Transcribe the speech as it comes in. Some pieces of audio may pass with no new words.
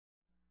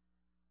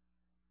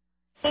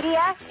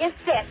Media is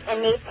sick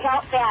and needs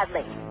help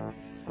badly.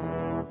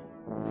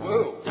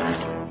 Whoa.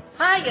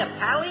 Hiya,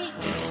 Pally.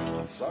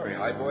 Sorry,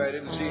 high boy, I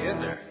didn't see you in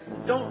there.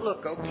 Don't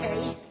look,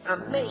 okay?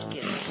 I'm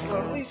naked.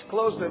 Well, at least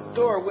close the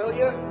door, will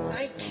you?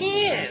 I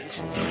can't.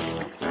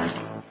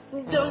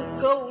 Don't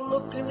go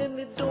looking in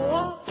the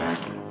door.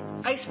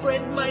 I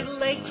spread my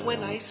legs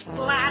when I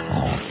splat.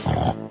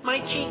 My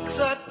cheeks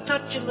are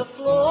touching the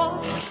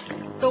floor.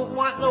 Don't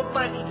want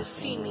nobody to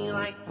see me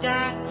like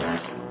that.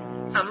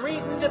 I'm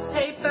reading the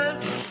paper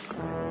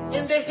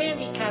in the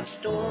handicap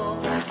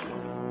store.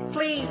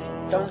 Please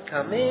don't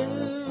come in.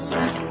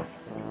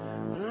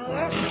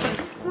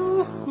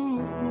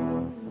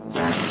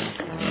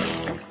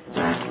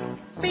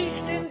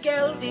 Beast and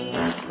Geldy,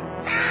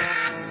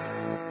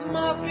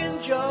 Mark and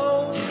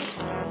Joe,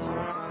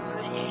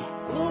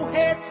 Blue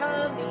Hair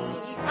Tommy,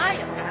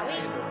 hiya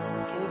Pally,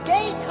 and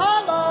Gay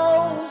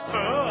Carlos,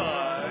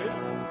 Hi.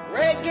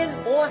 Reagan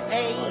or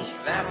Hayes,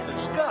 That's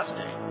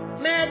disgusting.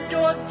 Mad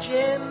Dog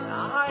Jim,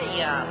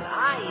 Hiya.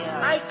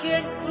 I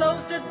can't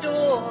close the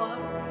door,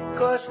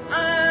 'cause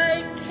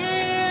I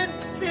can't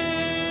see.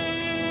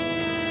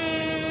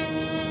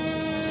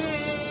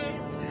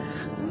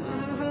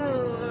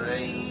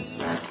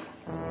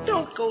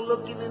 Don't go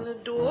looking in the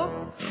door.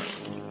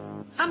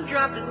 I'm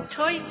dropping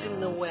toys in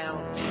the well.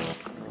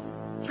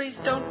 Please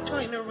don't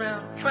turn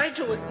around. Try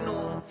to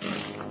ignore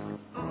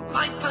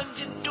my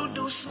pungent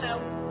doo-doo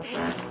smell.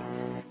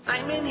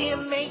 I'm in here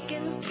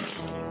making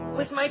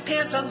with my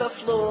pants on the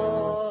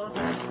floor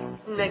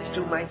next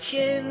to my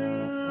chin.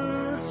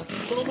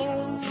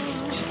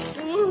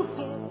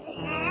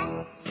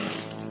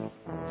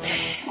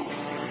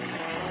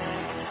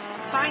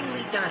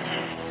 Finally done.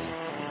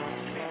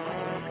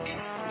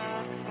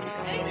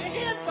 Hey, the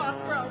handball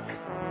broke.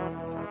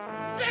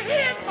 The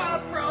handball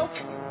broke.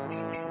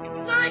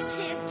 I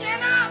can't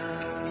get up.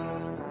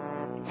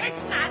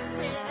 It's not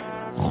fair.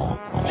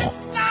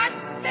 It's not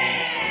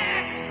fair.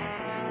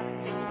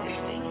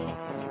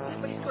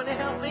 Somebody's going to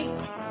help me.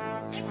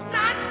 It's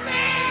not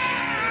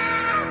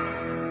fair.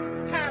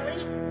 Pally.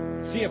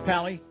 See ya,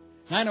 Pally.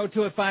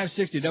 902 at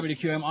 560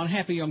 WQM on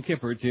Happy Yom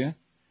Kippur to you.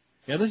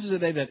 Yeah, this is a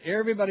day that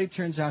everybody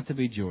turns out to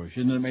be Jewish.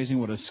 Isn't it amazing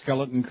what a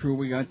skeleton crew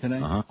we got today?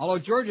 Uh-huh. Although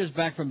George is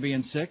back from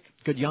being sick.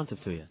 Good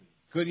yontif to you.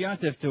 Good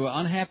Yontif to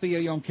Unhappy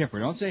Yom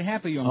Kippur. Don't say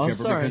Happy Yom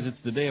Kippur sorry. because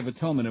it's the Day of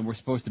Atonement and we're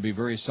supposed to be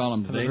very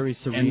solemn Have a today very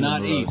serene and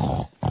not morose. eat.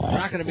 We're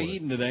not going to be Support.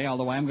 eating today,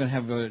 although I am going to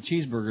have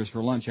cheeseburgers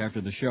for lunch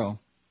after the show.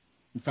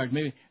 In fact,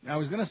 maybe I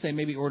was going to say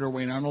maybe order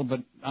Wayne Arnold,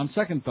 but on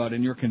second thought,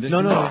 in your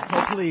condition, No,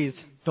 please.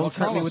 Don't Well, tempt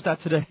me Carlos- with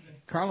that today.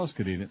 Carlos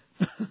could eat it.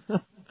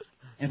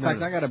 In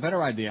fact, I got a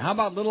better idea. How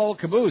about little old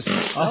caboose?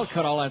 That'll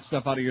cut all that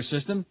stuff out of your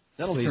system.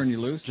 That'll Please. turn you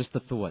loose. Just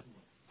the thought.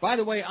 By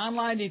the way,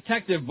 Online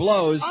Detective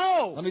blows.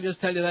 Oh! Let me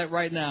just tell you that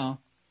right now.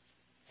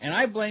 And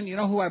I blame, you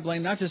know who I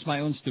blame? Not just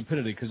my own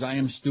stupidity, because I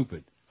am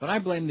stupid. But I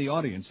blame the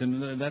audience,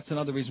 and that's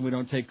another reason we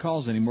don't take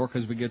calls anymore,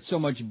 because we get so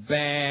much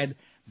bad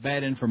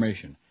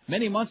information.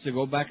 Many months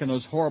ago, back in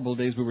those horrible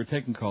days we were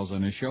taking calls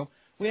on this show,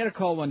 we had a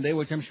call one day,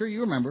 which I'm sure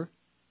you remember,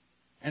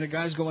 and a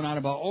guy's going on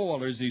about, oh, well,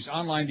 there's these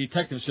online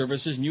detective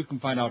services, and you can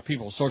find out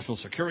people's social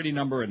security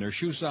number and their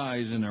shoe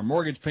size and their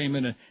mortgage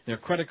payment and their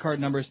credit card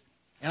numbers.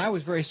 And I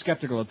was very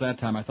skeptical at that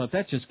time. I thought,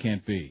 that just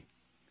can't be.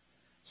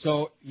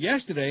 So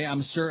yesterday,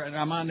 I'm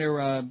on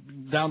there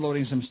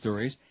downloading some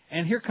stories,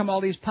 and here come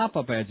all these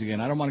pop-up ads again.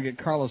 I don't want to get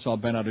Carlos all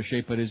bent out of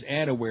shape, but his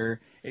AdAware,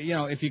 you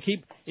know, if you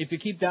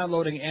keep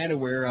downloading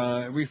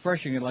AdAware,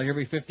 refreshing it like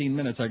every 15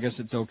 minutes, I guess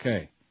it's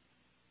okay.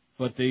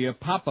 But the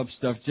pop-up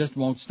stuff just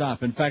won't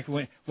stop. In fact,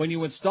 when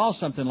you install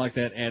something like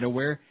that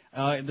AdAware,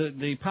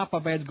 the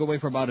pop-up ads go away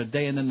for about a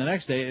day, and then the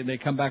next day they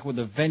come back with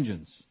a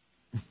vengeance.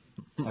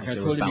 Like I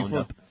told you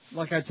before.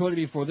 Like I told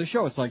you before the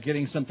show, it's like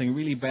getting something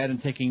really bad and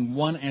taking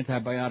one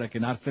antibiotic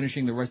and not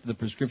finishing the rest of the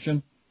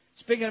prescription.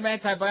 Speaking of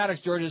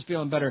antibiotics, George is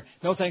feeling better.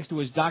 No thanks to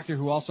his doctor,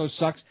 who also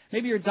sucks.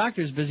 Maybe your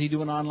doctor's busy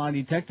doing Online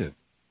Detective.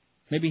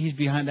 Maybe he's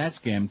behind that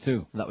scam,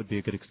 too. That would be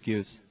a good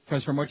excuse.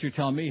 Because from what you're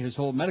telling me, his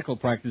whole medical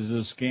practice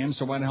is a scam,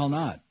 so why the hell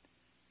not?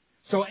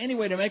 So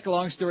anyway, to make a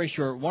long story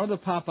short, one of the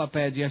pop-up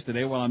ads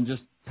yesterday, while I'm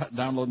just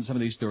downloading some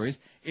of these stories,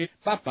 it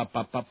pop,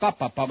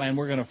 and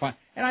we're going to find...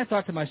 And I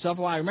thought to myself,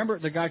 well, I remember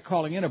the guy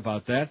calling in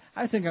about that.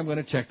 I think I'm going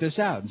to check this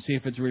out and see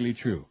if it's really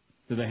true.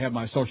 Do they have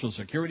my social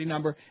security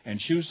number and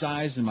shoe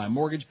size and my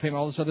mortgage payment,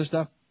 all this other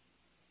stuff?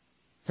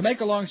 To make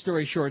a long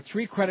story short,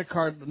 3 credit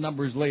card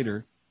numbers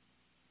later,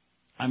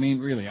 I mean,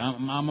 really,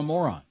 I'm a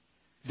moron.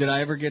 Did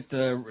I ever get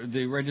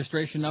the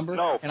registration number?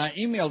 No. And I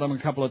emailed him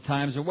a couple of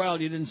times, and,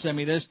 well, you didn't send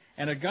me this.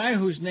 And a guy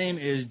whose name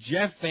is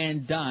Jeff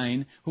Van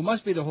Dyne, who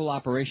must be the whole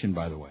operation,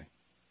 by the way,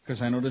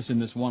 because I noticed in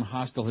this one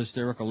hostile,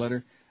 hysterical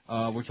letter,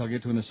 which I'll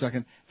get to in a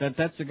second,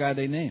 that's the guy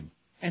they name.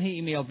 And he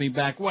emailed me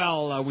back,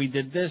 well, we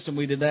did this and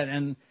we did that,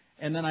 and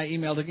then I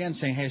emailed again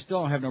saying, hey, I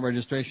still don't have no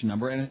registration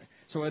number. And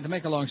so to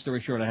make a long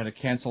story short, I had to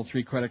cancel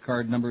 3 credit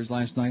card numbers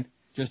last night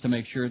just to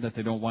make sure that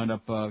they don't wind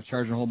up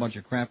charging a whole bunch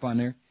of crap on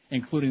there,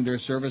 including their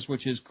service,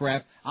 which is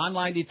crap.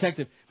 Online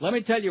Detective. Let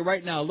me tell you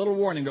right now, a little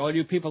warning to all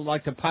you people who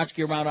like to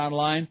potchkey around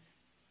online.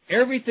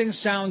 Everything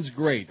sounds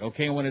great,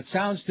 okay? When it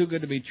sounds too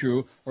good to be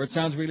true, or it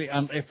sounds really,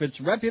 if it's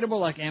reputable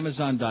like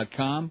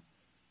Amazon.com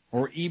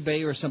or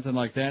eBay or something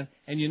like that,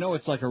 and you know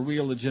it's like a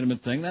real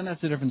legitimate thing, then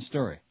that's a different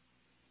story.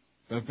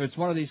 But if it's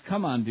one of these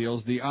come-on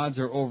deals, the odds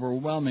are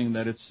overwhelming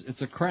that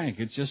it's a crank.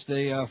 It's just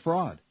a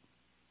fraud.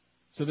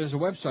 So there's a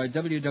website,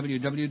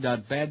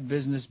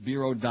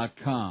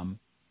 www.badbusinessbureau.com,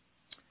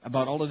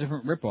 about all the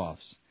different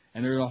rip-offs.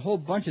 And there are a whole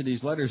bunch of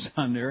these letters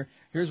on there.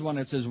 Here's one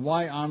that says,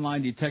 why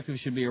online detectives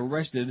should be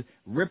arrested,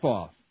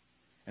 rip-off.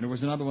 And there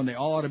was another one, they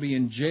all ought to be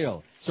in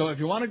jail. So if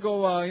you want to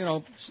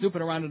go,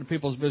 snooping around into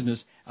people's business,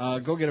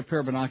 go get a pair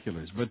of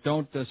binoculars. But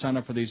don't sign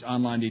up for these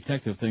online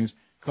detective things,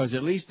 because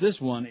at least this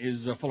one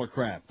is full of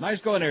crap. Nice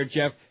going there,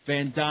 Jeff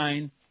Van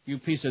Dyne, you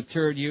piece of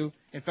turd, you.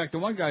 In fact, the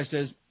one guy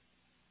says,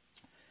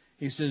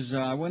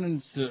 I went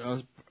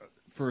into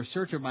for a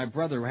search of my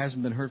brother who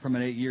hasn't been heard from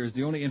in 8 years.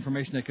 The only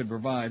information they could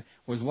provide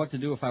was what to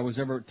do if I was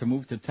ever to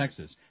move to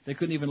Texas. They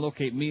couldn't even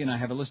locate me, and I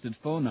have a listed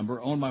phone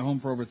number, owned my home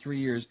for over 3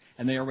 years,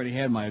 and they already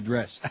had my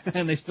address.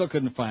 And they still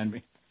couldn't find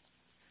me.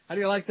 How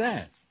do you like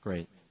that?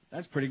 Great.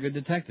 That's pretty good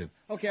detective.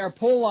 Okay, our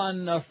poll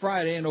on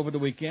Friday and over the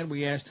weekend,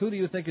 we asked, who do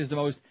you think is the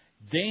most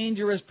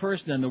dangerous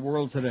person in the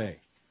world today?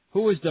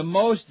 Who is the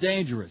most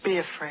dangerous? Be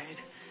afraid.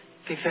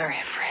 Be very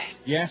afraid.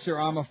 Yasser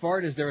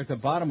Arafat is there at the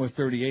bottom with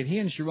 38. He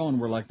and Sharon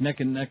were like neck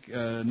and neck,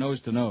 nose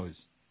to nose.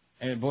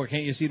 And boy,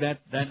 can't you see that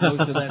nose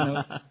to that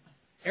nose?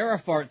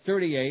 Arafat,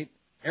 38.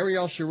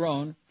 Ariel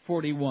Sharon,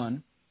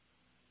 41.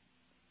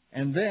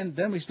 And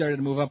then we started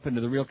to move up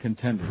into the real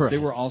contenders. Right. They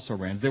were also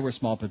Rams. They were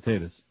small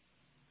potatoes.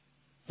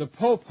 The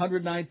Pope,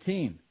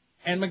 119.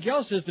 And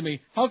Miguel says to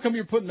me, how come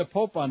you're putting the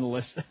Pope on the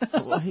list?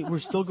 Well, hey,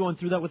 we're still going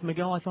through that with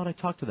Miguel. I thought I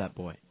talked to that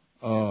boy.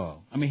 Oh,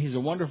 I mean, he's a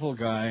wonderful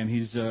guy, and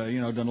he's,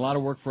 done a lot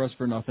of work for us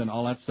for nothing,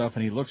 all that stuff,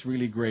 and he looks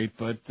really great,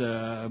 but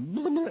a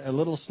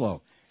little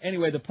slow.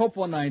 Anyway, the Pope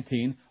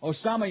 119,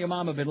 Osama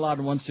Yamama bin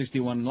Laden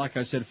 161, and like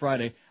I said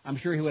Friday, I'm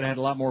sure he would have had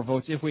a lot more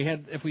votes if we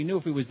knew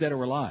if he was dead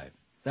or alive.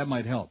 That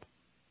might help.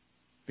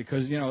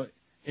 Because,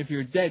 if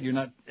you're dead, you're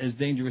not as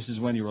dangerous as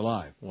when you're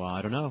alive. Well,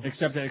 I don't know.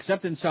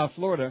 Except in South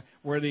Florida,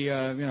 where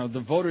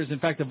the voters, in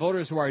fact, the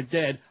voters who are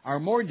dead are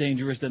more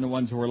dangerous than the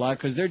ones who are alive,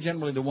 because they're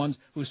generally the ones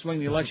who swing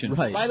the election.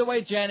 Right. By the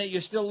way, Janet,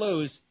 you still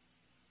lose.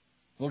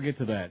 We'll get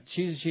to that.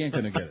 She ain't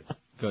going to get it.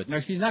 Good.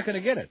 No, she's not going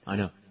to get it. I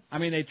know. I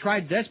mean, they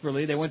tried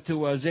desperately. They went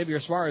to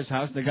Xavier Suarez's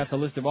house, and they got the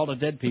list of all the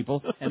dead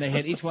people, and they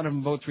had each one of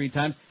them vote 3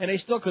 times, and they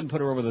still couldn't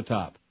put her over the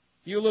top.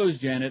 You lose,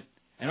 Janet.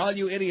 And all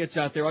you idiots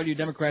out there, all you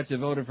Democrats that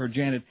voted for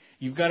Janet,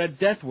 you've got a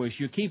death wish.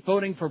 You keep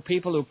voting for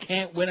people who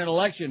can't win an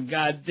election,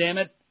 God damn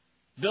it.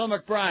 Bill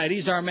McBride,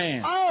 he's our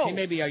man. Oh! He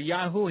may be a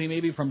Yahoo, he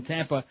may be from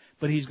Tampa,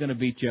 but he's going to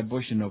beat Jeb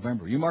Bush in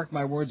November. You mark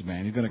my words,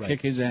 man. He's going to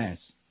kick his ass.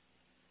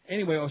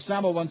 Anyway,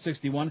 Osama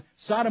 161,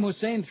 Saddam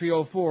Hussein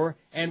 304,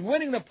 and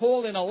winning the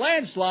poll in a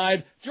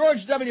landslide,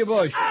 George W.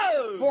 Bush.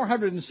 Oh!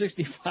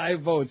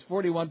 465 votes,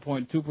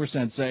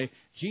 41.2% say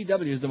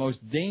GW is the most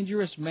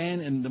dangerous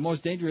man and the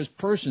most dangerous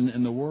person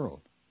in the world.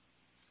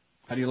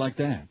 How do you like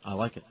that? I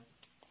like it.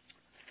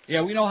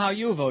 Yeah, we know how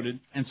you voted,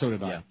 and so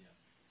did I. Yeah.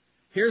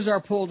 Here's our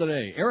poll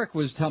today. Eric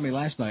was telling me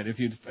last night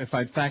if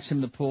I'd fax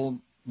him the poll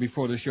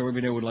before the show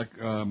every day, would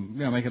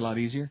make it a lot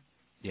easier.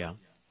 Yeah.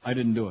 I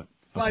didn't do it.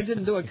 Well, I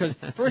didn't do it because,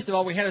 first of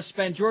all,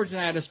 George and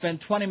I had to spend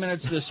 20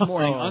 minutes this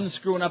morning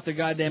unscrewing up the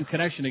goddamn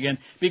connection again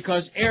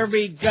because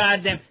every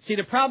goddamn... See,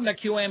 the problem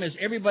at QM is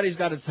everybody's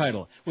got a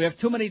title. We have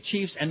too many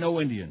chiefs and no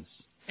Indians.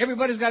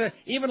 Everybody's got a...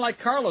 Even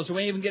like Carlos, who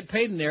ain't even get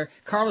paid in there,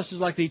 Carlos is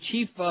like the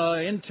chief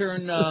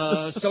intern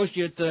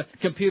associate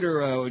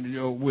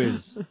computer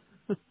whiz.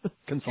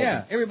 Consultant.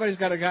 Yeah, everybody's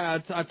got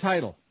a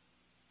title.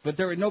 But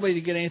there was nobody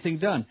to get anything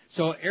done.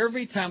 So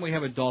every time we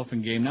have a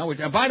Dolphin game now,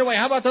 by the way,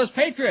 how about those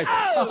Patriots?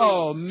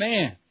 Oh,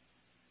 man.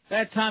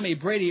 That Tommy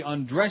Brady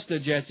undressed the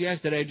Jets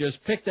yesterday,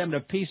 just picked them to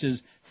pieces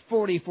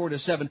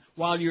 44-7,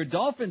 while your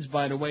Dolphins,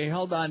 by the way,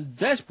 held on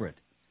desperate.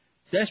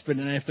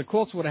 And if the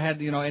Colts would have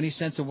had, any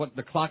sense of what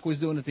the clock was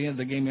doing at the end of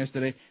the game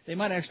yesterday, they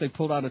might have actually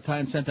pulled out a tie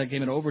and sent that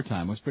game into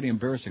overtime. It was pretty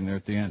embarrassing there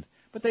at the end.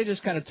 But they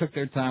just kind of took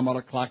their time while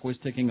the clock was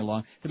ticking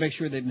along to make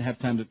sure they didn't have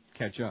time to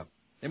catch up.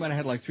 They might have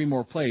had like 3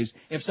 more plays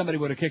if somebody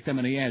would have kicked them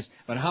in the ass.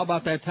 But how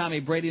about that Tommy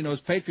Brady and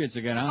those Patriots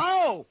again, huh?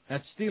 Oh!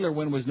 That Steeler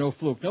win was no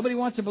fluke. Nobody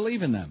wants to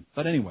believe in them.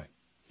 But anyway,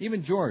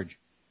 even George.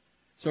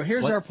 So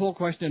here's our poll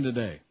question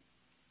today.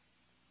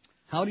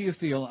 How do you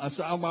feel?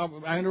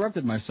 I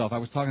interrupted myself. I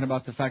was talking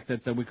about the fact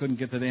that we couldn't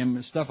get the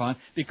damn stuff on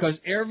because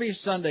every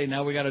Sunday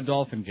now we got a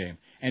Dolphin game.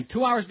 And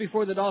 2 hours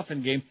before the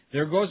Dolphin game,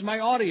 there goes my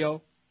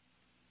audio.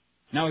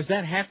 Now, does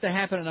that have to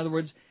happen? In other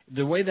words,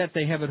 the way that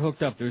they have it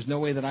hooked up, there's no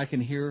way that I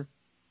can hear...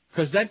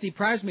 Because that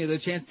deprives me of the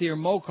chance to hear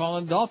Mo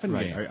calling Dolphin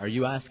game. Are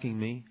you asking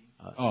me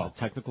a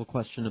technical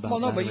question about Well,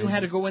 no, that but you had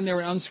to go in there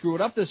and unscrew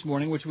it up this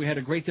morning, which we had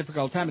a great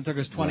difficult time. It took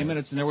us 20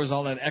 minutes, and there was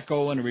all that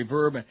echo and the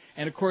reverb.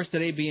 And, of course,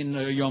 today being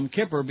Yom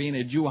Kippur, being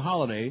a Jew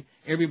holiday,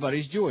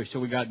 everybody's Jewish. So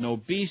we got no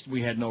Beast,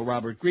 we had no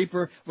Robert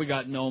Grieper, we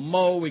got no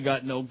Mo, we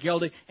got no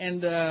Geldy.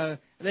 And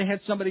They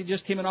had somebody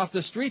just came in off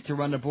the street to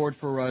run the board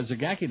for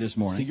Zagacki this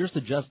morning. So you're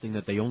suggesting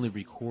that they only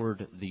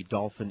record the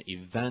Dolphin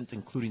event,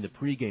 including the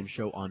pregame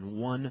show, on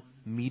one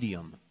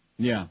medium.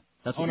 Yeah.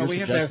 That's what you're we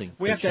suggesting.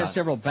 We have to have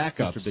several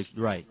backups.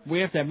 Right. We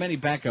have to have many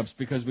backups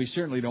because we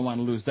certainly don't want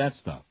to lose that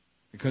stuff.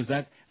 Because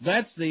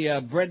that's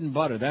the bread and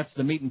butter. That's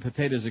the meat and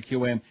potatoes of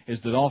QM is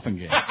the Dolphin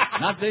game.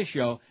 Not this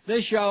show.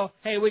 This show,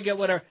 hey, we get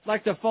whatever.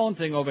 Like the phone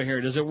thing over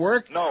here. Does it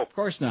work? No. Of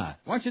course not.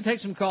 Why don't you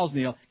take some calls,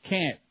 Neil?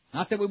 Can't.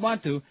 Not that we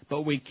want to,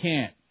 but we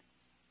can't.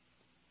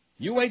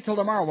 You wait till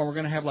tomorrow when we're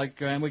going to have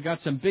and we got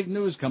some big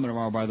news coming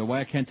tomorrow, by the way.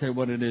 I can't tell you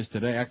what it is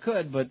today. I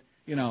could, but,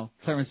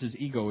 Clarence's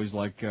ego is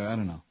I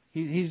don't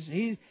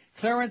know.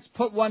 Clarence,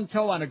 put one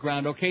toe on the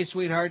ground, okay,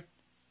 sweetheart?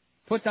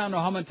 Put down the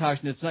Hamantash,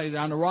 and it's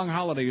on the wrong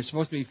holiday. You're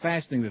supposed to be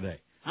fasting today.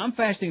 I'm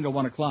fasting till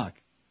 1 o'clock.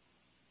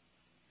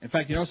 In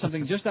fact, you know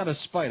something? Just out of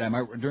spite,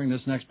 during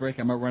this next break,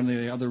 I might run to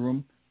the other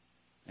room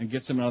and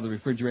get some out of the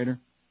refrigerator.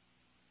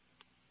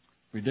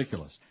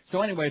 Ridiculous.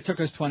 So anyway, it took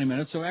us 20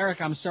 minutes. So,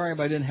 Eric, I'm sorry if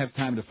I didn't have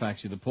time to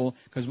fax you the poll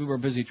because we were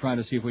busy trying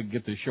to see if we could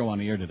get the show on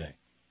the air today.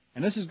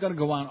 And this is going to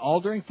go on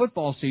all during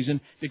football season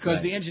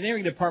because the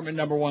engineering department,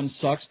 number one,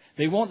 sucks.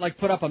 They won't,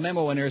 put up a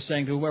memo in there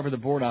saying to whoever the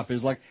board op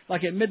is, like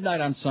at midnight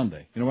on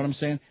Sunday. You know what I'm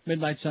saying?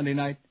 Midnight Sunday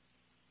night.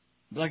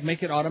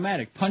 Make it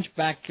automatic. Punch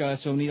back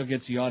so Neil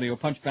gets the audio.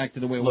 Punch back to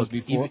the way it was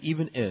before.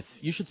 Even if.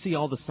 You should see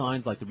all the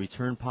signs like the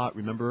return pot.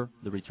 Remember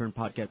the return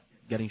pot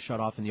getting shut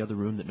off in the other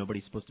room that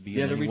nobody's supposed to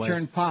be in anyway? Yeah, the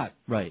return pot.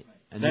 Right.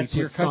 And that's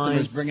your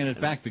customers bringing it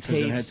back because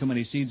it had too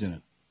many seeds in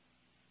it.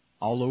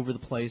 All over the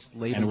place.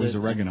 Labeled and it was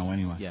oregano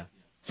anyway. Yeah.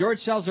 George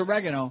sells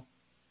oregano.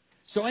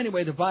 So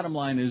anyway, the bottom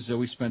line is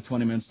we spent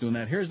 20 minutes doing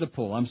that. Here's the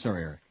poll. I'm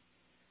sorry, Eric.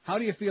 How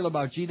do you feel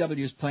about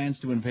GW's plans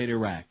to invade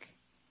Iraq?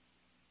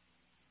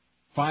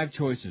 5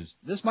 choices.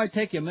 This might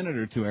take you a minute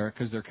or two, Eric,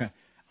 because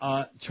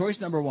they're choice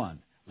number 1.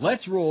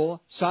 Let's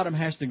rule. Saddam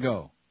has to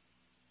go.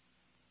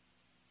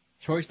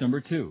 Choice number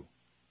 2.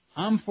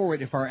 I'm for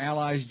it if our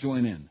allies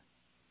join in.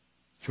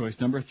 Choice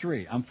number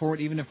 3. I'm for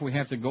it even if we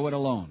have to go it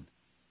alone.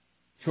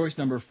 Choice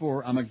number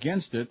 4. I'm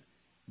against it.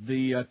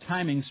 The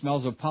timing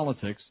smells of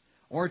politics.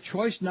 Or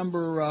choice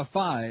number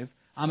 5,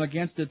 I'm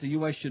against it. The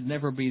U.S. should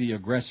never be the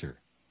aggressor.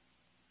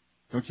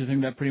 Don't you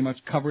think that pretty much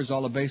covers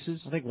all the bases?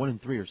 I think 1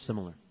 and 3 are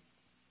similar.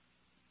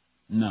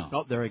 No.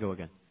 Oh, there I go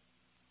again.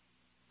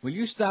 Will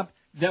you stop?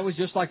 That was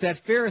just like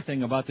that fair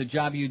thing about the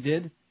job you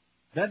did.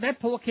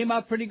 That poll came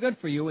out pretty good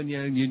for you, and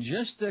you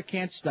just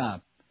can't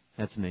stop.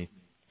 That's me.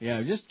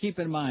 Yeah, just keep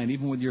in mind,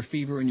 even with your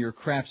fever and your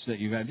craps that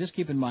you got, just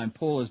keep in mind,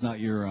 poll is not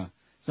your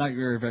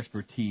area of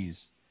expertise.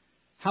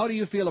 How do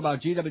you feel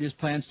about GW's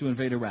plans to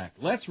invade Iraq?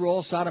 Let's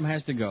roll. Saddam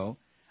has to go.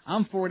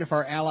 I'm for it if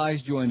our allies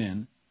join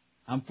in.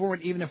 I'm for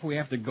it even if we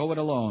have to go it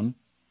alone.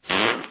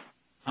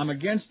 I'm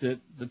against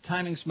it. The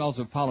timing smells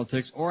of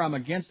politics. Or I'm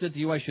against it. The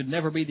U.S. should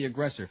never be the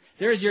aggressor.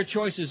 There's your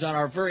choices on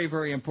our very,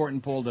 very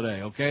important poll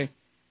today, okay?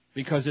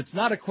 Because it's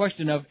not a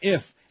question of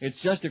if. It's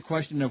just a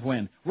question of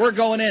when. We're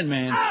going in,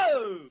 man.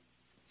 Oh!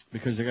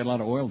 Because they got a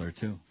lot of oil there,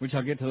 too, which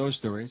I'll get to those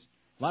stories.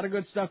 A lot of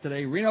good stuff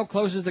today. Reno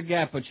closes the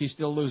gap, but she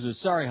still loses.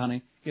 Sorry,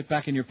 honey. Get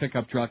back in your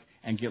pickup truck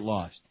and get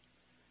lost.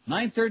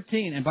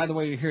 9:13, and by the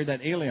way, you hear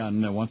that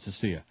alien wants to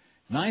see you.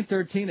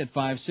 9:13 at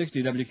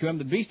 560 WQM.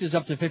 The Beast is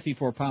up to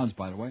 54 pounds,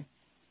 by the way.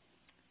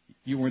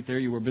 You weren't there.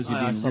 You were busy being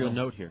I saw real. the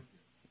note here.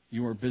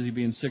 You were busy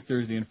being sick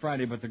Thursday and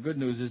Friday, but the good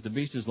news is the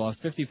Beast has lost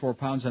 54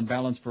 pounds on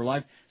Balance for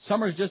Life.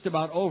 Summer's just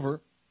about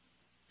over.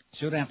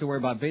 So you don't have to worry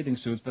about bathing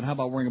suits, but how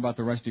about worrying about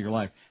the rest of your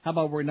life? How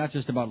about worrying not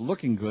just about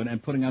looking good and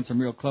putting on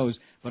some real clothes,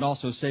 but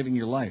also saving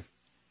your life?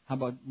 How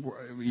about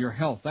your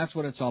health? That's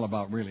what it's all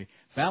about, really.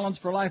 Balance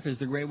for Life is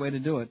the great way to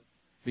do it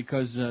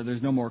because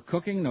there's no more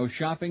cooking, no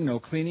shopping, no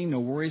cleaning,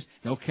 no worries,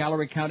 no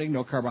calorie counting,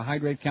 no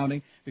carbohydrate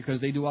counting because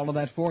they do all of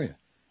that for you.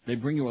 They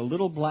bring you a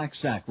little black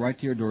sack right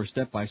to your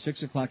doorstep by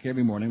 6 o'clock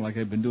every morning like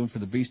they've been doing for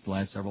the Beast the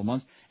last several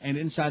months, and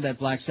inside that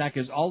black sack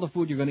is all the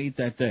food you're going to eat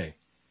that day.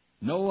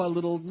 No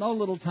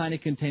little tiny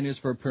containers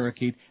for a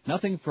parakeet,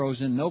 nothing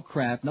frozen, no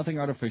crap, nothing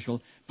artificial,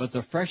 but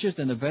the freshest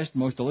and the best,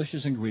 most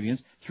delicious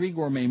ingredients. 3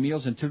 gourmet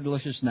meals and 2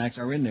 delicious snacks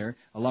are in there,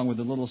 along with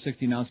a little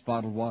 16-ounce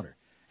bottled water.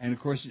 And, of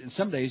course,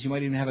 some days you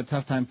might even have a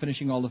tough time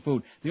finishing all the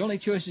food. The only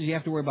choices you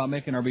have to worry about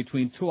making are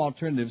between 2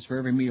 alternatives for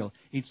every meal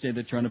each day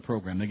that you're on the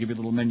program. They give you a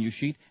little menu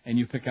sheet, and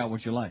you pick out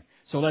what you like.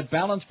 So let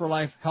Balance for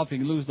Life help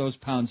you lose those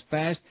pounds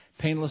fast,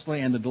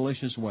 painlessly, and the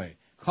delicious way.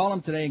 Call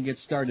them today and get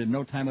started.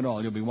 No time at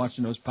all. You'll be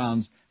watching those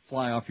pounds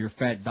fly off your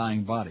fat,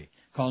 dying body.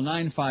 Call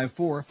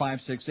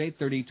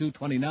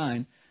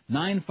 954-568-3229,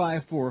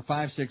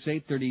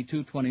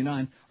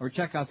 954-568-3229, or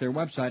check out their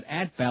website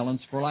at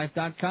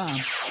balanceforlife.com.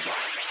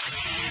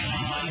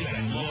 Live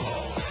and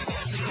local.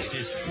 This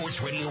is Sports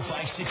Radio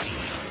 560,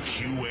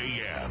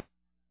 QAM.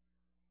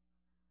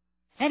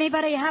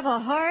 Anybody have a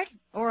heart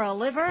or a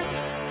liver?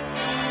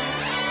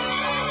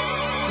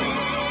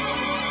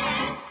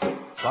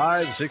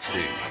 560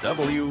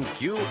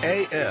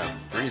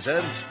 WQAM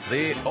presents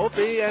the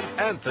Opie and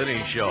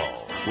Anthony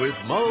Show with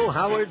Mo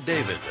Howard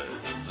David.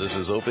 this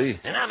is Opie.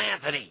 And I'm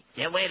Anthony.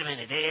 Yeah, wait a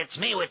minute. It's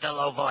me with the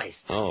low voice.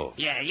 Oh.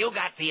 Yeah, you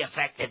got the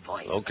affected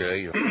voice.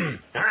 Okay.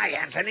 Hi,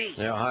 Anthony.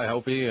 Yeah, hi,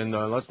 Opie, and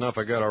let's not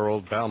forget our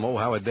old pal Mo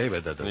Howard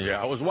David.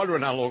 Yeah, I was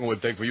wondering how long it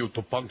would take for you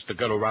two punks to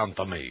get around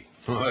to me.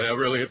 I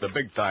really hit the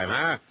big time,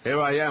 huh? Here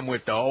I am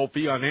with the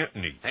Opie on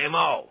Anthony. Hey,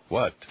 Mo.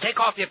 What? Take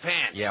off your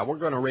pants. Yeah, we're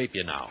going to rape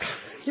you now.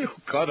 You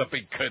gotta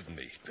be kidding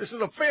me. This is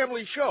a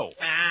family show.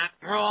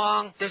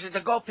 Wrong. This is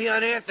the Go Pee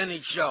on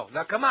Anthony show.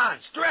 Now, come on, I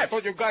stretch.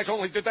 thought you guys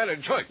only did that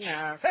in church.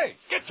 Yeah. Hey,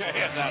 get your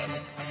hands out of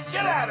it.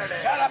 Get out of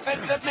there. Shut up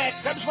and submit.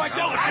 That's my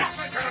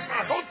delicates.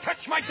 Don't touch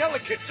my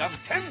delicates. I'm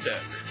tender.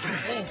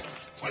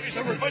 Why does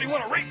everybody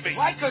want to rape me?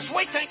 Why? Because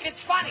we think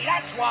it's funny.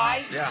 That's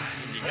why. Yeah,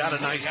 you got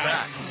a nice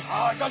back.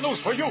 I got news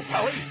for you,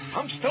 Pally.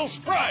 I'm still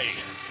spry.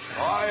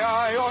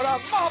 I ought to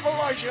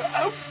marvelize you.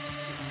 Out.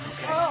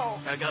 Oh.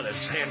 I got his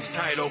hands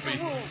tied, Opie.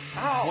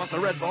 Oh. Want the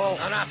red ball?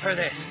 No, not for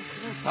this.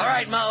 All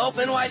right, Mo,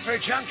 open wide for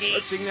Chunky.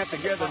 Let's sing that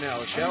together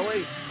now, shall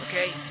we?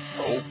 Okay.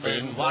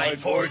 Open Wide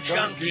for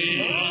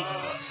Chunky.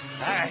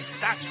 All right,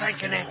 stop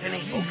spanking,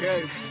 Anthony.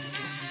 Okay.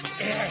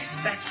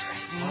 Yeah, that's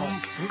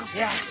right.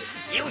 Yeah,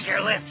 use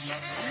your lips.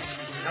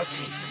 No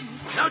teeth.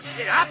 No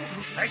teeth. Up.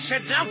 I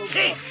said no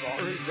teeth.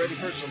 Ready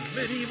for some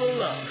medieval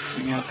love.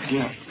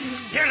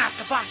 You're not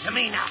the boss of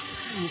me now.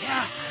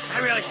 Yeah, I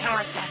really sound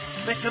like that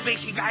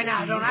Mitsubishi guy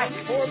now, don't I?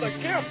 For the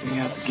gift.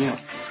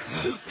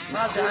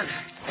 Well done.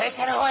 Take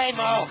it away,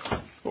 Mo.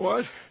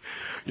 What?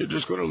 You're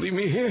just going to leave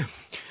me here?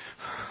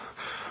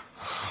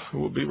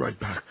 We'll be right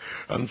back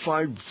on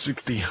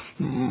 560.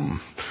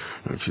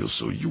 I feel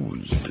so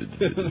used.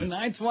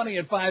 920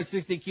 at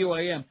 560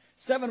 QAM.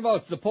 7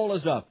 votes. The poll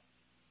is up.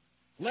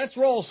 Let's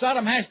roll.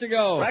 Sodom has to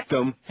go.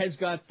 Rectum. Heads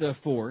got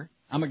 4.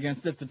 I'm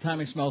against it. The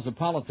timing smells of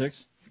politics.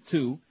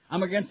 2.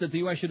 I'm against it. The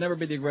U.S. should never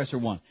be the aggressor.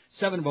 1.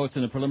 7 votes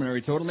in the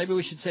preliminary total. Maybe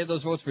we should save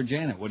those votes for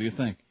Janet. What do you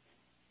think?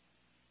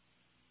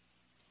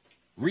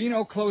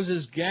 Reno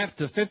closes gap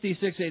to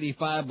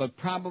 56-85, but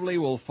probably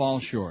will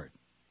fall short.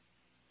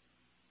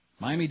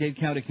 Miami-Dade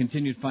County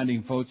continued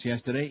finding votes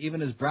yesterday,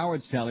 even as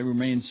Broward's tally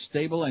remains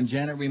stable and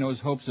Janet Reno's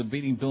hopes of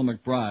beating Bill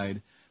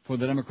McBride for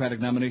the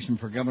Democratic nomination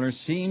for governor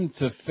seem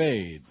to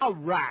fade. All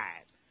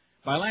right.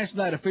 By last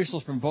night,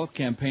 officials from both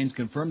campaigns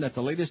confirmed that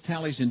the latest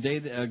tallies in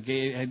Dade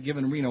had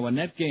given Reno a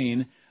net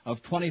gain of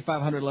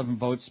 2,511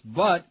 votes,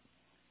 but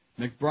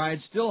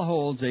McBride still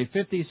holds a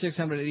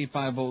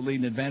 5,685 vote lead,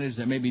 an advantage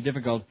that may be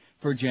difficult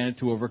for Janet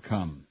to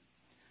overcome.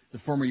 The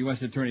former U.S.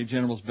 Attorney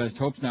General's best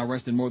hopes now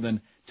rest in more than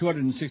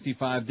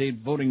 265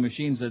 Dade voting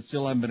machines that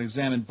still haven't been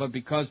examined, but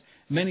because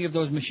many of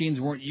those machines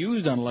weren't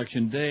used on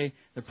Election Day,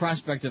 the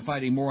prospect of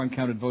finding more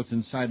uncounted votes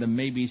inside them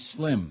may be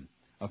slim,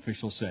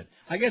 officials said.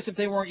 I guess if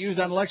they weren't used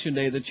on Election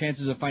Day, the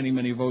chances of finding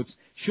many votes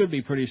should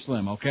be pretty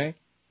slim, okay?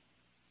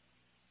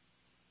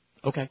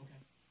 Okay.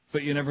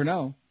 But you never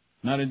know.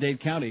 Not in Dade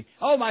County.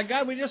 Oh, my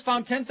God, we just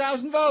found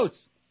 10,000 votes.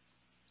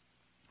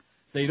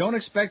 They don't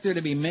expect there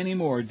to be many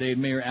more, Dade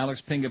Mayor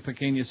Alex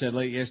Pinga-Pequena said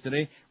late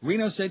yesterday.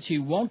 Reno said she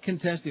won't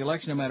contest the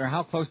election no matter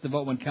how close the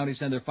vote when counties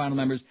send their final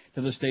numbers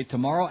to the state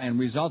tomorrow, and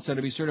results are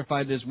to be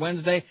certified this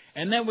Wednesday,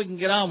 and then we can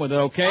get on with it,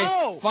 okay?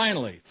 Oh!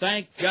 Finally,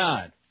 thank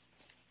God.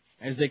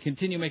 As they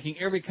continue making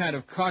every kind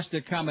of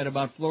caustic comment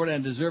about Florida,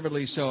 and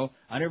deservedly so,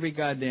 on every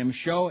goddamn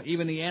show,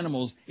 even the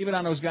animals, even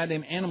on those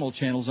goddamn animal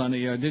channels on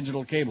the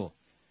digital cable.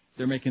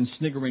 They're making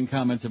sniggering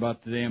comments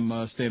about the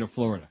damn state of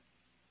Florida.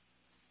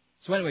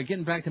 So anyway,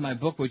 getting back to my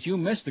book, which you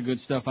missed the good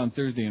stuff on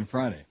Thursday and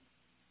Friday.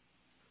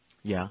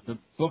 Yeah. The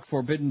book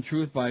Forbidden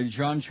Truth by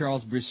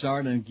Jean-Charles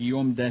Brissard and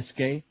Guillaume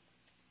Desquet.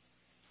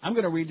 I'm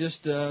going to read just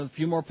a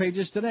few more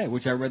pages today,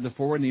 which I read the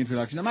foreword and the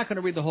introduction. I'm not going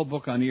to read the whole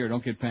book on the air.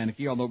 Don't get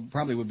panicky, although it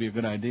probably would be a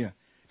good idea.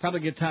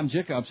 Probably get Tom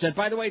Jicka upset.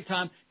 By the way,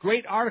 Tom,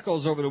 great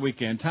articles over the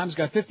weekend. Tom's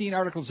got 15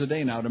 articles a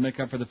day now to make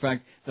up for the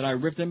fact that I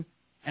ripped him.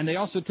 And they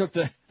also took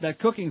that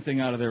cooking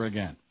thing out of there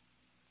again.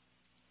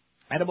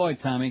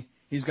 Attaboy, Tommy.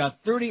 He's got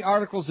 30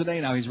 articles a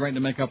day now he's writing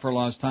to make up for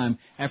lost time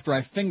after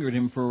I fingered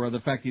him for the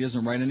fact he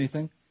doesn't write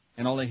anything.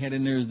 And all they had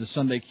in there is the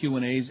Sunday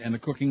Q&As and the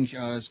cooking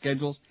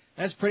schedules.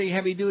 That's pretty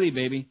heavy duty,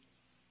 baby.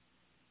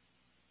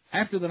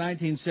 After the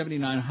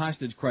 1979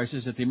 hostage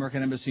crisis at the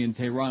American Embassy in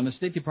Tehran, the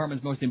State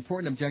Department's most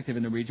important objective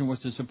in the region was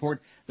to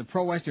support the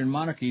pro-Western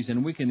monarchies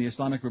and weaken the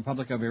Islamic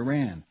Republic of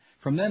Iran.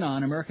 From then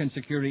on, American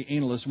security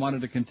analysts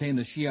wanted to contain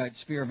the Shiite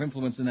sphere of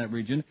influence in that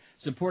region.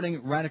 Supporting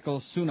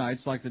radical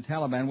Sunnites like the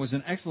Taliban was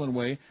an excellent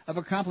way of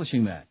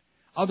accomplishing that.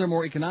 Other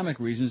more economic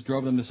reasons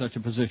drove them to such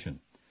a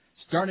position.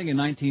 Starting in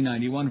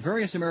 1991,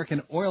 various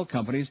American oil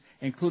companies,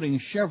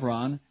 including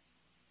Chevron,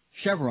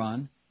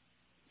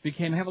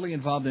 became heavily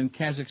involved in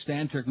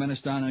Kazakhstan,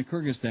 Turkmenistan, and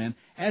Kyrgyzstan.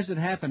 As it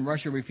happened,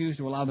 Russia refused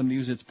to allow them to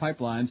use its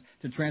pipelines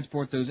to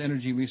transport those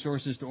energy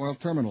resources to oil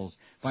terminals.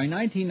 By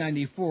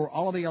 1994,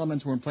 all of the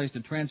elements were in place to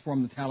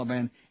transform the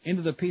Taliban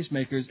into the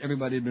peacemakers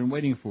everybody had been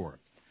waiting for.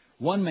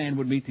 One man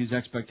would meet these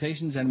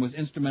expectations and was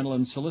instrumental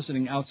in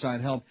soliciting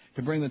outside help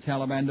to bring the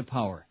Taliban to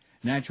power.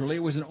 Naturally, it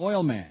was an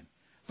oil man.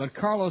 But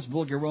Carlos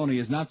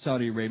Bulgaroni is not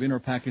Saudi Arabian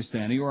or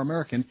Pakistani or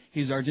American.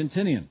 He's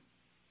Argentinian.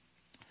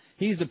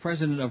 He's the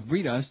president of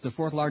Bridas, the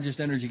fourth largest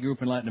energy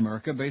group in Latin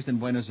America, based in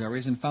Buenos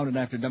Aires and founded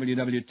after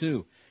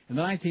WW2. In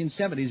the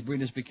 1970s,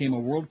 Bridas became a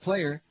world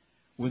player.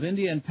 With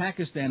India and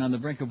Pakistan on the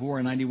brink of war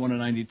in 91 and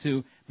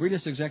 92,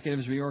 Bridas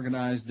executives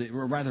recognized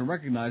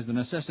the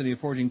necessity of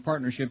forging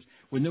partnerships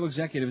with new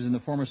executives in the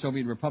former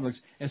Soviet republics,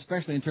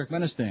 especially in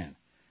Turkmenistan.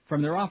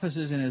 From their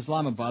offices in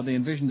Islamabad, they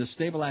envisioned a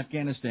stable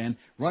Afghanistan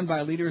run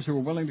by leaders who were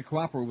willing to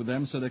cooperate with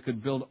them so they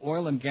could build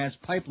oil and gas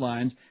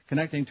pipelines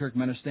connecting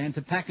Turkmenistan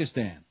to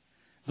Pakistan.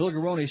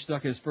 Bilgeroni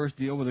struck his first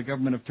deal with the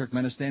government of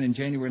Turkmenistan in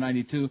January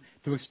 92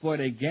 to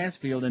exploit a gas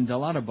field in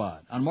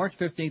Daulatabad. On March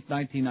 15,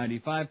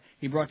 1995,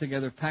 he brought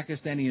together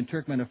Pakistani and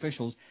Turkmen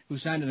officials who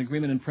signed an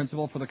agreement in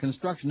principle for the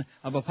construction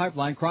of a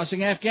pipeline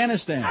crossing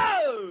Afghanistan.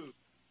 Oh!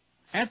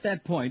 At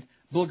that point,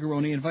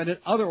 Bulgaroni invited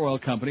other oil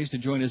companies to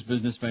join his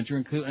business venture,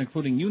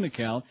 including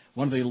Unocal,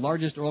 one of the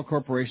largest oil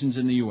corporations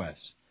in the U.S.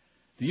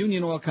 The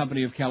Union Oil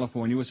Company of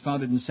California was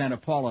founded in Santa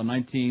Paula in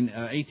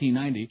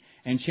 1890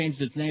 and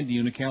changed its name to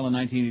Unocal in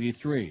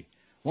 1983.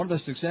 One of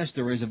the success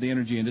stories of the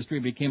energy industry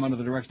became under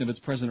the direction of its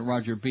president,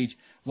 Roger Beach,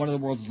 one of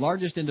the world's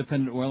largest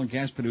independent oil and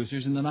gas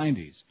producers in the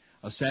 90s.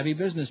 A savvy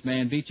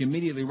businessman, Beach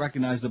immediately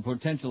recognized the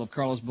potential of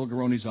Carlos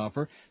Bulgaroni's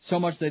offer, so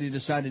much that he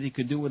decided he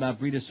could do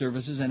without Bridas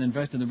services and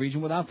invest in the region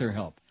without their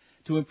help.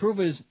 To improve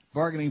his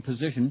bargaining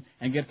position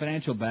and get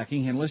financial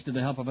backing, he enlisted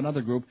the help of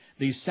another group,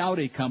 the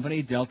Saudi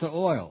company Delta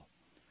Oil.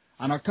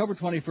 On October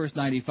 21,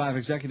 1995,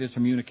 executives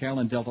from Unocal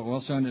and Delta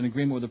Oil signed an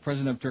agreement with the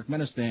president of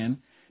Turkmenistan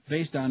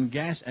based on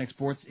gas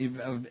exports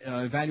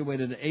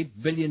evaluated at $8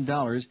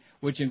 billion,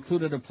 which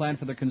included a plan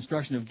for the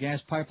construction of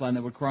gas pipeline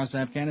that would cross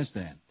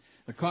Afghanistan.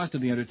 The cost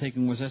of the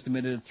undertaking was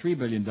estimated at $3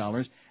 billion.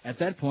 At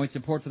that point,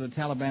 support for the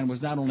Taliban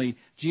was not only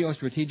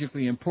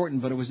geostrategically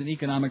important, but it was an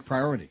economic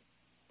priority.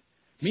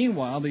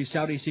 Meanwhile, the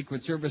Saudi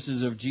Secret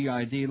Services of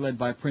GID, led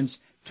by Prince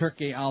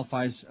Turki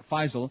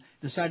al-Faisal,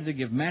 decided to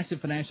give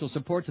massive financial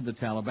support to the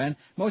Taliban,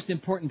 most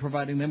important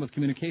providing them with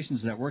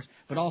communications networks,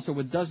 but also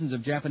with dozens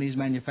of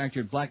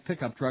Japanese-manufactured black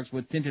pickup trucks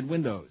with tinted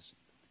windows.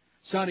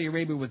 Saudi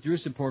Arabia withdrew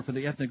support for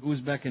the ethnic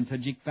Uzbek and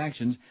Tajik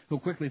factions, who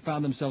quickly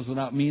found themselves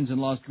without means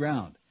and lost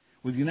ground.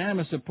 With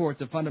unanimous support,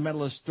 the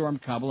fundamentalists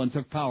stormed Kabul and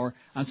took power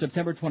on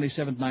September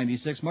 27,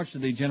 1996, much to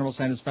the general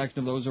satisfaction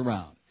of those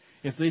around.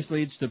 If this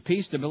leads to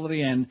peace,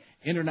 stability, and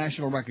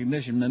international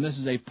recognition, then this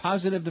is a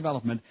positive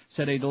development,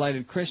 said a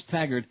delighted Chris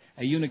Taggart,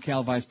 a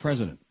Unocal vice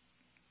president.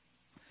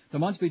 The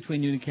months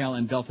between Unocal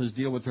and Delta's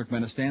deal with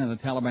Turkmenistan and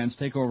the Taliban's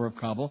takeover of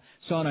Kabul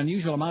saw an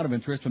unusual amount of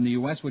interest from the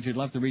U.S., which had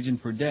left the region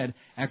for dead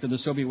after the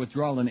Soviet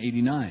withdrawal in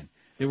 '89.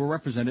 They were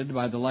represented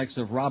by the likes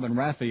of Robin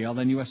Raphael,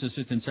 then U.S.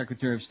 Assistant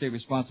Secretary of State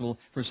responsible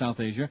for South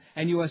Asia,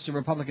 and U.S.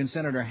 Republican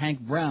Senator Hank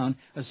Brown,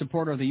 a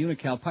supporter of the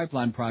Unocal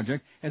pipeline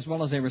project, as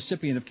well as a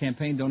recipient of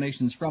campaign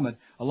donations from it,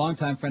 a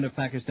longtime friend of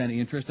Pakistani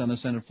interest on the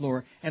Senate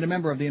floor, and a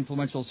member of the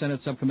influential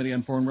Senate Subcommittee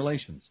on Foreign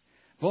Relations.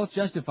 Both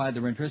justified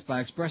their interest by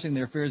expressing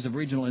their fears of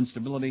regional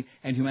instability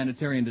and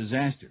humanitarian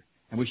disaster.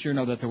 And we sure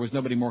know that there was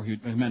nobody more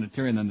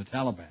humanitarian than the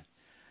Taliban.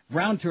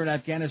 Brown toured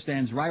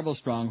Afghanistan's rival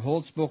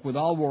stronghold, spoke with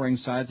all warring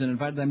sides, and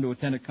invited them to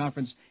attend a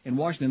conference in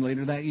Washington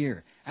later that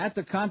year. At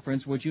the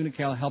conference, which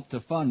Unocal helped to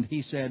fund,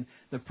 he said,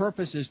 the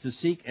purpose is to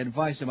seek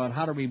advice about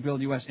how to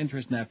rebuild U.S.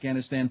 interest in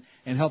Afghanistan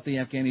and help the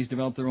Afghanis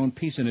develop their own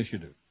peace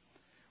initiative.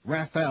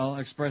 Raphael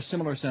expressed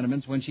similar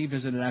sentiments when she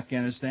visited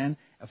Afghanistan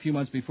a few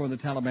months before the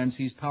Taliban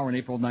seized power in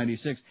April of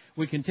 '96.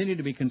 We continue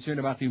to be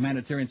concerned about the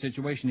humanitarian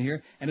situation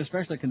here, and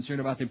especially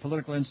concerned about the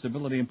political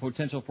instability and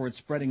potential for its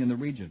spreading in the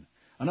region.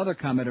 Another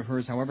comment of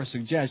hers, however,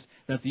 suggests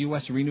that the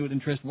U.S. renewed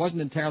interest wasn't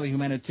entirely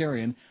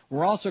humanitarian.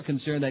 We're also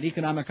concerned that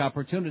economic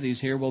opportunities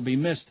here will be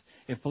missed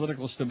if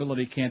political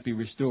stability can't be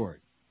restored.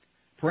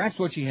 Perhaps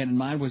what she had in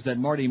mind was that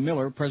Marty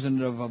Miller, vice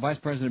president of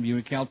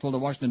Unocal, told the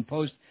Washington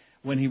Post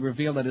when he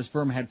revealed that his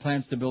firm had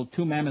plans to build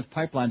 2 mammoth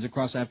pipelines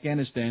across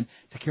Afghanistan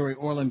to carry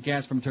oil and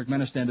gas from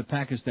Turkmenistan to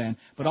Pakistan,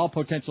 but all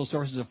potential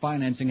sources of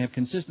financing have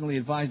consistently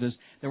advised us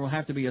there will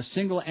have to be a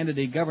single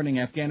entity governing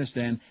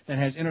Afghanistan that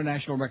has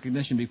international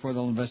recognition before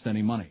they'll invest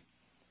any money.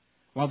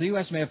 While the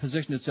U.S. may have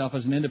positioned itself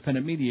as an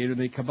independent mediator,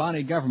 the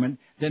Kobani government,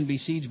 then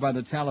besieged by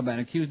the Taliban,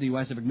 accused the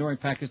U.S. of ignoring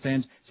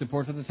Pakistan's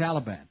support for the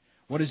Taliban.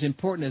 What is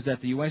important is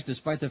that the U.S.,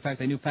 despite the fact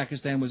they knew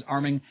Pakistan was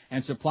arming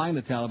and supplying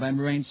the Taliban,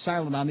 remained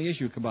silent on the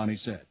issue, Kobani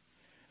said.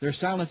 Their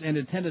silence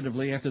ended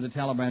tentatively after the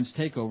Taliban's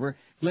takeover.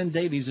 Glenn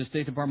Davies, a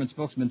State Department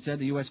spokesman, said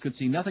the U.S. could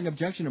see nothing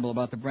objectionable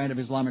about the brand of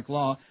Islamic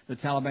law the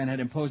Taliban had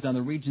imposed on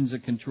the regions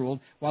it controlled,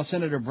 while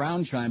Senator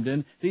Brown chimed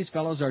in, these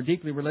fellows are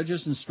deeply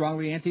religious and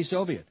strongly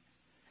anti-Soviet.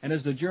 And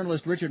as the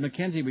journalist Richard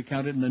McKenzie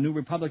recounted in The New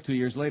Republic 2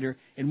 years later,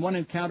 in one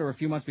encounter a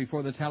few months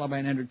before the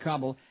Taliban entered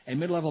Kabul, a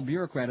mid-level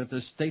bureaucrat at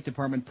the State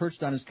Department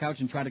perched on his couch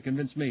and tried to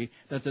convince me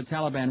that the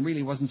Taliban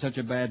really wasn't such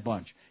a bad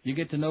bunch. You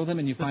get to know them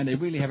and you find they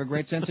really have a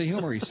great sense of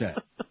humor, he said.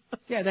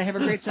 Yeah, they have a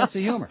great sense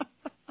of humor.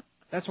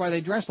 That's why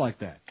they dress like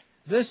that.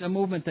 This, a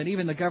movement that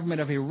even the government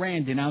of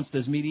Iran denounced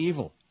as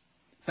medieval.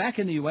 Back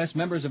in the U.S.,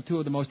 members of 2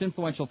 of the most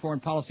influential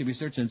foreign policy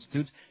research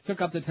institutes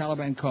took up the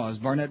Taliban cause.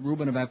 Barnett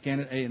Rubin,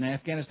 an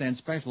Afghanistan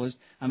specialist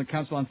on the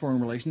Council on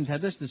Foreign Relations,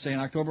 had this to say in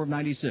October of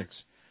 '96.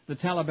 The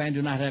Taliban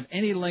do not have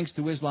any links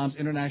to Islam's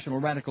international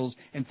radicals.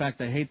 In fact,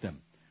 they hate them.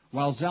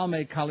 While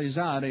Zalmay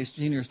Khalilzad, a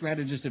senior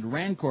strategist at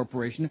RAND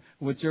Corporation,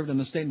 who had served in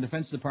the State and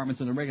Defense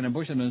Departments in the Reagan and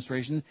Bush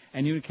administration,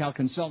 and Unical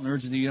consultant,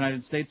 urged the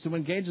United States to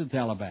engage the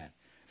Taliban.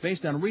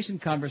 Based on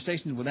recent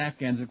conversations with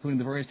Afghans, including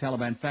the various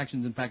Taliban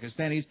factions and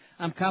Pakistanis,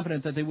 I'm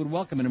confident that they would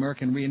welcome an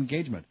American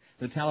re-engagement.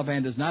 The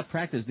Taliban does not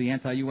practice the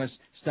anti-U.S.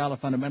 style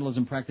of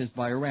fundamentalism practiced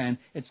by Iran.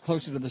 It's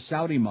closer to the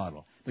Saudi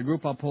model. The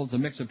group upholds a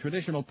mix of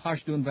traditional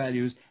Pashtun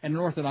values and an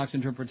orthodox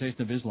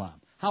interpretation of Islam.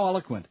 How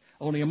eloquent.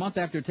 Only a month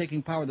after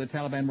taking power, the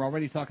Taliban were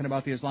already talking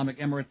about the Islamic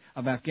Emirate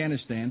of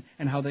Afghanistan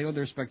and how they owe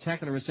their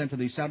spectacular ascent to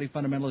the Saudi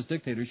fundamentalist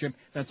dictatorship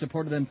that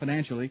supported them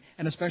financially,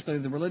 and especially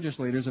the religious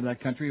leaders of that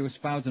country who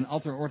espoused an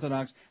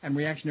ultra-Orthodox and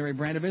reactionary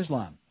brand of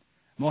Islam.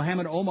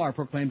 Mohammed Omar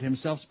proclaimed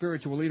himself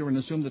spiritual leader and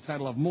assumed the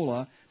title of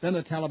mullah. Then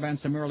the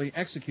Taliban summarily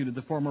executed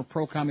the former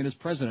pro-communist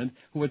president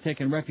who had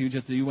taken refuge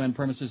at the UN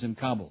premises in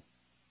Kabul.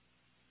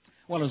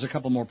 Well, there's a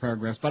couple more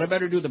paragraphs, but I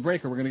better do the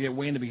break or we're going to get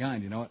way into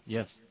behind, you know what?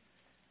 Yes.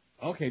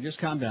 Okay, just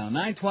calm down.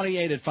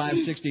 928 at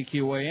 560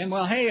 QAM.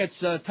 Well, hey,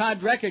 it's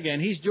Todd Dreck again.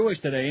 He's Jewish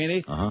today, ain't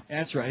he? Uh-huh.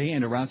 That's right. He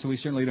ain't around, so we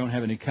certainly don't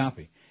have any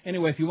copy.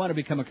 Anyway, if you want to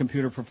become a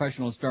computer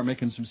professional and start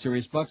making some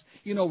serious bucks,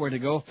 you know where to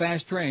go.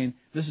 Fast Train.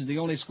 This is the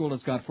only school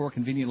that's got 4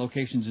 convenient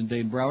locations in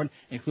Dayton-Broward,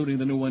 including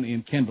the new one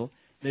in Kendall.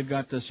 They've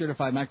got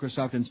certified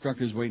Microsoft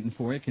instructors waiting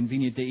for you,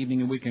 convenient day,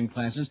 evening, and weekend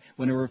classes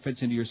whenever it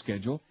fits into your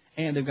schedule.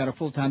 And they've got a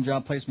full-time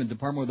job placement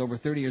department with over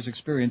 30 years'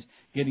 experience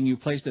getting you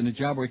placed in a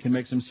job where you can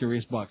make some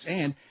serious bucks.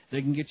 And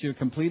they can get you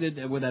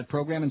completed with that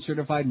program and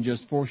certified in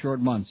just 4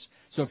 short months.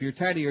 So if you're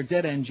tired of your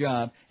dead-end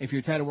job, if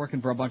you're tired of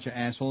working for a bunch of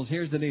assholes,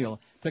 here's the deal.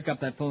 Pick up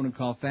that phone and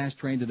call Fast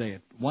Train today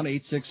at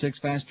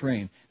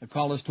 1-866-FAST-TRAIN. The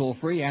call is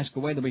toll-free. Ask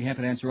away. They'll be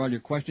happy to answer all your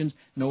questions.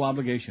 No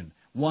obligation.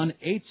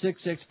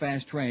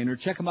 1-866-FAST-TRAIN, or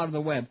check them out on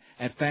the web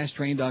at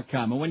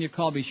fasttrain.com. And when you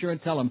call, be sure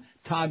and tell them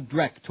Todd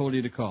Dreck told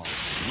you to call.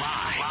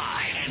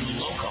 Live and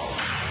local.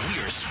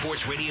 We're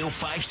Sports Radio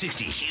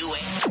 560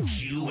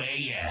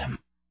 QAM.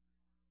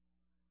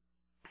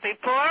 They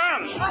pour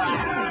 'em.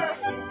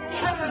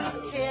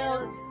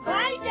 Killed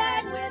my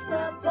dad with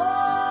a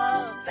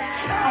ball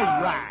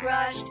bat.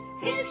 Crushed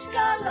his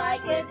skull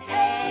like an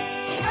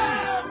egg.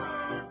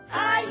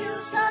 I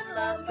used some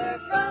lumber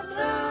from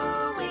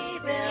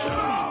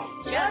Louisville.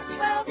 Just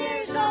 12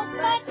 years old,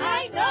 but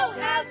I know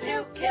how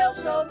to kill,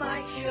 so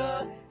my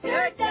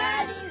sugar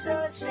daddy's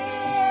a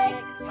sick.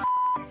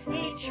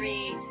 He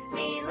treats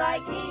me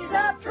like he's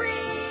a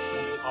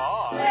priest.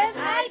 When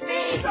I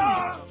beat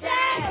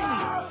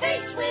Dad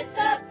face with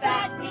the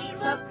bat, he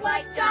looked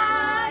like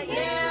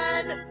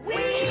Diane Weed.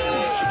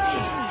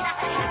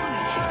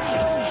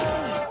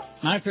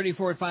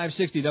 934 at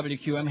 560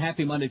 WQM.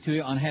 Happy Monday to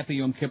you on Happy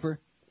Yom Kippur.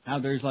 Now,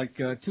 there's like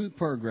 2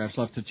 paragraphs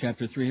left to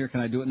Chapter 3 here. Can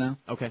I do it now?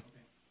 Okay.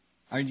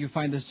 Do you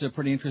find this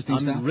pretty interesting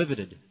I'm stuff?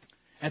 riveted.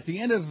 At the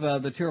end of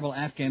the terrible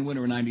Afghan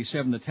winter in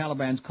 '97, the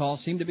Taliban's call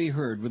seemed to be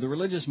heard, with the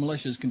religious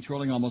militias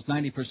controlling almost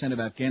 90% of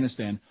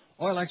Afghanistan.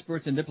 Oil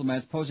experts and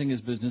diplomats posing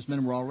as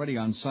businessmen were already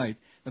on site.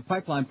 The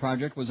pipeline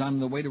project was on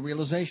the way to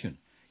realization.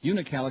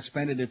 Unical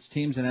expanded its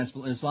teams in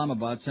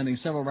Islamabad, sending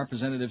several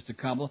representatives to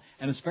Kabul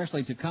and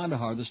especially to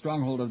Kandahar, the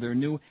stronghold of their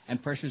new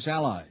and precious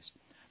allies.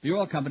 The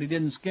oil company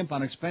didn't skimp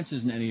on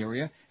expenses in any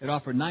area. It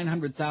offered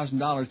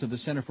 $900,000 to the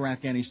Center for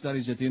Afghani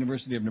Studies at the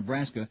University of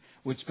Nebraska,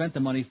 which spent the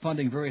money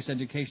funding various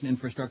education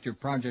infrastructure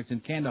projects in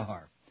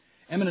Kandahar.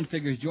 Eminent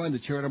figures joined the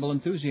charitable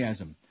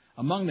enthusiasm.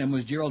 Among them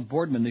was Gerald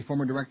Boardman, the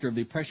former director of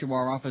the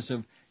Peshawar office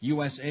of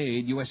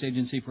USAID, U.S.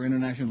 Agency for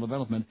International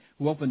Development,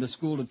 who opened a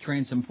school to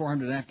train some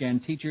 400 Afghan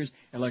teachers,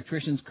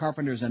 electricians,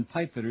 carpenters, and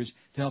pipe fitters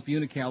to help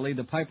Unical lead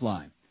the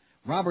pipeline.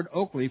 Robert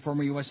Oakley,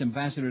 former U.S.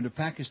 ambassador to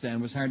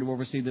Pakistan, was hired to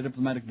oversee the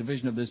diplomatic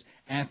division of this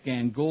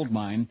Afghan gold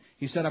mine.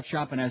 He set up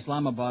shop in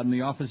Islamabad in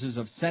the offices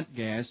of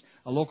CENTGAS,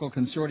 a local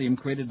consortium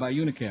created by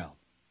Unical.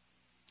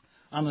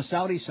 On the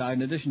Saudi side,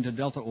 in addition to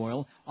Delta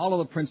Oil, all of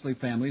the princely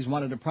families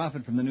wanted to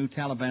profit from the new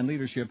Taliban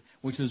leadership,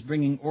 which was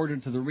bringing order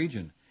to the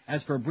region.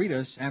 As for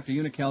Bridas, after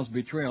Unical's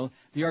betrayal,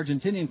 the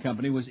Argentinian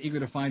company was eager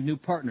to find new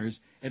partners.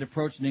 It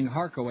approached Ning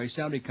Harco, a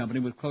Saudi company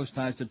with close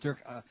ties to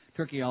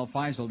Turki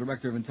Al-Faisal,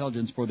 Director of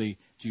Intelligence for the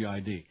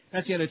GID.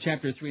 That's the end of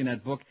Chapter 3 in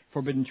that book,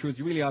 Forbidden Truth.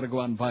 You really ought to go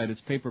out and buy it. It's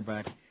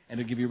paperback, and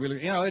it'll give you really,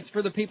 it's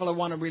for the people that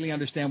want to really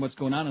understand what's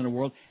going on in the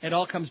world. It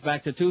all comes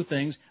back to 2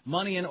 things,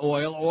 money and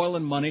oil, oil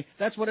and money.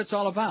 That's what it's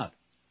all about.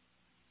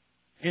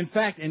 In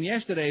fact, in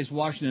yesterday's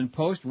Washington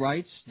Post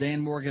writes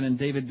Dan Morgan and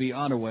David B.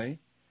 Ottaway,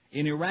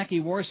 in Iraqi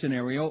war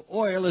scenario,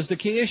 oil is the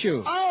key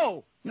issue.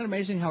 Oh! Isn't it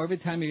amazing how every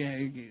time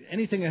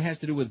anything that has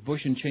to do with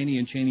Bush and Cheney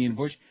and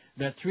Bush,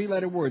 that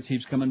 3-letter word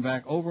keeps coming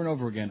back over and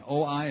over again,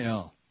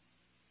 O-I-L.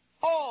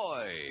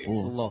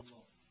 Oi!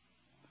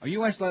 A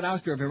U.S.-led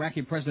ouster of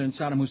Iraqi President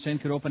Saddam Hussein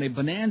could open a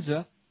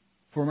bonanza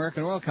for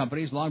American oil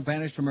companies long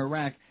banished from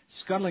Iraq,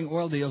 scuttling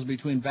oil deals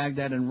between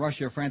Baghdad and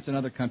Russia, France, and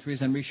other countries,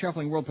 and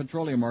reshuffling world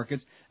petroleum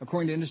markets,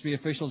 according to industry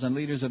officials and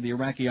leaders of the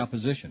Iraqi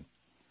opposition.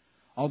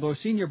 Although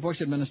senior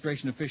Bush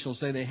administration officials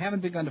say they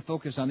haven't begun to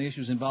focus on the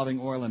issues involving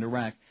oil in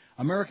Iraq,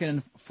 American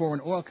and foreign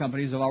oil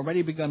companies have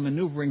already begun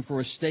maneuvering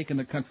for a stake in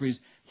the country's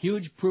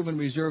huge proven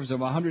reserves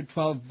of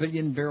 112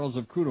 billion barrels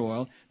of crude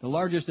oil, the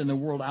largest in the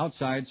world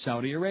outside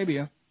Saudi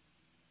Arabia.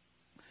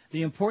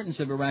 The importance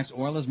of Iraq's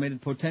oil has made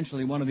it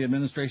potentially one of the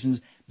administration's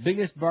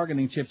biggest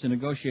bargaining chips in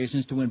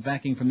negotiations to win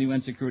backing from the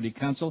UN Security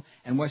Council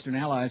and Western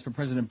allies for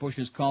President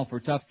Bush's call for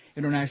tough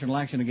international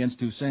action against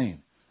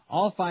Hussein.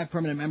 All 5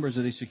 permanent members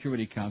of the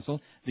Security Council,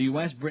 the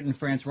U.S., Britain,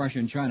 France, Russia,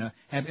 and China,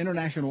 have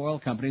international oil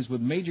companies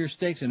with major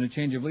stakes in a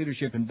change of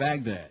leadership in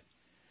Baghdad.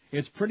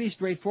 It's pretty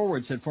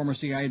straightforward, said former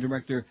CIA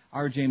Director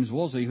R. James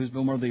Woolsey, who's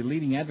been one of the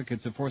leading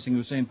advocates of forcing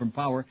Hussein from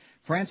power.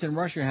 France and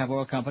Russia have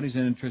oil companies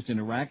and interest in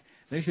Iraq.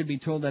 They should be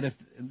told that if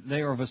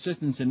they are of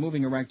assistance in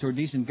moving Iraq toward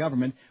decent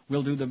government,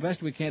 we'll do the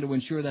best we can to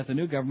ensure that the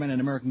new government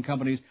and American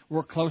companies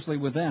work closely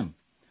with them.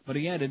 But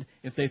he added,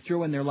 if they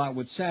throw in their lot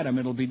with Saddam,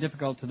 it'll be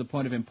difficult to the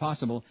point of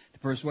impossible to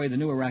persuade the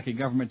new Iraqi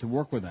government to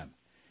work with them.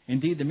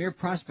 Indeed, the mere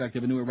prospect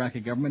of a new Iraqi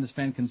government has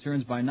fanned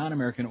concerns by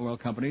non-American oil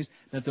companies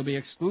that they'll be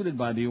excluded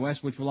by the U.S.,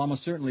 which will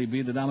almost certainly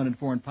be the dominant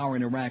foreign power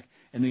in Iraq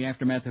in the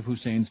aftermath of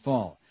Hussein's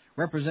fall.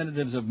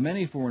 Representatives of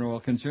many foreign oil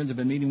concerns have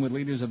been meeting with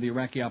leaders of the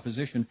Iraqi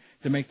opposition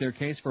to make their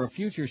case for a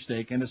future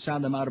stake and to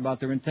sound them out about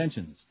their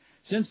intentions.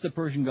 Since the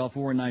Persian Gulf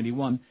War in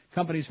 1991,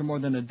 companies from more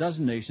than a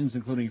dozen nations,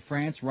 including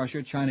France,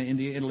 Russia, China,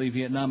 India, Italy,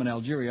 Vietnam, and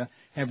Algeria,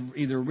 have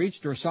either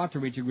reached or sought to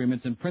reach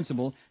agreements in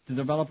principle to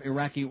develop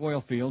Iraqi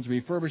oil fields,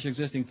 refurbish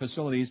existing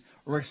facilities,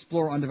 or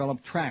explore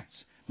undeveloped tracts.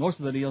 Most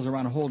of the deals are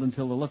on hold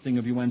until the lifting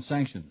of UN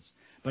sanctions.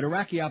 But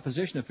Iraqi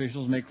opposition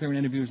officials made clear in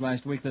interviews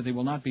last week that they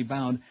will not be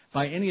bound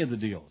by any of the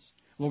deals.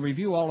 We'll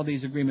review all of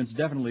these agreements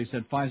definitely,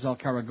 said Faisal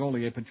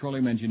Karagoli, a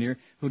petroleum engineer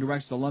who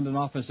directs the London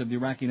office of the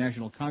Iraqi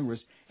National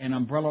Congress, an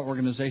umbrella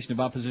organization of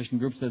opposition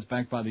groups that's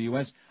backed by the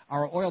U.S.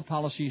 Our oil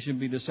policy should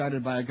be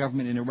decided by a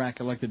government in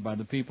Iraq elected by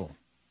the people.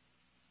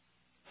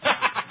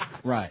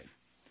 Right.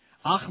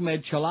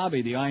 Ahmed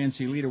Chalabi, the INC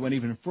leader, went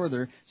even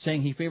further,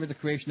 saying he favored the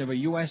creation of a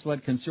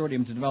U.S.-led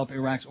consortium to develop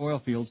Iraq's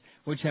oil fields,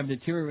 which have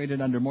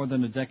deteriorated under more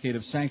than a decade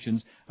of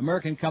sanctions.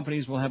 American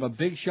companies will have a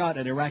big shot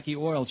at Iraqi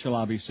oil,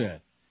 Chalabi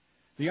said.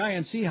 The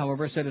INC,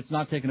 however, said it's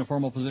not taken a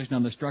formal position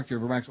on the structure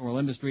of Iraq's oil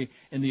industry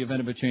in the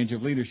event of a change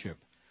of leadership.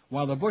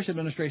 While the Bush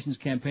administration's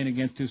campaign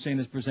against Hussein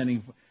is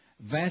presenting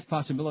vast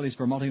possibilities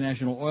for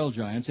multinational oil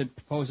giants, it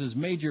poses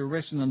major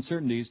risks and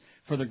uncertainties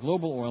for the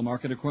global oil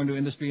market, according to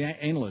industry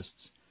analysts.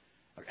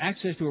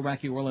 Access to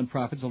Iraqi oil and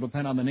profits will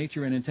depend on the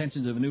nature and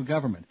intentions of a new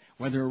government.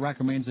 Whether Iraq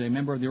remains a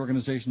member of the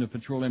Organization of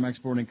Petroleum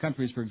Exporting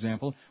Countries, for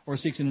example, or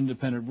seeks an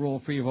independent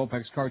rule free of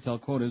OPEC's cartel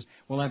quotas,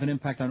 will have an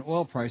impact on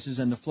oil prices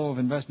and the flow of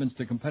investments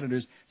to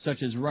competitors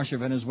such as Russia,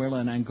 Venezuela,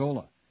 and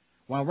Angola.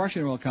 While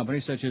Russian oil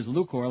companies such as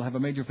Lukoil have a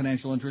major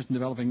financial interest in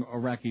developing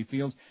Iraqi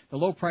fields, the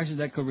low prices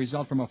that could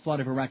result from a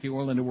flood of Iraqi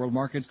oil into world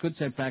markets could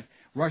set back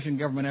Russian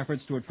government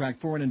efforts to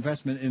attract foreign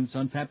investment in its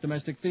untapped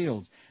domestic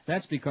fields.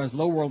 That's because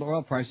low world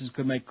oil prices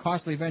could make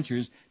costly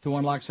ventures to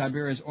unlock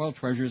Siberia's oil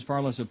treasures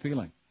far less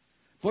appealing.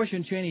 Bush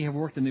and Cheney have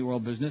worked in the oil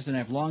business and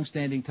have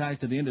long-standing ties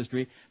to the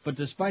industry, but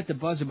despite the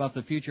buzz about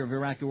the future of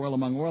Iraqi oil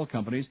among oil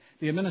companies,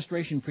 the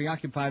administration,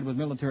 preoccupied with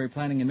military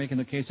planning and making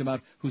the case about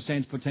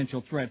Hussein's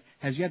potential threat,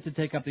 has yet to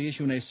take up the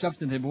issue in a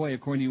substantive way,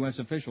 according to U.S.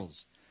 officials.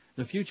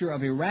 The Future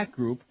of Iraq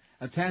Group,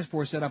 a task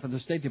force set up at the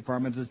State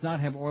Department, does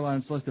not have oil on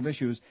its list of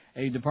issues,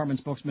 a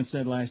department spokesman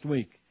said last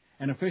week.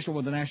 An official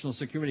with the National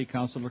Security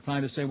Council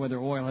declined to say whether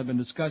oil had been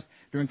discussed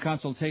during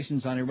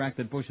consultations on Iraq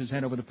that Bush has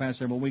had over the past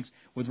several weeks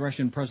with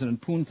Russian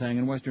President Putin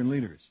and Western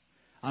leaders.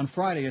 On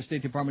Friday, a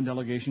State Department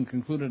delegation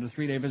concluded a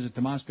 3-day visit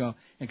to Moscow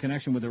in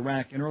connection with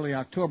Iraq. In early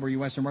October,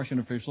 U.S. and Russian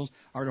officials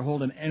are to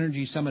hold an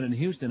energy summit in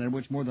Houston, at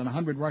which more than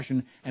 100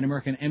 Russian and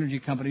American energy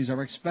companies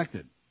are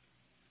expected.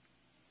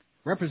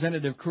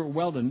 Representative Kurt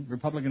Weldon,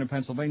 Republican of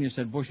Pennsylvania,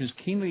 said Bush is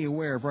keenly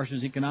aware of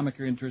Russia's economic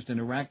interest in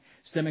Iraq,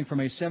 stemming from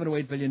a $7 to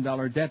 $8 billion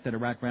debt that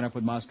Iraq ran up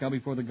with Moscow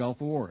before the Gulf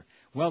War.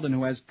 Weldon,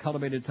 who has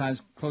cultivated ties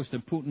close to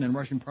Putin and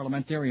Russian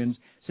parliamentarians,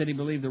 said he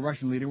believed the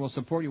Russian leader will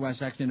support U.S.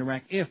 action in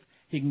Iraq if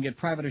he can get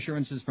private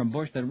assurances from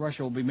Bush that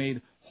Russia will be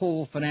made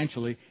whole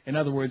financially, in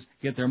other words,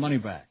 get their money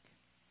back.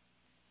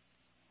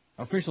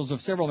 Officials of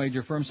several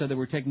major firms said they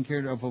were taking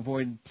care to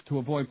avoid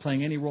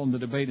playing any role in the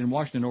debate in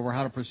Washington over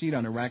how to proceed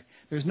on Iraq.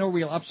 There's no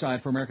real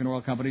upside for American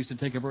oil companies to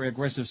take a very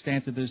aggressive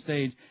stance at this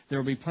stage. There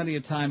will be plenty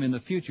of time in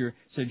the future,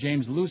 said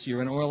James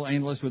Lucier, an oil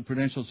analyst with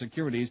Prudential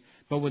Securities.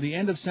 But with the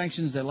end of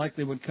sanctions that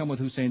likely would come with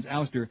Hussein's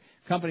ouster,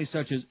 companies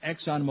such as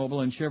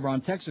ExxonMobil and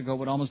Chevron Texaco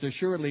would almost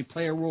assuredly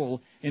play a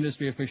role,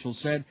 industry officials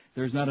said.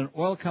 There's not an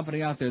oil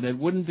company out there that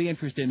wouldn't be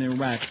interested in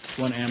Iraq,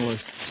 one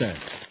analyst said.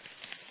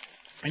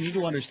 And you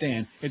do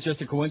understand, it's just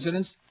a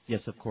coincidence?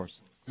 Yes, of course.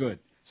 Good.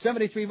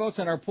 73 votes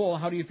on our poll.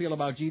 How do you feel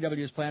about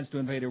GW's plans to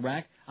invade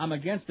Iraq? I'm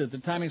against it. The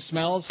timing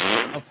smells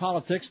of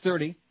politics.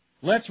 30.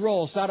 Let's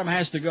roll. Saddam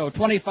has to go.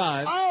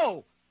 25.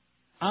 Oh!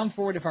 I'm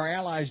for it if our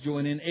allies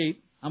join in.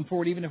 8. I'm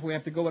for it even if we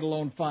have to go it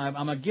alone. 5.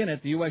 I'm against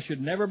it. The U.S.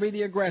 should never be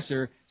the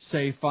aggressor.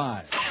 Say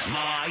 5.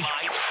 Live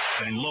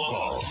and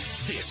local.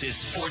 This is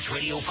Sports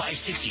Radio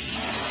 560.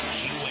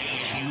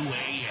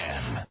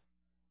 QAM.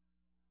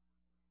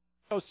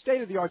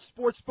 state-of-the-art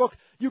sports book,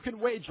 you can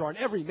wager on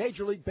every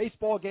Major League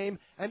Baseball game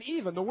and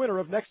even the winner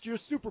of next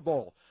year's Super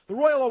Bowl. The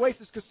Royal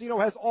Oasis Casino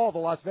has all the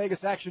Las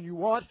Vegas action you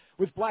want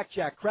with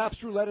blackjack,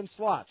 craps, roulette, and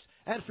slots.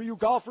 And for you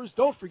golfers,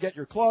 don't forget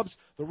your clubs.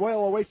 The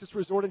Royal Oasis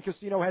Resort and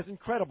Casino has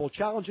incredible,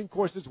 challenging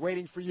courses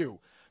waiting for you.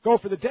 Go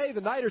for the day,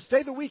 the night, or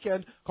stay the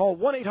weekend. Call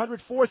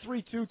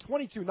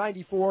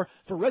 1-800-432-2294 for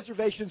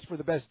reservations for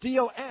the best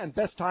deal and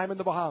best time in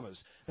the Bahamas.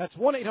 That's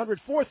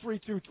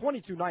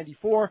 1-800-432-2294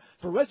 for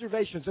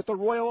reservations at the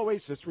Royal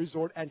Oasis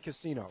Resort and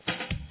Casino.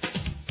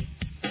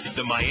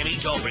 The Miami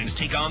Dolphins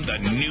take on the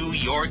New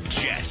York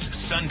Jets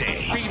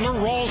Sunday.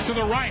 Fiedler rolls to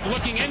the right,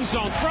 looking end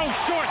zone, throws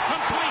short,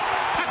 complete,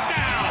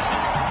 touchdown!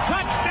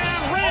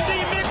 Touchdown,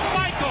 Randy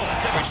McMichael!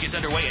 Coverage gets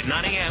underway at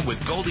 9 a.m. with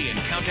Goldie and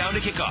Countdown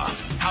to Kickoff.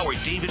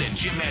 Howard David and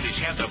Jim Mandich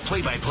have the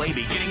play-by-play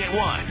beginning at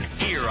 1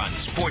 here on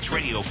Sports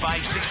Radio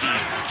 560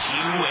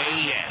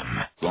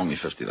 QAM. Only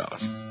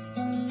 $50.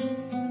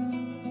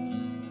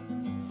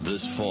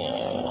 This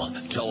fall,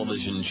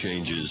 television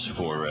changes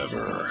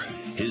forever.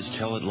 His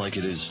Tell It Like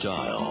It Is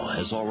style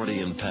has already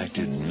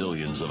impacted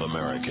millions of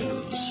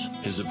Americans.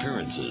 His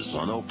appearances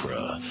on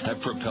Oprah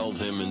have propelled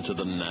him into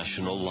the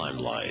national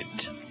limelight.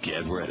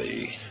 Get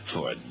ready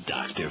for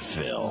Dr.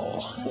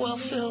 Phil. Well,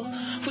 Phil,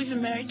 we've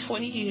been married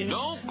 20 years.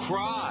 Don't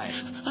cry.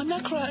 I'm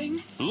not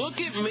crying. Look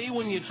at me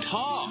when you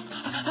talk.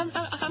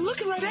 I'm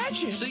looking right at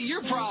you. See,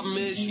 your problem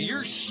is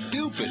you're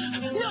stupid.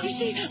 No, you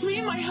see, me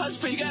and my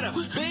husband... You got a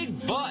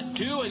big butt,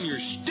 too, and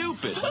you're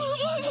stupid.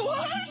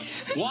 What?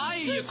 Why are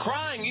you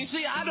crying? You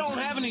see, I don't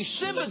have any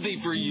sympathy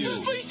for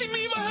you. But you see,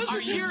 me and my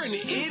husband... You're an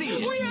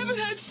idiot. We haven't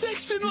had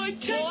sex in like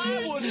 10 years. Well,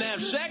 I wouldn't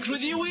have sex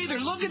with you either.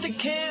 Look at the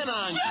can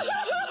on you.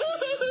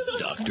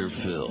 Dr.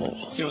 Phil.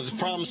 You know, the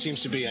problem seems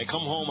to be I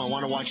come home, I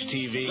want to watch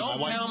TV. Don't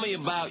tell me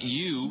about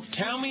you.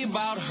 Tell me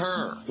about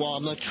her. Well,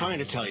 I'm not trying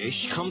to tell you.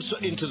 She comes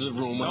into the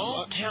room.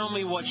 Don't tell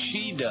me what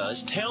she does.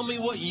 Tell me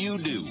what you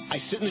do.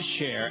 I sit in the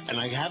chair, and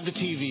I have the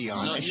TV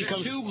on. No, and you're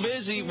too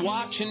busy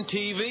watching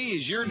TV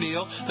is your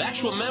deal.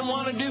 That's what men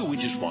want to do. We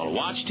just want to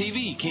watch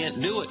TV. You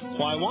can't do it.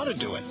 Well, I want to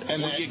do it.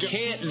 And you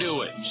can't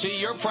do it. See,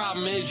 your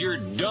problem is you're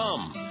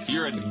dumb.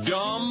 You're a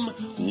dumb,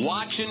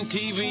 watching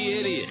TV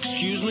idiot.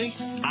 Excuse me?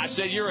 I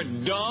said you're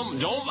a dumb.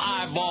 Don't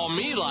eyeball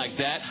me like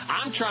that.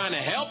 I'm trying to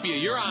help you.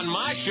 You're on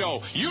my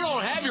show. You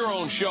don't have your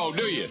own show,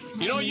 do you?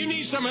 You know, you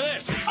need some of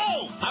this.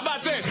 Oh, how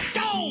about this?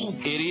 Oh,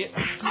 idiot.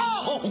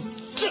 Oh,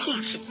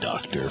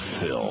 Dr.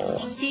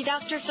 Phil. See,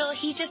 Dr. Phil,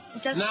 he just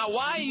doesn't... Now,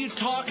 why are you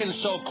talking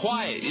so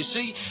quiet? You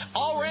see,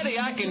 already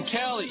I can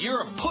tell that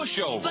you're a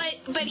pushover.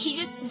 But he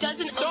just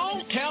doesn't...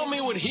 Don't tell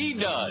me what he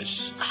does.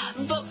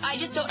 But I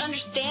just don't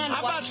understand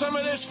How about some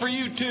of this for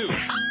you, too?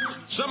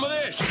 Some of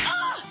this.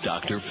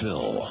 Dr.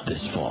 Phil,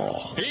 this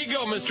fall. Here you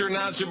go, Mr.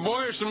 Announcer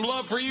Boy. There's some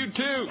love for you,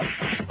 too.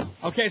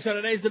 Okay, so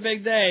today's the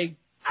big day.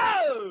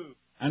 Oh!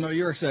 I know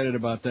you're excited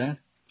about that.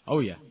 Oh,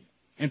 yeah.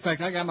 In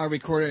fact, I got my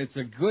recorder. It's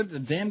a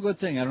damn good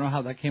thing. I don't know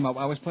how that came up.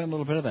 I was playing a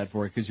little bit of that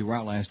for you because you were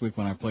out last week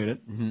when I played it.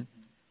 Mm-hmm.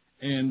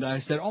 And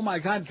I said, oh, my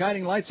God,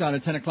 Guiding Lights on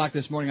at 10 o'clock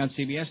this morning on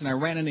CBS. And I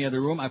ran in the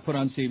other room. I put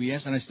on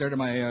CBS, and I started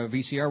my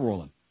VCR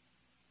rolling.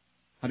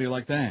 How do you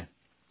like that?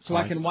 So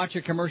I can watch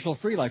a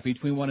commercial-free, like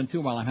between 1 and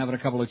 2, while I'm having a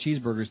couple of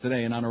cheeseburgers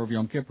today in honor of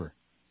Yom Kippur.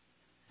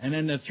 And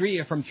then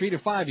from 3 to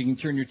 5, you can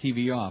turn your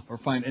TV off or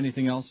find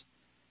anything else.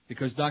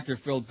 Because Dr.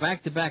 Phil,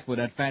 back-to-back with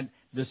that fat,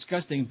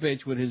 disgusting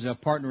bitch with his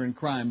partner in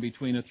crime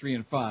between 3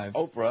 and 5.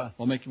 Oprah.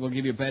 We'll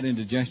give you a bad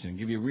indigestion.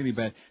 Give you a really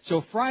bad.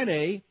 So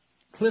Friday,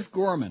 Cliff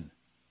Gorman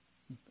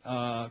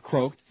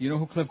croaked. You know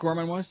who Cliff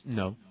Gorman was?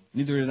 No.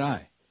 Neither did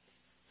I.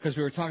 Because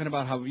we were talking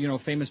about how,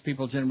 famous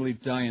people generally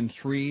die in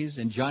threes,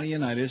 and Johnny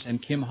Unitas and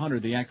Kim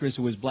Hunter, the actress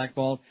who was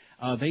blackballed,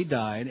 they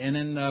died. And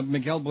then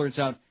Miguel blurts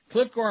out,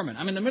 Cliff Gorman.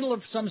 I'm in the middle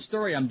of some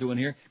story I'm doing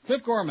here.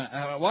 Cliff Gorman.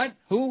 What?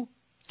 Who?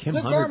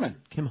 Cliff Gorman.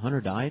 Kim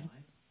Hunter died?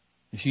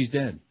 She's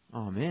dead.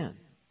 Oh, man.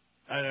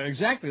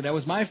 Exactly. That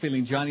was my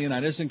feeling. Johnny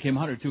Unitas and Kim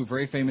Hunter, two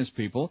very famous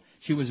people.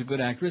 She was a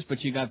good actress,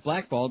 but she got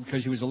blackballed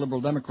because she was a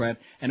liberal Democrat.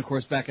 And, of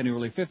course, back in the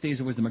early 50s,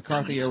 it was the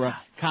McCarthy era,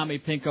 commie,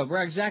 pinko.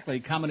 Well, exactly,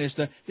 communist,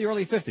 the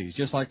early 50s,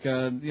 just like,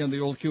 the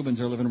old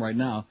Cubans are living right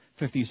now,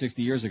 50,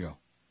 60 years ago.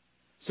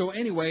 So,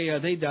 anyway,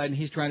 they died, and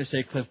he's trying to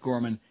say Cliff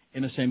Gorman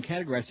in the same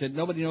category. I said,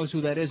 nobody knows who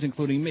that is,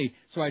 including me.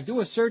 So I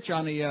do a search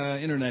on the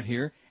Internet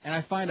here, and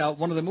I find out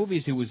one of the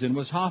movies he was in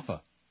was Hoffa.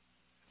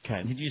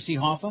 Okay. Did you see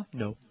Hoffa?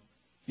 No.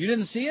 You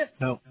didn't see it?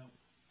 No.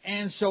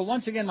 And so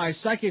once again, my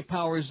psychic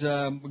powers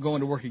were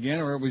going to work again,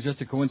 or it was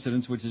just a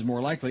coincidence, which is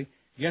more likely.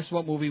 Guess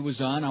what movie was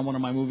on one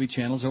of my movie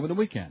channels over the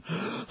weekend?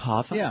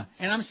 Hoffa? Yeah.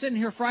 And I'm sitting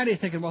here Friday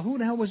thinking, well, who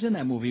the hell was in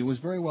that movie? It was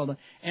very well done.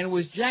 And it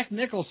was Jack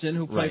Nicholson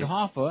who played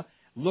Hoffa,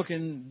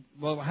 looking,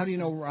 well, how do you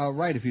know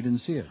right if you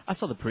didn't see it? I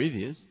saw the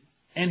previews.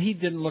 And he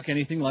didn't look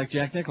anything like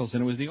Jack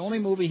Nicholson. It was the only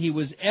movie he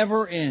was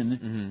ever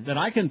in that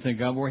I can think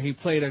of where he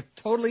played a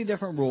totally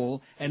different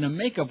role, and the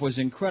makeup was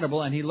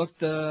incredible, and he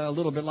looked a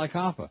little bit like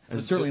Hoffa. But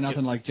certainly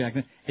nothing like Jack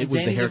Nicholson. It was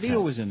Danny the haircut.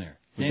 DeVito was in there.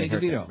 Danny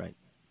DeVito. Right.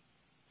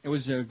 It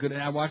was good.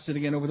 I watched it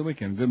again over the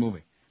weekend. Good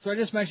movie. So I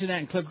just mentioned that,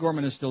 and Cliff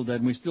Gorman is still dead,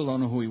 and we still don't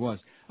know who he was.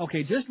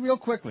 Okay, just real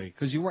quickly,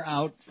 because you were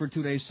out for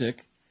 2 days sick,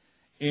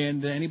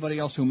 and anybody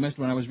else who missed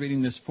when I was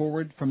reading this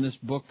forward from this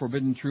book,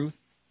 Forbidden Truth,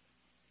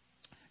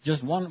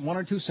 just one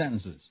or two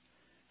sentences.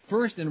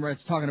 First,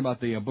 it's talking about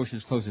the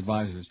Bush's close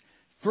advisors.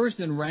 First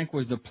in rank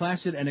was the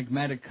placid,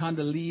 enigmatic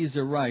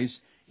Condoleezza Rice.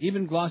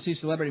 Even glossy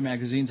celebrity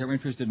magazines are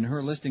interested in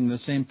her, listing the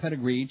same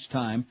pedigree each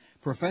time.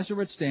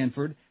 Professor at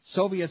Stanford,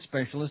 Soviet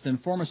specialist,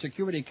 and former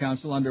Security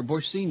Council under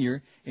Bush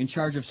Sr. in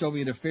charge of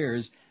Soviet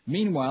affairs.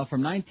 Meanwhile,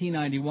 from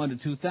 1991 to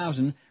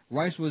 2000,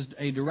 Rice was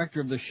a director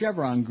of the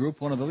Chevron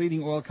Group, one of the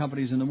leading oil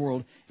companies in the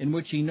world, in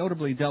which he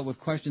notably dealt with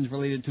questions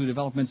related to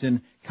developments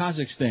in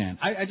Kazakhstan.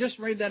 I just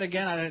read that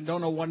again. I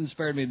don't know what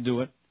inspired me to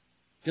do it,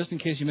 just in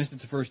case you missed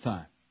it the first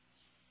time.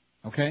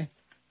 Okay?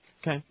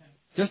 Okay.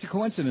 Just a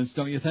coincidence,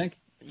 don't you think?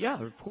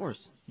 Yeah, of course.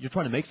 You're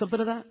trying to make something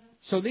of that?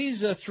 So these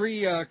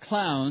three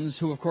clowns,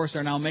 who of course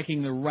are now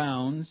making the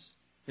rounds,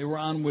 they were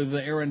on with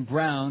Aaron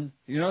Brown.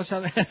 You notice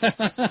how they...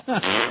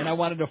 and I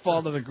wanted to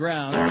fall to the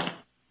ground.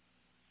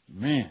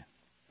 Man.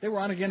 They were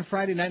on again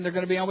Friday night, and they're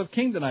going to be on with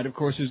King tonight, of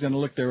course, who's going to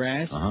lick their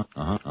ass.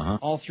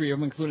 All three of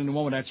them, including the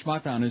one with that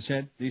schmata on his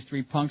head, these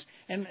three punks.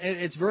 And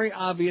it's very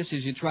obvious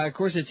as you try. Of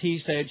course, it's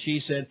he said,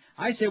 she said.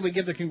 I say we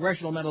give the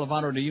Congressional Medal of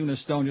Honor to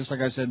Eunice Stone, just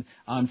like I said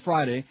on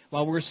Friday,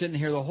 while we're sitting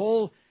here, the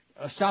whole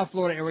South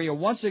Florida area,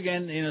 once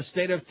again in a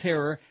state of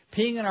terror,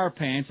 peeing in our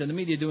pants, and the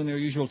media doing their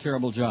usual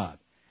terrible job.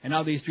 And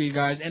now these three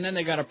guys, and then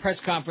they got a press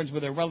conference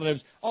with their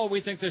relatives. Oh,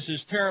 we think this is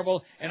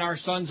terrible, and our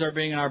sons are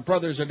being, and our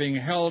brothers are being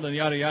held, and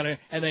yada, yada,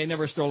 and they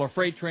never stole a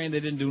freight train.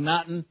 They didn't do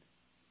nothing.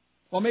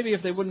 Well, maybe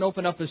if they wouldn't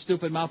open up his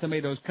stupid mouth and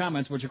made those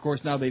comments, which, of course,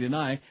 now they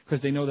deny,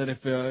 because they know that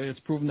if it's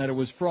proven that it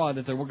was fraud,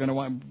 that they were going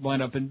to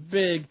wind up in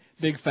big,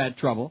 big fat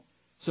trouble.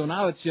 So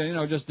now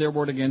it's, just their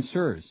word against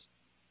hers.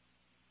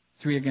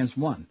 3 against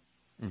 1.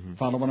 Mm-hmm.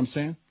 Follow what I'm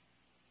saying?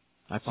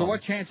 So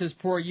what chance has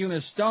poor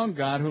Eunice Stone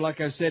got, who,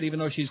 like I said, even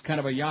though she's kind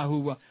of a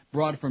Yahoo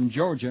broad from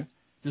Georgia,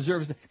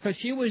 deserves it? Because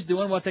she was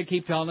doing what they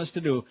keep telling us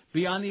to do.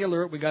 Be on the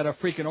alert. We got a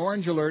freaking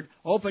orange alert.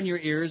 Open your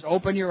ears,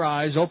 open your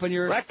eyes, open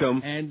your...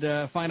 rectum.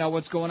 And find out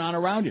what's going on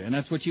around you. And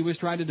that's what she was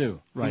trying to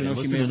do. Right, and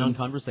listen in on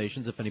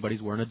conversations if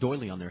anybody's wearing a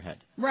doily on their head.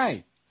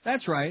 Right.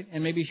 That's right.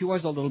 And maybe she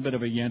was a little bit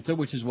of a yenta,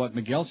 which is what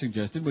Miguel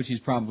suggested, which he's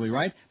probably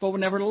right. But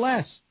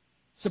nevertheless...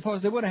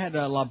 Suppose they would have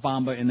had La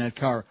Bamba in that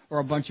car, or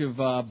a bunch of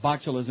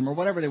botulism, or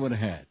whatever they would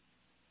have had.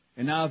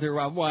 And now they're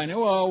whining,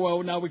 oh,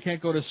 well, now we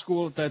can't go to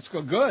school at that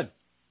school. Good.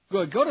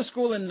 Go to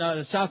school in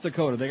South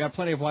Dakota. They got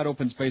plenty of wide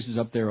open spaces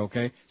up there,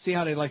 okay? See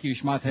how they like you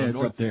schmott heads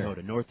up there.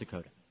 North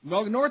Dakota.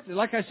 Well,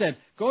 like I said,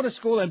 go to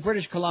school in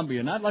British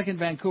Columbia, not like in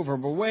Vancouver,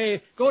 but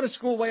go to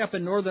school way up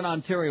in northern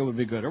Ontario would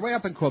be good, or way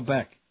up in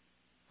Quebec.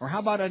 Or how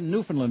about in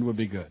Newfoundland would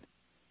be good.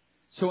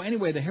 So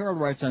anyway, the Herald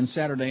writes on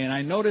Saturday, and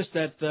I noticed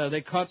that they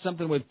caught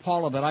something with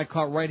Paula that I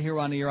caught right here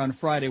on the air on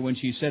Friday when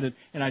she said it,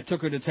 and I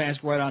took her to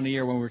task right on the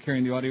air when we were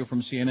carrying the audio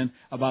from CNN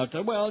about,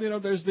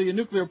 there's the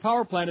nuclear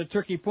power plant at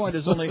Turkey Point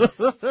is only,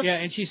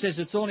 and she says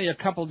it's only a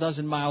couple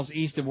dozen miles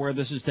east of where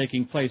this is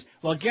taking place.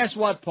 Well, guess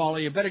what,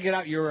 Paula? You better get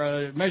out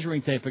your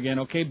measuring tape again,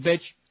 okay,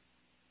 bitch?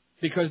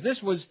 Because this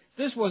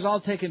was all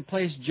taking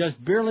place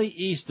just barely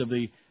east of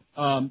the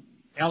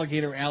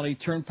Alligator Alley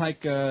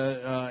Turnpike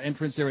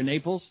entrance there in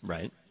Naples.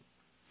 Right.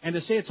 And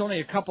to say it's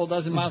only a couple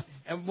dozen miles,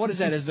 and what is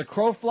that, as the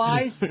crow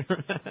flies?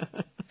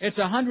 It's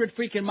 100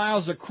 freaking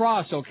miles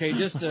across, okay,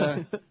 just,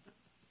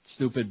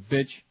 stupid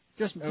bitch.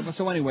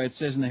 So anyway, it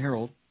says in the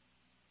Herald,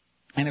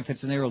 and if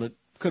it's in the Herald, it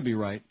could be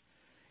right.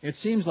 It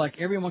seems like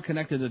everyone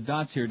connected the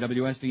dots here,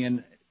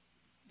 WSVN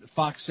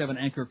Fox 7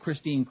 anchor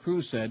Christine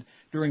Cruz said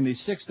during the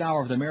 6th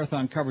hour of the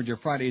marathon coverage of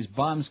Friday's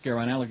bomb scare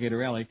on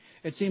Alligator Alley.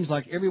 It seems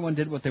like everyone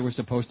did what they were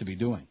supposed to be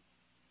doing.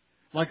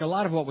 Like a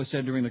lot of what was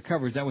said during the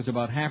coverage, that was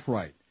about half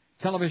right.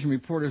 Television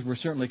reporters were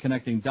certainly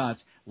connecting dots,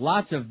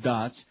 lots of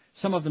dots,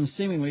 some of them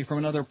seemingly from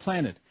another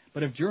planet.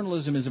 But if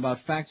journalism is about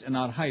facts and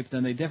not hype,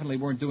 then they definitely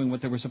weren't doing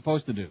what they were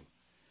supposed to do.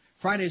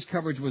 Friday's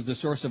coverage was the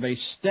source of a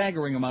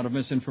staggering amount of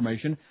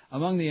misinformation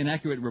among the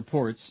inaccurate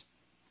reports.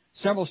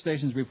 Several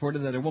stations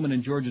reported that a woman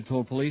in Georgia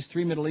told police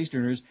 3 Middle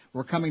Easterners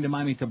were coming to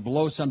Miami to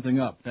blow something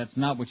up. That's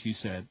not what she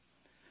said.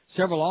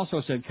 Several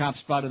also said cops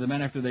spotted the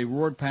men after they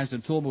roared past a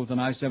toll booth on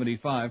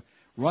I-75.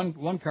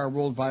 One car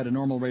rolled by at a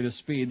normal rate of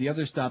speed. The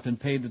other stopped and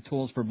paid the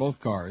tolls for both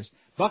cars.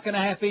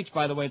 $1.50 each,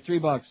 by the way,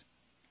 $3.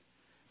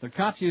 The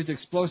cops used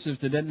explosives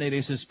to detonate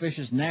a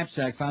suspicious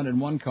knapsack found in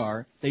one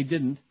car. They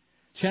didn't.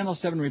 Channel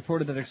 7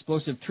 reported that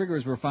explosive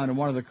triggers were found in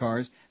one of the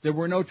cars. There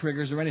were no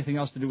triggers or anything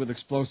else to do with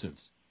explosives.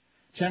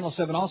 Channel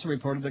 7 also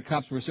reported that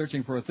cops were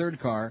searching for a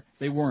third car.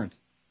 They weren't.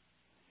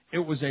 It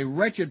was a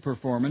wretched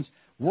performance.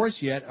 Worse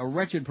yet, a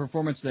wretched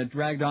performance that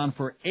dragged on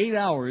for 8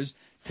 hours,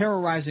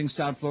 terrorizing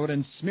South Florida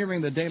and smearing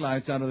the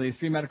daylights out of the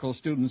 3 medical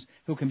students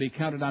who can be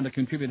counted on to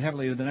contribute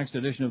heavily to the next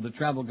edition of the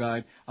travel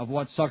guide of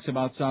what sucks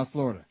about South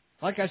Florida.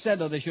 Like I said,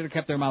 though, they should have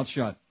kept their mouths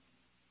shut.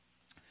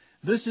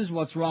 This is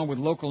what's wrong with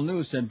local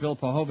news, said Bill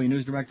Pahovy,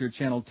 news director at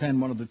Channel 10,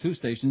 one of the 2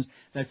 stations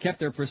that kept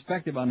their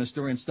perspective on the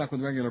story and stuck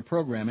with regular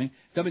programming.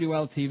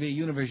 WLTV,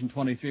 Univision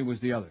 23 was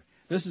the other.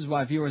 This is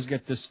why viewers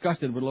get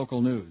disgusted with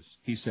local news,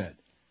 he said.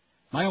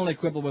 My only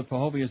quibble with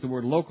Pahovia is the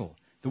word local.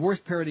 The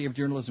worst parody of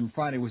Journalism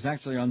Friday was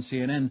actually on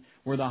CNN,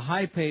 where the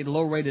high-paid,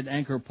 low-rated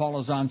anchor Paul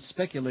Azan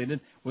speculated,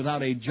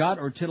 without a jot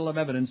or tittle of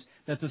evidence,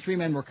 that the three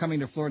men were coming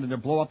to Florida to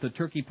blow up the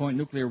Turkey Point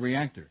nuclear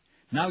reactor.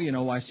 Now you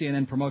know why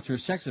CNN promotes her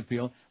sex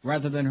appeal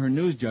rather than her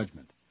news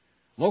judgment.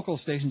 Local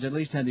stations at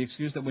least had the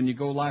excuse that when you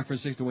go live for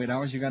 6 to 8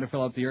 hours, you got to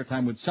fill out the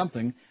airtime with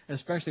something,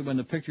 especially when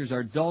the pictures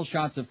are dull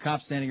shots of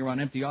cops standing around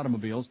empty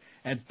automobiles.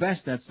 At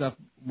best, that stuff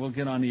will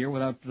get on the air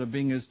without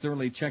being as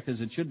thoroughly checked as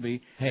it should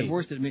be. Hey, at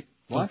worst,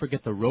 don't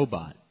forget the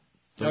robot.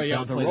 The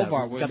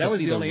robot. That was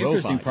the only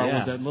interesting part,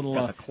 was that little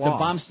the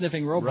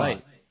bomb-sniffing robot.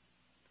 Right.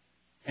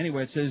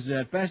 Anyway, it says,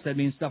 at best, that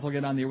means stuff will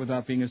get on the air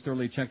without being as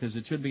thoroughly checked as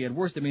it should be. At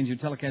worst, it means you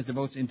telecast the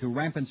votes into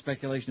rampant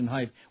speculation and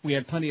hype. We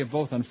had plenty of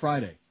both on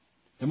Friday.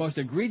 The most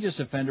egregious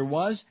offender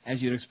was, as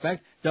you'd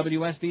expect,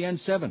 WSVN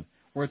 7,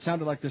 where it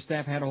sounded like the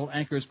staff had to hold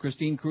anchors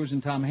Christine Cruz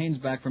and Tom Haynes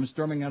back from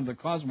storming out of the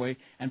causeway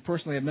and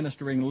personally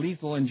administering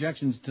lethal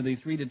injections to the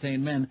 3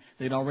 detained men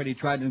they'd already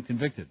tried and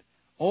convicted.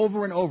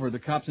 Over and over, the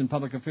cops and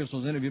public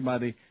officials interviewed by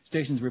the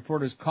station's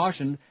reporters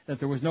cautioned that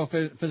there was no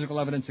physical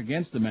evidence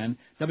against the men,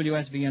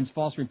 WSVN's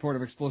false report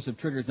of explosive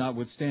triggers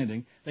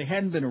notwithstanding. They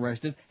hadn't been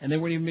arrested, and they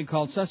weren't even being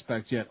called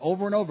suspects yet.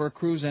 Over and over,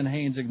 Cruz and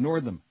Haynes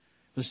ignored them.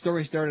 The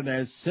story started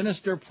as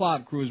sinister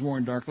plot, Cruz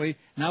warned darkly.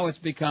 Now it's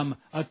become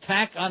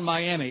attack on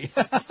Miami.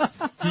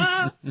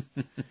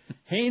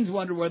 Haynes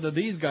wondered whether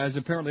these guys,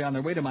 apparently on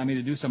their way to Miami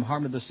to do some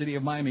harm to the city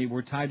of Miami,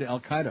 were tied to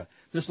Al-Qaeda.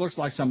 This looks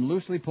like some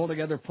loosely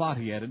pulled-together plot,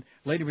 he added.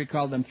 Later he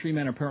called them 3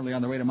 men apparently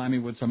on their way to Miami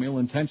with some ill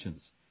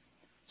intentions.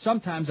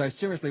 Sometimes I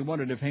seriously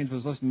wondered if Haynes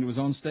was listening to his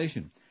own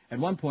station. At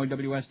one point,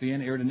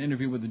 WSVN aired an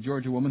interview with the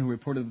Georgia woman who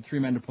reported the 3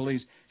 men to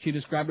police. She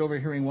described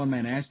overhearing one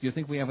man ask, "Do you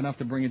think we have enough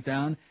to bring it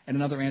down?" And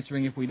another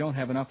answering, "If we don't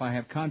have enough, I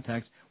have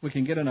contacts. We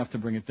can get enough to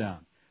bring it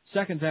down."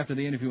 Seconds after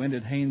the interview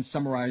ended, Haynes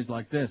summarized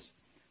like this: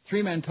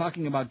 3 men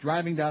talking about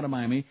driving down to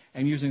Miami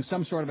and using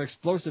some sort of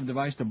explosive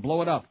device to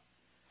blow it up.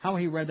 How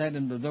he read that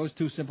into those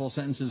 2 simple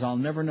sentences, I'll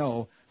never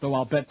know, though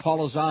I'll bet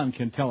Paul Azan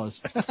can tell us.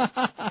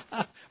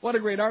 What a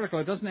great article.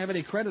 It doesn't have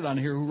any credit on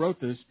here who wrote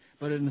this,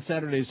 but in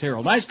Saturday's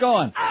Herald. Nice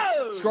going.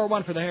 Oh! Score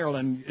 1 for the Herald,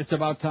 and it's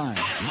about time.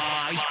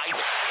 Live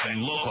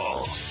and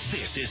local.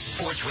 This is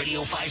Sports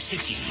Radio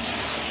 560.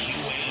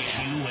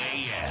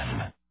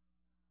 QAM.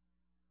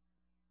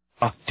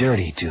 Talk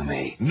dirty to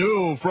me.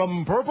 New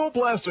from Purple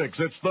Plastics,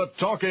 it's the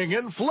talking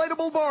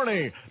inflatable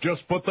Barney.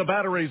 Just put the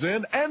batteries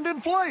in and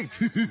inflate.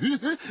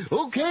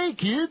 Okay,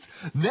 kids.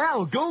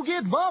 Now go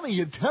get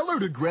Mommy and tell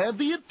her to grab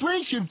the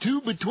inflation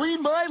tube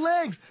between my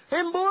legs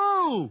and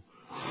blow.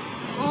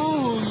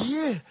 Oh,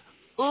 yeah.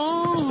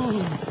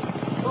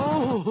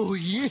 Oh,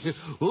 yeah.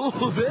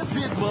 Oh, that's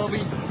it,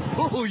 Mommy.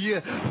 Oh,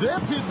 yeah.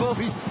 That's it,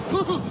 Mommy.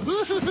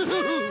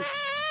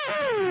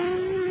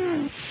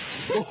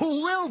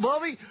 Oh, well,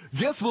 Mommy,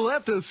 guess we'll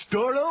have to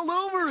start all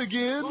over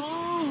again.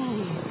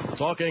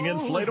 Talking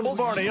inflatable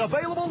Barney,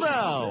 available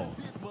now.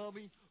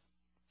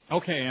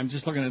 Okay, I'm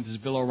just looking at this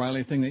Bill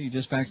O'Reilly thing that you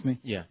just faxed me.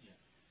 Yeah.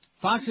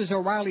 Fox's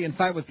O'Reilly in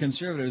fight with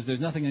conservatives. There's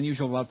nothing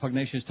unusual about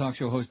pugnacious talk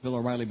show host Bill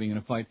O'Reilly being in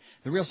a fight.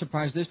 The real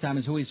surprise this time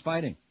is who he's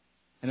fighting.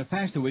 In the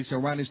past 2 weeks,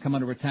 O'Reilly's come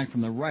under attack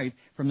from the right,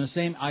 from the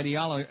same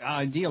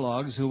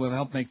ideologues who have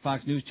helped make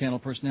Fox News Channel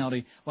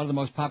personality one of the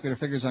most popular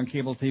figures on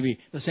cable TV,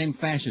 the same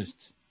fascists.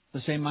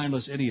 The same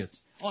mindless idiots.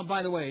 Oh, and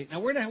by the way, now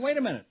wait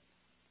a minute.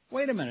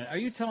 Wait a minute. Are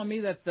you telling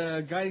me that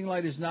the guiding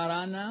light is not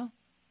on now?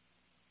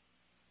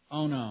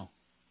 Oh, no.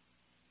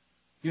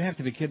 You have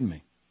to be kidding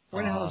me.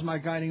 Where the hell is my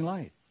guiding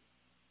light?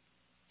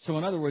 So,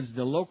 in other words,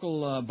 the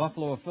local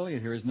Buffalo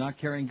affiliate here is not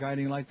carrying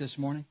guiding light this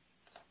morning?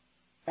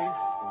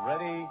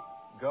 Ready,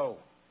 go.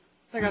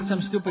 I got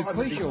some stupid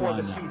quiz show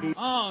on now.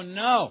 Oh,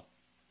 no.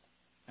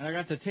 And I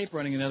got the tape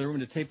running in the other room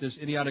to tape this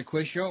idiotic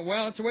quiz show.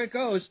 Well, that's the way it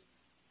goes.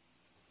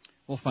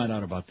 We'll find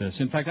out about this.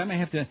 In fact, I may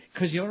have to,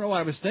 because you don't know what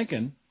I was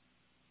thinking.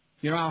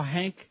 You know how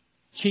Hank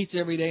cheats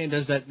every day and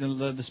does that,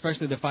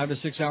 especially the 5 to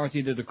 6 hours,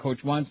 either the Coach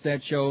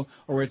Wannstedt show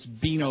or it's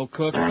Beano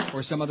Cook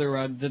or some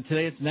other,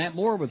 today it's Nat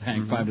Moore with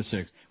Hank, 5 to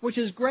 6, which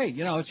is great.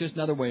 You know, it's just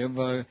another way of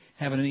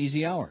having an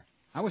easy hour.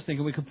 I was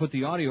thinking we could put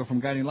the audio from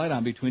Guiding Light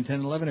on between 10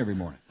 and 11 every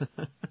morning.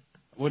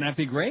 Wouldn't that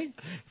be great?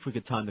 If we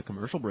could time the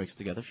commercial breaks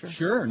together, sure.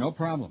 Sure, no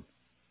problem.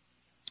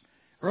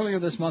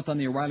 Earlier this month on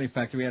the O'Reilly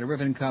Factor, we had a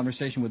riveting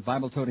conversation with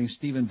Bible-toting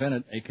Stephen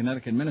Bennett, a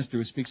Connecticut minister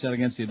who speaks out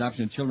against the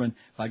adoption of children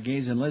by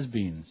gays and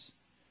lesbians.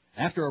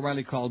 After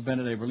O'Reilly called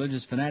Bennett a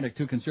religious fanatic,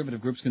 2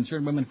 conservative groups,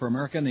 Concerned Women for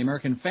America and the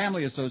American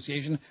Family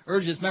Association,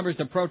 urged its members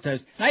to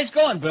protest. Nice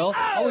going, Bill.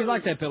 Always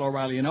like that Bill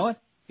O'Reilly, you know it?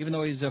 Even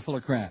though he's full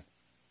of crap.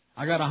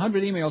 I got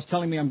 100 emails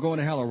telling me I'm going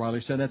to hell,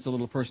 O'Reilly said. That's a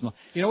little personal.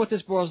 You know what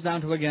this boils down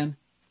to again?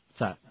 What's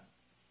that?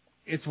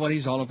 It's what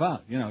he's all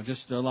about, you know,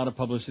 just a lot of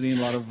publicity and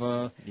a lot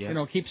of, you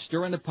know, keep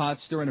stirring the pot.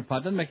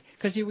 Doesn't make,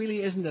 because he really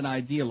isn't an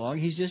ideologue.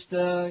 He's just, you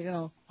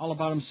know, all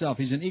about himself.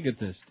 He's an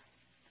egotist.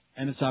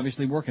 And it's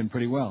obviously working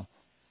pretty well.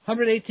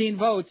 118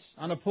 votes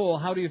on a poll.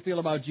 How do you feel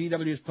about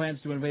GW's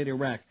plans to invade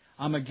Iraq?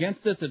 I'm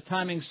against it. The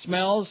timing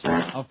smells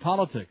of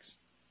politics.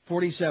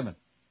 47.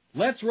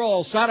 Let's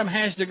roll. Saddam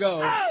has to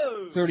go.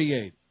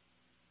 38.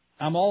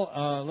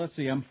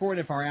 I'm for it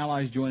if our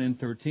allies join in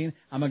 13.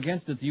 I'm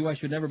against it. The U.S.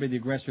 should never be the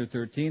aggressor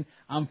 13.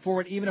 I'm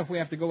for it even if we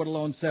have to go it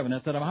alone 7.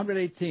 That's at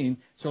 118.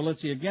 So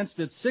let's see, against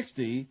it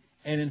 60,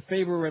 and in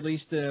favor at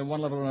least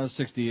one level around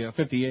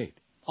 58.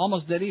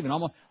 Almost dead even.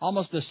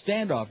 Almost a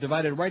standoff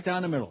divided right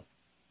down the middle.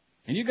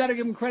 And you got to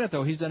give him credit,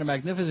 though. He's done a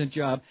magnificent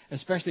job,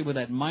 especially with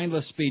that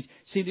mindless speech.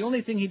 See, the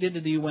only thing he did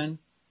to the UN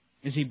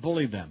is he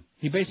bullied them.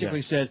 He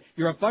basically said,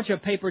 you're a bunch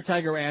of paper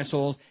tiger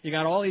assholes. You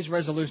got all these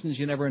resolutions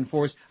you never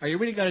enforce. Are you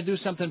really going to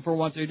do something for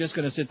once, or are you just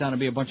going to sit down and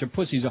be a bunch of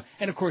pussies?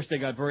 And, of course, they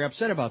got very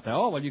upset about that.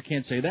 Oh, well, you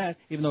can't say that,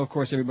 even though, of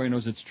course, everybody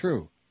knows it's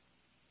true.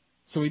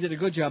 So he did a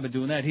good job of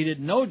doing that. He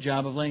did no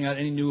job of laying out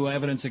any new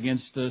evidence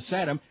against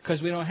Saddam,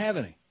 because we don't have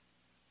any.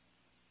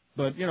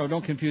 But,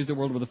 don't confuse the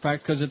world with the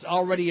facts, because it's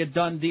already a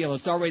done deal.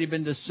 It's already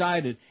been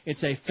decided.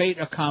 It's a fait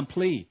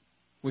accompli,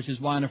 which is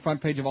why on the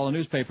front page of all the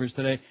newspapers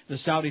today, the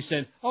Saudis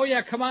said, oh,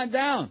 yeah, come on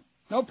down.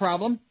 No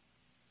problem.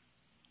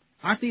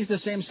 Aren't these the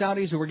same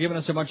Saudis who were giving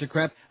us a bunch of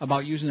crap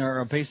about using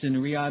our base in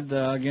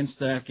Riyadh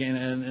against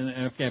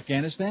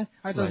Afghanistan?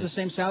 Aren't those the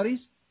same Saudis?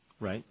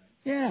 Right.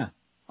 Yeah.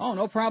 Oh,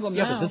 no problem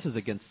now. Yeah, but this is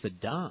against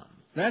Saddam.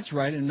 That's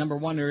right. And number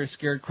one, they're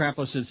scared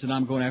crapless of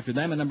Saddam going after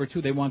them. And number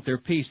two, they want their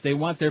peace. They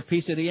want their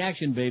piece of the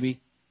action, baby.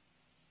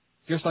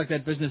 Just like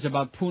that business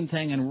about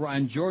Poontang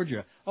and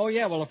Georgia. Oh,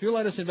 yeah, well, if you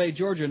let us invade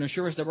Georgia and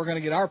assure us that we're going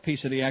to get our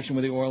piece of the action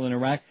with the oil in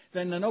Iraq,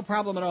 then no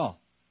problem at all.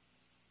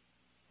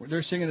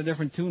 They're singing a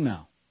different tune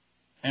now.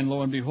 And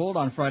lo and behold,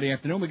 on Friday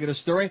afternoon, we get a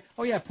story.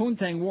 Oh, yeah,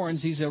 Poontang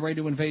warns he's ready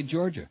to invade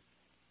Georgia.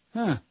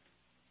 Huh.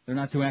 They're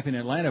not too happy in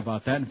Atlanta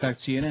about that. In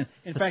fact, CNN.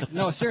 In fact,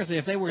 no, seriously,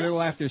 if they were to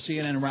go after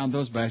CNN and round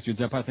those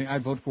bastards up, I think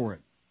I'd vote for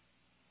it.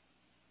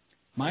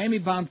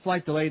 Miami-bound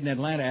flight delayed in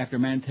Atlanta after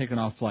man taken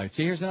off flight.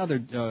 See, here's another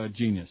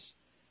genius.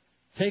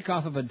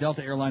 Takeoff of a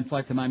Delta airline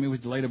flight to Miami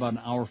was delayed about an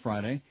hour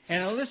Friday.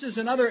 And this is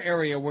another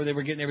area where they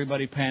were getting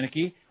everybody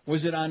panicky.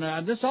 Was it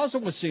on, this also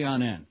was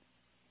CNN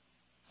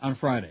on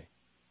Friday.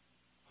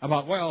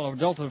 About, well, a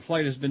Delta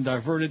flight has been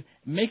diverted,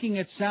 making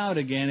it sound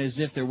again as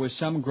if there was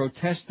some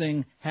grotesque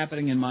thing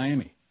happening in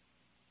Miami.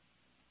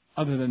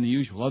 Other than the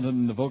usual, other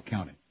than the vote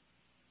counting.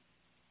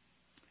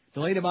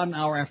 Delayed about an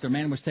hour after a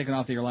man was taken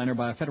off the airliner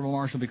by a federal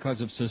marshal because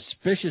of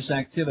suspicious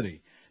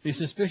activity. The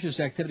suspicious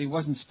activity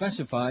wasn't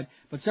specified,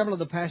 but several of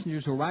the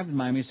passengers who arrived in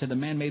Miami said the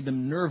man made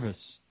them nervous.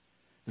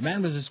 The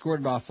man was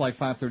escorted off Flight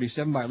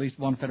 537 by at least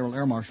one federal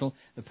air marshal.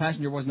 The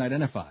passenger wasn't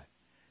identified.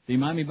 The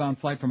Miami-bound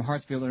flight from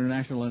Hartsfield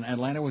International in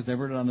Atlanta was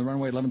diverted on the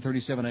runway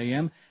 11:37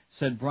 a.m.,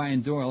 said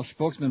Brian Doyle,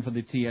 spokesman for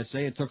the TSA.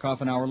 It took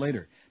off an hour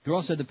later.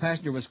 Doyle said the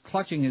passenger was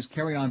clutching his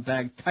carry-on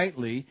bag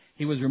tightly.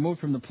 He was removed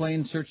from the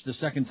plane, searched a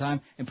second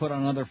time, and put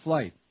on another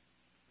flight.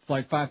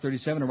 Flight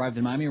 537 arrived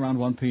in Miami around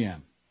 1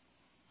 p.m.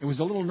 It was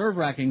a little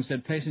nerve-wracking,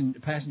 said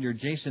passenger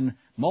Jason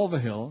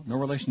Mulvihill, no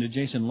relation to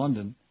Jason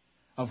London,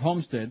 of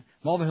Homestead.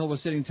 Mulvihill was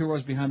sitting 2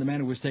 rows behind the man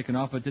who was taken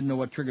off, but didn't know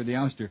what triggered the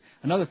ouster.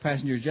 Another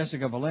passenger,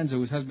 Jessica Valenza,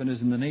 whose husband is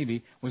in the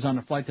Navy, was on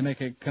a flight to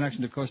make a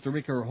connection to Costa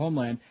Rica, her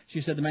homeland.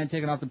 She said the man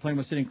taken off the plane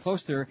was sitting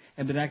close to her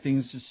and been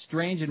acting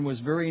strange and was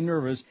very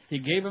nervous. He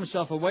gave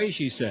himself away,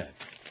 she said.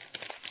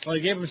 Well,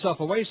 he gave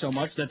himself away so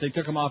much that they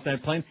took him off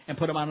that plane and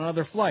put him on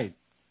another flight.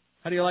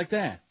 How do you like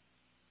that?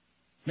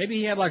 Maybe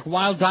he had, like,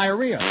 wild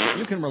diarrhea.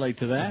 You can relate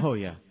to that. Oh,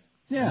 yeah.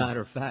 Yeah.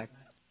 Matter of fact.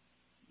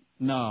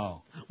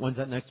 No. When's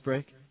that next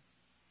break?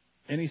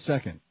 Any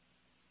second.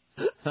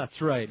 That's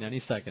right,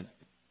 any second.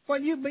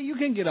 But you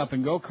can get up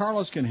and go.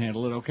 Carlos can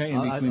handle it, okay? In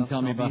between,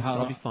 tell me about how.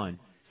 I'll be fine.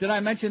 Did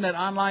I mention that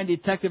online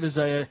detective is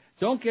a...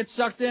 Don't get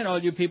sucked in,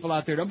 all you people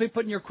out there. Don't be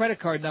putting your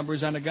credit card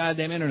numbers on the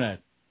goddamn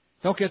internet.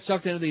 Don't get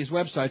sucked into these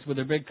websites with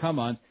their big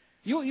come-ons.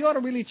 You ought to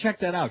really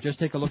check that out. Just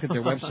take a look at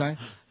their website.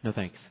 No,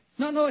 thanks.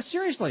 No,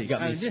 seriously. You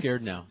got me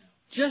scared now.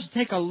 Just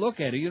take a look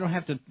at it. You don't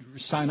have to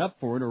sign up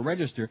for it or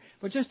register,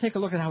 but just take a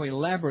look at how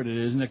elaborate it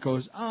is, and it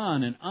goes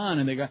on and on.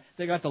 And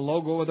they got the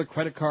logo of the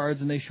credit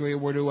cards, and they show you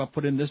where to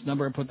put in this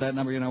number and put that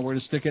number, where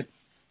to stick it.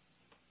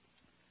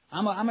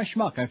 I'm a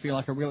schmuck. I feel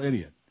like a real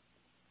idiot.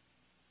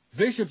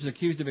 Bishops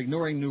accused of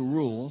ignoring new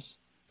rules.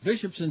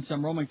 Bishops in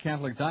some Roman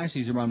Catholic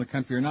dioceses around the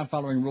country are not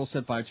following rules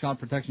set by a child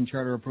protection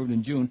charter approved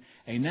in June,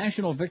 a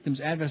national victims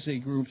advocacy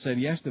group said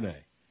yesterday.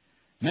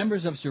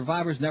 Members of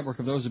Survivors Network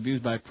of Those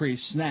Abused by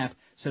Priests, SNAP,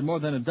 said more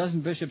than a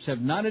dozen bishops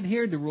have not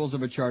adhered to rules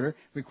of a charter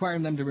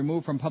requiring them to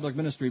remove from public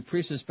ministry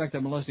priests suspected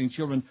of molesting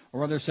children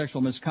or other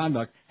sexual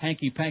misconduct,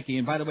 hanky-panky.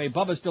 And by the way,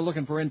 Bubba's still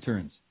looking for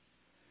interns.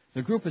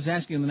 The group is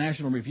asking the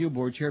National Review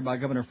Board, chaired by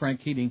Governor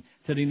Frank Keating,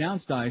 to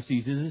denounce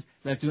dioceses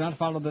that do not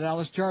follow the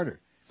Dallas Charter.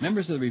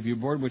 Members of the review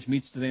board, which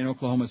meets today in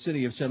Oklahoma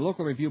City, have said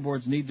local review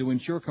boards need to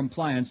ensure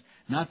compliance,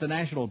 not the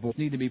national boards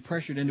need to be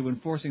pressured into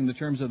enforcing the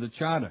terms of the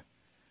charter.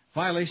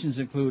 Violations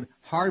include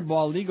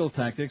hardball legal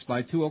tactics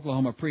by 2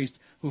 Oklahoma priests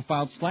who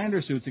filed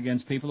slander suits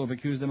against people who have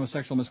accused them of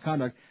sexual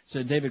misconduct,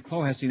 said David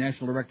Clohessy,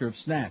 National Director of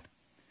SNAP.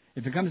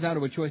 If it comes down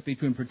to a choice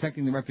between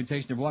protecting the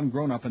reputation of one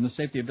grown-up and the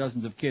safety of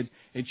dozens of kids,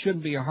 it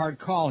shouldn't be a hard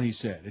call, he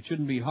said. It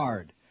shouldn't be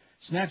hard.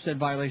 SNAP said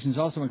violations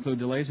also include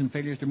delays and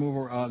failures to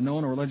move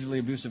known or allegedly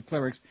abusive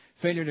clerics,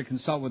 failure to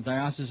consult with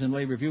diocesan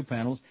lay review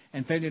panels,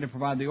 and failure to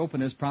provide the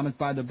openness promised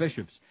by the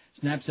bishops.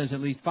 SNAP says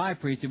at least 5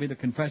 priests who've either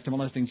confessed to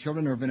molesting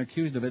children or have been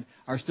accused of it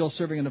are still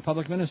serving in the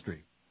public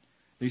ministry.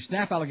 The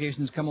SNAP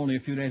allegations come only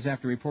a few days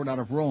after a report out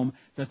of Rome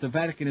that the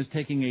Vatican is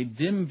taking a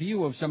dim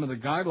view of some of the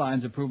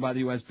guidelines approved by the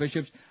U.S.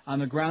 bishops on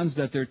the grounds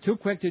that they're too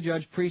quick to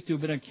judge priests who've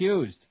been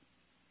accused.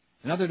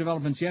 In other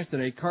developments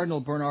yesterday,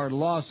 Cardinal Bernard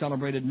Law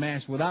celebrated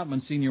Mass without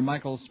Monsignor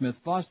Michael Smith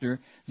Foster,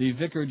 the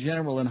Vicar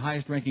General and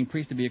highest-ranking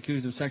priest to be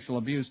accused of sexual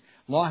abuse.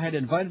 Law had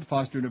invited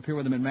Foster to appear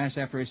with him at Mass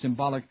after a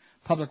symbolic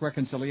public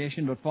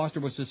reconciliation, but Foster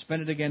was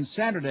suspended again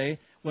Saturday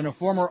when a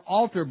former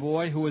altar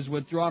boy who has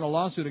withdrawn a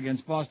lawsuit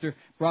against Foster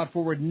brought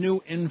forward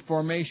new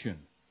information.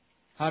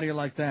 How do you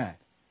like that?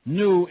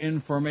 New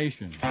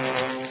information.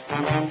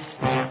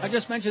 I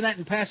just mentioned that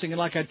in passing, and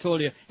like I told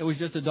you, it was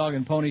just a dog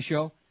and pony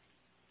show.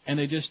 And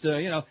they just,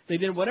 they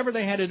did whatever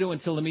they had to do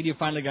until the media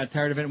finally got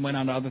tired of it and went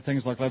on to other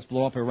things like let's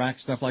blow up Iraq,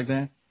 stuff like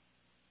that.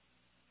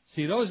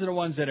 See, those are the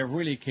ones that have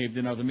really caved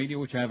in, the media,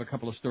 which I have a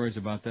couple of stories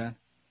about that.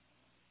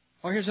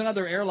 Oh, here's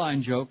another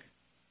airline joke.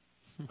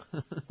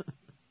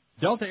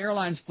 Delta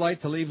Airlines flight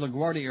to leave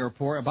LaGuardia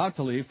Airport, about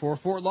to leave for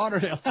Fort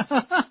Lauderdale.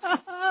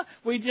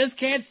 We just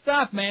can't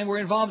stop, man. We're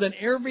involved in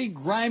every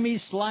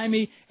grimy,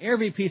 slimy,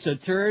 every piece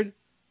of turd.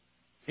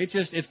 It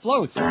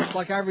floats. It's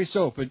like ivory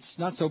soap. It's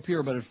not so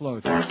pure, but it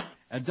floats.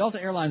 A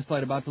Delta Airlines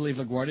flight about to leave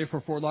LaGuardia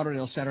for Fort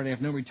Lauderdale Saturday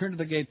afternoon returned to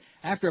the gate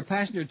after a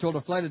passenger told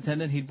a flight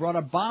attendant he'd brought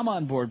a bomb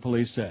on board,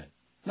 police said.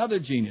 Another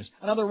genius.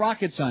 Another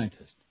rocket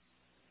scientist.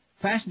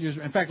 Passengers,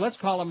 in fact, let's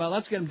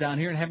get him down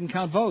here and have him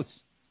count votes.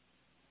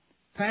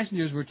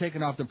 Passengers were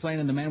taken off the plane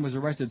and the man was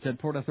arrested, said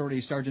Port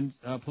Authority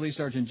Police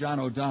Sergeant John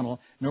O'Donnell,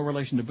 no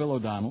relation to Bill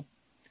O'Donnell.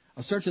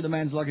 A search of the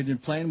man's luggage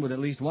and plane with at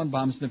least one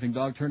bomb-sniffing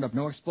dog turned up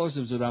no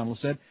explosives, O'Donnell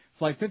said.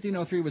 Flight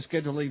 1503 was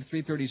scheduled to leave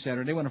 3:30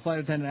 Saturday. When a flight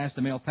attendant asked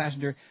the male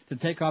passenger to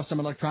take off some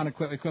electronic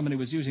equipment he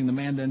was using, the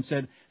man then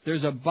said,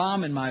 "There's a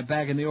bomb in my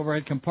bag in the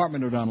overhead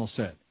compartment," O'Donnell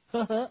said.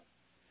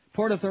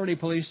 Port Authority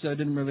police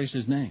didn't release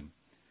his name.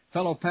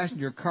 Fellow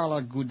passenger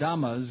Carla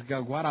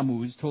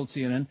Guadamuz told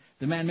CNN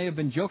the man may have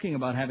been joking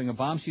about having a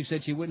bomb. She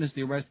said she witnessed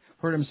the arrest,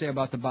 heard him say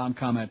about the bomb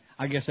comment,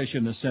 "I guess I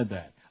shouldn't have said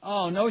that."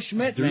 Oh, no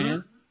Schmidt,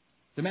 man.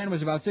 The man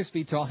was about 6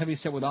 feet tall,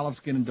 heavy-set with olive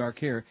skin and dark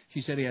hair.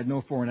 She said he had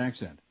no foreign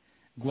accent.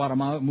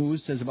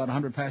 Guadamuz says about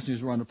 100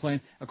 passengers were on the plane.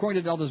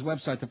 According to Delta's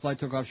website, the flight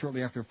took off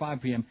shortly after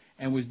 5 p.m.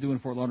 and was due in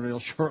Fort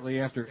Lauderdale shortly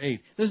after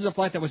 8. This is a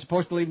flight that was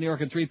supposed to leave New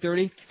York at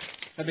 3:30,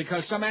 and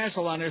because some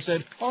asshole on there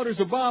said, "Oh, there's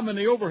a bomb in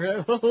the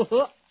overhead,"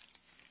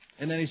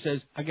 and then he says,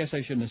 "I guess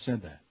I shouldn't have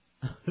said that."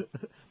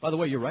 By the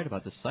way, you're right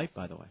about this site,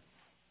 by the way.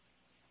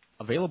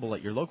 Available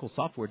at your local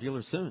software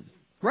dealer soon.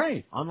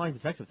 Right. Online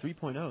Detective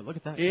 3.0. Look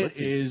at that. It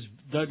is.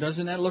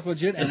 Doesn't that look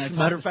legit? And as a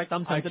matter of fact,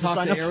 I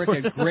talked to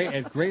Eric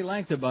at great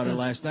length about it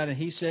last night, and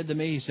he said to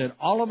me,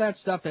 all of that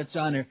stuff that's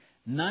on there,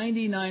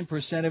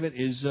 99% of it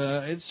is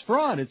it's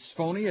fraud. It's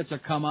phony. It's a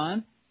come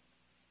on.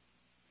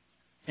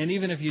 And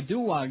even if you do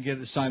want to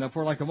get it signed up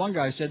for, like the one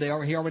guy said, he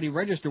already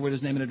registered with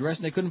his name and address,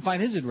 and they couldn't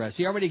find his address.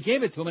 He already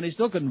gave it to him, and he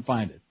still couldn't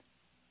find it.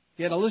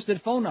 He had a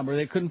listed phone number.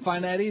 They couldn't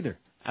find that either.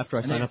 After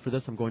I sign up for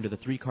this, I'm going to the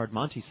 3-Card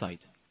Monty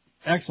site.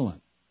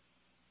 Excellent.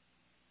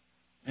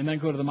 And then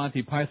go to the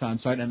Monty Python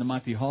site and the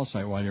Monty Hall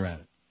site while you're at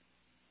it.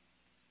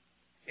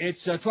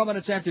 It's 12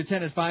 minutes after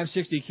 10 at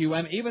 560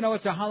 QM. Even though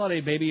it's a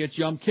holiday, baby, it's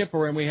Yom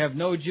Kippur, and we have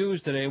no Jews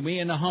today. Me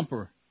and the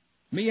Humper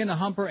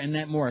and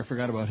Nat Moore. I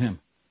forgot about him.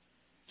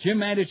 Jim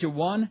Mandich at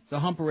 1, the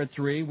Humper at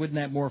 3, with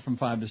Nat Moore from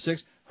 5 to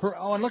 6.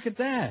 And look at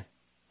that.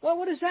 Well,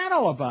 what is that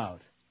all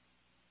about?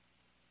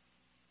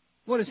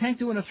 What, is Hank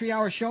doing a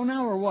 3-hour show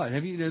now, or what?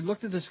 Have you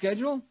looked at the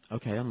schedule?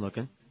 Okay, I'm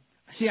looking.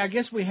 See, I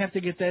guess we have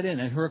to get that in,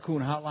 that Hurricane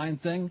Hotline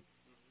thing.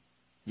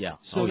 Yeah.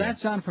 So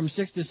that's on from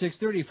 6 to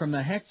 6:30 from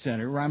the Hecht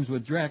Center, rhymes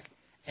with Drek.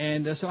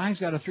 And so Hank's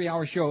got a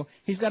 3-hour show.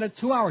 He's got a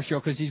 2-hour show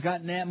because he's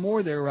got Nat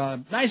Moore there.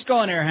 Nice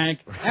going there, Hank.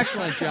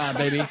 Excellent job,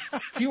 baby.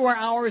 Fewer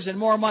hours and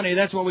more money.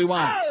 That's what we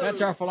want.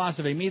 That's our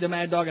philosophy. Me, the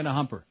Mad Dog, and the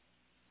Humper.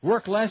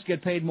 Work less,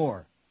 get paid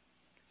more.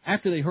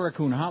 After the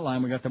Hurricane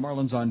Hotline, we got the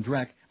Marlins on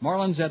Drek.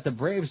 Marlins at the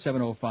Braves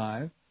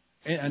 7:05.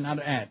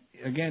 Not at.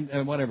 Again,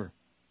 whatever.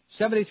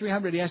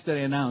 7,300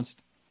 yesterday announced.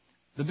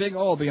 The Big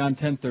O will be on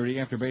 10:30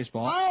 after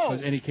baseball,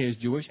 because Eddie K is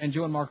Jewish, and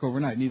Joe and Mark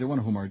overnight, neither one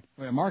of whom are.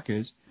 Mark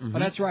is, but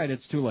that's right,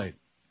 it's too late.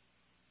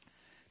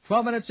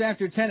 12 minutes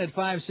after 10 at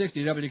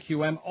 560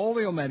 WQM,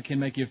 Oleomed can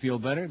make you feel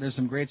better. There's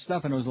some great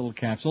stuff in those little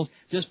capsules.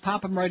 Just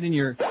pop them right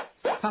in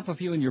pop a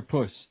few in your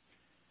puss.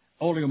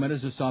 Oleomed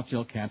is a soft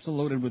gel capsule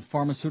loaded with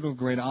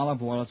pharmaceutical-grade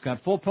olive oil. It's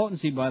got full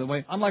potency, by the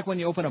way, unlike when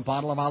you open a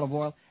bottle of olive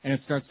oil and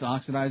it starts to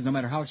oxidize, no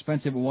matter how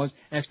expensive it was,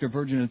 extra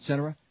virgin,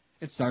 etc.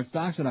 It starts to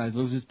oxidize,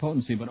 loses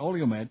potency, but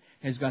Oleomed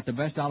has got the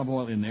best olive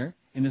oil in there,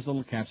 in this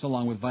little capsule,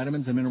 along with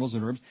vitamins and minerals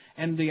and herbs,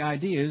 and the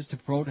idea is to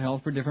promote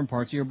health for different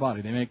parts of your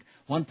body. They make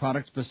one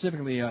product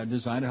specifically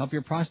designed to help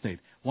your prostate,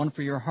 one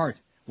for your heart,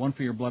 One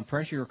for your blood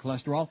pressure, your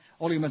cholesterol.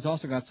 Oleomed's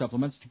also got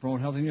supplements to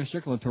promote health in your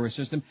circulatory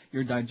system,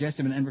 your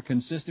digestive and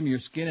endocrine system, your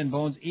skin and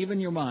bones, even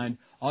your mind,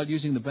 all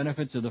using the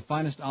benefits of the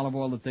finest olive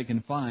oil that they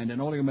can find.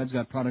 And Oleomed's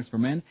got products for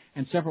men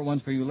and separate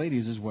ones for you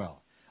ladies as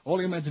well.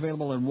 Oleomed's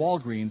available in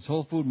Walgreens,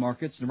 Whole Food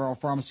Markets, Navarro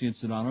Pharmacy, and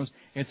Sedano's.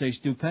 It's a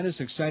stupendous,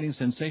 exciting,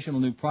 sensational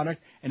new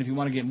product. And if you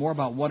want to get more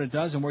about what it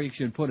does and where you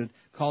should put it,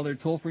 call their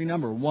toll-free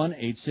number,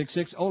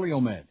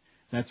 1-866-OLEOMED.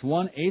 That's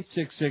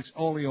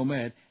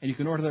 1-866-OLEOMED, and you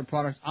can order their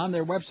products on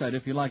their website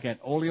if you like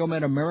at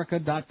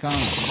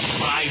oleomedamerica.com.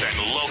 Live and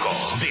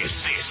local. This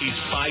is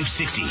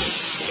 560.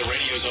 The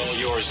radio's all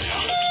yours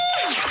now.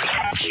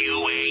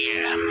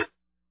 QAM.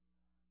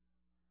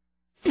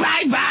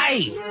 Bye-bye.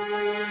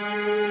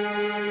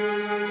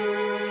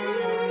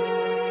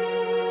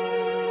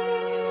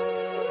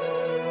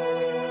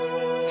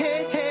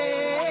 Hey,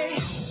 hey.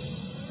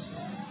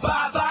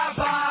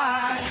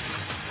 Bye-bye-bye.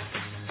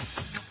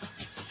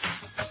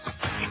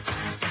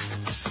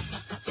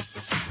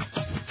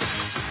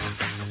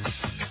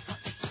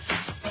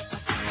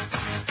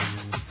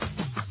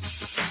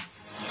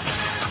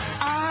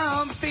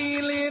 I'm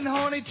feeling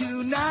horny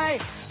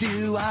tonight.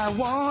 Do I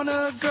want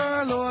a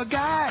girl or a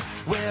guy?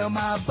 Well,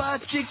 my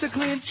butt cheeks are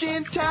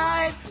clenching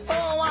tight.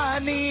 Oh, I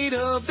need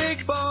a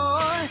big boy.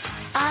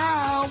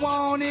 I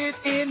want it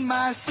in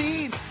my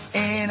seat.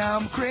 And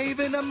I'm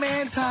craving a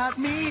man's hot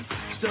meat.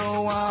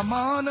 So I'm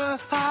on a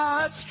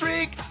hot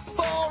streak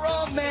for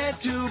a man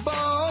to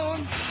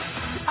bone.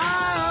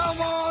 I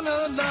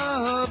wanna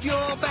love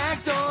your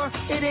back door.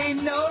 It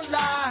ain't no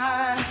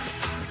lie.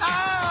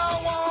 I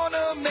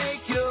wanna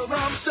make your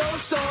rump so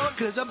sore.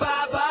 'Cause I bye.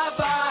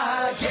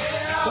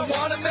 Yeah, I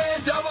want a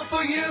man double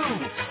for you.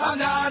 I'm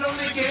not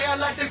only gay, I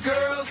like the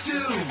girls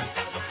too.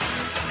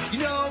 You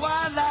know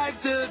I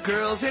like the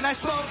girls and I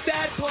smoke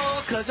that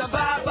pole. 'Cause I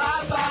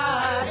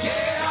bye.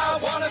 Yeah,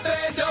 I want a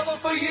man double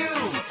for you.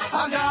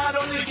 I'm not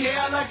only gay,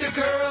 I like the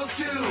girls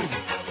too.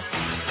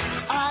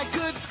 I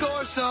could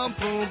score some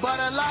pool, but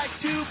I like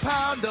to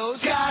pound those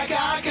guys.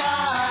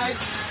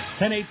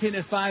 10:18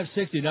 at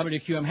 560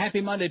 WQM. Happy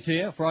Monday to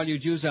you. For all you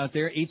Jews out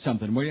there, eat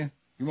something, will you?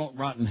 You won't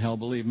rot in hell,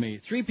 believe me.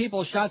 3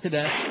 people shot to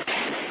death.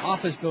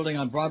 Office building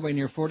on Broadway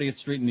near 40th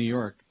Street in New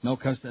York. No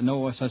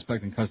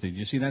suspect in custody. Did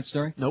you see that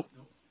story? Nope.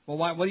 Well,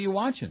 what are you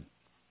watching?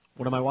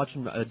 What am I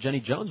watching? Jenny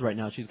Jones right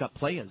now. She's got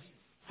players.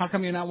 How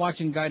come you're not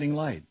watching Guiding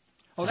Light?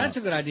 Oh, that's a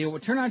good idea.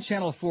 Well, turn on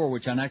Channel 4,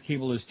 which on that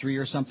cable is 3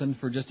 or something,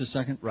 for just a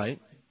second. Right.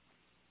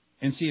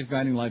 And see if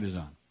Guiding Light is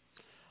on.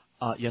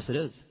 Yes, it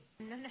is.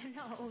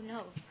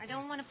 No. I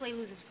don't want to play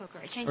losers poker.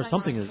 I changed Or my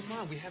something mind. is. Come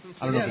on, we haven't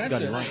I don't know if it's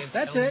Guiding Light.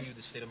 That's it.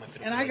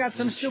 And I got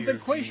some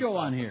stupid quiz show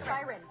on here.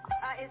 Siren,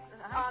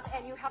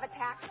 and you have a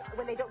tax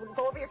when they don't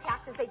go over your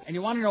taxes. And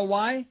you want to know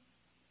why?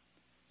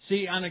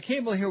 See, on the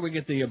cable here we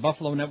get the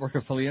Buffalo Network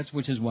affiliates,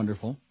 which is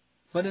wonderful.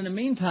 But in the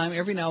meantime,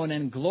 every now and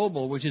then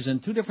Global, which is in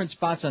 2 different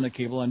spots on the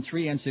cable, on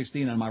 3 and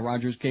 16 on my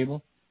Rogers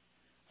cable,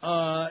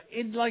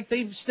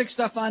 they stick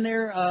stuff on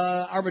there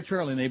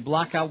arbitrarily, and they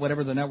block out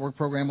whatever the network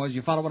program was.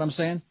 You follow what I'm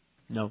saying?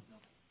 No.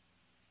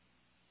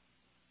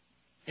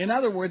 In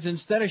other words,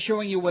 instead of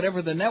showing you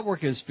whatever the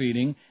network is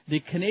feeding, the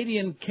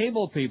Canadian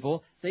cable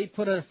people, they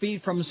put a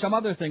feed from some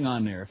other thing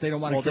on there if they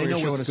don't want to carry a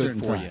show at a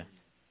certain time. You.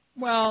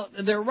 Well,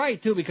 they're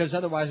right, too, because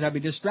otherwise I'd be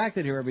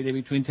distracted here every day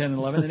between 10 and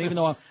 11. And even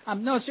though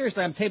I'm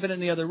taping it in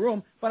the other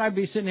room, but I'd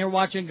be sitting here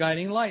watching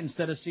Guiding Light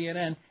instead of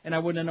CNN, and I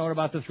wouldn't have known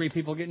about the 3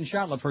 people getting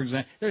shot, for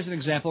example. There's an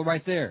example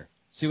right there.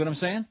 See what I'm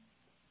saying?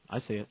 I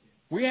see it.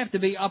 We have to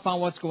be up on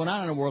what's going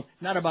on in the world,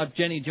 not about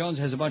Jenny Jones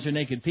has a bunch of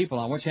naked people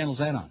on. What channel's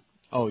that on?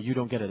 Oh, you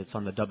don't get it. It's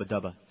on the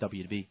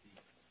WB.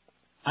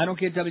 I don't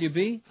get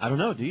WB? I don't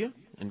know. Do you?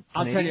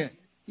 I'll tell you.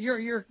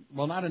 You're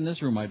well, not in this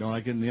room. I don't.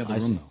 I get in the other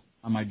room though.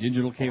 On my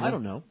digital cable. I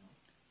don't know.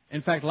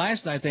 In fact,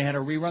 last night they had a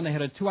rerun. They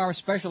had a 2-hour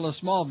special of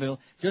Smallville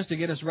just to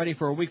get us ready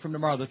for a week from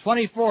tomorrow, the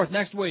 24th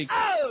next week.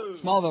 Oh!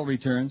 Smallville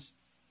returns.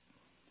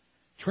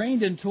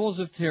 Trained in tools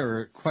of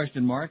terror? ?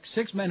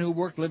 6 men who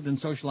worked, lived, and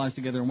socialized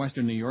together in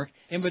Western New York,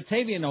 in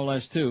Batavia no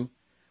less too,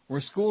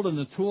 were schooled in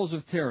the tools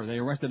of terror. They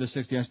arrested a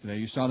 6 yesterday.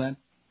 You saw that?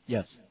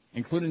 Yes.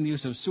 Including the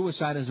use of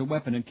suicide as a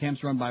weapon in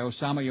camps run by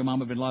Osama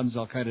Yamama bin Laden's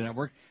al-Qaeda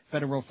network,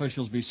 federal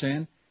officials be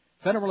saying.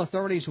 Federal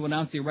authorities who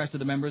announced the arrest of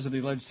the members of the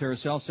alleged terror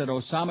cell said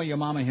Osama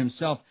Yamama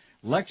himself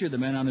lectured the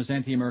men on his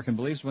anti-American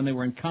beliefs when they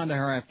were in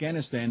Kandahar,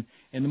 Afghanistan,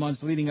 in the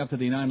months leading up to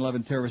the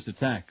 9/11 terrorist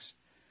attacks.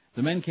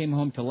 The men came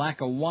home to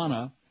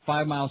Lackawanna,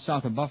 5 miles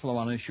south of Buffalo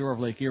on the shore of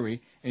Lake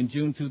Erie, in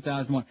June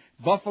 2001.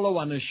 Buffalo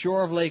on the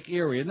shore of Lake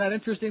Erie. Isn't that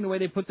interesting the way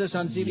they put this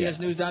on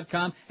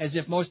CBSNews.com, as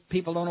if most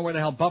people don't know where the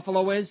hell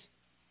Buffalo is?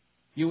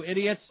 You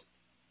idiots.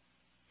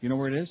 You know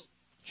where it is?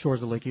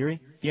 Shores of Lake Erie?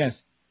 Yes.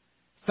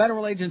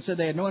 Federal agents said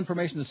they had no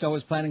information the cell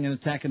was planning an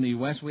attack in the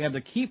U.S. We have the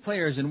key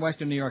players in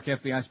Western New York.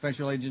 FBI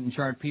Special Agent in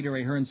charge Peter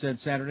A. Hearn said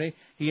Saturday.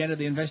 He added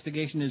the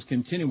investigation is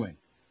continuing.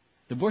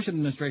 The Bush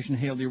administration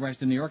hailed the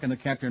arrest in New York and the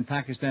capture in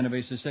Pakistan of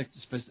a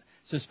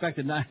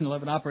suspected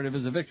 9/11 operative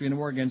is a victory in the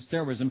war against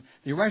terrorism.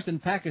 The arrest in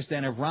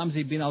Pakistan of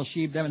Ramzi bin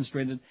al-Shibh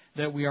demonstrated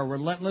that we are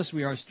relentless,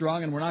 we are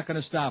strong, and we're not going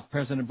to stop,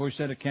 President Bush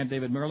said at Camp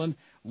David, Maryland.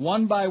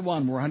 One by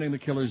one, we're hunting the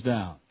killers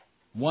down.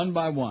 One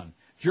by one.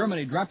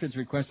 Germany dropped its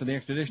request for the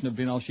extradition of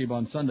bin al-Shibh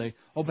on Sunday,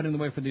 opening the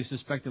way for the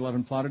suspected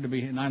 9/11 plotter to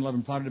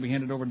be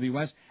handed over to the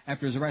U.S.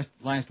 after his arrest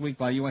last week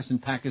by U.S.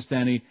 and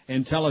Pakistani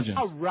intelligence.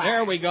 All right.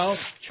 There we go.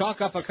 Chalk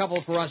up a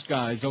couple for us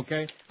guys,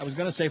 okay? I was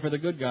going to say for the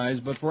good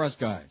guys, but for us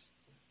guys.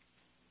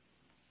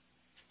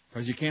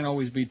 Because you can't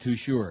always be too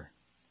sure.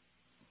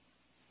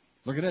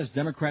 Look at this.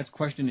 Democrats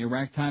question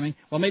Iraq timing.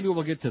 Well, maybe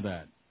we'll get to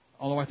that.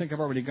 Although I think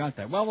I've already got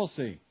that. Well, we'll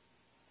see.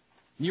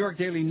 New York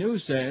Daily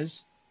News says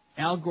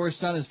Al Gore's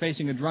son is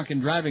facing a drunken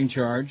driving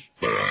charge.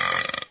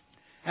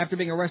 After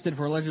being arrested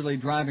for allegedly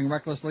driving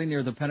recklessly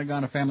near the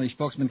Pentagon, a family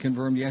spokesman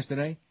confirmed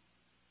yesterday.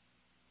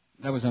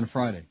 That was on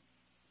Friday.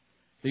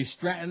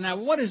 Now,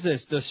 what is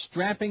this? The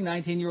strapping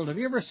 19-year-old. Have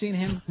you ever seen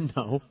him?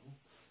 No.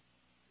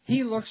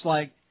 He looks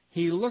like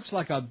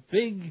a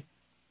big,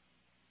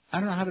 I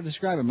don't know how to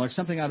describe him, like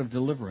something out of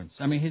Deliverance.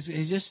 I mean,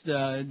 he's just,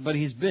 but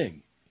he's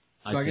big.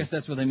 So I guess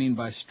that's what they mean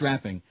by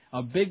strapping.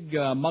 A big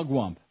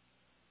mugwump.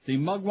 The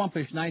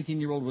mugwumpish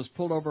 19-year-old was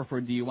pulled over for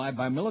DUI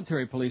by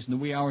military police in the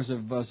wee hours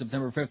of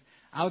September 5th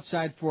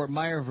outside Fort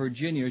Myer,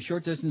 Virginia, a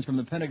short distance from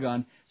the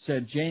Pentagon,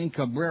 said Jane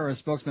Cabrera,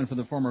 spokesman for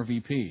the former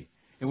VP.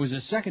 It was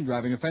his second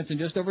driving offense in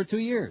just over 2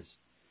 years.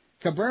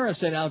 Cabrera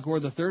said Al Gore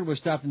III was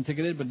stopped and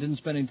ticketed but didn't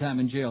spend any time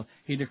in jail.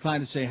 He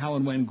declined to say how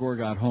and when Gore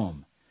got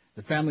home.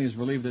 The family is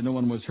relieved that no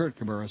one was hurt,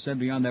 Cabrera said.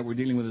 Beyond that, we're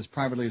dealing with this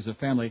privately as a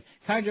family,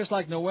 kind of just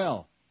like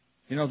Noel.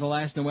 You know, the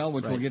last Noel,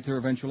 which we'll get to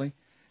eventually.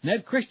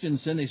 Ned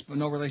Christensen,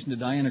 no relation to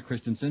Diana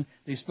Christensen,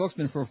 the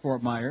spokesman for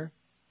Fort Myer.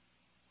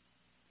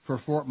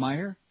 For Fort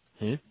Myer?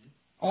 Huh?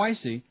 Oh, I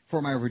see.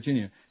 Fort Myer,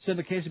 Virginia. Said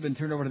the case had been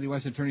turned over to the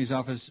U.S. Attorney's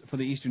Office for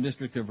the Eastern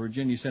District of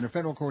Virginia. Said a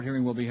federal court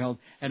hearing will be held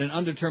at an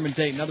undetermined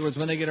date. In other words,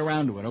 when they get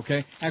around to it,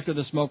 okay? After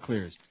the smoke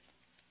clears.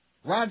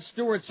 Rod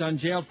Stewart's son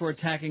jailed for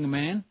attacking a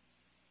man.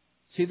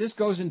 See, this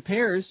goes in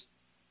pairs.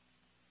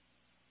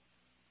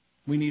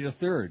 We need a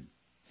third.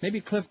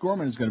 Maybe Cliff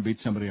Gorman is going to beat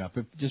somebody up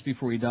just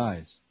before he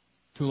dies.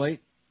 Too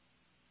late?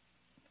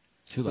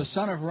 Too late. The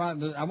son of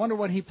Rod, I wonder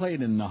what he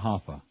played in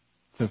Hoffa,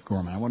 Cliff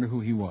Gorman. I wonder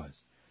who he was.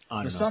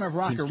 The son of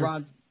rocker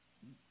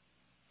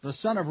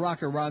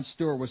Rod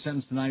Stewart was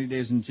sentenced to 90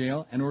 days in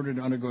jail and ordered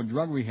to undergo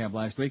drug rehab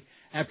last week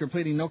after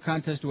pleading no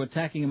contest to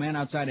attacking a man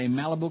outside a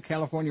Malibu,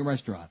 California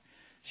restaurant.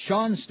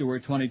 Sean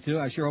Stewart, 22,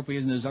 I sure hope he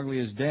isn't as ugly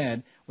as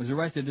Dad, was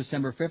arrested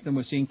December 5th and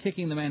was seen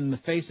kicking the man in the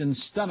face and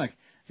stomach,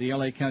 the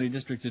L.A. County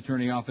District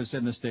Attorney Office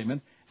said in a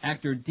statement.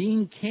 Actor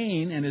Dean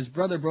Cain and his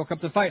brother broke up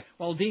the fight.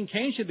 Well, Dean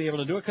Cain should be able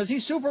to do it because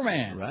he's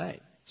Superman.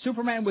 Right.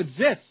 Superman with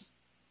zits.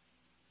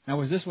 Now,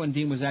 was this when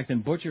Dean was acting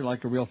butcher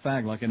like a real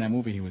fag, like in that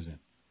movie he was in?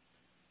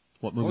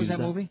 What movie was that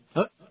movie?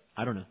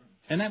 I don't know.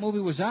 And that movie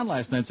was on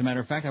last night, as a matter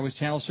of fact. I was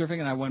channel surfing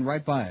and I went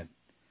right by it.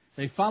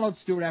 They followed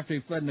Stewart after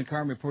he fled in the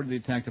car and reported the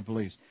attack to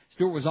police.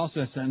 Stewart was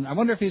also sentenced. I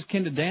wonder if he's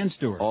kin to Dan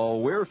Stewart. Oh,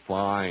 we're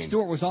fine.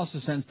 Stewart was also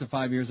sentenced to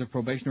 5 years of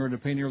probation in order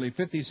to pay nearly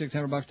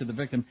 $5,600 to the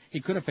victim. He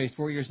could have faced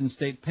 4 years in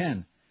state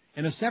pen.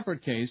 In a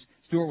separate case,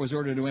 Stewart was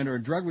ordered to enter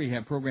a drug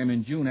rehab program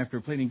in June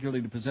after pleading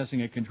guilty to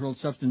possessing a controlled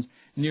substance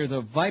near the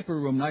Viper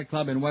Room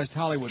nightclub in West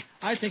Hollywood.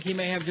 I think he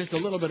may have just a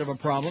little bit of a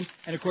problem.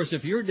 And, of course,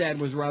 if your dad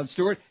was Rod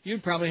Stewart,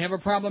 you'd probably have a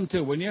problem,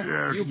 too, wouldn't you?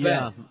 You bet.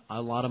 Yeah,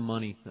 a lot of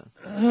money.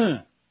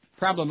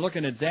 Problem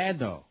looking at Dad,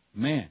 though.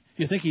 Man,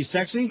 you think he's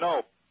sexy?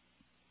 No.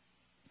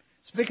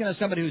 Speaking of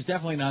somebody who's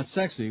definitely not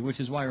sexy, which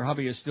is why her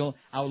hubby is still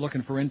out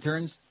looking for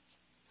interns,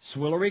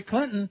 Swillery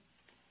Clinton.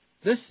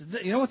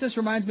 You know what this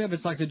reminds me of?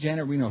 It's like the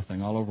Janet Reno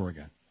thing all over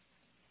again.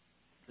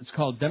 It's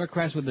called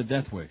Democrats with the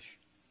Death Wish.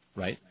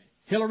 Right.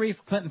 Hillary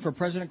Clinton for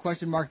president,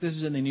 question mark. This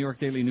is in the New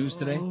York Daily News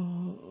today.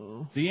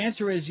 The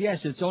answer is yes.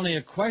 It's only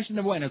a question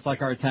of when. It's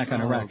like our attack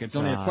on Iraq. It's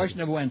only a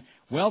question of when.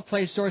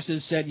 Well-placed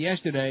sources said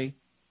yesterday,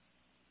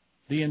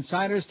 the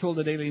insiders told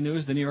the Daily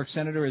News the New York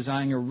senator is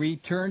eyeing a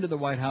return to the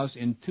White House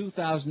in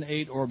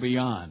 2008 or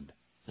beyond.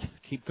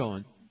 Keep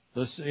going.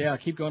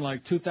 Keep going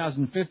like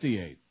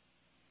 2058.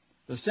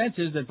 The sense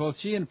is that both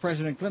she and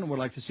President Clinton would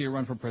like to see her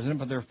run for president,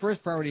 but their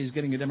first priority is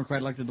getting a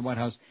Democrat elected to the White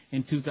House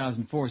in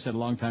 2004, said a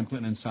longtime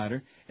Clinton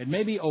insider. It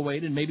may be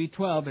 08, it may be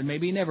 12, it may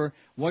be never.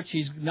 What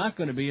she's not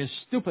going to be is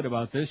stupid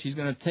about this. She's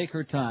going to take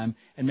her time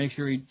and make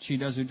sure she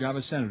does her job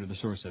as senator, the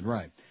source said.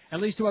 Right.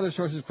 At least two other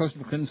sources close to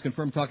the Clintons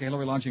confirmed talk of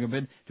Hillary launching a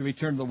bid to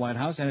return to the White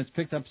House, and it's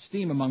picked up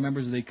steam among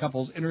members of the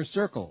couple's inner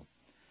circle.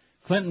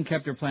 Clinton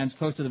kept her plans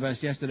close to the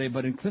vest yesterday,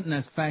 but in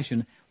Clinton-esque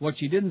fashion, what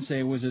she didn't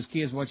say was as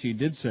key as what she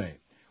did say.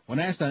 When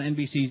asked on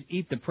NBC's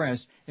Eat the Press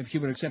if she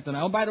would accept an...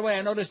 Oh, by the way,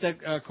 I noticed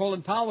that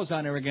Colin Powell was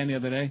on there again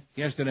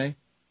yesterday.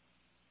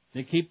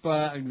 They keep...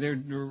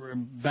 they're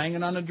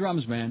banging on the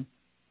drums, man.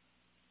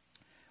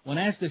 When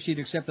asked if she'd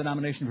accept the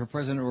nomination for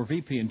president or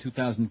VP in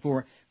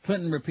 2004,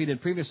 Clinton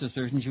repeated previous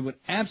assertions she would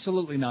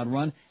absolutely not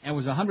run and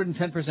was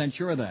 110%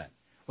 sure of that.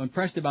 When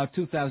pressed about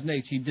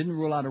 2008, she didn't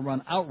rule out a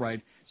run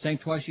outright, saying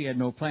twice she had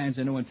no plans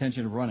and no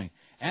intention of running.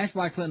 Asked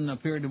why Clinton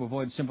appeared to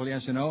avoid simple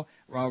yes or no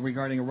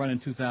regarding a run in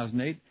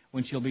 2008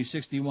 when she'll be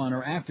 61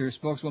 or after,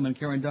 spokeswoman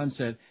Karen Dunn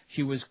said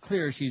she was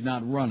clear she's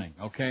not running,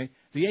 okay?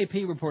 The AP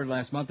reported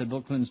last month that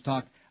Bill Clinton's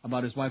talk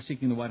about his wife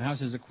seeking the White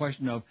House is a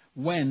question of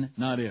when,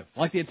 not if.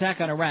 Like the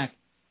attack on Iraq.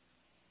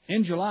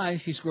 In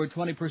July, she scored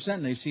 20%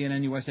 in the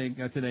CNN USA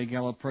Today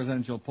Gallup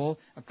presidential poll,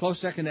 a close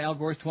second to Al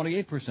Gore's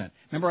 28%.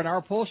 Remember, at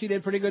our poll, she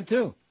did pretty good,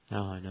 too. Oh,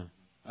 I know.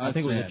 I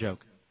think it was a joke.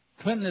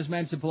 Clinton has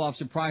managed to pull off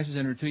surprises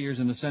in her 2 years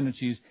in the Senate.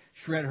 She's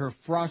shredded her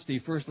frosty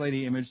First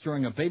Lady image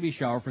during a baby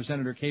shower for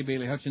Senator Kay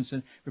Bailey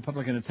Hutchinson,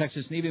 Republican of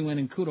Texas, and even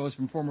winning kudos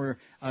from former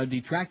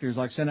detractors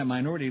like Senate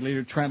Minority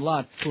Leader Trent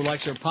Lott, who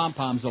likes her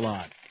pom-poms a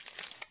lot.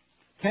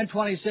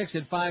 1026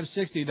 at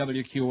 560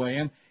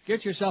 WQAM.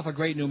 Get yourself a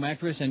great new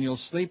mattress and you'll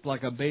sleep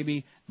like a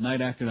baby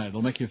night after night.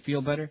 It'll make you feel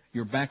better.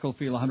 Your back will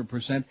feel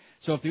 100%.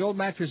 So if the old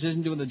mattress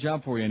isn't doing the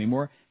job for you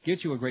anymore,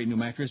 get you a great new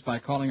mattress by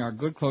calling our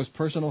good, close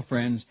personal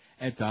friends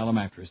at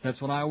Dial-A-Mattress.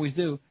 That's what I always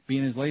do.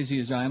 Being as lazy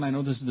as I am, I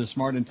know this is the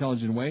smart,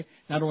 intelligent way,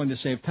 not only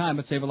to save time,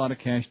 but save a lot of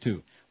cash,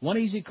 too. One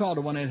easy call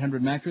to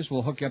 1-800-MATTRESS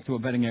will hook you up to a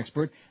betting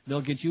expert.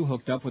 They'll get you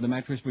hooked up with a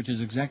mattress which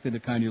is exactly the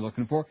kind you're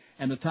looking for,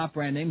 and the top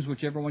brand names,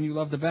 whichever one you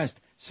love the best.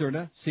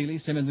 Serta,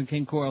 Sealy, Simmons, and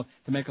King Coil,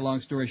 to make a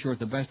long story short,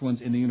 the best ones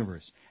in the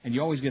universe. And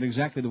you always get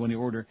exactly the one you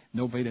order,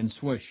 no bait and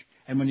swoosh.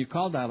 And when you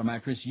call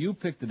Dial-A-Mattress, you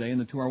pick the day in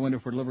the 2-hour window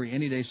for delivery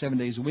any day, 7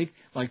 days a week,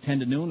 like 10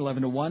 to noon,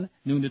 11 to 1,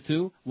 noon to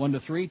 2, 1 to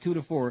 3, 2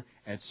 to 4,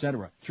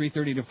 etc.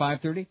 3:30 to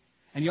 5:30.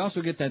 And you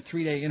also get that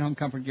 3-day in-home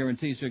comfort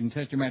guarantee so you can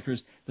test your mattress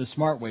the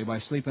smart way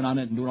by sleeping on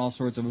it and doing all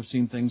sorts of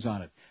obscene things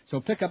on it. So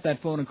pick up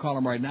that phone and call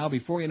them right now.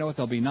 Before you know it,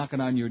 they'll be knocking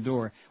on your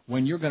door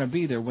when you're going to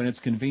be there when it's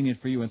convenient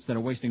for you instead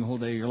of wasting a whole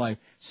day of your life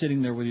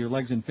sitting there with your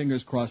legs and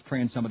fingers crossed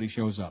praying somebody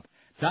shows up.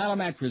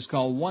 Dial-A-Mattress.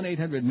 Call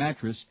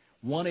 1-800-MATTRESS,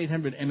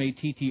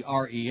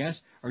 1-800-MATTRES,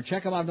 or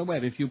check them out on the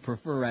web if you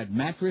prefer at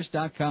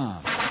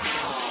mattress.com.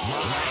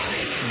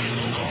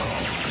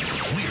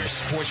 We're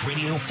Sports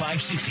Radio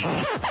 560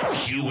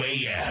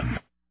 QAM.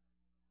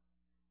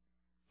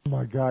 Oh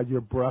my God,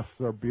 your breasts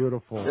are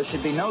beautiful. There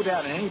should be no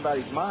doubt in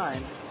anybody's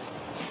mind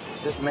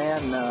this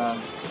man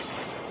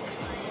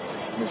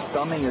is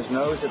thumbing his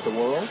nose at the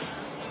world.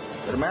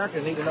 But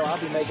Americans need to know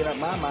I'll be making up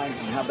my mind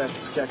on how best to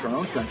protect our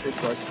own country,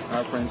 plus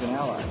our friends and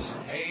allies.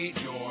 Hey,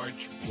 George,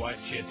 what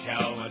you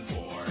telling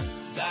for?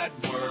 That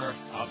we're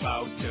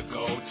about to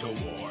go to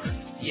war.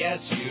 Yes,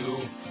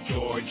 you,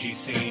 Georgie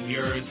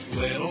Sr.'s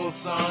little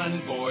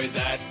son. Boy,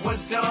 that was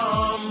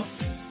dumb.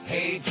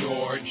 Hey,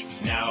 George,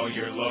 now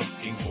you're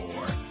looking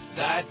for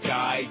that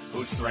guy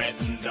who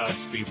threatened us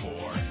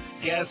before.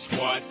 Guess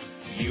what?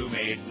 You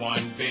made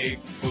one big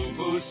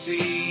boo-boo,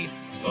 see?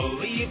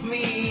 Believe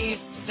me,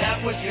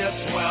 that was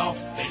just swell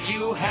that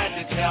you had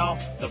to tell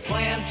the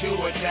plan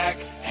to attack,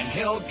 and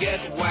he'll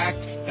get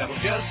whacked. That'll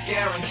just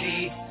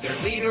guarantee their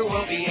leader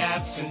will be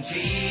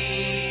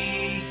absentee.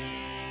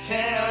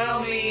 Tell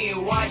me,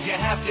 why'd you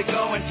have to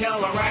go and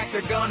tell Iraq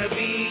they're gonna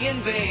be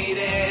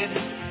invaded?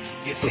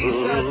 You see,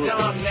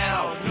 Saddam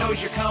now knows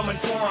you're coming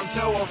for him,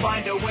 so we'll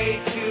find a way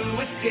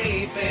to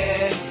escape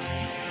it.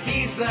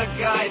 He's the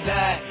guy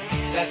that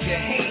you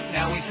hate.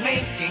 Now he's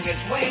making his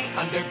way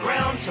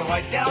underground, so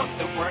I doubt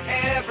that we're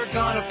ever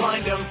gonna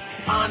find him.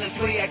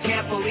 Honestly, I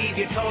can't believe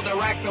you told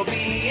Iraq they'll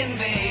be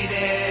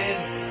invaded.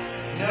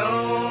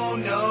 No,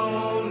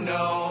 no,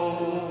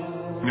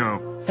 no. No.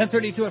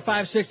 1032 at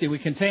 560. We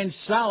contained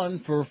Stalin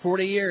for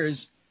 40 years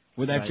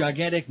with that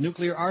gigantic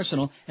nuclear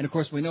arsenal. And, of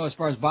course, we know as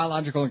far as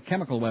biological and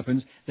chemical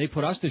weapons, they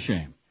put us to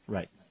shame.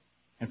 Right.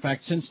 In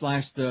fact, since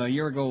last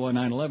year ago,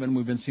 9/11,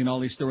 we've been seeing all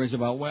these stories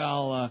about,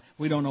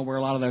 we don't know where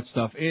a lot of that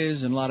stuff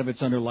is, and a lot of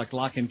it's under, like,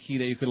 lock and key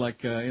that you could,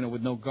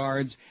 with no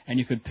guards, and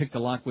you could pick the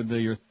lock with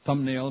your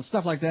thumbnail,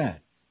 stuff like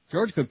that.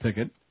 George could pick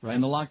it,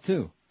 and the lock,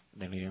 too.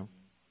 There you go.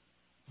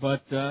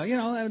 But,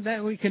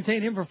 that we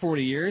contained him for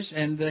 40 years,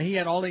 and he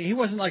had he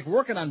wasn't like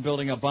working on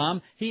building a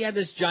bomb. He had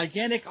this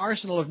gigantic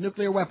arsenal of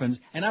nuclear weapons.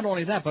 And not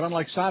only that, but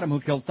unlike Saddam,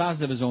 who killed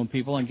thousands of his own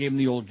people and gave him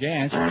the old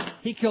gas,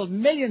 he killed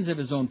millions of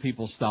his own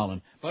people,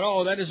 Stalin.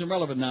 But, that isn't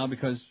relevant now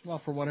because,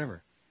 for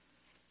whatever.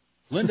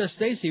 Linda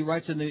Stacy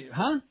writes in the,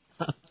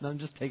 I'm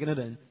just taking it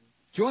in.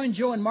 Join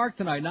Joe and Mark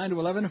tonight, 9 to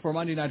 11, for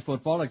Monday Night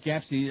Football at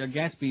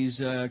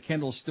Gatsby's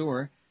Kendall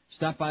store.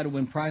 Stop by to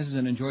win prizes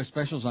and enjoy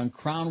specials on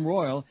Crown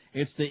Royal.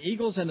 It's the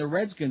Eagles and the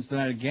Redskins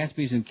tonight at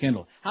Gatsby's and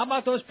Kendall. How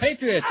about those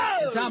Patriots?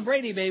 And Tom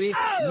Brady, baby.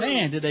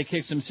 Man, did they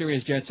kick some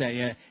serious Jets at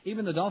you.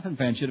 Even the Dolphin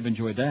fans should have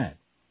enjoyed that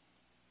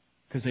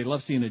because they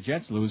love seeing the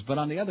Jets lose. But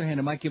on the other hand,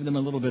 it might give them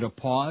a little bit of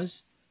pause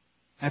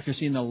after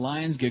seeing the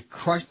Lions get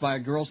crushed by a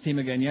girls' team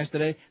again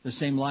yesterday, the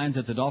same Lions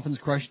that the Dolphins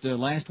crushed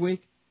last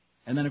week.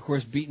 And then, of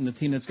course, beating the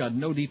team that's got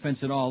no defense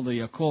at all,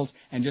 the Colts,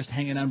 and just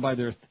hanging on by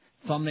their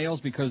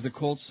thumbnails because the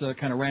Colts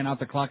kind of ran out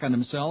the clock on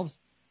themselves.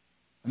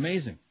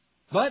 Amazing.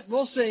 But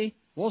we'll see.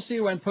 We'll see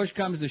when push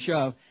comes to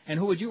shove. And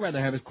who would you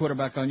rather have as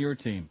quarterback on your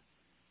team?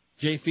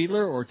 Jay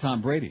Fiedler or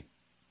Tom Brady?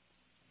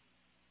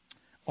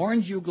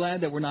 Aren't you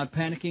glad that we're not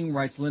panicking,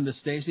 writes Linda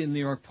Stacy in the New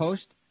York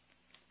Post.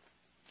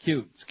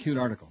 Cute. It's a cute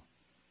article.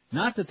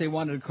 Not that they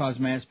wanted to cause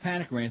mass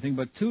panic or anything,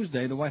 but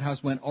Tuesday the White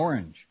House went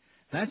orange.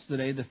 That's the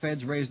day the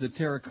feds raised the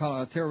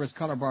terrorist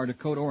color bar to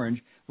code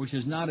orange, which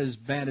is not as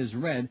bad as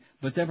red,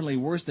 but definitely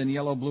worse than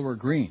yellow, blue, or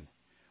green.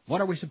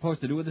 What are we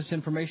supposed to do with this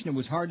information? It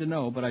was hard to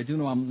know, but I do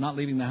know I'm not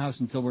leaving the house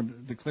until we're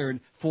declared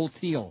full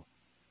teal.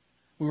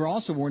 We were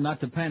also warned not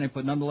to panic,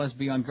 but nonetheless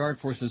be on guard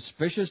for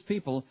suspicious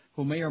people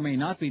who may or may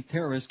not be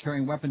terrorists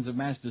carrying weapons of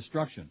mass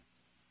destruction.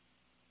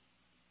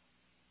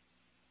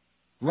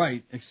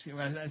 Right.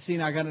 See,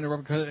 now I got to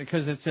interrupt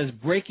because it says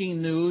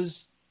breaking news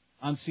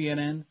on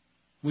CNN.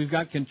 We've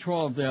got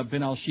control of the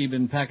Bin al-Shib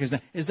in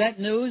Pakistan. Is that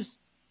news?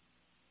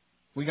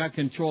 We got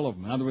control of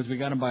them. In other words, we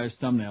got them by his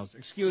thumbnails.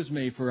 Excuse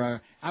me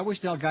for, I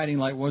wish the guiding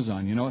light was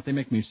on. You know what? They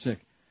make me sick.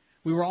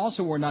 We were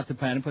also warned not to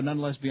panic, but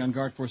nonetheless be on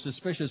guard for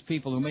suspicious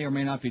people who may or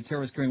may not be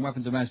terrorists carrying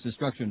weapons of mass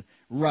destruction.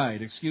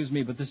 Right. Excuse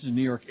me, but this is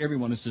New York.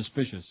 Everyone is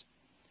suspicious.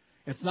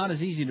 It's not as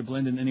easy to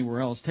blend in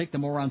anywhere else. Take the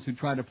morons who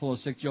tried to pull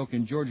a sick joke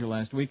in Georgia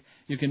last week.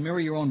 You can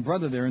marry your own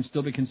brother there and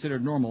still be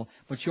considered normal,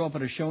 but show up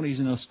at a Shoney's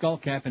in a skull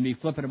cap and be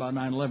flippant about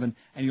 9/11,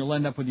 and you'll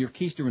end up with your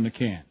keister in the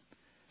can.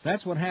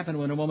 That's what happened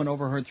when a woman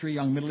overheard 3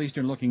 young Middle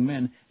Eastern-looking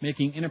men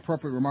making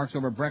inappropriate remarks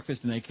over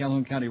breakfast in a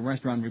Calhoun County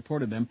restaurant and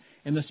reported them.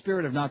 In the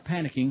spirit of not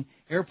panicking,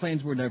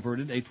 airplanes were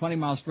diverted, a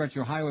 20-mile stretch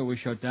of highway was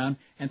shut down,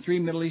 and 3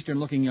 Middle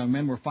Eastern-looking young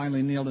men were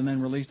finally nailed and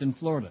then released in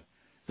Florida.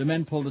 The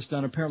men pulled a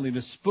stunt apparently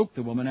to spook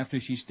the woman after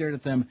she stared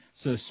at them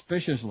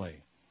suspiciously.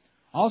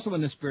 Also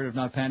in the spirit of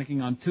not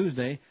panicking, on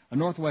Tuesday, a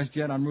Northwest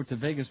jet en route to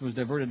Vegas was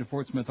diverted to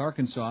Fort Smith,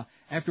 Arkansas,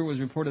 after it was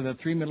reported that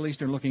 3 Middle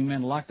Eastern-looking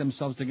men locked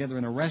themselves together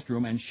in a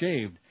restroom and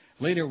shaved.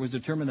 Later, it was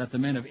determined that the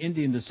men of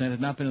Indian descent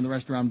had not been in the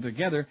restaurant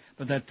together,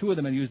 but that 2 of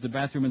them had used the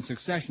bathroom in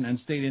succession and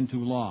stayed in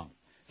too long.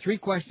 3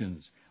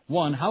 questions.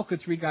 1, how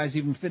could 3 guys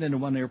even fit into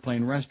one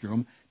airplane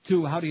restroom?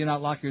 2, how do you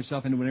not lock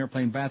yourself into an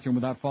airplane bathroom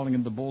without falling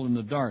into the bowl in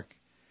the dark?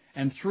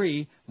 And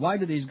 3, why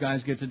do these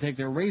guys get to take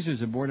their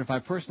razors aboard if I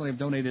personally have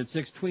donated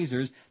 6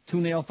 tweezers,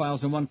 2 nail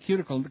files, and 1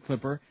 cuticle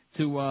clipper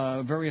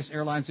to various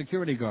airline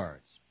security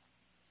guards?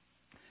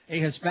 A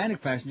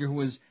Hispanic passenger who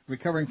was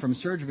recovering from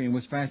surgery and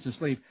was fast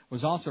asleep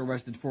was also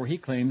arrested for, he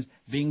claims,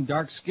 being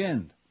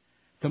dark-skinned.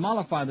 To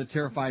mollify the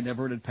terrified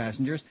diverted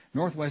passengers,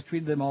 Northwest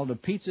treated them all to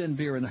pizza and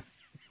beer in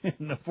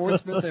the Fort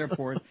Smith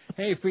airport.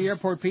 Hey, free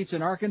airport pizza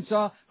in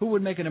Arkansas? Who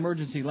would make an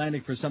emergency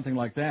landing for something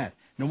like that?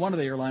 No wonder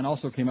the airline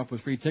also came up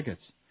with free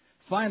tickets.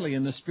 Finally,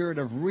 in the spirit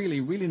of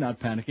really not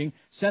panicking,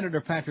 Senator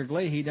Patrick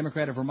Leahy,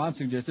 Democrat of Vermont,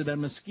 suggested that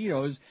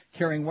mosquitoes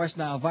carrying West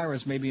Nile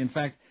virus may be, in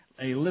fact,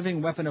 a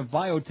living weapon of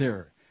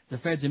bioterror. The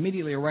feds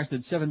immediately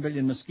arrested 7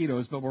 billion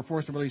mosquitoes, but were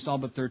forced to release all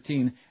but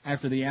 13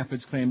 after the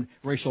aphids claimed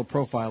racial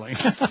profiling.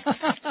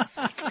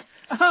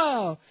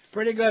 Oh,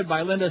 pretty good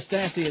by Linda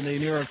Stassy in the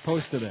New York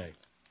Post today.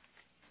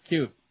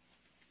 Cute.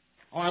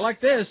 Oh, I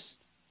like this.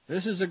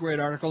 This is a great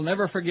article.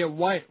 Never forget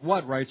what,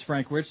 writes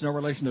Frank Rich, no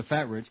relation to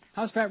Fat Rich.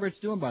 How's Fat Rich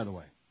doing, by the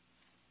way?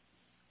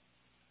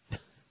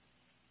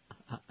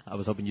 I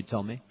was hoping you'd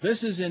tell me. This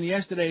is in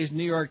yesterday's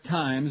New York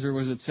Times, or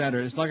was it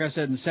Saturday? It's like I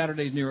said, in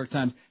Saturday's New York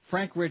Times.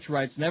 Frank Rich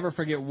writes, never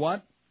forget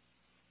what?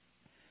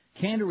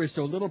 Candor is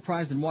so little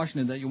prized in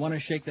Washington that you want to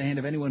shake the hand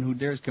of anyone who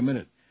dares commit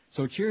it.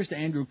 So cheers to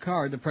Andrew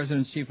Card, the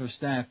President's Chief of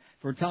Staff,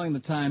 for telling the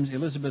Times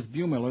Elizabeth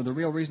Buemiller the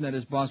real reason that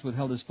his boss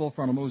withheld his full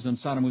frontal moves on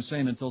Saddam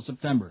Hussein until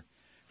September.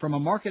 From a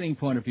marketing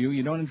point of view,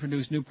 you don't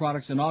introduce new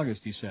products in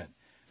August, he said.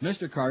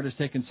 Mr. Card has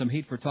taken some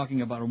heat for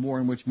talking about a war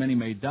in which many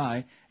may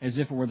die, as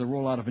if it were the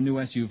rollout of a new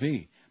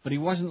SUV. But he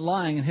wasn't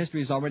lying, and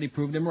history has already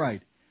proved him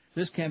right.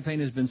 This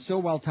campaign has been so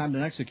well-timed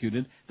and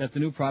executed that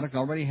the new product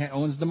already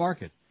owns the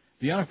market.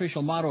 The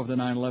unofficial motto of the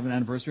 9/11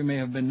 anniversary may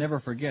have been never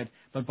forget,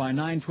 but by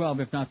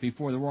 9/12, if not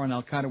before, the war on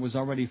Al-Qaeda was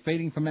already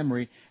fading from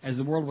memory as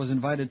the world was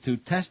invited to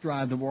test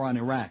drive the war on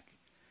Iraq.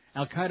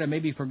 Al-Qaeda may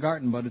be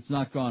forgotten, but it's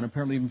not gone,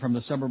 apparently even from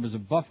the suburbs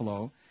of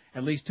Buffalo.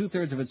 At least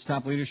 2/3 of its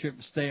top leadership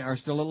are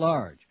still at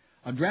large.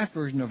 A draft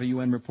version of a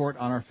UN report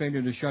on our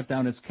failure to shut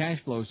down its cash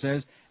flow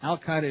says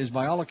Al-Qaeda is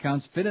by all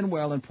accounts fit and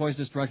well and poised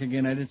to strike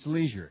again at its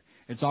leisure.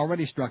 It's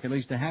already struck at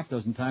least a half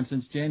dozen times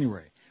since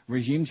January.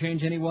 Regime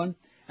change, anyone?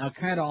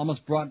 Al-Qaeda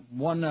almost brought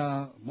one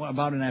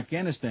about in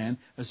Afghanistan,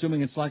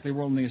 assuming its likely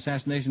role in the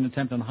assassination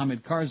attempt on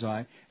Hamid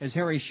Karzai. As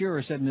Harry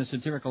Shearer said in his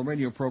satirical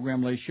radio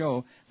program Les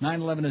Show,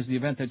 9/11 is the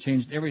event that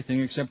changed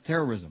everything except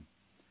terrorism.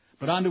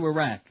 But on to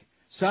Iraq.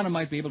 Saddam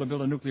might be able to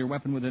build a nuclear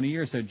weapon within a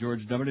year, said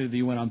George W. to the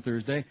UN on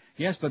Thursday.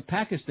 Yes, but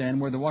Pakistan,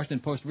 where the Washington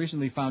Post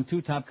recently found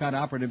 2 top Qaeda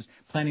operatives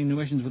planning new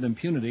missions with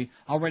impunity,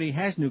 already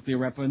has nuclear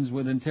weapons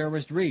within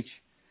terrorist reach.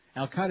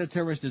 Al-Qaeda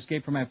terrorists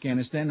escaped from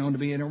Afghanistan, known to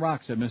be in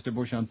Iraq, said Mr.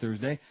 Bush on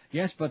Thursday.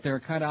 Yes, but there are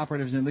Qaeda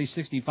operatives in at least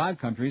 65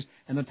 countries,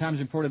 and the Times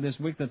reported this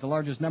week that the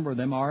largest number of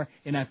them are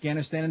in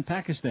Afghanistan and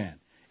Pakistan.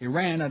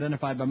 Iran,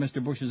 identified by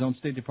Mr. Bush's own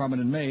State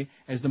Department in May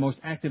as the most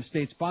active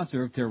state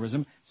sponsor of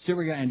terrorism,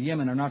 Syria and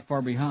Yemen are not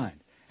far behind.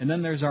 And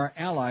then there's our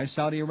ally,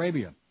 Saudi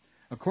Arabia.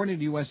 According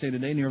to USA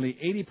Today, nearly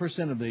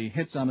 80% of the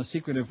hits on a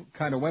secretive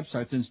Qaeda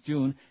website since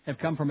June have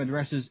come from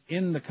addresses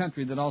in the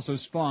country that also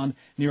spawned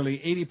nearly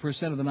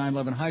 80% of the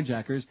 9/11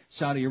 hijackers,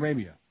 Saudi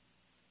Arabia.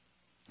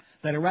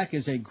 That Iraq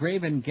is a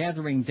grave and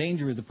gathering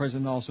danger, the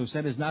president also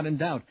said, is not in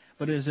doubt.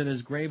 But is it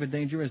as grave a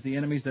danger as the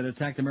enemies that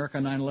attacked America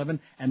on 9/11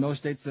 and those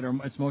states that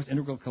are its most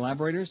integral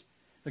collaborators?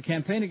 The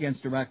campaign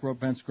against Iraq, wrote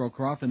Vance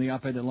Scowcroft in the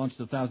op-ed that launched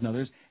 1,000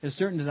 others, is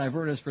certain to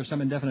divert us for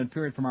some indefinite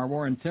period from our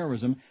war on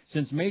terrorism,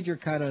 since major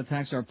Qaeda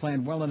attacks are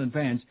planned well in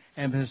advance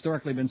and have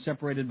historically been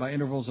separated by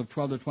intervals of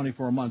 12 to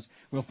 24 months.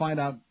 We'll find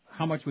out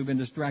how much we've been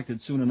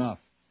distracted soon enough.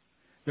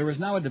 There is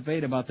now a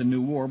debate about the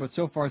new war, but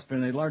so far it's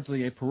been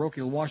largely a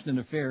parochial Washington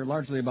affair,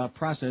 largely about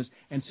process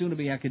and soon to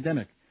be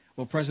academic.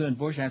 Will President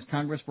Bush ask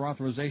Congress for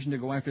authorization to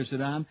go after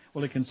Saddam?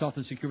 Will he consult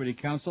the Security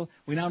Council?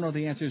 We now know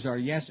the answers are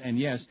yes and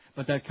yes,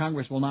 but that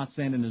Congress will not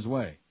stand in his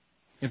way.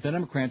 If the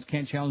Democrats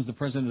can't challenge the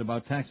president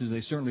about taxes,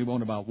 they certainly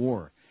won't about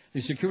war.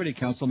 The Security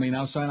Council may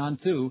now sign on,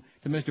 too,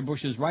 to Mr.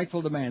 Bush's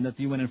rightful demand that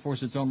the UN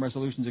enforce its own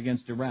resolutions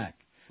against Iraq.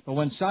 But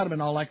when Saddam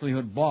in all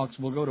likelihood balks,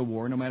 we'll go to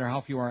war, no matter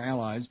how few our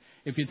allies.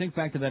 If you think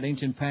back to that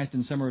ancient past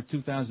in summer of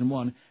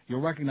 2001,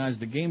 you'll recognize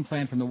the game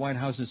plan from the White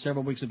House's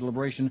several weeks of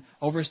deliberation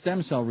over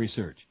stem cell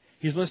research.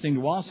 He's listening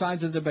to all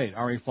sides of the debate,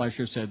 Ari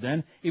Fleischer said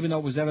then, even though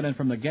it was evident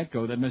from the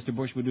get-go that Mr.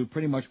 Bush would do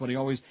pretty much what he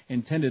always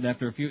intended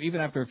even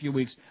after a few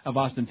weeks of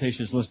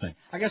ostentatious listening.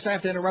 I guess I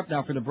have to interrupt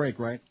now for the break,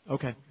 right?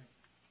 Okay.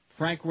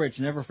 Frank Rich,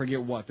 never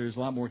forget what. There's a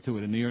lot more to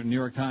it. In New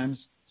York Times,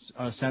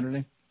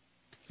 Saturday.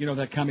 You know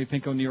that Kami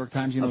Pinko New York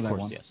Times? You know of that course,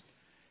 one? Yes.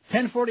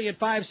 1040 at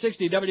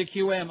 560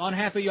 WQM.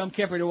 Unhappy Yom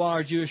Kippur to all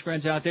our Jewish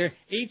friends out there.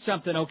 Eat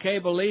something, okay?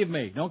 Believe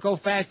me. Don't go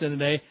fasting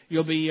today.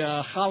 You'll be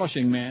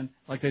chalashing, man,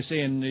 like they say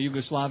in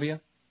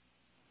Yugoslavia.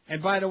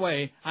 And by the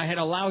way, I had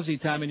a lousy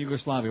time in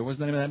Yugoslavia. What's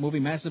the name of that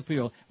movie? Mass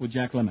Appeal with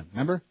Jack Lemmon.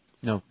 Remember?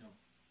 No.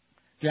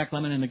 Jack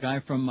Lemmon and the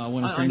guy from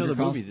When a I Stranger know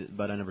the Calls. movie,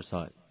 but I never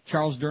saw it.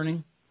 Charles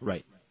Durning?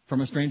 Right.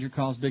 From A Stranger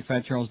Calls, big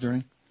fat Charles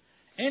Durning.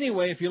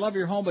 Anyway, if you love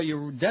your home but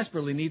you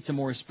desperately need some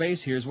more space,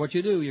 here's what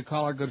you do. You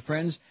call our good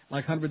friends,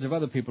 like hundreds of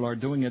other people are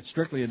doing at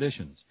Strictly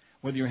Additions.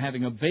 Whether you're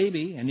having a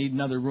baby and need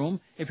another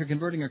room, if you're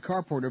converting a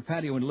carport or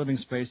patio into living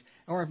space,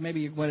 or if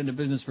maybe you went into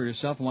business for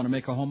yourself and want to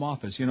make a home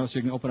office, so you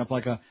can open up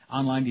like a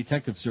online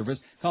detective service,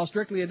 call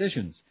Strictly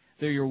Additions.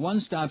 They're your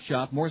one-stop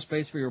shop, more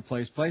space for your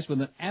place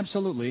with an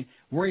absolutely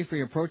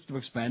worry-free approach to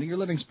expanding your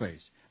living space.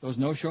 Those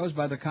no-shows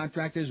by the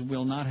contractors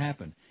will not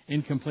happen.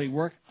 Incomplete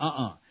work?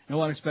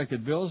 No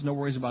unexpected bills, no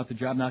worries about the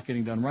job not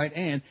getting done right,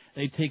 and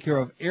they take care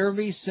of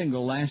every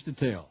single last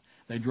detail.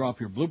 They draw up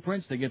your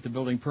blueprints, they get the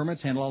building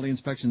permits, handle all the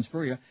inspections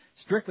for you.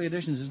 Strictly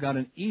Additions has got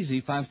an easy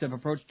 5-step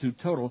approach to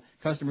total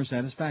customer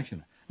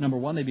satisfaction. Number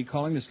one, they'd be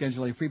calling to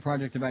schedule a free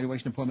project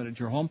evaluation appointment at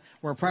your home,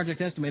 where a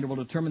project estimator will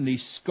determine the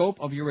scope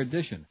of your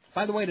addition.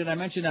 By the way, did I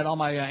mention that all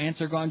my ants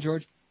are gone,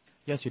 George?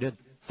 Yes, you did.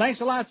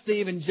 Thanks a lot,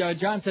 Steve, and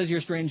John says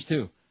you're strange,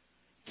 too.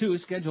 2,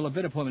 schedule a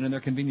bid appointment in their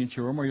convenience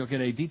showroom where you'll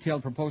get a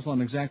detailed proposal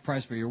and exact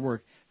price for your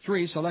work.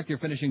 3, select your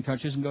finishing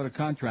touches and go to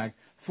contract.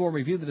 4,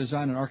 review the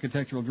design and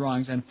architectural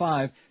drawings. And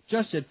 5,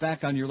 just sit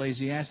back on your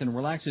lazy ass and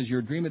relax as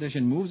your Dream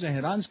Edition moves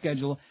ahead on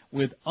schedule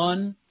with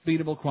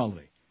unbeatable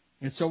quality.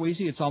 It's so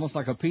easy, it's almost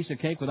like a piece of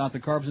cake without the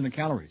carbs and the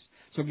calories.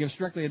 So give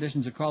Strictly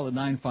Additions a call at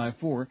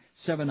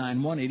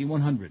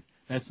 954-791-8100.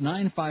 That's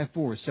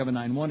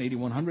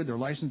 954-791-8100. They're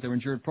licensed, they're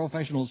insured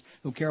professionals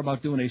who care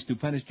about doing a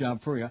stupendous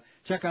job for you.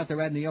 Check out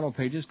their ad in the yellow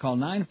pages. Call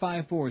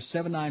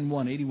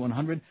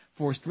 954-791-8100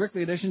 for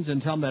Strictly Additions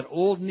and tell them that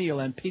old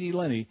Neil and Petey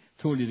Lenny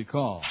told you to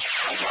call.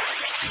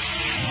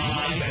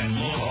 Live and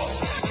local.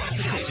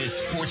 This is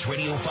Sports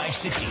Radio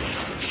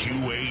 560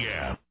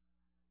 QAM.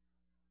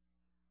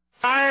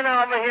 Fine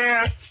over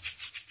here.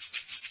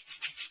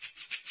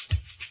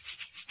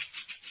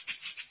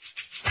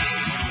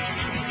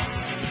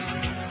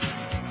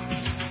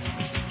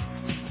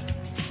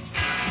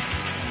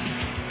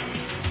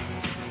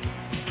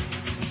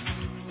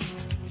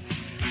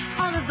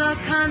 All of the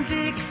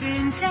convicts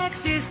in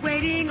Texas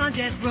waiting on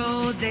death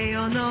row, they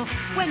all know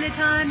when the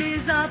time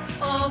is up.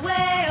 Oh,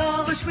 way,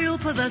 oh, Bush will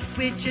pull the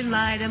switch and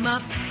light 'em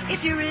up.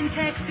 If you're in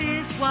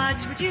Texas, watch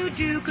what you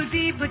do. Could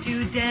be put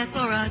to death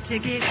or a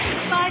ticket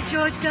by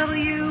George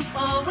W.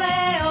 Oh,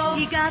 way, oh,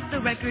 he got the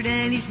record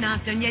and he's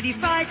not done yet. He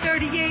fried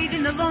 38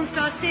 in the Lone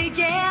Star State,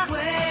 yeah.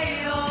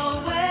 Way,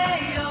 oh,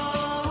 way, oh.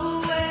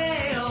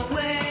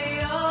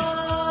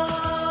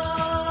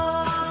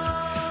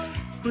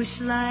 Bush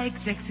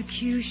likes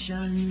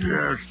execution.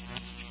 Yes.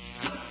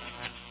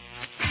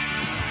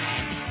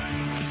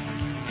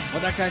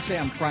 What'd that guy say?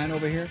 I'm crying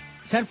over here?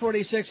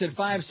 1046 at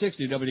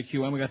 560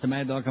 WQM. We got the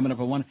Mad Dog coming up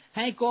at 1.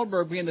 Hank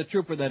Goldberg being the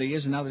trooper that he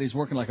is, and now that he's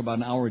working like about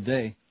an hour a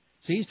day.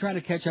 See, he's trying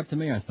to catch up to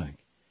me, I think.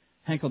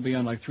 Hank will be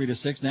on like 3 to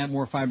 6, Nat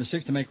Moore 5 to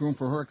 6 to make room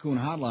for Hurricane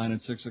Hotline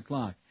at 6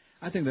 o'clock.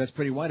 I think that's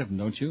pretty white of him,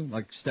 don't you?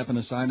 Like stepping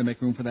aside to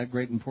make room for that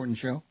great important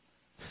show?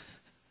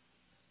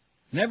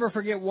 Never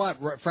forget what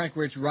Frank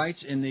Rich writes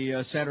in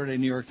the Saturday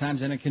New York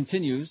Times, and it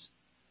continues.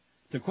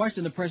 To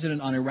question the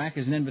president on Iraq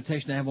is an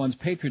invitation to have one's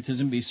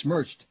patriotism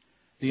besmirched.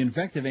 The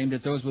invective aimed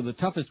at those with the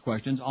toughest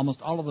questions, almost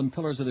all of them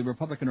pillars of the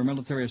Republican or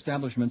military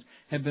establishments,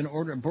 have been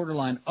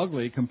borderline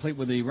ugly, complete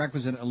with the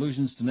requisite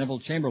allusions to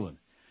Neville Chamberlain.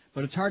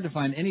 But it's hard to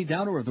find any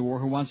doubter of the war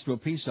who wants to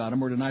appease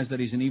Saddam or denies that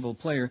he's an evil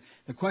player.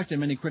 The question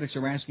many critics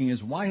are asking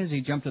is, why has he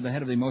jumped to the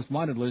head of the most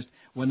wanted list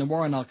when the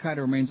war on al-Qaeda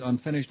remains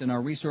unfinished and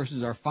our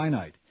resources are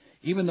finite?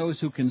 Even those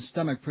who can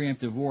stomach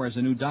preemptive war as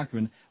a new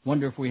doctrine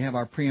wonder if we have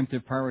our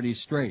preemptive priorities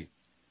straight.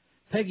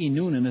 Peggy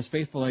Noonan, as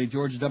faithful a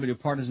George W.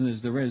 partisan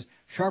as there is,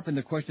 sharpened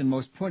the question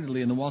most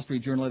pointedly in the Wall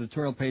Street Journal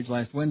editorial page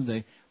last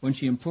Wednesday when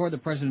she implored the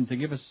president to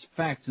give us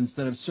facts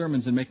instead of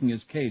sermons in making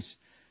his case.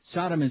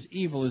 Saddam is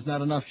evil is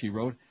not enough, she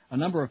wrote. A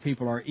number of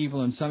people are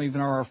evil and some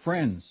even are our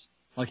friends,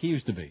 like he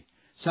used to be.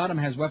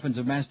 Saddam has weapons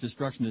of mass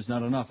destruction is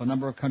not enough. A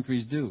number of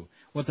countries do.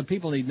 What the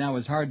people need now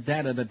is hard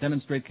data that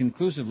demonstrate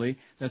conclusively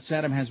that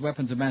Saddam has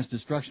weapons of mass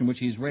destruction which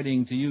he's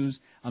readying to use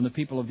on the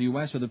people of the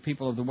U.S. or the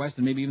people of the West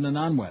and maybe even the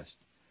non-West.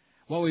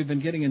 What we've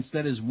been getting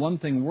instead is one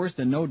thing worse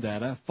than no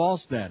data,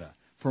 false data.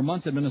 For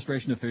months,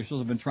 administration officials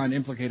have been trying to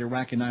implicate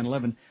Iraq in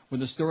 9/11 with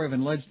the story of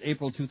an alleged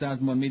April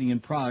 2001 meeting in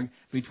Prague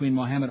between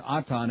Mohammed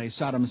Atta and a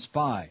Saddam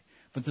spy.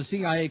 But the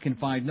CIA can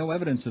find no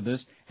evidence of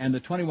this, and the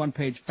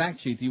 21-page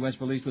fact sheet the U.S.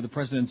 released with the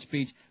president's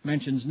speech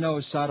mentions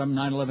no Saddam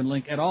 9/11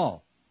 link at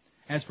all.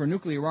 As for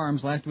nuclear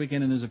arms, last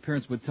weekend in his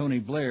appearance with Tony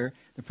Blair,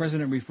 the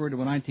president referred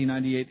to a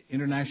 1998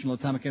 International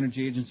Atomic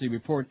Energy Agency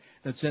report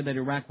that said that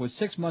Iraq was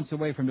 6 months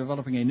away from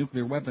developing a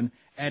nuclear weapon,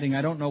 adding,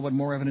 "I don't know what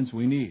more evidence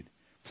we need."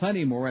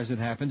 Plenty more, as it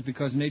happens,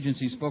 because an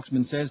agency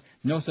spokesman says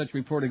no such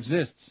report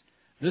exists.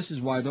 This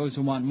is why those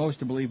who want most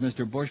to believe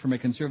Mr. Bush, from a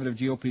conservative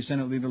GOP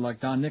Senate leader like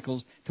Don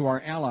Nichols to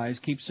our allies,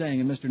 keep saying,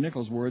 in Mr.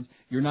 Nichols' words,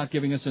 "You're not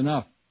giving us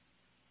enough."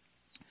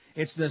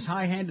 It's this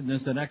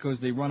high-handedness that echoes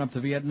the run-up to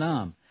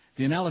Vietnam.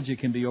 The analogy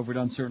can be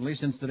overdone, certainly,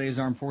 since today's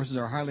armed forces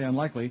are highly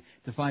unlikely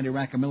to find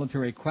Iraq a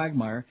military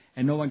quagmire,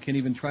 and no one can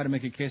even try to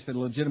make a case for the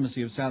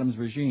legitimacy of Saddam's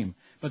regime.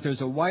 But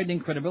there's a widening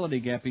credibility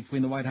gap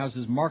between the White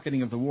House's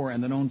marketing of the war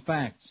and the known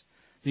facts.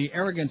 The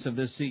arrogance of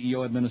this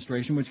CEO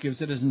administration, which gives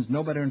citizens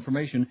no better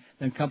information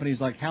than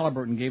companies like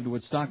Halliburton gave to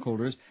its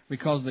stockholders,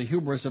 recalls the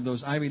hubris of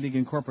those Ivy League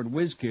and corporate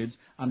whiz kids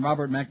on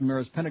Robert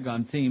McNamara's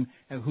Pentagon team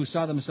who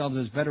saw themselves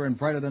as better and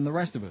brighter than the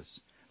rest of us.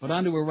 But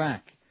on to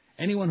Iraq.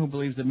 Anyone who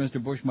believes that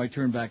Mr. Bush might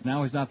turn back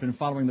now has not been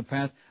following the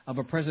path of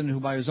a president who,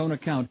 by his own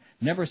account,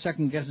 never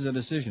second-guesses a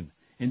decision.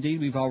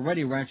 Indeed, we're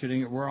already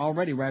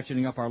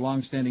ratcheting up our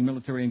long-standing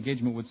military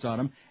engagement with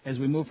Saddam. As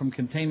we move from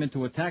containment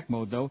to attack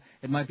mode, though,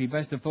 it might be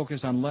best to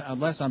focus on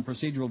less on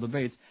procedural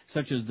debates,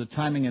 such as the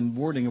timing and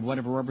wording of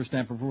whatever rubber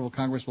stamp approval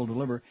Congress will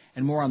deliver,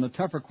 and more on the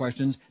tougher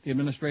questions the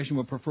administration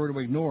would prefer to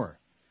ignore.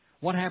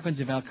 What happens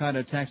if al-Qaeda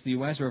attacks the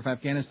U.S. or if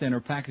Afghanistan or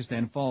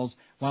Pakistan falls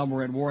while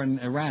we're at war in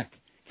Iraq?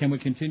 Can we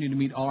continue to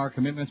meet all our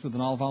commitments with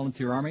an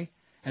all-volunteer army?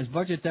 As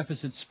budget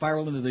deficits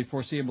spiral into the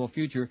foreseeable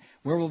future,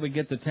 where will we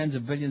get the tens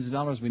of billions of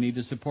dollars we need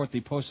to support the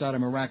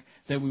post-Saddam Iraq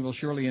that we will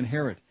surely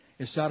inherit?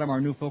 Is Saddam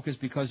our new focus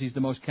because he's the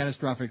most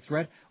catastrophic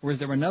threat, or is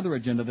there another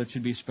agenda that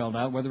should be spelled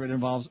out, whether it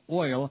involves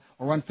oil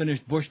or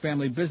unfinished Bush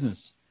family business?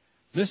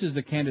 This is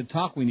the candid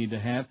talk we need to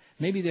have.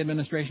 Maybe the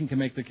administration can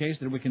make the case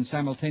that we can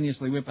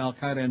simultaneously whip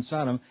al-Qaeda and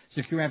Saddam,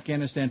 secure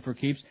Afghanistan for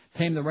keeps,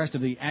 tame the rest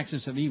of the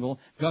axis of evil,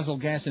 guzzle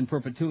gas in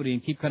perpetuity,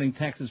 and keep cutting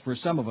taxes for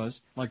some of us,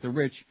 like the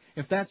rich.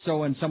 If that's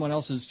so and someone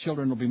else's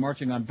children will be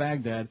marching on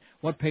Baghdad,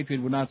 what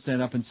patriot would not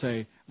stand up and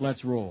say,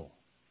 "Let's roll"?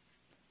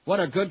 What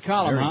a good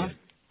column, Very huh? good.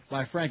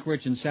 By Frank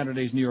Rich in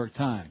Saturday's New York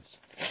Times.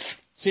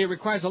 See, it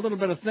requires a little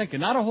bit of thinking.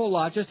 Not a whole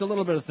lot, just a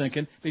little bit of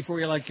thinking before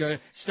you,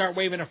 start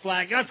waving a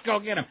flag. Let's go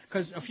get him.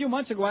 Because a few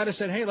months ago, I'd have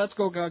said, hey, let's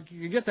go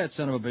get that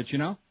son of a bitch, you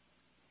know?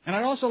 And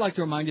I'd also like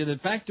to remind you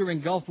that back during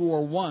Gulf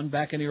War I,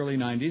 back in the early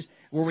 90s,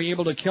 were we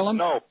able to kill him?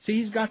 No.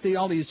 See, he's got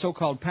all these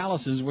so-called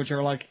palaces, which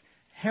are like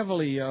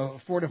heavily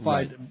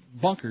fortified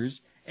bunkers.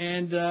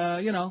 And,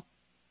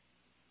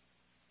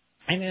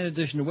 and in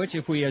addition to which,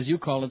 if we, as you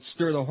call it,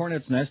 stir the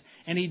hornet's nest,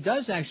 and he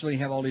does actually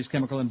have all these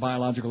chemical and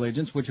biological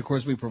agents, which, of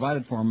course, we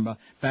provided for him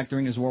back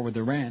during his war with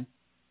Iran.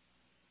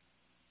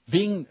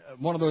 Being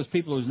one of those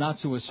people who's not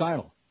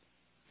suicidal,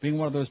 being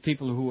one of those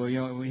people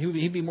who,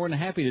 he'd be more than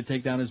happy to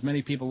take down as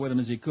many people with him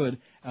as he could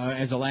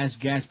as a last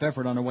gasp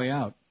effort on the way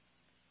out.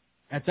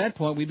 At that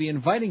point, we'd be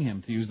inviting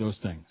him to use those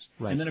things.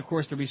 Right. And then, of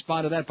course, to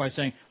respond to that by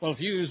saying, well, if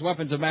you use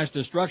weapons of mass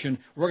destruction,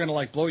 we're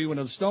going to, blow you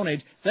into the Stone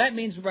Age. That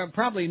means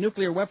probably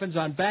nuclear weapons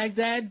on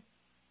Baghdad?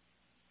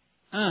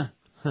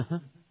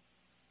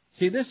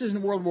 See, this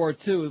isn't World War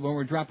II when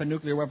we're dropping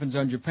nuclear weapons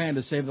on Japan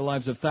to save the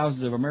lives of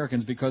thousands of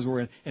Americans because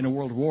we're in a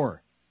world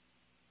war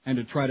and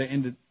to try to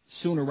end it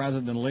sooner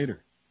rather than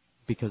later.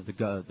 Because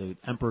the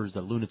emperor's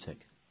a lunatic.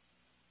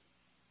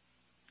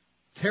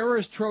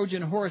 Terrorist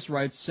Trojan horse,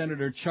 writes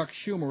Senator Chuck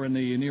Schumer in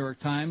the New York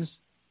Times.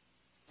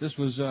 This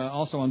was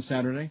also on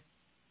Saturday.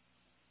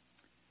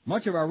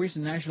 Much of our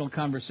recent national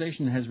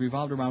conversation has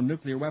revolved around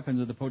nuclear weapons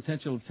and the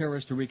potential of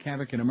terrorists to wreak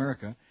havoc in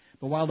America.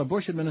 But while the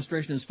Bush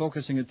administration is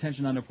focusing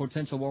attention on a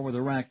potential war with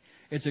Iraq,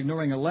 it's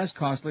ignoring a less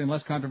costly and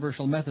less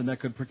controversial method that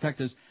could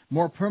protect us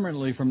more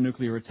permanently from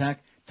nuclear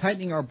attack,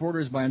 tightening our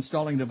borders by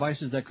installing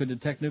devices that could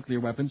detect nuclear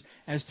weapons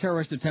as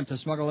terrorists attempt to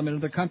smuggle them into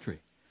the country.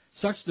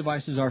 Such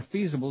devices are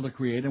feasible to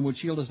create and would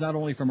shield us not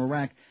only from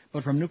Iraq,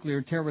 but from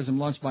nuclear terrorism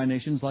launched by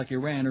nations like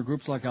Iran or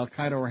groups like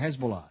Al-Qaeda or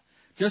Hezbollah.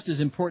 Just as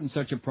important,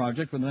 such a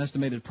project, with an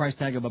estimated price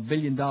tag of $1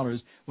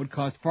 billion, would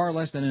cost far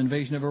less than an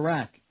invasion of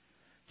Iraq.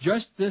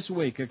 Just this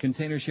week, a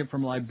container ship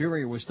from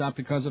Liberia was stopped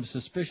because of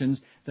suspicions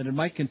that it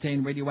might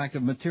contain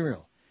radioactive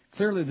material.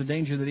 Clearly, the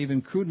danger that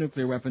even crude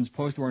nuclear weapons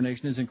pose to our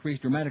nation has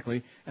increased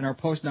dramatically in our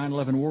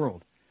post-9/11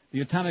 world.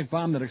 The atomic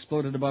bomb that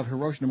exploded above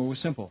Hiroshima was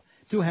simple.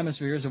 Two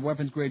hemispheres of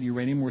weapons-grade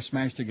uranium were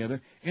smashed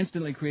together,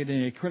 instantly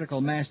creating a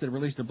critical mass that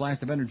released a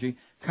blast of energy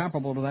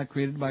comparable to that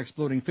created by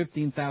exploding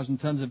 15,000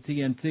 tons of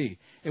TNT.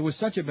 It was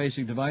such a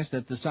basic device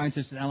that the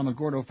scientists at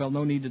Alamogordo felt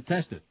no need to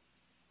test it.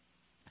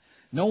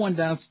 No one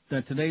doubts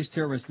that today's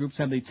terrorist groups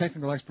have the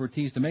technical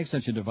expertise to make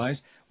such a device.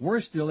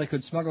 Worse still, they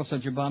could smuggle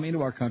such a bomb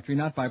into our country,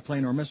 not by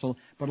plane or missile,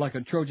 but like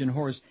a Trojan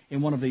horse in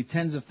one of the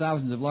tens of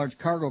thousands of large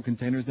cargo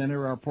containers that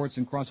enter our ports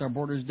and cross our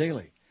borders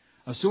daily.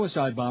 A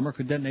suicide bomber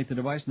could detonate the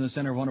device in the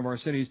center of one of our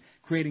cities,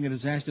 creating a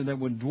disaster that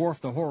would dwarf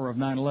the horror of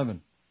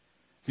 9/11.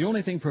 The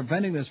only thing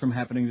preventing this from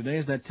happening today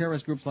is that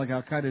terrorist groups like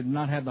Al-Qaeda do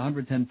not have the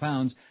 110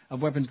 pounds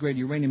of weapons-grade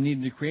uranium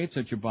needed to create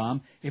such a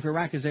bomb. If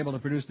Iraq is able to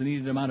produce the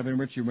needed amount of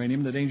enriched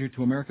uranium, the danger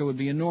to America would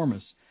be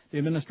enormous. The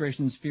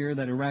administration's fear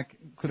that Iraq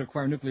could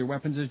acquire nuclear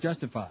weapons is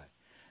justified.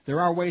 There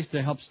are ways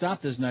to help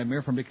stop this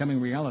nightmare from becoming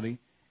reality.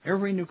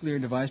 Every nuclear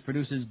device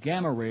produces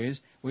gamma rays,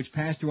 which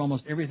pass through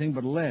almost everything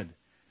but lead.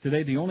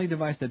 Today, the only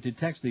device that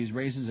detects these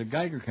rays is a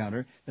Geiger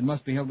counter that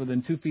must be held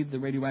within 2 feet of the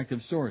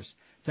radioactive source.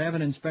 To have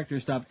an inspector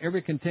stop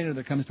every container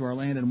that comes to our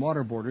land and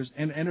water borders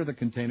and enter the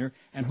container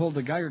and hold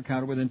the Geiger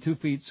counter within 2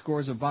 feet,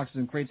 scores of boxes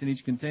and crates in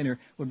each container,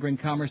 would bring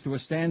commerce to a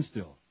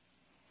standstill.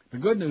 The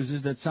good news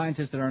is that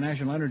scientists at our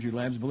national energy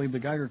labs believe the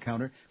Geiger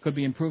counter could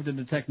be improved to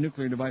detect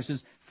nuclear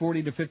devices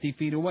 40 to 50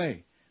 feet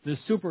away. This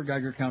super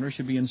Geiger counter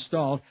should be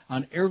installed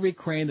on every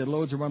crane that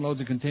loads or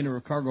unloads a container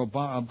of cargo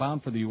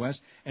bound for the U.S.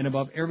 and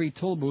above every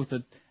toll booth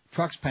that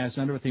trucks pass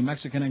under at the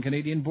Mexican and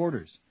Canadian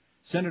borders.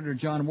 Senator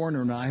John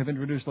Warner and I have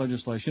introduced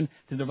legislation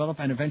to develop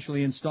and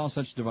eventually install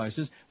such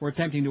devices. We're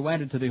attempting to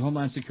add it to the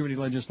Homeland Security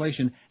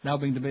legislation now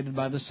being debated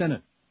by the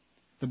Senate.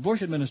 The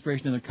Bush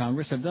administration and the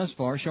Congress have thus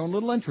far shown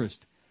little interest.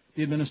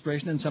 The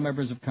administration and some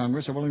members of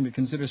Congress are willing to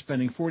consider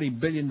spending $40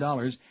 billion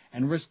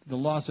and risk the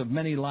loss of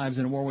many lives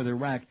in a war with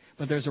Iraq,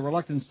 but there's a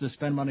reluctance to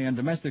spend money on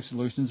domestic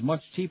solutions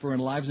much cheaper in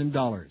lives and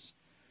dollars.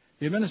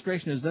 The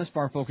administration has thus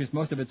far focused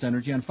most of its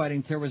energy on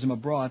fighting terrorism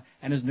abroad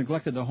and has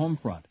neglected the home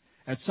front.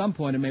 At some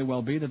point, it may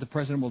well be that the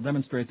President will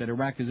demonstrate that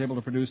Iraq is able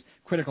to produce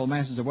critical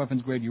masses of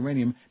weapons-grade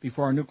uranium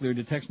before our nuclear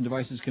detection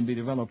devices can be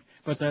developed,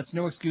 but that's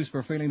no excuse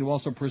for failing to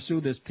also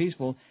pursue this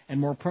peaceful and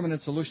more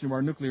permanent solution to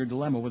our nuclear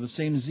dilemma with the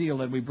same zeal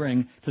that we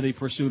bring to the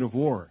pursuit of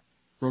war,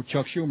 wrote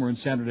Chuck Schumer in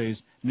Saturday's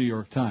New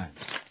York Times.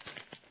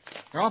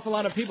 There are an awful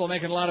lot of people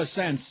making a lot of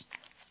sense.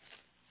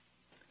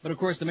 But, of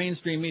course, the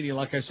mainstream media,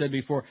 like I said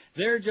before,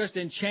 they're just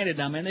enchanted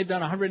now, man. They've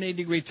done a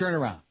 180-degree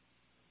turnaround.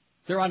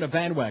 They're on the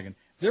bandwagon.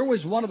 There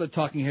was one of the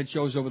talking head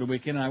shows over the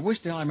weekend, and I wish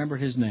the hell I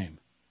remembered his name.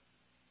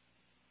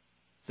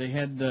 They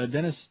had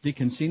Dennis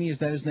DeConcini, is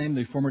that his name?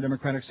 The former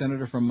Democratic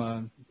senator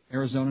from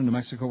Arizona, New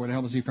Mexico, where the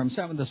hell was he from?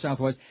 The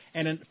Southwest.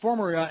 And a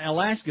former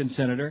Alaskan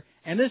senator.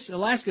 And this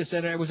Alaska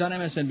senator was on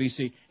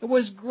MSNBC. It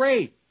was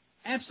great.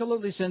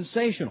 Absolutely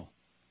sensational.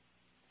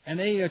 And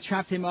they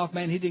chopped him off,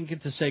 man. He didn't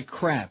get to say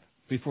crap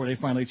before they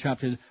finally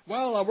chopped his.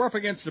 Well, we're up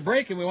against the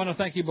break, and we want to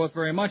thank you both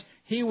very much.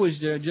 He was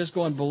just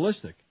going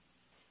ballistic.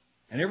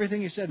 And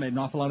everything he said made an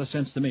awful lot of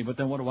sense to me, but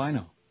then what do I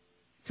know?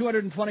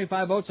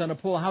 225 votes on a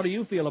poll. How do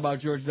you feel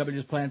about George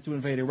W.'s plans to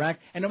invade Iraq?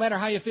 And no matter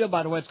how you feel,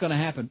 by the way, it's going to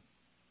happen.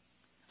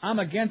 I'm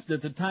against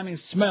it. The timing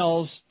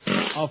smells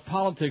of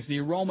politics. The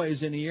aroma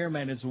is in the air,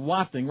 man. It's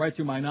wafting right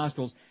through my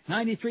nostrils.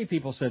 93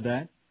 people said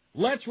that.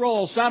 Let's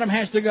roll. Saddam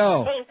has to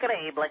go.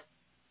 Increíble.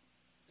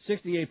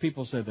 68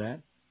 people said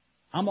that.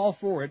 I'm all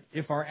for it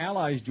if our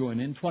allies join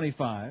in,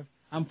 25.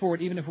 I'm for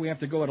it even if we have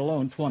to go it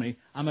alone, 20.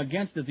 I'm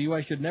against it. The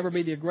U.S. should never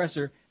be the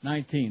aggressor,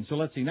 19. So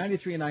let's see,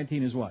 93 and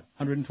 19 is what,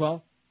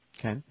 112?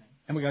 Okay.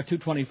 And we got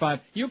 225.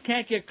 You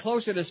can't get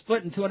closer to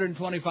splitting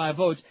 225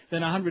 votes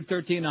than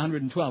 113 and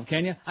 112,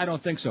 can you? I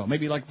don't think so.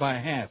 Maybe like by a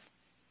half.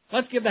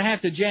 Let's give the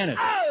half to Janet.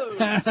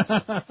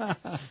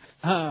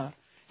 Oh!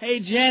 Hey,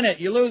 Janet,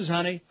 you lose,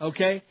 honey,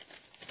 okay?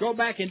 Go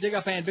back and dig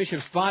up Ann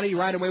Bishop's body,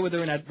 ride away with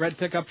her in that red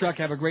pickup truck,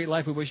 have a great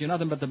life, we wish you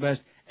nothing but the best,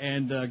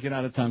 and get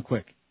out of town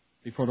quick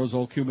before those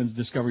old Cubans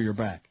discover you're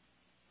back.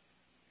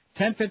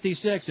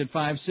 10:56 at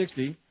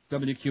 560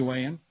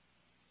 WQAM.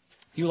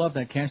 You love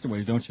that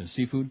Castaways, don't you?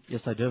 Seafood? Yes,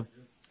 I do.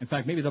 In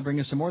fact, maybe they'll bring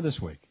us some more this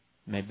week.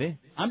 Maybe.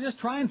 I'm just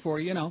trying for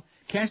you, you know.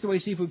 Castaway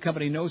Seafood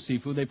Company knows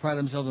seafood. They pride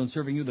themselves on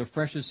serving you the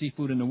freshest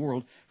seafood in the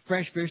world.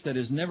 Fresh fish that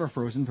is never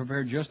frozen,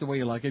 prepared just the way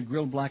you like it,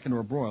 grilled, blackened,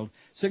 or broiled.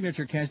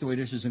 Signature Castaway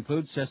dishes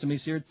include sesame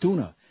seared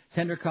tuna,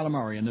 tender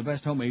calamari, and the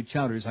best homemade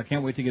chowders. I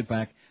can't wait to get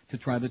back to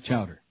try the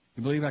chowder.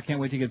 You believe I can't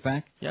wait to get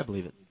back? Yeah, I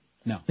believe it.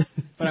 No.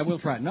 But I will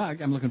try it. No,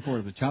 I'm looking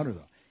forward to the chowder,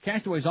 though.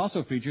 Castaways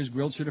also features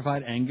grilled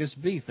certified Angus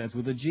beef, that's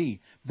with a G,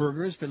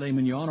 burgers, filet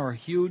mignon, or a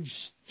huge,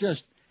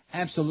 just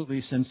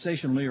absolutely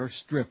sensational New York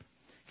strip.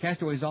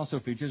 Castaways also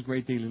features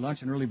great daily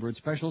lunch and early bird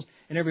specials,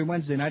 and every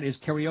Wednesday night is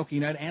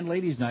karaoke night and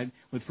ladies' night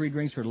with free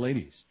drinks for the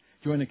ladies.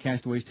 Join the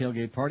Castaways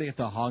tailgate party at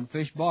the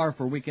Hogfish Bar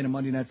for weekend and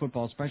Monday Night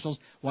Football specials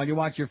while you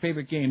watch your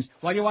favorite games,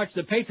 while you watch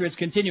the Patriots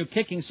continue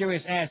kicking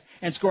serious ass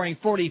and scoring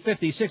 40,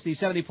 50, 60,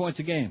 70 points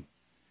a game.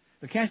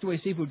 The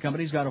Castaway Seafood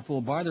Company's got a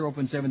full bar. They're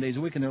open 7 days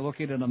a week, and they're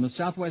located on the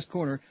southwest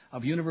corner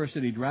of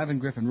University Drive and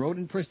Griffin Road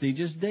in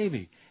prestigious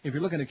Davie. If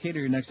you're looking to cater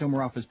your next home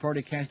or office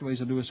party, Castaways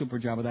will do a super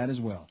job of that as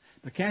well.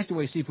 The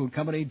Castaway Seafood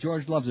Company,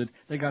 George loves it.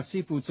 They got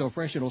seafood so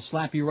fresh it'll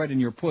slap you right in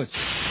your puss.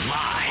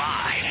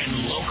 Live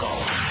and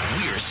local.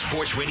 We're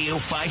Sports Radio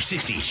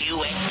 560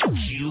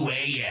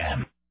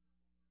 QAM.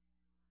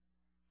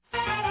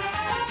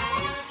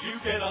 You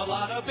get a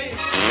lot of big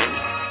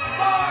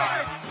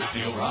sports with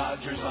Neil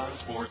Rogers on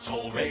Sports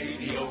Hole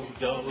Radio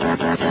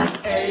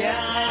AM.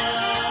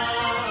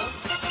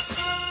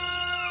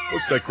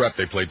 What's that crap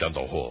they play down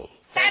the hall?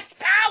 That's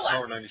power.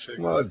 Power 96.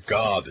 What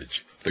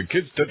garbage. The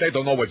kids today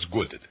don't know what's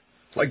good.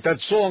 Like that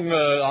song,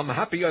 I'm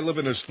happy I live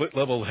in a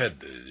split-level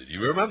head.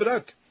 You remember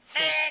that?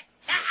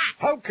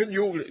 How can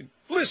you...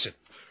 Listen.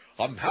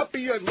 I'm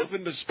happy I live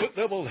in a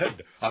split-level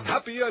head. I'm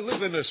happy I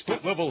live in a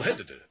split-level head.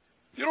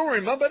 You don't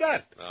remember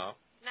that? No.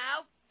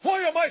 No?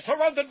 Why am I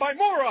surrounded by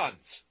morons?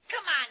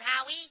 Come on,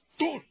 Howie.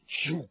 Don't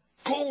you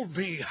call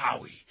me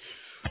Howie.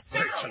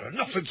 That's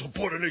enough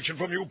insubordination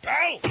from you,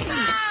 pal.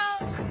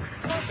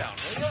 Calm down,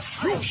 will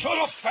you? You shut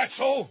up,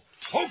 fatso.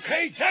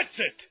 Okay, that's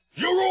it.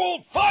 You're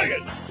all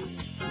fired.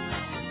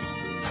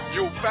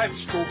 You fat,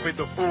 stupid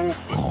boob.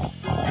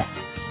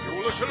 You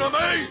listen to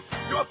me.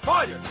 You're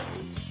fired.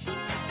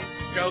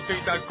 Guilty,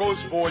 that goes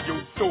for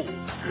you, too.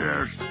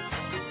 Yes.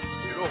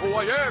 You know who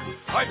I am?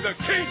 I'm the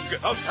king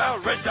of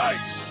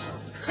paradise.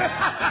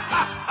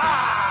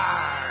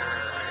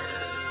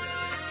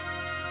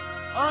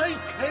 I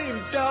came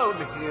down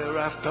here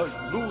after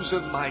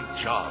losing my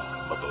job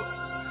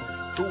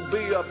to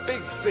be a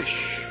big fish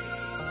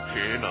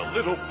in a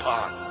little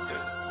pond.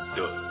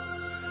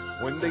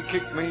 When they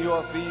kicked me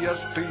off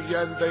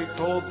ESPN, they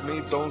told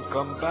me don't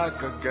come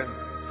back again.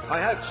 I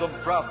had some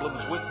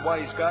problems with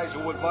wise guys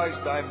who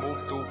advised I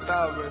move to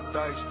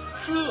paradise.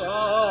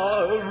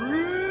 Florida.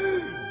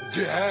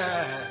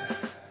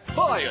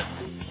 Fired.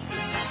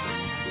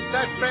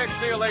 That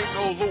McNeil ain't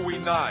no Louis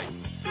Nye.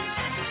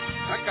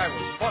 That guy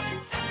was funny.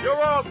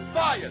 You're all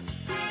fired.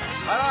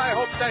 And I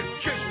hope that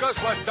Chick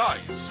Guzzler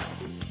dies.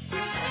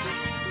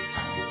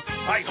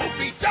 I hope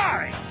he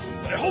dies.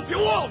 But I hope you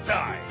all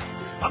die.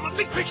 I'm a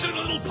big fish in a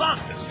little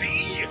pond,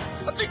 see?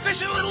 A big fish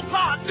in a little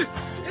pond. Is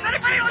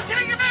anybody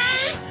listening to me?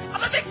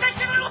 I'm a big fish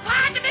in a little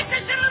pond, a big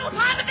fish in a little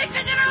pond, a big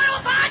fish in a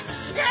little pond.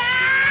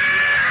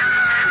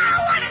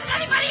 Yeah! What is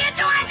anybody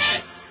into on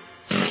me?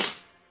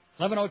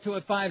 11:02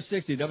 at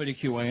 560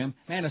 WQAM.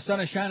 Man, the sun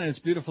is shining. It's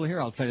beautiful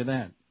here, I'll tell you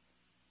that.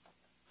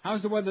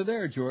 How's the weather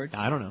there, George?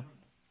 I don't know.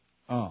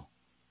 Oh.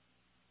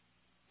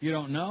 You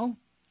don't know?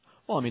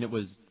 Well, I mean, it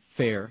was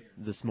fair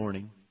this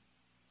morning.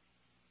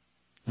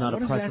 Not what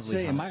does that oppressively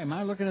say? hot. Am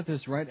I looking at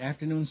this right?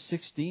 Afternoon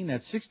 16?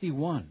 That's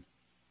 61.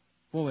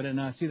 Well, wait,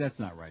 no, see, that's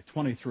not right.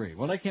 23.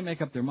 Well, they can't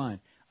make up their mind.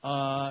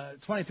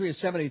 23 is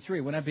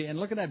 73. Wouldn't that be? And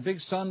look at that big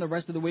sun the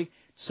rest of the week.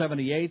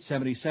 78,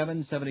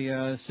 77,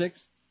 76.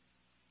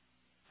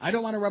 I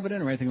don't want to rub it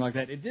in or anything like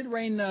that. It did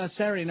rain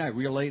Saturday night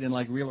real late and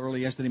like real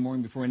early yesterday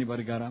morning before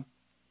anybody got up.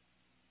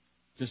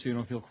 Just so you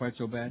don't feel quite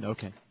so bad.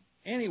 Okay.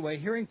 Anyway,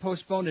 hearing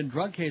postponed in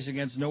drug case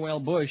against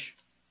Noel Bush.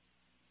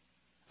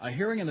 A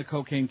hearing in the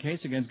cocaine case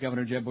against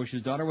Governor Jeb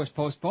Bush's daughter was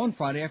postponed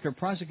Friday after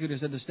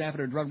prosecutors said the staff at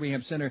her drug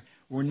rehab center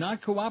were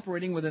not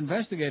cooperating with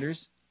investigators.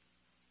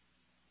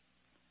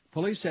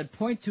 Police said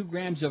 0.2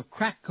 grams of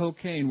crack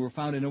cocaine were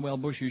found in Noel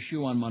Bush's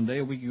shoe on Monday,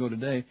 a week ago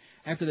today,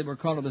 after they were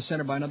called to the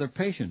center by another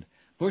patient.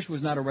 Bush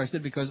was not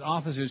arrested because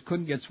officers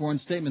couldn't get sworn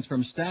statements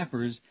from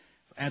staffers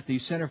at the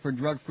Center for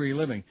Drug-Free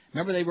Living.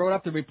 Remember, they wrote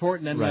up the report,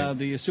 and then Right.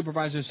 The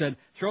supervisor said,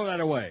 throw that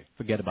away.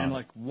 Forget about and, it.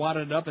 like,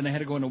 wadded it up, and they had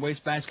to go in the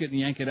wastebasket and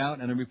yank it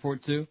out, and a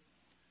report, too.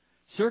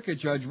 Circuit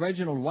Judge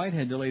Reginald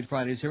Whitehead delayed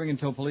Friday's hearing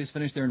until police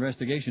finished their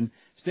investigation.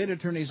 State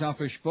Attorney's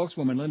Office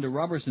spokeswoman Linda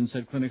Robertson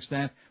said clinic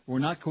staff were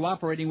not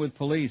cooperating with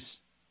police.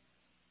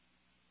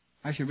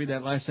 I should read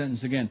that last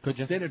sentence again. Could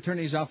you? State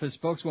Attorney's Office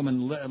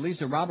spokeswoman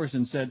Lisa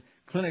Robertson said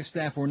clinic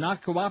staff were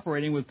not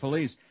cooperating with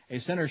police. A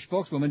center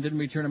spokeswoman didn't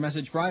return a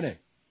message Friday.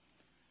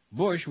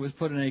 Bush was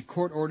put in a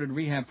court-ordered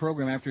rehab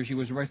program after she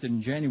was arrested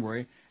in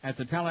January at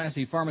the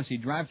Tallahassee pharmacy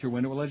drive-thru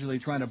window, allegedly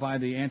trying to buy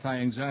the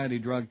anti-anxiety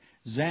drug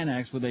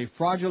Xanax with a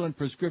fraudulent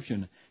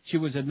prescription. She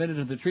was admitted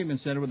to the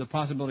treatment center with the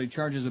possibility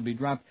charges would be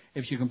dropped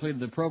if she completed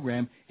the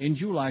program. In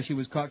July, she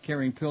was caught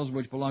carrying pills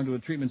which belonged to a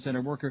treatment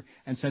center worker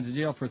and sent to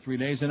jail for 3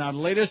 days. And now the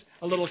latest,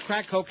 a little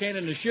crack cocaine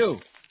in the shoe.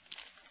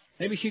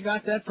 Maybe she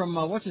got that from,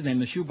 what's his name,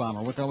 the shoe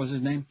bomber. What the hell was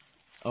his name?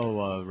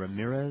 Oh,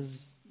 Ramirez?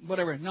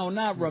 Whatever. No,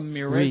 not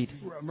Ramirez. Reed.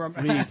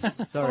 Reed.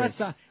 Sorry. Oh, that's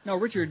not, no,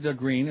 Richard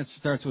Green. It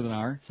starts with an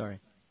R. Sorry.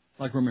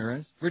 Like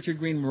Ramirez. Richard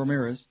Green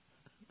Ramirez.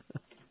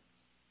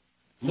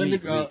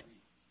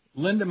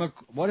 Linda,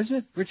 what is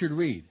it? Richard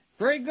Reed.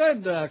 Very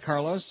good,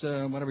 Carlos,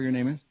 whatever your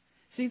name is.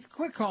 See,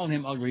 quit calling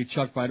him Ugly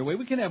Chuck, by the way.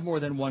 We can have more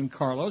than one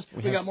Carlos.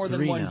 We got more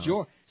than one now.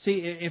 George.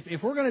 See,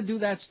 if we're going to do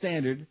that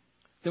standard,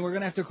 then we're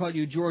going to have to call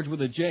you George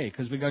with a J,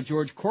 because we got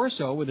George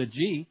Corso with a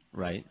G.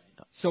 Right.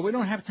 So we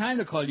don't have time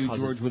to call you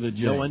George with a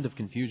J. No end of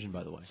confusion,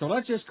 by the way. So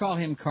let's just call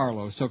him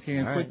Carlos, okay,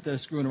 and All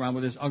quit screwing around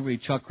with this ugly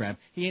Chuck crap.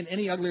 He ain't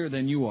any uglier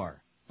than you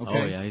are, okay?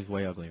 Oh, yeah, he's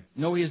way uglier.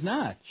 No, he's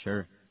not.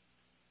 Sure.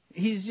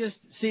 He's just,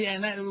 see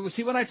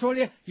what I told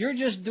you? You're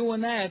just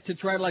doing that to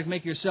try to, like,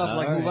 make yourself,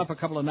 move up a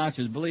couple of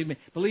notches.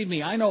 Believe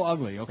me, I know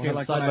ugly, okay? We'll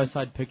like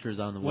side-by-side pictures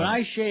on the web. When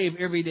I shave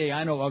every day,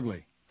 I know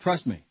ugly.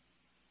 Trust me.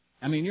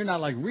 I mean, you're not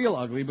like real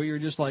ugly, but you're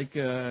just like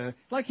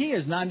he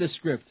is,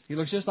 nondescript. He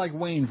looks just like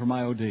Wayne from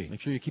IOD.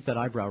 Make sure you keep that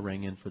eyebrow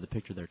ring in for the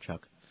picture there,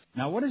 Chuck.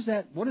 Now, what is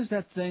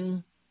that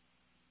thing?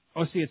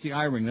 Oh, see, it's the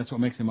eye ring. That's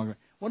what makes him ugly.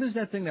 What is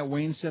that thing that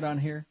Wayne said on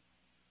here?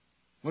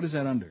 What is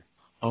that under?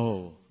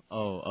 Oh.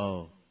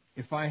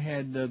 If I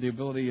had the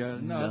ability,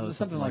 no,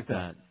 something like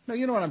that. No,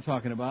 you know what I'm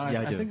talking about.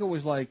 Yeah, I do. I think it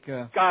was like...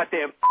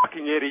 Goddamn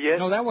fucking idiot.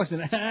 No, that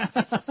wasn't it.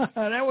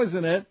 That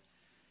wasn't it.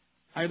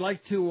 I'd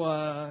like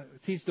to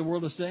teach the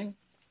world to sing.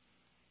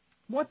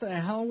 What the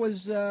hell was...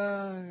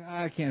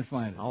 I can't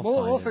find it.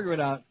 We'll figure it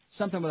out.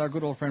 Something with our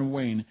good old friend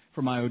Wayne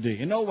from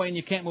IOD. And no, Wayne,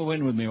 you can't move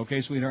in with me,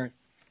 okay, sweetheart?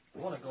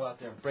 I want to go out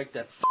there and break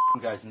that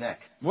guy's neck.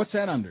 What's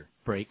that under?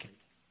 Break.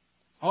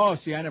 Oh,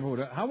 see, I never would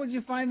have. How would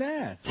you find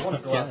that? I want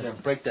to go out there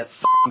and break that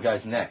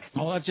guy's neck.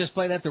 Oh, let's just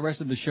play that the rest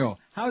of the show.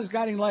 How's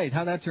Guiding Light?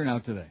 How'd that turn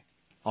out today?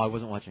 Oh, I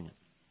wasn't watching it.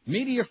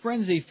 Media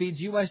frenzy feeds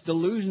U.S.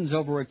 delusions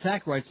over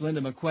attack, writes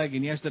Linda McQuaig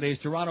in yesterday's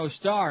Toronto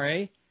Star,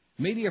 eh?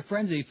 Media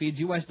frenzy feeds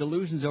U.S.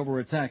 delusions over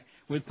attack.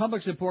 With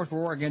public support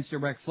for war against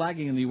Iraq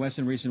flagging in the U.S.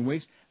 in recent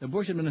weeks, the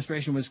Bush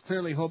administration was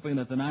clearly hoping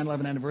that the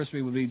 9/11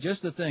 anniversary would be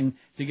just the thing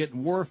to get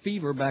war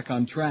fever back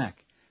on track.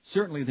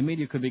 Certainly, the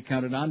media could be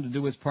counted on to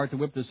do its part to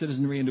whip the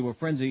citizenry into a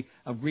frenzy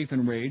of grief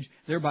and rage,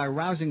 thereby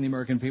rousing the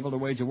American people to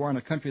wage a war on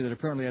a country that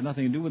apparently had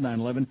nothing to do with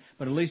 9/11,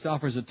 but at least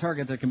offers a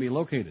target that can be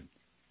located.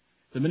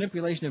 The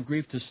manipulation of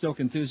grief to stoke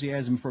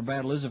enthusiasm for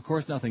battle is, of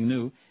course, nothing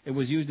new. It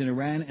was used in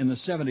Iran in the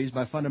 70s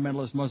by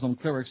fundamentalist Muslim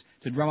clerics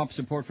to drum up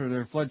support for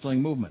their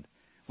fledgling movement.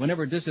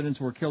 Whenever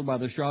dissidents were killed by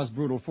the Shah's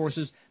brutal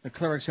forces, the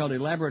clerics held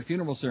elaborate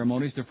funeral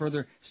ceremonies to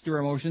further stir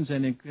emotions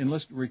and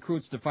enlist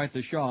recruits to fight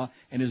the Shah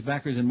and his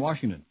backers in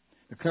Washington.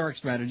 The cleric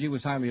strategy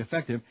was highly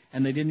effective,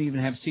 and they didn't even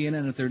have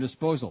CNN at their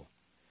disposal.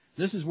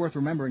 This is worth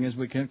remembering as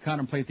we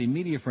contemplate the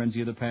media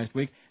frenzy of the past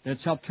week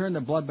that's helped turn the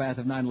bloodbath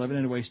of 9/11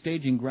 into a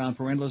staging ground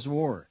for endless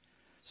war.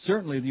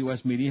 Certainly, the U.S.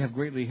 media have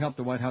greatly helped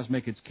the White House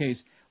make its case.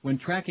 When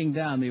tracking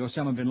down the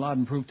Osama bin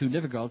Laden proved too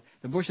difficult,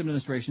 the Bush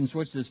administration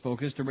switched its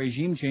focus to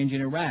regime change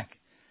in Iraq.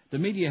 The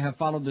media have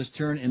followed this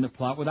turn in the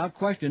plot without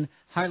question,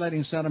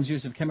 highlighting Saddam's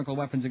use of chemical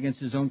weapons against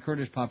his own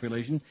Kurdish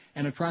population,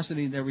 an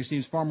atrocity that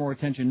receives far more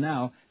attention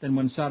now than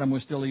when Saddam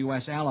was still a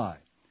U.S. ally.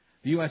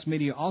 The U.S.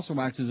 media also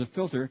acts as a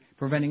filter,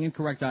 preventing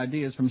incorrect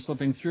ideas from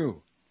slipping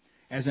through.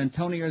 As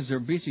Antonia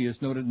Zerbisius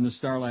noted in the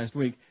Star last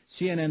week,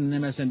 CNN and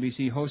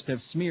MSNBC hosts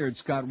have smeared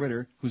Scott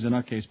Ritter, who's a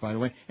nutcase, by the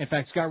way. In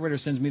fact, Scott Ritter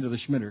sends me to the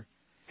Schmitter.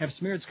 Have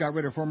smeared Scott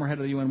Ritter, former head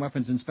of the UN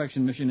Weapons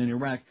Inspection Mission in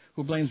Iraq,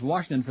 who blames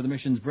Washington for the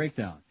mission's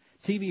breakdown.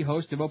 TV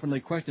hosts have openly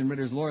questioned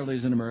Ritter's loyalty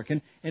as an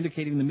American,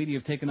 indicating the media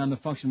have taken on the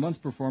function once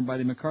performed by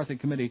the McCarthy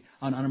Committee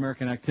on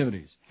Un-American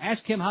Activities.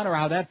 Ask Kim Hunter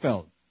how that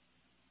felt.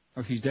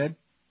 Oh, she's dead?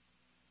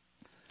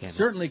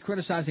 Certainly,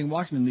 criticizing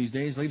Washington these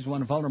days leaves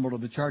one vulnerable to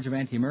the charge of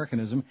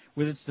anti-Americanism.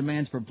 With its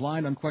demands for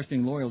blind,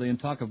 unquestioning loyalty and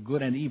talk of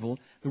good and evil,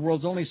 the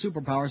world's only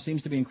superpower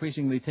seems to be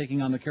increasingly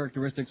taking on the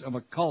characteristics of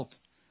a cult.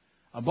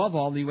 Above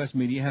all, the U.S.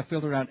 media have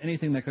filtered out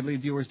anything that could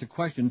lead viewers to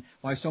question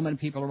why so many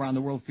people around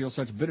the world feel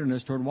such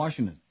bitterness toward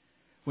Washington.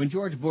 When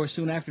George Bush,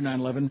 soon after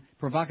 9/11,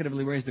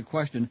 provocatively raised the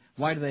question,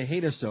 why do they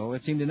hate us so,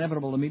 it seemed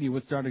inevitable the media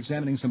would start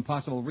examining some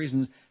possible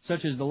reasons,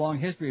 such as the long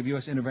history of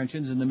U.S.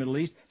 interventions in the Middle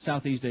East,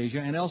 Southeast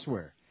Asia, and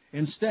elsewhere.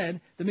 Instead,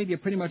 the media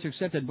pretty much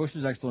accepted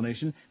Bush's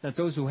explanation that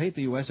those who hate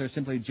the U.S. are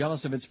simply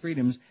jealous of its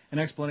freedoms, an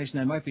explanation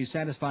that might be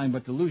satisfying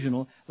but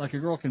delusional, like a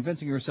girl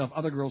convincing herself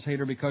other girls hate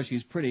her because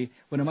she's pretty,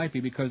 when it might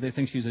be because they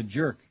think she's a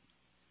jerk.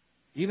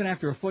 Even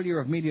after a full year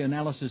of media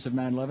analysis of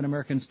 9/11,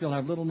 Americans still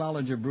have little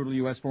knowledge of brutal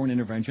U.S. foreign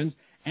interventions,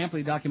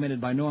 amply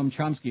documented by Noam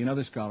Chomsky and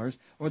other scholars,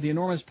 or the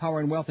enormous power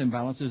and wealth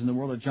imbalances in the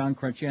world that John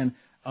Chrétien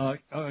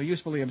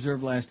usefully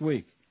observed last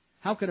week.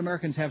 How could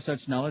Americans have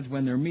such knowledge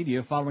when their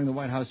media, following the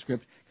White House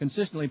script,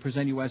 consistently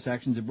present U.S.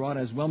 actions abroad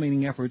as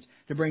well-meaning efforts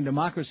to bring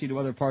democracy to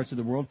other parts of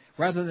the world,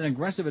 rather than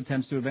aggressive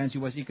attempts to advance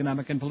U.S.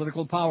 economic and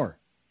political power?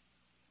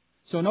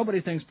 So nobody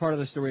thinks part of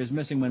the story is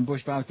missing when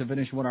Bush vows to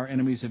finish what our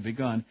enemies have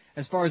begun.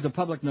 As far as the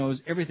public knows,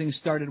 everything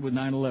started with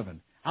 9/11.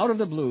 Out of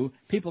the blue,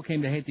 people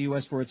came to hate the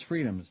U.S. for its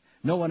freedoms.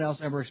 No one else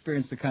ever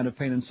experienced the kind of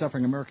pain and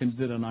suffering Americans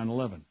did on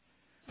 9/11.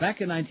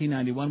 Back in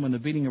 1991, when the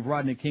beating of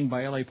Rodney King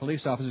by L.A.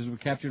 police officers was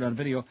captured on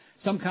video,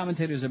 some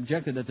commentators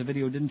objected that the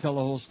video didn't tell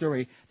the whole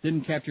story,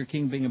 didn't capture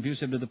King being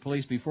abusive to the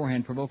police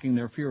beforehand, provoking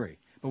their fury.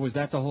 But was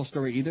that the whole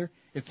story either?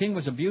 If King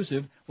was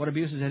abusive, what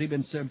abuses had he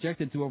been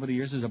subjected to over the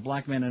years as a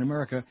black man in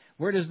America?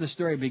 Where does the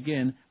story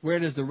begin? Where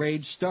does the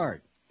rage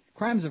start?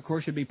 Crimes, of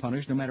course, should be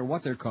punished no matter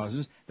what their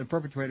causes. The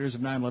perpetrators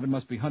of 9/11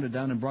 must be hunted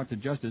down and brought to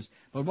justice.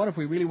 But what if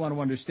we really want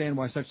to understand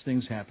why such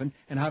things happen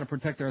and how to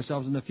protect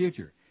ourselves in the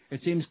future?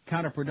 It seems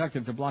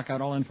counterproductive to block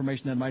out all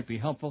information that might be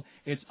helpful.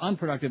 It's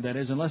unproductive, that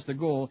is, unless the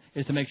goal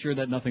is to make sure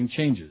that nothing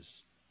changes.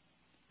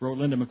 Wrote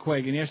Linda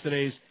McQuaig in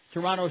yesterday's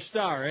Toronto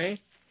Star, eh?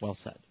 Well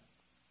said.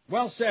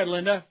 Well said,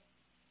 Linda.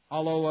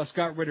 Although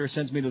Scott Ritter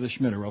sends me to the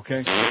Schmitter,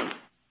 okay?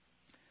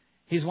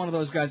 He's one of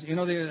those guys. You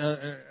know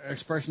the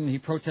expression, he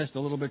protests a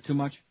little bit too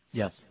much?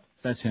 Yes.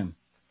 That's him.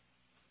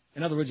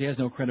 In other words, he has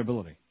no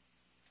credibility.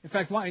 In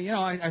fact,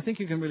 I think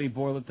you can really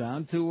boil it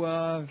down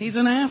to... He's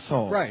an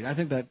asshole. Right. I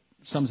think that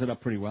sums it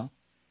up pretty well.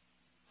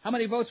 How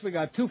many votes we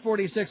got?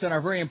 246 on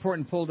our very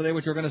important poll today,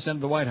 which we're going to send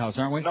to the White House,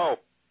 aren't we? No.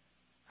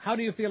 How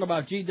do you feel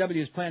about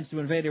GW's plans to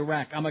invade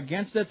Iraq? I'm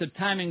against it. The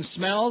timing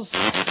smells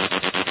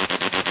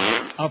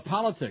of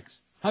politics.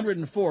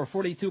 104,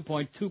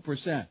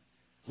 42.2%.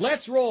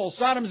 Let's roll.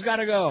 Sodom's got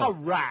to go. All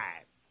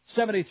right.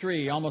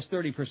 73, almost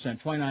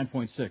 30%,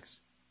 29.6.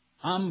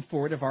 I'm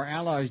for it if our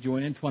allies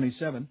join in,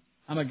 27.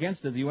 I'm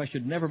against it. The U.S.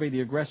 should never be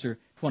the aggressor,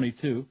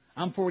 22.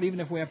 I'm for it even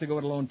if we have to go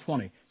it alone,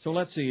 20. So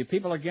let's see.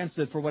 People against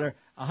it for whatever,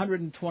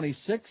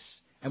 126,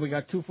 and we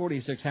got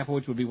 246, half of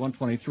which would be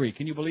 123.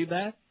 Can you believe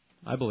that?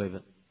 I believe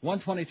it.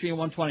 123 and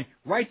 120.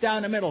 Right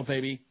down the middle,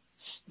 baby.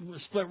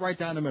 Split right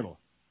down the middle.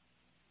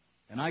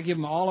 And I give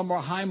them all the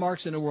more high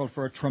marks in the world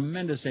for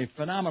a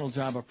phenomenal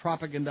job of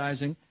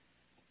propagandizing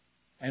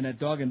and that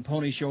dog and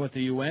pony show at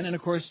the UN. And,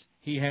 of course,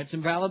 he had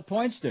some valid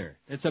points there.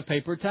 It's a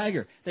paper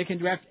tiger. They can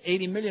draft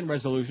 80 million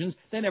resolutions.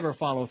 They never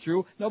follow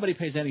through. Nobody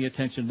pays any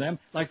attention to them.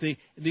 Like the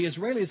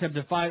Israelis have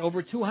defied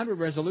over 200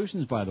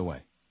 resolutions, by the way.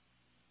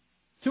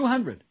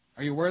 200.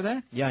 Are you aware of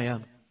that? Yeah.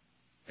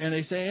 And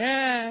they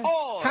say,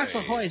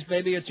 Kassachois,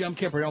 baby, it's Yom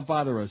Kippur. Don't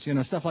bother us.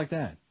 Stuff like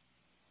that.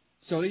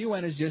 So the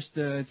UN is just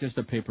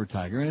a paper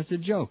tiger, and it's a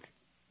joke.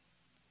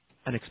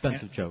 An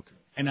expensive joke.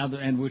 And now,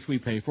 and which we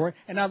pay for it.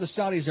 And now the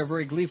Saudis are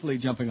very gleefully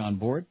jumping on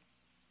board.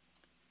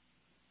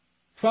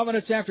 12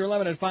 minutes after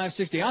 11 at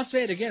 560. I'll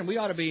say it again. We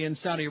ought to be in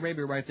Saudi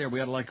Arabia right there. We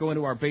ought to go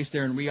into our base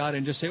there in Riyadh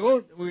and just say,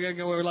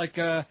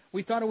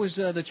 we thought it was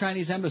the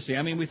Chinese embassy.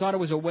 I mean, we thought it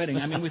was a wedding.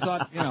 I mean, we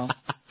thought,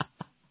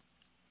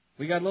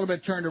 we got a little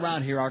bit turned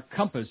around here. Our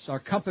compass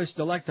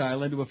delecti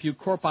led to a few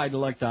corpi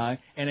delecti,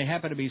 and they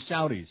happen to be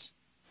Saudis.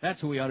 That's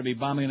who we ought to be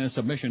bombing in a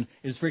submission,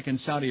 is freaking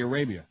Saudi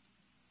Arabia.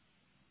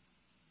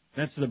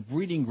 That's the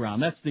breeding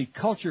ground. That's the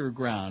culture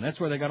ground. That's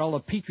where they got all the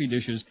petri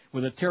dishes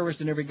with a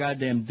terrorist in every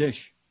goddamn dish,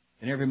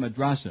 in every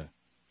madrasa.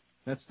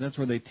 That's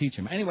where they teach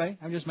them. Anyway,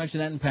 I'm just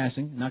mentioning that in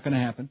passing. Not going to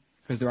happen,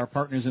 because they're our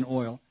partners in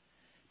oil.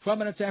 12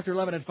 minutes after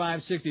 11 at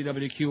 560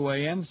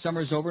 WQAM.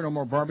 Summer's over. No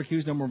more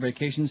barbecues, no more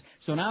vacations.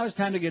 So now it's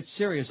time to get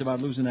serious about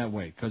losing that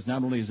weight, because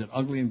not only is it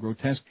ugly and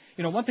grotesque.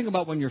 One thing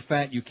about when you're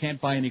fat, you can't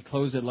buy any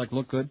clothes that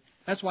look good.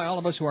 That's why all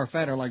of us who are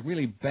fat are like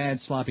really bad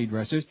sloppy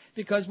dressers,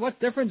 because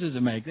what difference does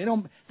it make? They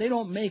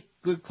don't make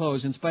good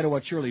clothes, in spite of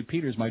what Shirley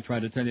Peters might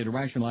try to tell you to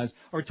rationalize,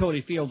 or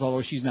Toadie Fields,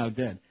 although she's now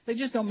dead. They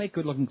just don't make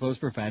good looking clothes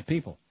for fat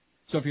people.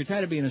 So if you're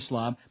tired of being a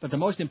slob, but the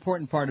most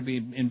important part of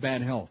being in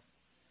bad health,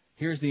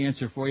 here's the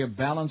answer for you: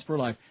 balance for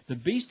life. The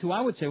Beast, who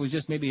I would say was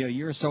just maybe a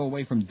year or so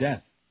away from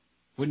death,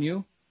 wouldn't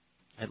you?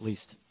 At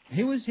least.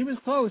 He was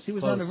close. He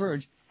was on the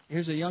verge.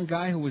 Here's a young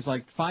guy who was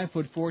like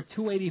 5'4",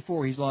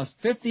 284. He's lost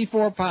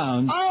 54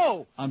 pounds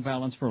on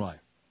Balance for Life.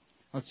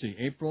 Let's see,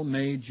 April,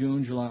 May,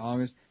 June, July,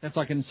 August. That's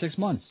like in 6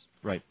 months.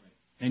 Right.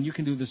 And you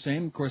can do the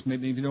same. Of course,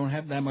 maybe if you don't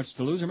have that much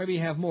to lose, or maybe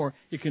you have more,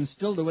 you can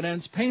still do it,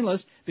 and it's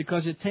painless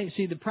because it takes.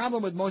 See, the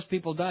problem with most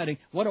people dieting: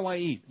 what do I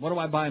eat? What do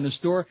I buy in the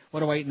store? What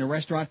do I eat in a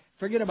restaurant?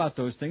 Forget about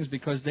those things,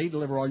 because they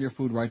deliver all your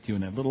food right to you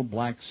in that little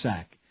black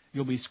sack.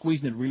 You'll be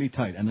squeezing it really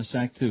tight, and the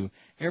sack too.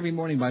 Every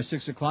morning by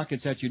 6 o'clock,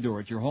 it's at your door,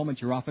 at your home, at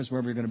your office,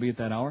 wherever you're going to be at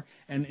that hour.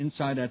 And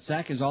inside that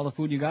sack is all the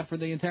food you got for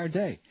the entire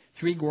day.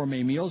 3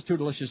 gourmet meals, 2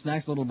 delicious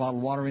snacks, a little bottle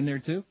of water in there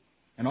too.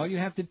 And all you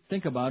have to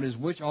think about is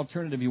which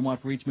alternative you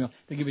want for each meal.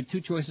 They give you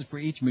 2 choices for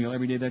each meal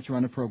every day that you're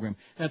on the program.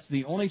 That's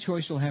the only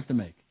choice you'll have to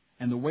make.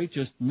 And the weight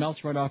just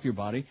melts right off your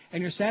body.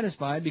 And you're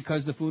satisfied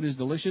because the food is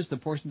delicious. The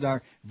portions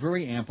are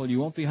very ample. You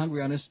won't be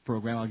hungry on this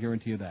program, I'll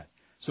guarantee you that.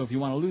 So if you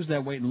want to lose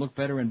that weight and look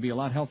better and be a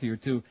lot healthier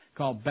too,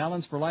 call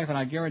Balance for Life, and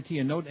I guarantee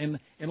you, in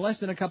less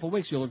than a couple of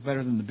weeks, you'll look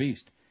better than the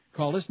Beast.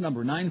 Call this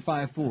number,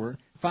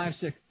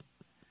 954-56.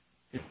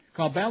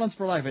 Call Balance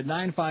for Life at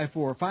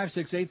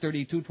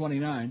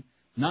 954-568-3229,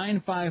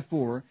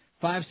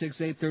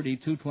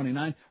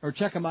 954-568-3229, or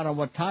check them out on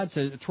what Todd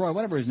says, Troy,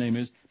 whatever his name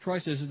is. Troy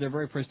says it's their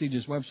very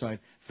prestigious website,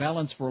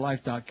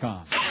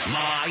 balanceforlife.com.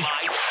 Live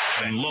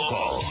and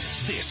local.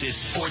 This is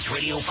Sports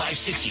Radio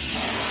 560,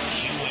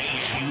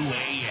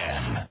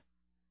 QAM.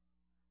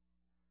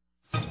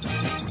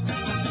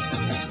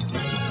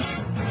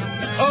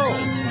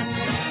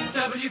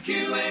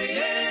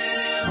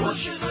 WQAM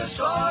pushes the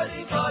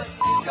sorting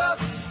vodka.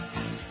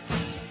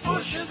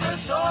 Pushes the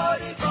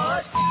sorting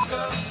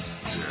vodka.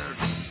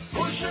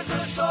 Pushes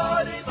the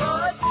sorting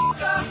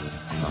vodka.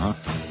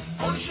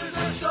 Pushes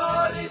the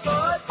sorting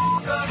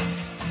vodka.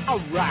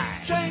 All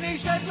right. Cheney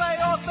said lay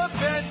off the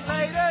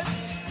ventilators.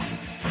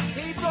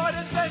 He brought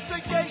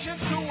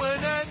investigations to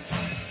an end.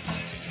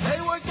 They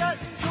were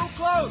getting too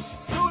close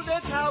to the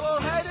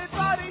towel-headed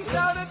bodies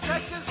down in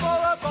Texas for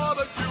a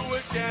barbecue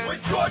again.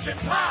 When Georgia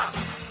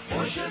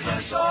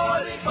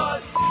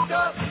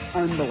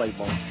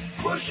Unbelievable.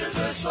 Bush is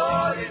a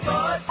sorry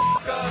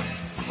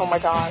motherfucker. Oh my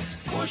God.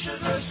 Bush is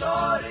a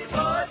sorry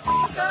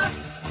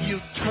motherfucker.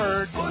 You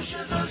turd. Bush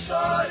is a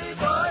sorry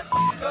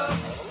motherfucker.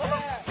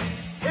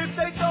 If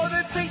they don't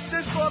impeach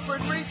this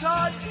corporate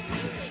retard,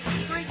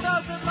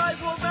 3,000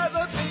 lives will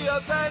never be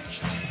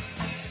avenged.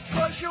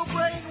 Cause you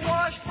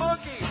brainwashed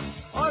monkeys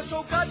are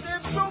so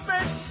goddamn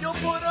stupid, you'll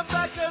put them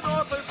back in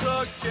office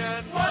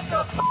again. What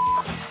the f***?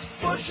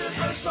 Bush is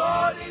a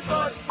sorry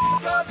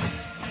motherfucker.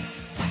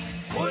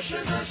 Bush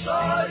is a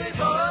sorry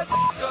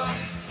motherfucker.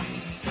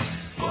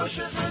 Bush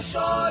is a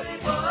sorry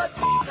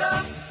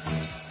motherfucker.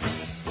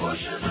 Bush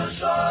is a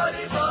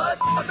sorry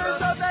motherfucker.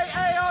 Members of the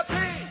ARP.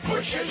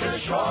 Bush is a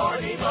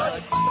sorry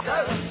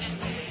motherfucker.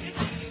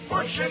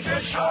 Bush is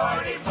a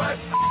sorry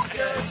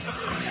motherfucker.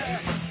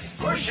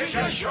 Bush is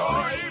a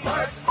sorry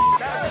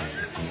motherfucker.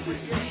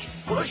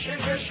 Bush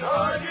is a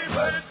sorry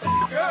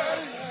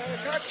motherfucker.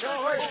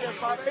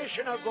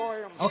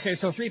 Okay,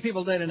 so 3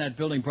 people dead in that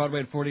building, Broadway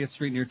at 40th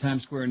Street near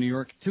Times Square in New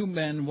York. 2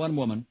 men, 1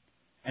 woman,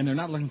 and they're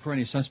not looking for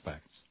any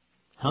suspects.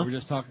 Huh? We were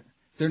just talking.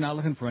 They're not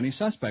looking for any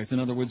suspects. In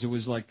other words, it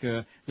was like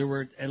there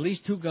were at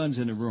least 2 guns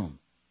in the room.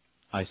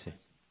 I see.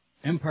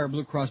 Empire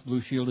Blue Cross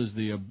Blue Shield is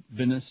the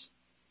business,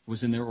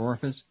 was in their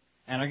orifice.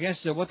 And I guess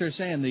what they're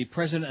saying, the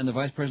president and the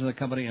vice president of the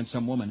company and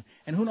some woman,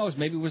 and who knows,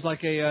 maybe it was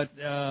like a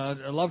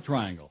love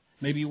triangle.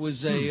 Maybe it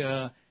was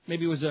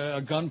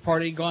a gun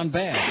party gone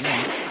bad. You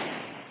know.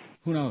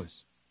 Who knows?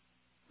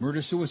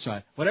 Murder,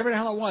 suicide. Whatever the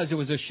hell it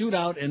was a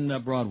shootout in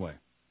Broadway.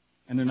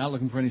 And they're not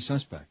looking for any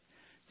suspect.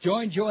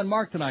 Join Joe and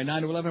Mark tonight,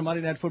 9 to 11,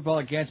 Monday Night Football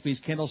at Gatsby's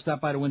Kindle.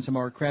 Stop by to win some of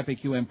our crappy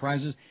QM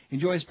prizes.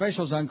 Enjoy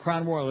specials on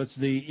Crown Royal. It's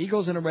the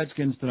Eagles and the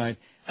Redskins tonight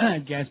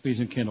at Gatsby's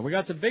and Kindle. We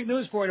got some big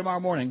news for you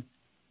tomorrow morning.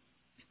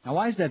 Now,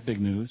 why is that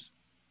big news?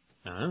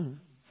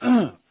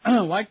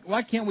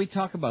 Why can't we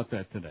talk about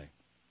that today?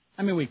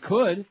 I mean, we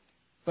could.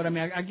 But, I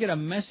mean, I get a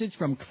message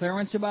from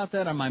Clarence about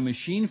that on my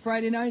machine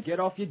Friday night. Get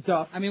off your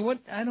duff. I mean, what?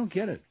 I don't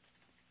get it.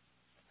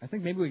 I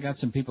think maybe we got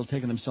some people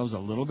taking themselves a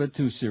little bit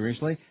too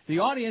seriously. The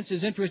audience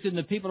is interested in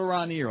the people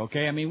around here,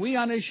 okay? I mean, we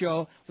on this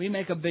show, we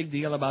make a big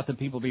deal about the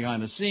people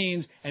behind the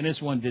scenes, and this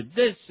one did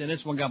this, and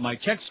this one got my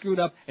check screwed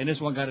up, and this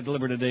one got it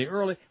delivered a day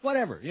early,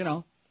 whatever, you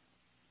know.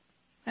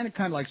 And it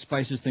kind of like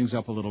spices things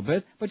up a little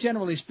bit. But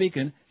generally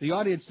speaking, the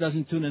audience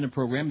doesn't tune in the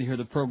program to hear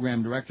the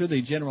program director,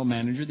 the general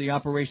manager, the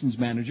operations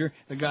manager,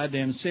 the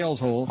goddamn sales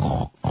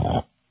hole.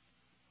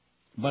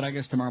 But I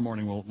guess tomorrow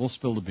morning we'll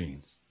spill the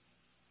beans.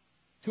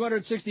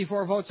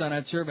 264 votes on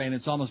that survey, and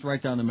it's almost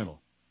right down the middle.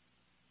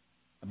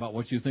 About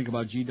what you think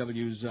about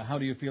GW's, how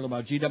do you feel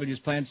about GW's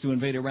plans to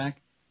invade Iraq?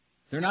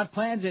 They're not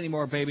plans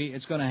anymore, baby.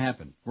 It's going to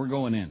happen. We're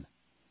going in.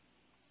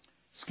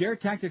 Scare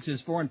tactics is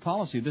foreign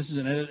policy. This is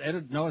an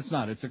edit. No, it's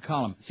not. It's a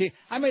column. See,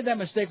 I made that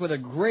mistake with a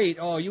great,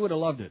 you would have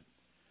loved it.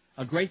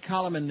 A great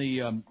column in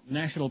the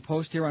National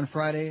Post here on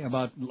Friday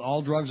about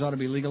all drugs ought to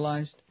be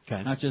legalized.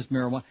 Okay. Not just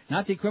marijuana.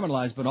 Not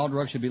decriminalized, but all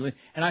drugs should be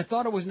legalized. And I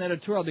thought it was an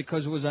editorial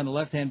because it was on the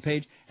left-hand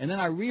page. And then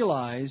I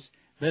realized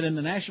that in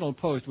the National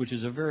Post, which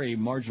is a very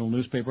marginal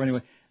newspaper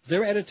anyway,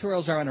 their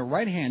editorials are on the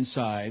right-hand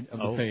side of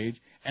the page,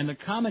 and the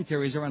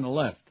commentaries are on the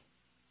left.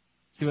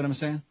 See what I'm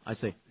saying? I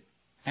see.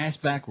 Ass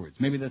backwards.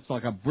 Maybe that's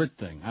like a Brit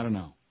thing. I don't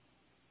know.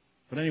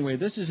 But anyway,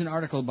 this is an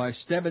article by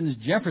Stebbins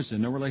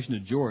Jefferson, no relation to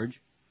George,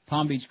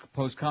 Palm Beach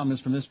Post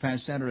columnist from this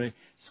past Saturday.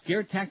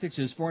 Scare tactics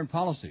is foreign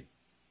policy.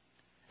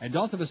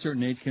 Adults of a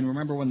certain age can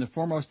remember when the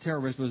foremost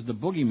terrorist was the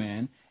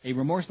boogeyman, a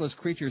remorseless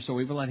creature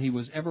so evil that he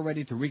was ever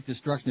ready to wreak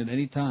destruction at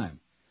any time.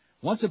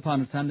 Once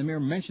upon a time, the mere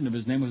mention of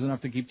his name was enough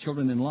to keep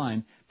children in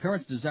line.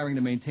 Parents desiring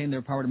to maintain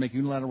their power to make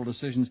unilateral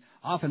decisions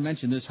often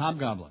mention this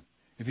hobgoblin.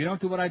 If you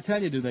don't do what I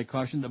tell you to, they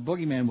caution, the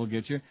boogeyman will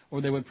get you,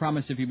 or they would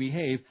promise if you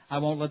behave, I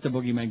won't let the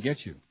boogeyman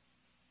get you.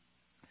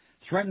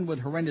 Threatened with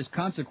horrendous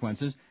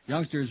consequences,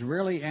 youngsters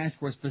rarely ask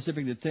for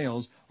specific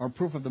details or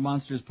proof of the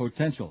monster's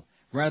potential.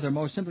 Rather,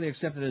 most simply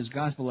accepted as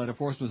gospel that a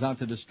force was out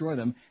to destroy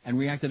them and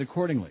reacted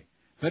accordingly.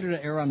 Better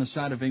to err on the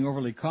side of being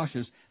overly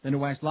cautious than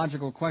to ask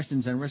logical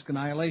questions and risk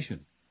annihilation.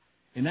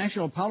 In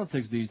national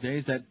politics these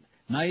days, that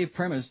naive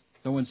premise,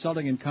 though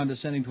insulting and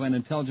condescending to an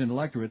intelligent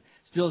electorate,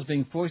 still is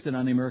being foisted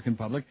on the American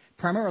public,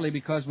 primarily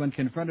because when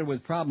confronted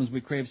with problems we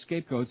crave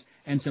scapegoats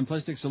and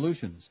simplistic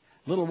solutions.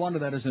 Little wonder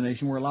that as a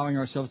nation we're allowing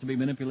ourselves to be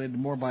manipulated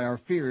more by our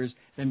fears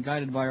than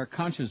guided by our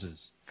consciences.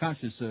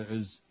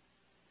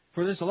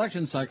 For this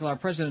election cycle, our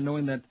president,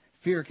 knowing that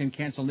fear can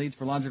cancel needs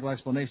for logical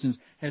explanations,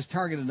 has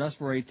targeted us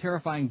for a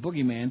terrifying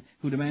boogeyman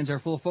who demands our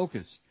full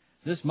focus.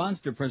 This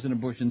monster,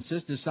 President Bush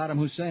insists, is Saddam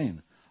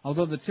Hussein.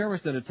 Although the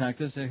terrorists that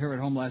attacked us here at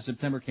home last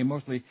September came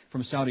mostly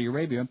from Saudi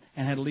Arabia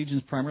and had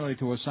allegiance primarily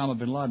to Osama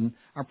bin Laden,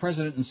 our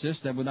president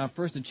insists that without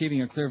first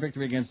achieving a clear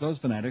victory against those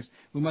fanatics,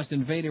 we must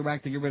invade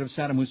Iraq to get rid of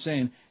Saddam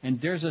Hussein, and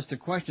dares us to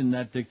question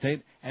that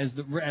dictate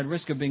at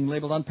risk of being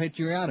labeled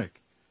unpatriotic.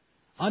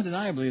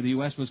 Undeniably, the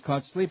U.S. was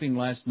caught sleeping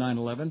last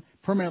 9/11,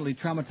 permanently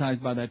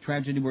traumatized by that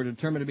tragedy. We're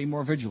determined to be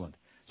more vigilant.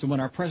 So when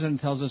our president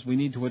tells us we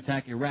need to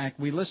attack Iraq,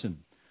 we listen.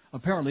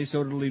 Apparently,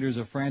 so do the leaders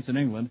of France and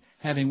England.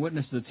 Having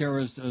witnessed the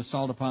terrorist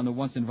assault upon the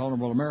once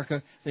invulnerable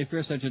America, they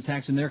fear such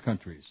attacks in their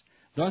countries.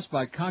 Thus,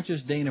 by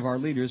conscious deign of our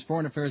leaders,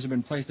 foreign affairs have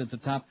been placed at the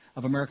top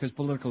of America's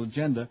political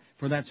agenda.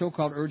 For that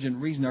so-called urgent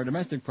reason, our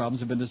domestic problems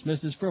have been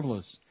dismissed as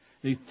frivolous.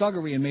 The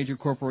thuggery in major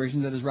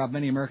corporations that has robbed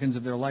many Americans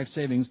of their life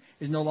savings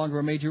is no longer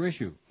a major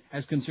issue,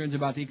 as concerns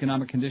about the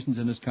economic conditions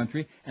in this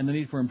country and the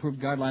need for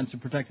improved guidelines to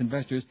protect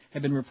investors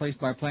have been replaced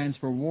by plans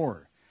for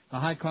war. The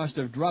high cost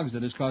of drugs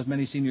that has caused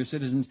many senior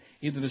citizens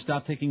either to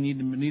stop taking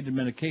needed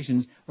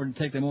medications or to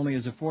take them only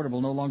as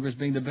affordable no longer is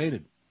being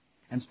debated.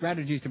 And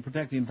strategies to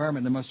protect the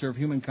environment that must serve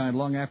humankind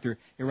long after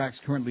Iraq's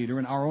current leader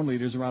and our own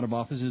leaders are out of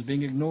office is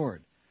being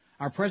ignored.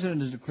 Our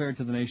president has declared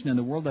to the nation and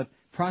the world that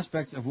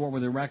prospects of war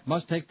with Iraq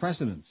must take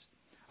precedence.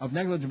 Of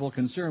negligible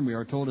concern, we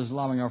are told, is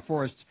allowing our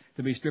forests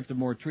to be stripped of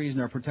more trees and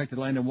our protected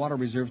land and water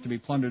reserves to be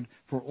plundered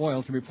for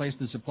oil to replace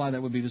the supply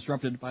that would be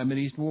disrupted by a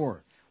Mideast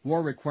war.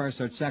 War requires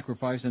such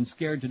sacrifice, and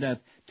scared to death,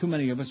 too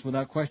many of us,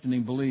 without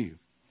questioning, believe.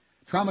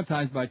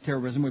 Traumatized by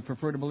terrorism, we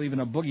prefer to believe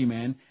in a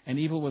boogeyman, an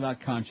evil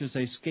without conscience,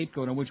 a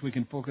scapegoat on which we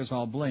can focus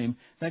all blame.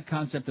 That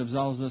concept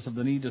absolves us of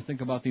the need to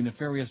think about the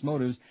nefarious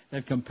motives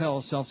that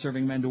compel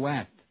self-serving men to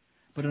act.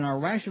 But in our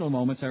rational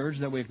moments, I urge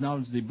that we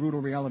acknowledge the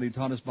brutal reality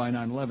taught us by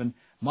 9/11.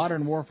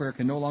 Modern warfare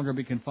can no longer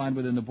be confined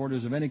within the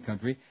borders of any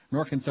country,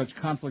 nor can such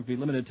conflict be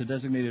limited to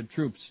designated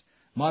troops.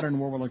 Modern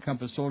war will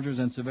encompass soldiers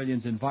and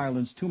civilians in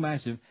violence too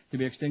massive to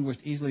be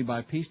extinguished easily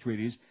by peace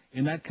treaties.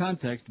 In that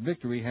context,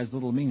 victory has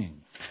little meaning.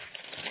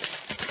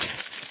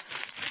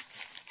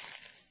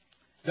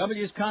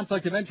 W's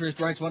conflict of interest,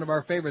 writes one of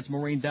our favorites,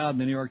 Maureen Dowd, in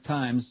the New York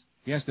Times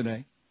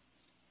yesterday.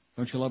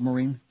 Don't you love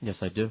Maureen? Yes,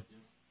 I do.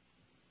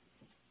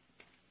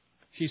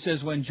 She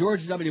says, when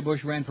George W.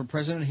 Bush ran for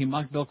president, he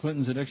mocked Bill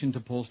Clinton's addiction to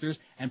pollsters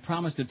and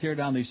promised to tear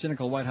down the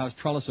cynical White House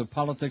trellis of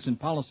politics and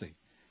policy.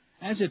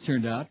 As it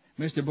turned out,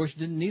 Mr. Bush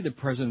didn't need the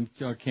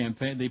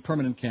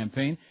permanent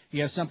campaign. He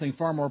has something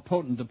far more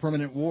potent, the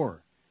permanent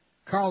war.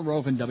 Karl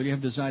Rove and W.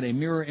 have designed a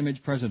mirror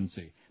image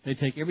presidency. They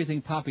take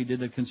everything Poppy did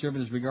that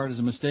conservatives regard as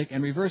a mistake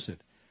and reverse it.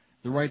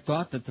 The right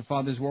thought that the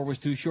father's war was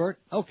too short?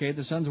 Okay,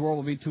 the son's war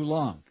will be too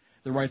long.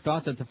 The right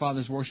thought that the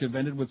father's war should have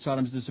ended with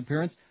Saddam's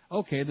disappearance?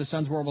 Okay, the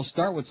son's war will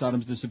start with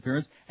Saddam's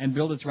disappearance and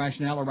build its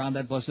rationale around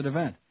that blessed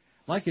event.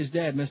 Like his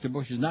dad, Mr.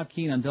 Bush is not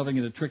keen on delving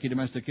into tricky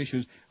domestic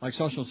issues like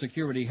Social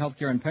Security, health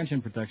care, and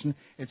pension protection.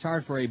 It's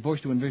hard for a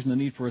Bush to envision the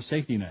need for a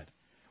safety net.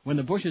 When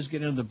the Bushes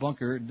get into the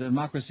bunker,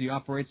 democracy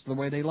operates the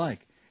way they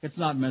like. It's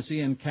not messy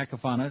and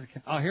cacophonous.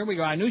 Oh, here we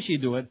go. I knew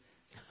she'd do it.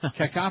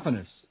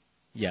 Cacophonous.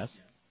 Yes.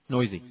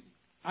 Noisy.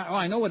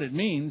 I know what it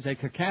means, a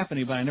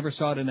cacophony, but I never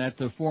saw it in that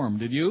form.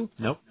 Did you?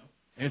 Nope.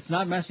 It's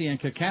not messy and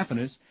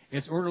cacophonous.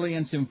 It's orderly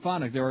and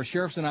symphonic. There are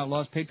sheriffs and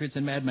outlaws, patriots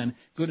and madmen,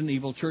 good and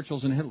evil,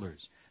 Churchills and Hitlers.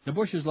 The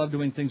Bushes love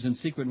doing things in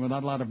secret and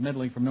without a lot of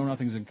meddling from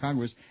know-nothings in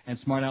Congress and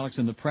smart Alex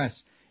in the press.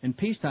 In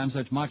peacetime,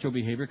 such macho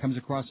behavior comes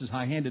across as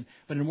high-handed,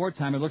 but in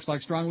wartime it looks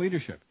like strong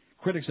leadership.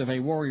 Critics of a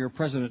warrior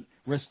president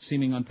risk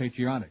seeming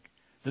unpatriotic.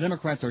 The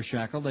Democrats are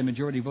shackled. A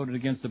majority voted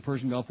against the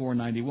Persian Gulf War in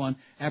 91.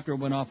 After it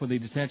went off with the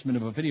detachment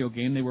of a video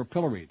game, they were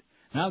pilloried.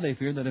 Now they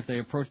fear that if they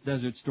approach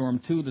Desert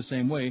Storm 2 the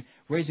same way,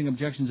 raising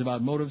objections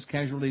about motives,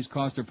 casualties,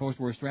 cost, or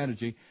post-war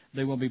strategy,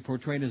 they will be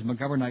portrayed as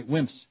McGovernite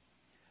wimps.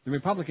 The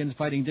Republicans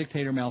fighting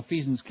dictator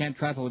malfeasance can't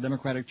trifle with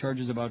Democratic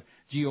charges about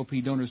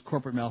GOP donors'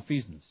 corporate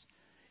malfeasance.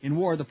 In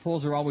war, the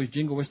polls are always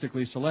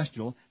jingoistically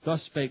celestial.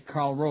 Thus spake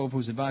Karl Rove,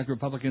 who's advised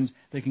Republicans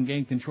they can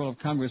gain control of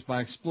Congress by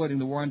exploiting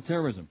the war on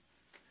terrorism.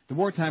 The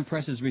wartime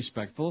press is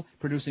respectful,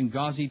 producing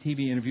gauzy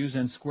TV interviews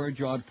and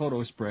square-jawed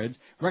photo spreads,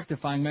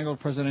 rectifying mangled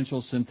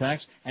presidential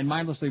syntax, and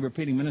mindlessly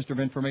repeating Minister of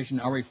Information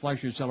Ari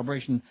Fleischer's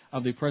celebration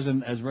of the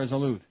president as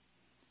resolute.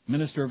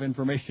 Minister of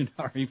Information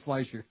Ari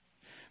Fleischer.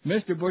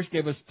 Mr. Bush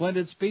gave a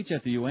splendid speech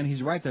at the UN.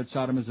 He's right that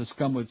Saddam is a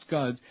scum with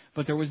scuds,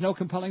 but there was no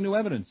compelling new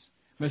evidence.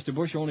 Mr.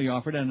 Bush only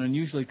offered an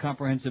unusually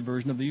comprehensive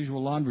version of the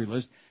usual laundry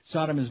list.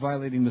 Saddam is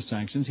violating the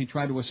sanctions. He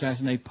tried to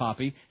assassinate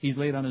Poppy. He's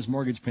late on his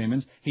mortgage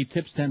payments. He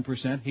tips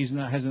 10%. He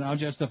has an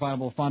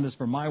unjustifiable fondness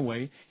for my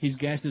way. He's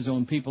gassed his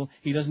own people.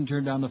 He doesn't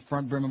turn down the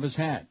front brim of his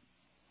hat.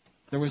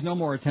 There was no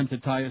more attempt to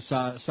tie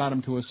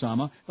Saddam to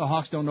Osama. The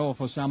Hawks don't know if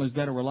Osama's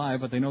dead or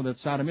alive, but they know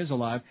that Saddam is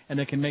alive, and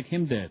they can make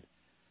him dead.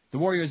 The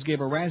Warriors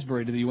gave a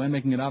raspberry to the UN,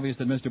 making it obvious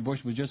that Mr. Bush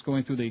was just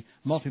going through the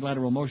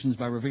multilateral motions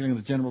by revealing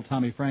that General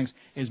Tommy Franks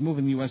is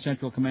moving the U.S.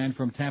 Central Command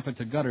from Tampa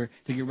to Qatar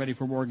to get ready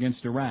for war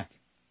against Iraq.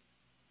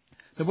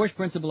 The Bush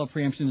principle of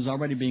preemption is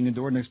already being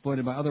endured and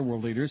exploited by other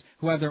world leaders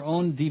who have their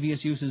own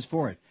devious uses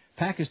for it.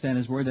 Pakistan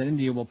is worried that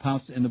India will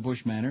pounce in the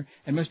Bush manner,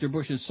 and Mr.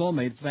 Bush's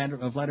soulmate,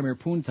 Vladimir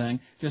Putin,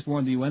 just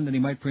warned the UN that he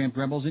might preempt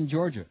rebels in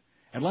Georgia.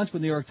 At lunch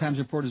with New York Times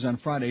reporters on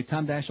Friday,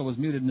 Tom Daschle was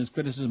muted in his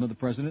criticism of the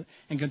president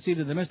and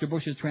conceded that Mr.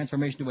 Bush's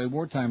transformation to a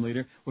wartime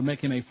leader would make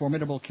him a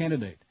formidable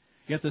candidate.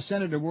 Yet the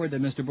senator worried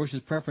that Mr.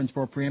 Bush's preference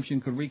for preemption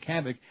could wreak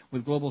havoc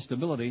with global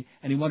stability,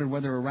 and he wondered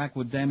whether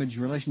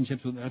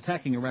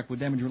attacking Iraq would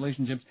damage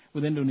relationships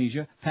with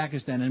Indonesia,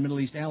 Pakistan, and Middle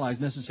East allies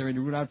necessary to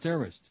root out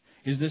terrorists.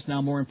 Is this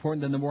now more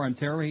important than the war on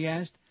terror, he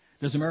asked?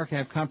 Does America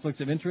have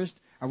conflicts of interest?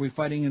 Are we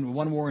fighting in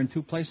one war in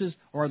two places,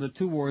 or are the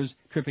two wars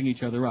tripping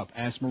each other up?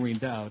 Asked Maureen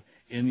Dowd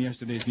in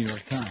yesterday's New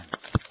York Times.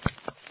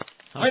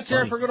 Let's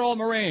hear it for good old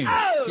Maureen.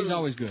 Oh! She's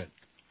always good.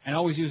 And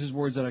always uses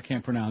words that I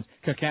can't pronounce.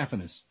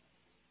 Cacophonous.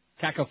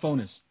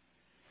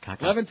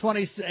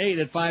 11:28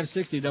 at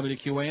 560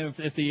 WQAM.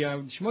 If the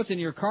schmutz in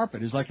your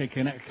carpet is like a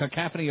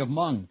cacophony of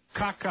mung.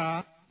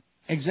 Caca.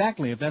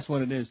 Exactly, if that's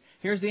what it is.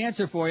 Here's the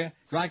answer for you.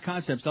 Dry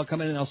Concepts. They'll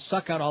come in and they'll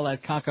suck out all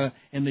that caca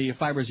in the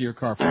fibers of your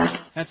carpet.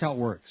 That's how it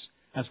works.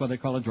 That's why they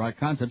call it Dry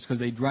Concepts, because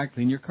they dry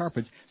clean your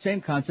carpets. Same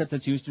concept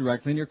that's used to dry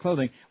clean your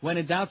clothing. When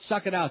in doubt,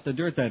 suck it out, the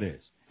dirt that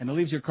is. And it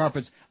leaves your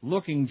carpets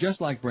looking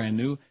just like brand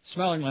new,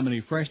 smelling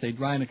lemony fresh. They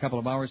dry in a couple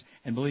of hours,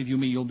 and believe you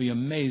me, you'll be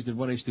amazed at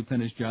what a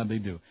stupendous job they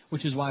do,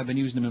 which is why I've been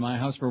using them in my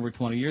house for over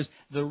 20 years.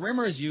 The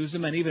Rimmers use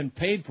them and even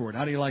paid for it.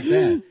 How do you like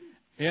that?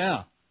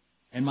 Yeah.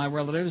 And my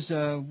relatives,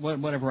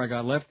 whatever I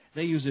got left,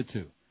 they use it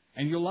too.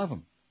 And you'll love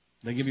them.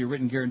 They give you a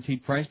written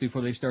guaranteed price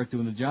before they start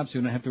doing the job, so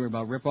you don't have to worry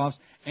about rip-offs.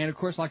 And, of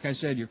course, like I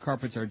said, your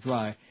carpets are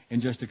dry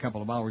in just a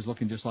couple of hours,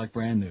 looking just like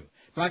brand new.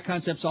 Dry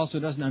Concepts also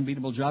does an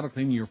unbeatable job of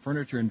cleaning your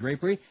furniture and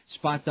drapery,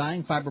 spot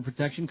dyeing, fiber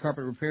protection,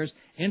 carpet repairs,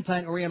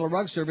 in-plant Oriental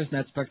rug service, and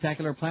that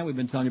spectacular plant we've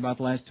been telling you about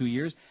the last 2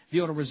 years,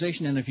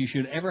 deodorization, and if you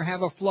should ever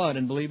have a flood,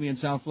 and believe me, in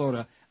South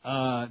Florida,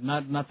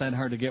 not that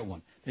hard to get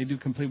one. They do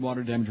complete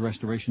water damage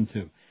restoration,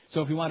 too.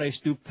 So if you want a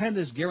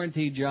stupendous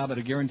guaranteed job at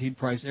a guaranteed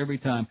price every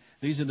time,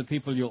 these are the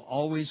people you'll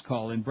always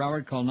call. In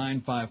Broward, call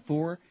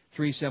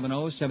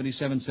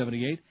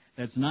 954-370-7778.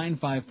 That's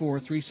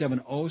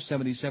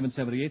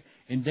 954-370-7778.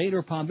 In Dade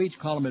or Palm Beach,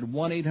 call them at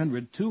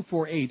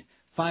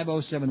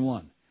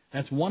 1-800-248-5071.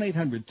 That's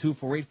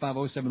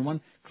 1-800-248-5071.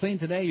 Clean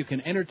today. You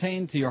can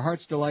entertain to your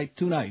heart's delight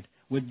tonight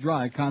with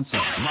Dry Concepts.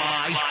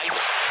 Live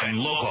and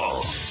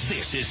local.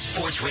 This is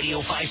Sports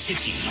Radio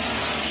 560.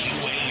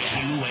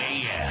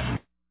 QAM.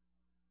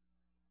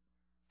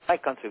 My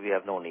country, we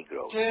have no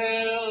Negroes.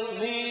 Tell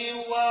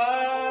me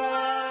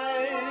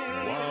why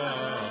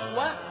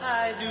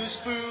do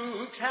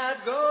spooks have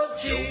gold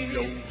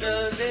teeth?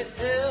 Does it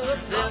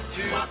help them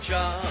to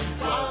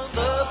chomp on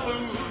the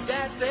food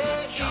that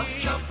they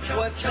eat?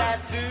 What's that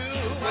do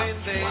when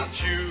they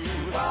chew?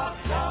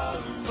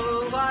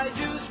 Oh, why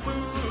do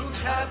spooks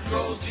have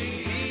gold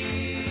teeth?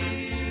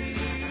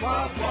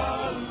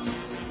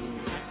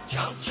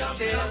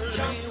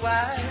 Tell me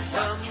why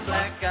some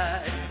black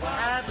guys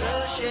have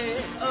the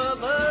shape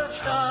of a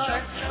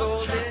star,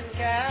 golden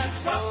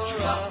caps or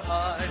a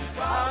heart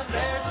on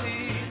their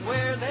teeth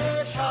where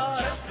they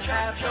talk.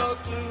 Have no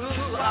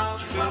clue,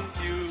 I'm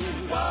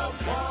confused.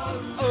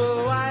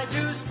 Oh, why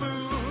do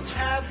spooks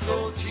have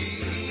gold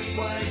teeth?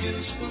 Why do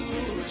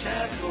spooks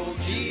have gold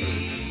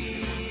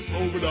teeth?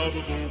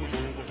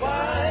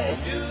 Why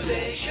do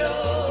they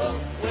show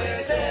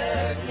where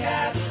their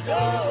caps go?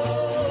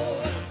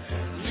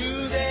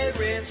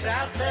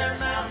 Out their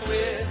mouth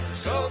with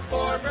soap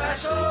or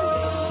brush,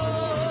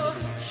 oh,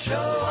 show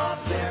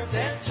off their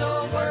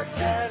dental work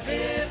as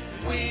if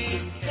we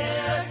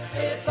care.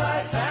 If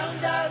I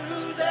found out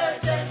who their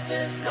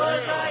dentist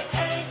was, I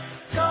ain't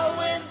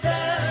going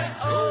there.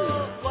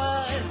 Oh,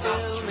 why,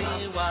 tell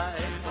me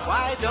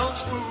why don't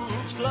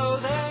spooks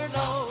blow their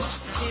nose?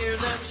 Hear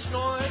them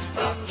snort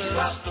in the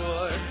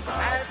store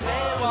as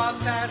they walk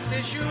past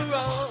tissue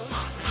rolls.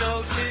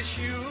 No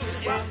tissue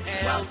in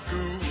El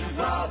Goo.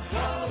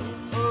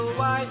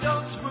 Why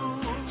don't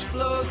spooks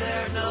blow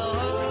their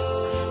nose?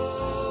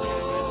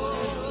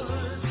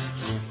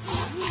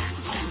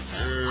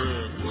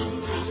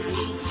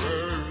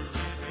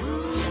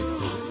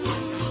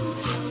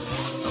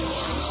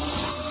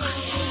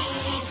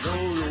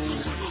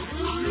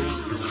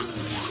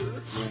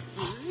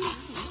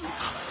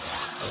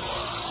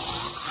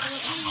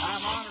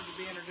 I'm honored to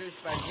be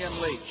introduced by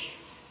Jim Leach.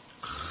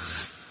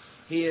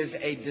 He is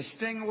a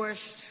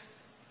distinguished,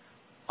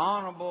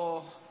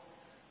 honorable,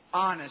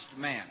 honest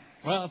man.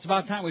 Well, it's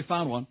about time we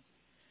found one.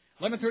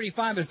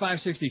 11:35 at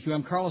 560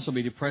 QM. Carlos will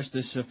be depressed.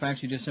 This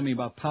fax you just sent me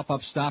about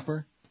pop-up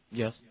stopper.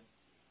 Yes.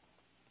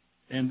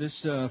 And this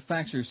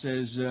faxer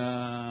says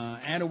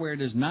AdAware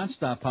does not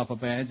stop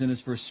pop-up ads and is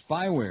for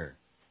spyware.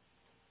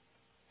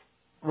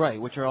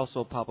 Right, which are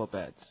also pop-up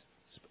ads.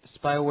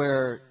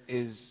 Spyware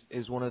is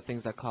one of the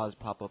things that cause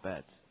pop-up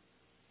ads.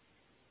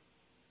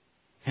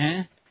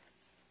 Huh?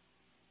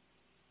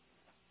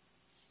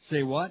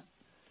 Say what?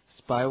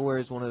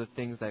 Spyware is one of the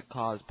things that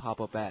cause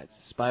pop-up ads.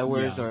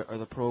 Spywares Yeah. are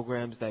the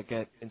programs that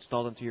get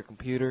installed into your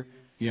computer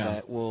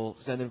that will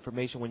send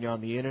information when you're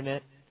on the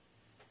internet,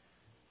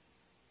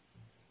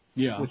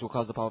 which will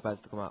cause the pop-up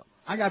ads to come out.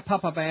 I got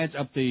pop-up ads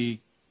up the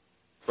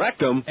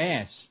rectum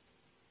ass.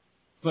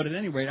 But at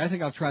any rate, I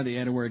think I'll try the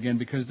AdAware again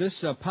because this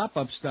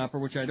pop-up stopper,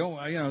 which I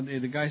don't,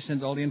 the guy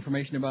sends all the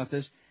information about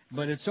this,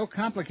 but it's so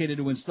complicated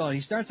to install.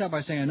 He starts out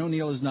by saying, I know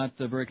Neil is not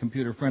very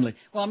computer-friendly.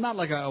 Well, I'm not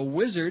like a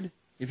wizard,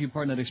 if you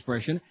pardon that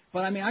expression,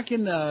 but I mean, I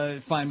can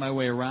find my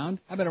way around.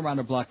 I've been around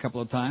the block a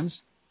couple of times.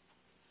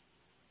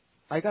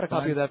 I got a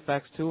copy of that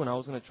fax too, and I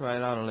was going to try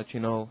it out and let you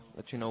know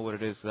what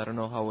it is, because I don't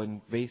know how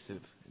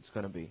invasive it's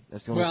going to be.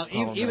 That's the only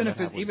problem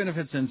even that if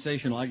it's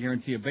sensational, I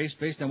guarantee you,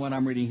 based on what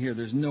I'm reading here,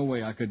 there's no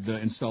way I could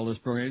install this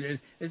program.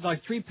 It's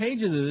like 3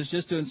 pages of this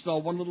just to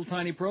install one little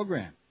tiny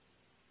program.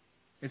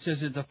 It says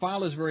that the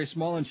file is very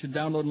small and should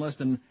download in less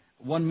than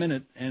 1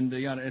 minute, and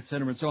et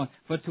cetera and so on.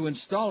 But to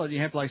install it, you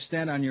have to like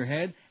stand on your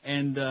head,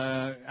 and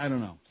I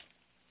don't know.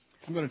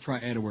 I'm going to try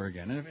AdaWare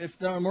again. And if it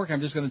doesn't work,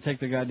 I'm just going to take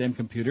the goddamn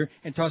computer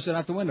and toss it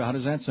out the window. How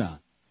does that sound?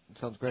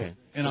 Sounds great.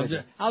 And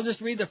I'll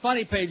just read the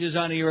funny pages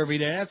on here every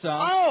day. That's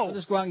all. Oh! I'll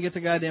just go out and get the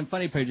goddamn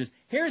funny pages.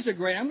 Here's a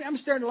great. I'm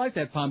starting to like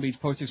that Palm Beach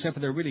Post, except for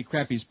their really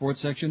crappy sports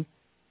section.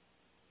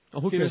 Oh,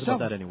 who cares about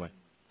that anyway?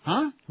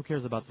 Huh? Who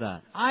cares about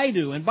that? I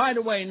do. And by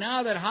the way,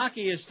 now that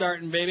hockey is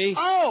starting, baby.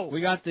 Oh!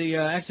 We got the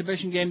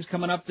exhibition games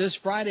coming up this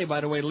Friday.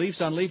 By the way,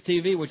 Leafs on Leaf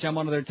TV, which I'm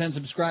one of their 10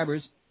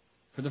 subscribers.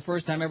 For the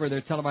first time ever,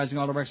 they're televising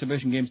all their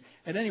exhibition games.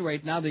 At any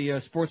rate, now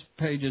the sports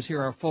pages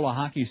here are full of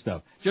hockey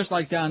stuff, just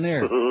like down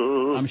there.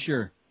 I'm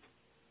sure.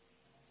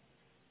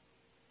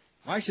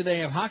 Why should they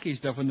have hockey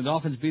stuff when the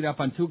Dolphins beat up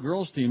on 2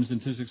 girls' teams in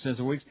 2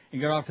 successive weeks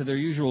and get off to their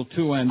usual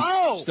 2-and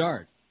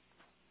start?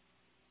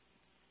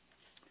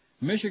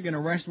 Michigan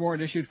arrest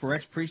warrant issued for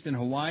ex-priest in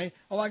Hawaii.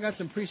 Oh, I got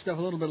some priest stuff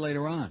a little bit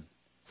later on,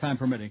 time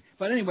permitting.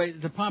 But anyway,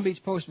 the Palm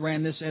Beach Post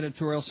ran this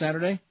editorial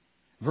Saturday.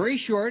 Very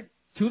short,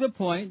 to the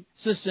point,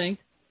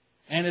 succinct,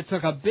 and it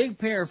took a big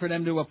pair for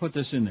them to put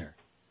this in there.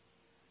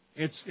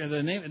 It's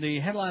the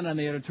headline on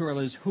the editorial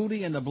is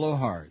Hootie and the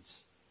Blowhards.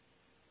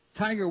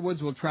 Tiger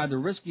Woods will try the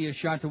riskiest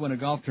shot to win a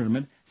golf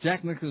tournament.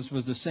 Jack Nicklaus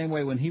was the same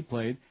way when he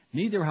played.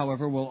 Neither,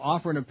 however, will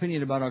offer an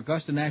opinion about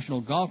Augusta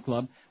National Golf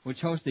Club, which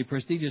hosts the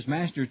prestigious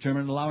Masters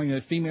tournament, allowing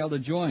a female to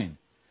join.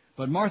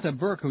 But Martha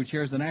Burke, who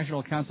chairs the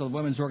National Council of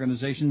Women's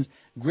Organizations,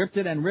 gripped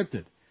it and ripped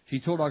it. She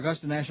told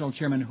Augusta National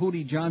Chairman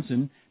Hootie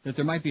Johnson that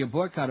there might be a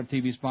boycott of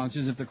TV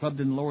sponsors if the club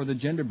didn't lower the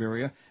gender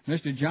barrier.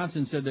 Mr.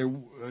 Johnson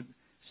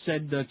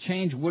said the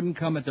change wouldn't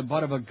come at the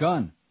butt of a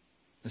gun.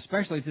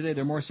 Especially today,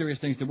 there are more serious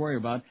things to worry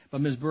about,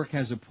 but Ms. Burke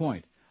has a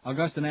point.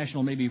 Augusta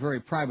National may be very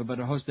private, but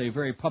it hosts a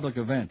very public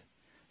event.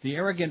 The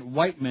arrogant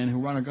white men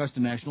who run Augusta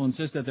National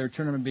insist that their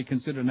tournament be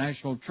considered a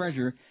national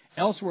treasure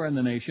elsewhere in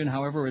the nation.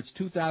 However, it's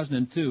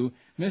 2002.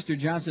 Mr.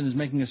 Johnson is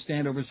making a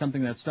stand over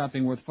something that stopped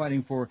being worth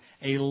fighting for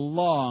a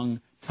long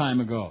time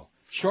ago.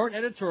 Short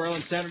editorial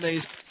in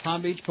Saturday's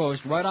Palm Beach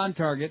Post, right on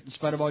target, in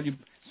spite of all you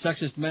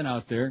sexist men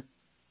out there.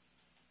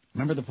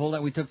 Remember the poll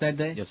that we took that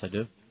day? Yes, I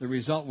do. The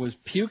result was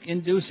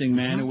puke-inducing,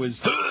 man. It was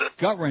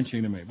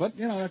gut-wrenching to me. But,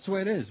 that's the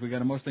way it is. We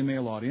got a mostly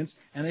male audience,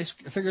 and they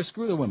figure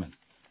screw the women.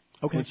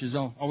 Okay. Which has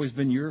always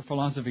been your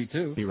philosophy,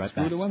 too. Be right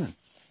Screw back. the women.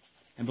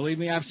 And believe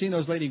me, I've seen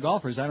those lady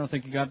golfers. I don't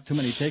think you got too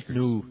many takers.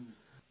 No.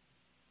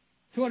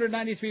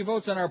 293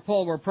 votes on our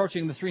poll. We're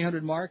approaching the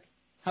 300 mark.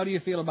 How do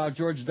you feel about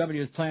George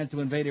W.'s plan to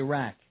invade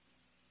Iraq?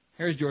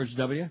 Here's George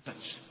W.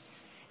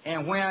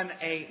 And when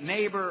a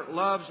neighbor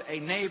loves a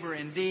neighbor,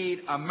 indeed,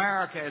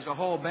 America as a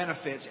whole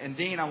benefits. And,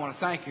 Dean, I want to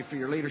thank you for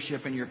your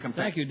leadership and your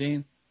compassion. Thank you,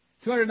 Dean.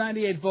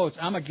 298 votes.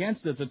 I'm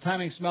against it. The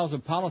timing smells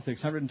of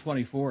politics,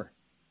 124.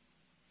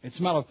 It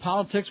smells of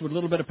politics with a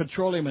little bit of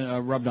petroleum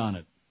rubbed on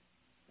it.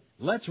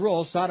 Let's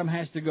roll. Saddam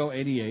has to go,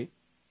 88.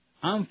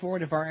 I'm for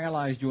it if our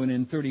allies join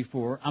in,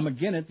 34. I'm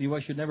against it. The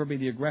U.S. should never be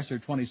the aggressor,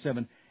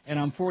 27. And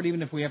I'm for it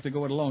even if we have to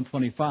go it alone,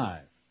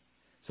 25.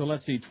 So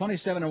let's see,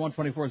 27 and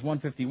 124 is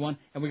 151,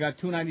 and we got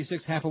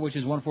 296, half of which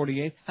is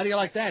 148. How do you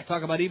like that?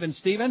 Talk about even,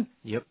 Steven?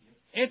 Yep.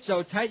 It's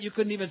so tight you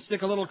couldn't even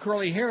stick a little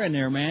curly hair in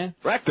there, man.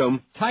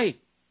 Rectum. Tight.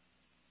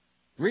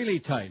 Really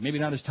tight. Maybe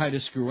not as tight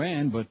as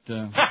Screw-Ann, but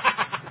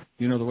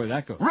you know the way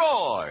that goes.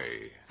 Roy!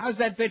 How's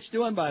that bitch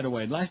doing, by the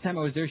way? Last time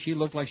I was there, she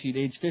looked like she'd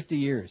aged 50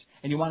 years.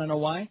 And you want to know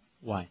why?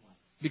 Why?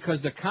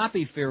 Because the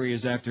copy fairy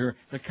is after her,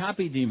 the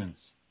copy demons.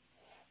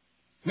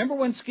 Remember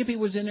when Skippy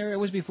was in there? It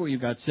was before you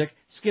got sick.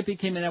 Skippy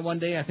came in that one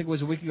day, I think it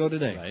was a week ago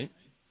today. Right.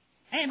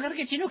 Hey, I'm going to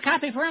get you a new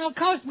copy for Emerald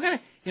Coast.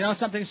 You know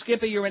something,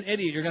 Skippy? You're an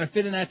idiot. You're going to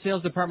fit in that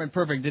sales department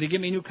perfect. Did he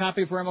give me a new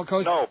copy for Emerald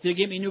Coast? No. Did he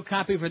give me a new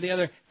copy for the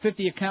other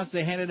 50 accounts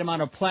they handed him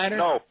on a platter?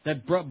 No.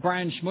 That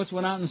Brian Schmutz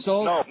went out and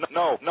sold?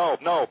 No.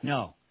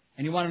 No.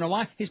 And you want to know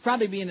why? He's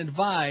probably being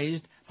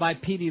advised by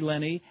Petey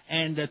Lenny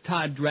and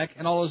Todd Dreck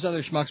and all those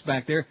other schmucks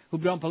back there who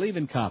don't believe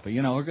in copy.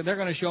 You know, they're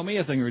going to show me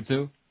a thing or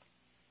two.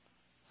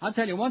 I'll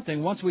tell you one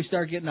thing. Once we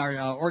start getting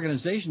our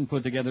organization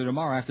put together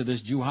tomorrow after this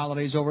Jew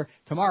holiday's over,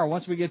 tomorrow,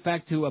 once we get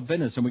back to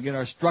business and we get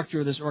our structure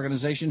of this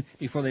organization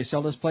before they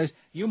sell this place,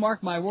 you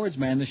mark my words,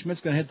 man, the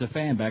Schmidt's going to hit the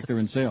fan back there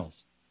in sales.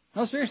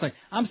 No, seriously.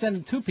 I'm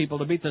sending 2 people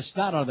to beat the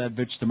snot out of that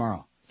bitch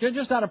tomorrow.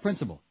 Just out of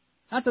principle.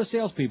 Not the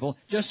salespeople,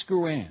 just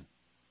Screw-Ann.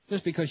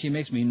 Just because she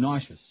makes me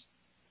nauseous.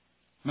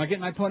 Am I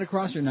getting my point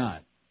across or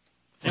not?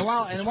 And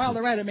while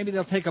they're at it, maybe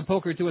they'll take a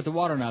poke or two at the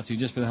water Nazi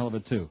just for the hell of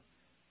it, too.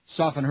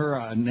 Soften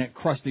her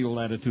crusty old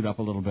attitude up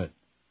a little bit.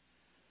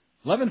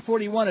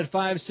 11:41 at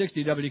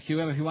 560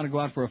 WQM. If you want to go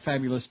out for a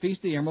fabulous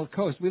feast, the Emerald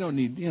Coast. We don't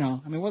need,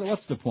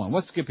 what's the point?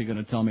 What's Skippy going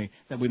to tell me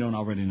that we don't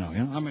already know?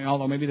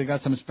 Although maybe they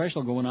got some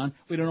special going on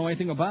we don't know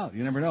anything about.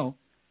 You never know.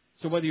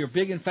 So whether you're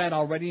big and fat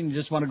already and you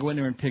just want to go in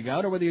there and pig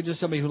out, or whether you're just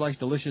somebody who likes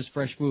delicious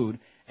fresh food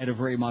at a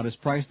very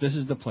modest price, this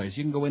is the place.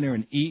 You can go in there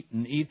and eat,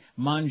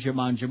 manja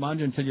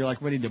until you're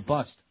like ready to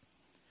bust.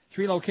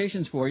 3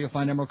 locations for you. You'll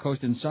find Emerald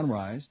Coast in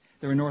Sunrise.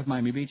 They're in North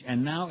Miami Beach,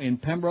 and now in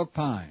Pembroke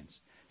Pines.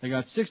 They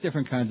got 6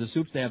 different kinds of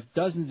soups. They have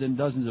dozens and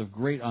dozens of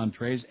great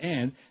entrees,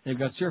 and they've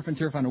got surf and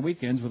turf on the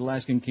weekends with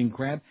Alaskan king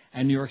crab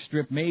and New York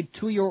strip made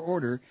to your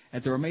order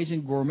at their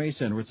amazing gourmet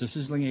center. It's a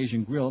sizzling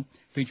Asian grill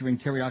featuring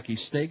teriyaki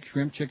steak,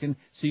 shrimp, chicken,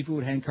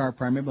 seafood, hand-carved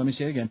prime rib. Let me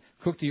say it again,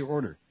 cooked to your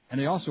order. And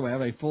they also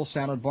have a full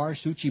salad bar,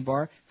 sushi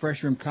bar, fresh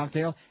shrimp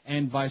cocktail,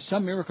 and by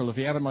some miracle, if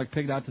you haven't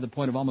pigged out to the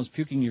point of almost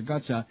puking your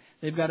guts out,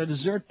 they've got a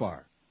dessert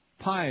bar.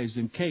 Pies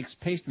and cakes,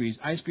 pastries,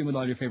 ice cream with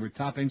all your favorite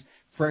toppings,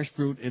 fresh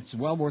fruit. It's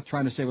well worth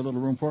trying to save a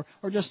little room for,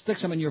 or just stick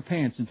some in your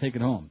pants and take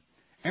it home.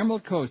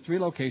 Emerald Coast, 3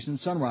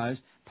 locations, Sunrise,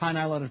 Pine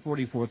Island at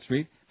 44th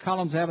Street,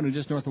 Collins Avenue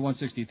just north of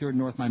 163rd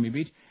North Miami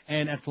Beach,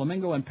 and at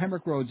Flamingo and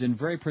Pembroke Roads in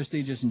very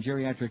prestigious and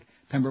geriatric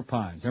Pembroke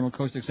Pines. Emerald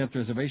Coast accepts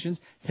reservations.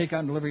 Takeout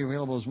and delivery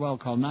available as well.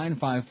 Call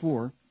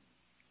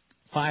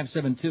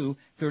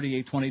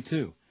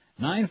 954-572-3822.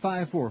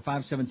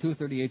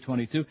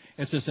 954-572-3822.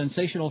 It's a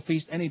sensational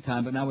feast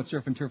anytime, but now with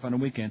surf and turf on the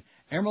weekend.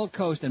 Emerald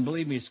Coast, and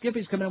believe me,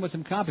 Skippy's coming in with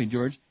some copy,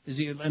 George. Is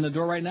he in the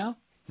door right now?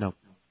 No.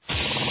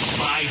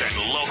 Live and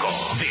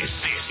local. This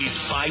is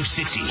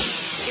 560.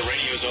 The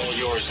radio's all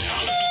yours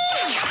now.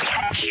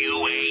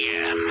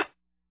 QAM.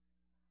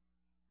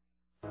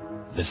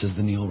 This is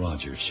the Neil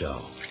Rogers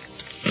Show.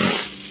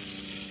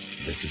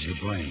 This is your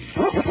brain.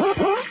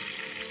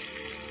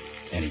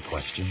 Any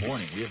question?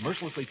 Warning, we have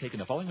mercilessly taken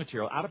the following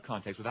material out of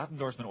context without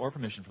endorsement or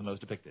permission from those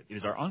depicted. It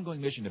is our ongoing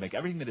mission to make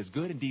everything that is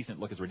good and decent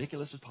look as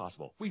ridiculous as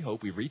possible. We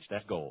hope we've reached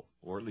that goal,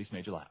 or at least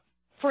made you laugh.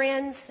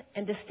 Friends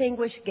and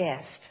distinguished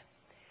guests,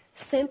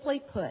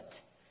 simply put,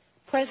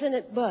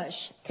 President Bush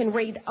can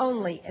read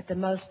only at the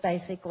most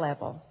basic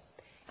level.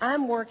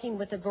 I'm working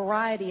with a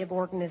variety of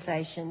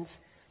organizations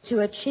to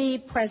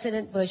achieve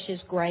President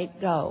Bush's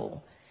great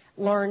goal,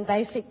 learn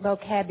basic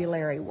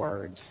vocabulary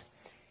words.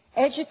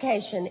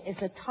 Education is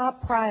a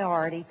top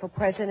priority for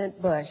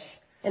President Bush,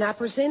 and I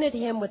presented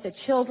him with a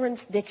children's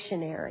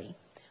dictionary.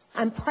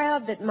 I'm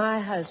proud that my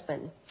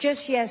husband,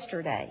 just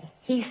yesterday,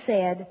 he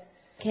said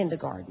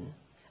kindergarten.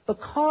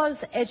 Because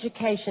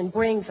education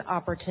brings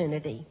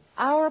opportunity,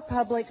 our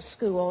public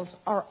schools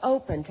are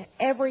open to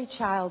every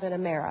child in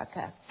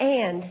America.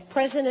 And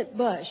President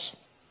Bush,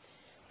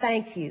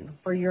 thank you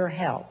for your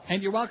help.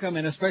 And you're welcome,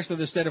 and especially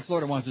the state of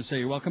Florida wants to say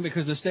you're welcome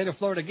because the state of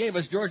Florida gave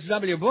us George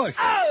W. Bush.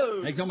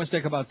 Oh! Make no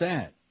mistake about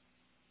that.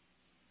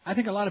 I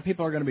think a lot of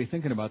people are going to be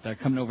thinking about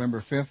that come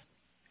November 5th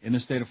in the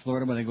state of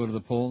Florida when they go to the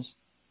polls,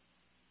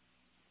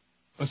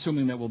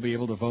 assuming that we'll be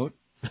able to vote,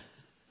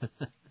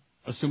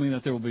 assuming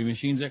that there will be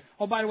machines there.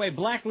 Oh, by the way,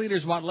 black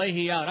leaders want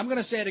Leahy out. I'm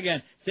going to say it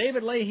again.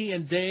 David Leahy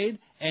and Dade,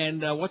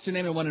 and what's the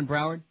name of the one in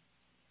Broward?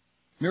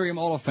 Miriam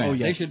Oliphant. Oh,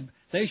 yes.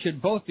 They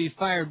should both be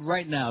fired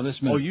right now, this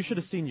minute. Oh, you should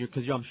have seen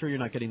because I'm sure you're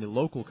not getting the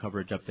local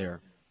coverage up there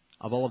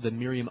of all of the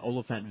Miriam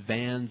Oliphant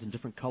vans in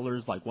different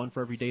colors, like one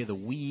for every day of the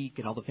week,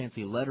 and all the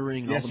fancy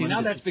lettering. And yeah, all the see,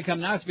 money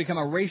now it's become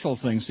a racial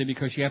thing, see,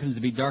 because she happens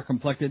to be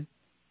dark-complected,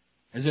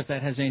 as if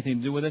that has anything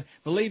to do with it.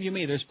 Believe you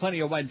me, there's plenty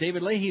of white.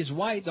 David Leahy's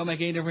white, don't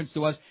make any difference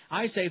to us.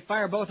 I say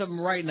fire both of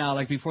them right now,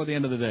 like before the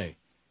end of the day.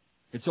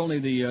 It's only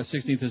the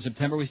 16th of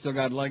September. We still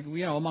got,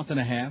 a month and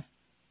a half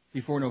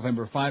before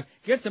November 5.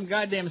 Get some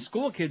goddamn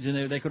school kids in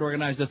there. They could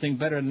organize the thing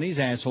better than these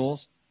assholes.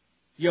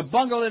 You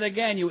bungled it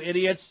again, you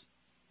idiots.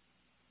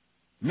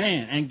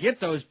 Man, and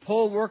get those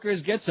poll workers,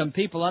 get some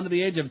people under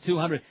the age of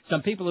 200,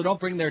 some people who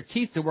don't bring their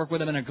teeth to work with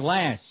them in a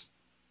glass.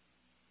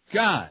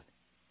 God.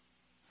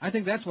 I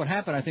think that's what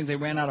happened. I think they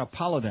ran out of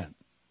Polident.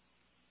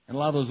 And a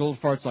lot of those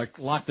old farts,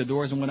 locked the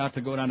doors and went out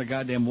to go down to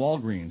goddamn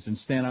Walgreens and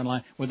stand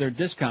online with their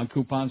discount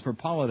coupons for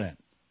Polident.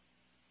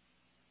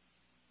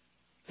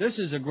 This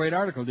is a great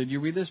article. Did you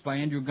read this by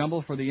Andrew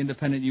Gumbel for the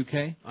Independent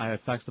UK? I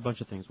have faxed a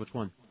bunch of things. Which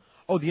one?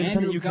 Oh, the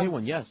Independent UK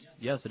one. Yes,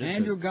 it is.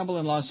 Andrew Gumbel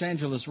in Los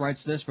Angeles writes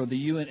this for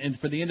the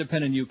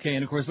Independent UK,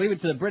 and of course, leave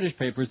it to the British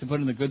papers to put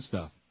in the good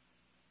stuff.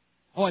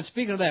 Oh, and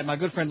speaking of that, my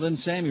good friend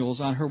Lynn Samuels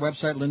on her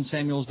website,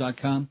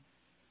 lynnsamuels.com,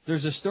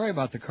 there's a story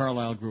about the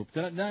Carlyle Group.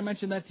 Did I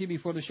mention that to you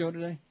before the show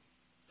today?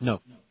 No.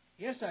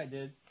 Yes, I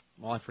did.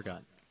 Well, I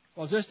forgot.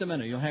 Well, just a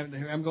minute.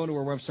 I'm going to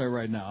her website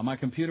right now on my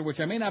computer, which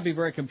I may not be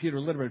very computer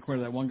literate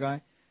according to that one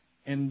guy,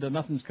 and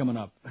nothing's coming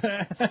up.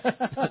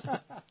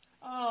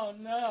 Oh,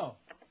 no.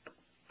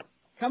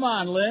 Come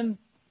on, Lynn.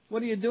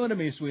 What are you doing to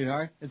me,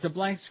 sweetheart? It's a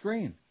blank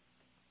screen.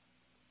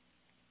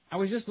 I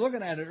was just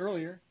looking at it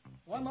earlier.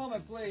 One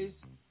moment, please.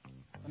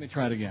 Let me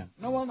try it again.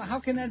 No, well, how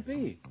can that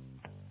be?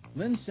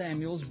 Lynn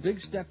Samuels,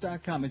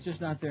 BigStep.com. It's just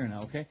not there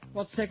now, okay?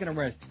 Well, it's taking a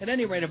rest. At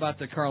any rate, about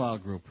the Carlyle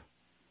Group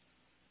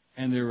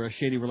and their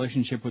shady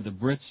relationship with the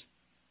Brits.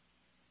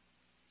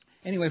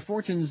 Anyway,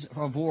 fortunes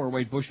of war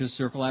await Bush's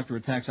circle after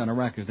attacks on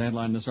Iraq is the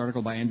headline in this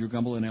article by Andrew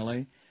Gumbel in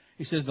L.A.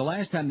 He says the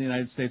last time the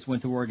United States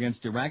went to war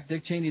against Iraq,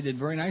 Dick Cheney did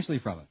very nicely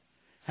from it.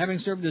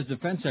 Having served as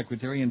defense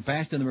secretary and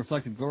basked in the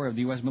reflected glory of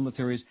the U.S.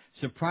 military's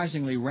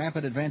surprisingly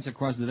rapid advance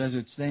across the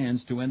desert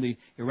sands to end the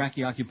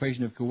Iraqi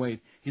occupation of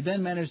Kuwait, he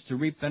then managed to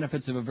reap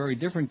benefits of a very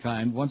different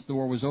kind once the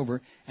war was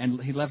over,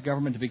 and he left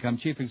government to become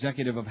chief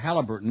executive of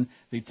Halliburton,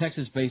 the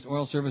Texas-based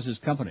oil services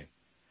company.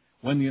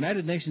 When the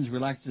United Nations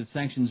relaxed its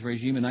sanctions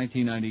regime in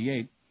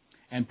 1998,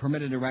 and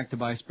permitted Iraq to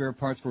buy spare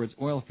parts for its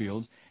oil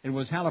fields, it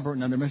was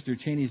Halliburton under Mr.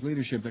 Cheney's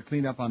leadership that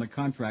cleaned up on the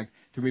contract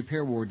to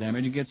repair war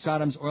damage and get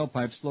Saddam's oil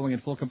pipes flowing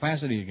at full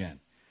capacity again.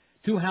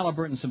 2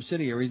 Halliburton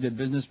subsidiaries did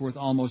business worth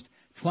almost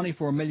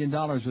 $24 million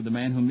with the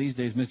man whom these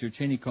days Mr.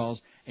 Cheney calls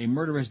a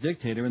murderous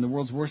dictator and the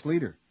world's worst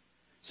leader.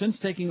 Since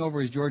taking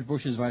over as George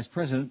Bush's vice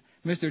president,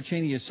 Mr.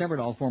 Cheney has severed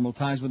all formal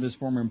ties with his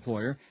former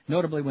employer,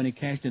 notably when he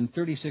cashed in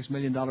 $36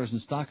 million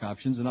in stock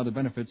options and other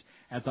benefits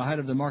at the height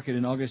of the market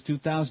in August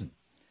 2000.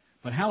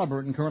 But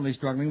Halliburton, currently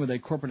struggling with a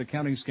corporate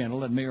accounting scandal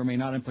that may or may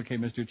not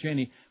implicate Mr.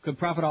 Cheney, could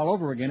profit all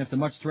over again if the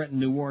much-threatened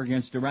new war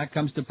against Iraq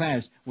comes to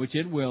pass, which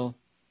it will.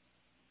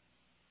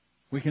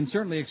 We can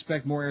certainly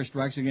expect more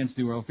airstrikes against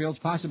the oil fields,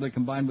 possibly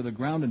combined with a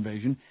ground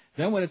invasion.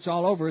 Then when it's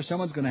all over,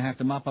 someone's going to have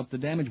to mop up the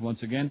damage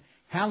once again.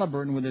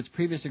 Halliburton, with its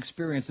previous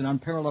experience and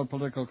unparalleled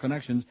political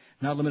connections,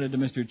 not limited to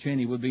Mr.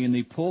 Cheney, would be in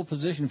the pole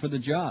position for the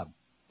job.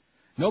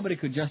 Nobody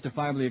could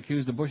justifiably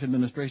accuse the Bush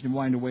administration of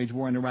wanting to wage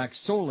war in Iraq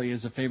solely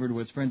as a favor to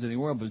its friends in the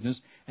oil business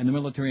and the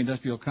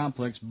military-industrial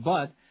complex,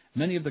 but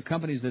many of the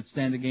companies that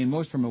stand to gain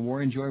most from a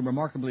war enjoy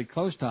remarkably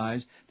close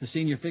ties to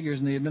senior figures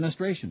in the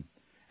administration.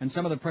 And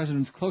some of the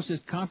president's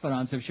closest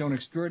confidants have shown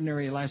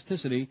extraordinary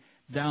elasticity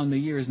down the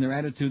years in their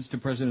attitudes to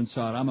President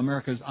Saddam,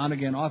 America's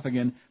on-again,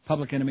 off-again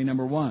public enemy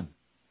number one.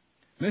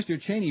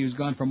 Mr. Cheney, who's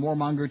gone from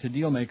warmonger to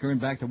dealmaker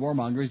and back to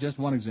warmonger, is just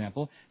one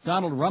example.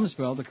 Donald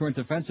Rumsfeld, the current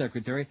defense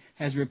secretary,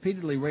 has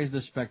repeatedly raised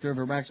the specter of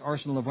Iraq's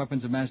arsenal of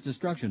weapons of mass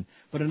destruction.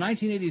 But in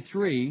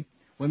 1983,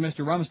 when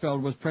Mr.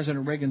 Rumsfeld was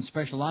President Reagan's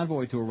special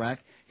envoy to Iraq,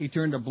 he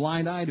turned a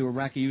blind eye to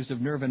Iraqi use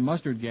of nerve and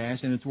mustard gas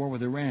in its war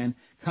with Iran,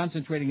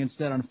 concentrating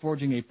instead on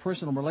forging a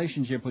personal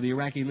relationship with the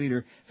Iraqi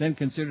leader, then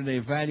considered a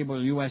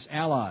valuable U.S.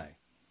 ally.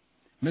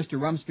 Mr.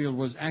 Rumsfeld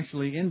was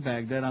actually in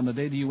Baghdad on the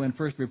day the UN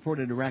first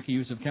reported Iraqi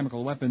use of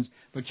chemical weapons,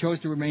 but chose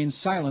to remain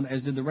silent,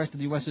 as did the rest of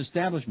the U.S.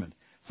 establishment.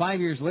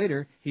 5 years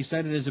later, he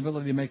cited his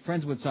ability to make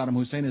friends with Saddam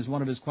Hussein as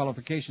one of his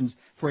qualifications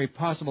for a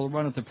possible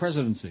run at the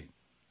presidency.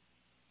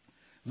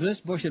 This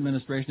Bush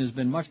administration has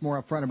been much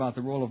more upfront about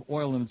the role of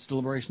oil in its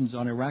deliberations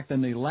on Iraq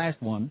than the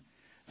last one.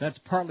 That's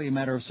partly a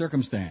matter of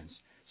circumstance.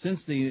 Since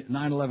the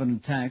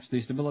 9/11 attacks,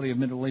 the stability of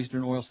Middle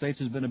Eastern oil states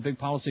has been a big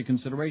policy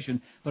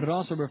consideration, but it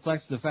also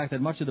reflects the fact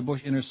that much of the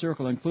Bush inner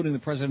circle, including the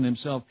president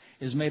himself,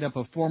 is made up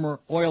of former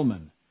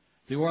oilmen.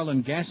 The oil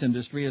and gas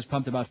industry has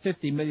pumped about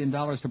 $50 million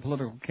to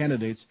political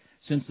candidates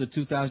since the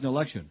 2000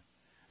 election.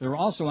 There are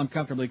also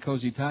uncomfortably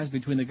cozy ties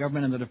between the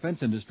government and the defense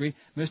industry.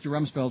 Mr.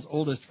 Rumsfeld's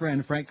oldest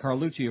friend, Frank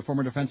Carlucci, a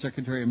former defense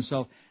secretary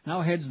himself,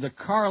 now heads the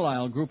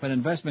Carlyle Group, an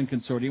investment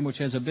consortium which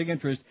has a big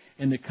interest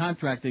in the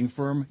contracting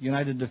firm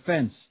United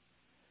Defense.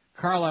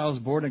 Carlyle's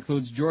board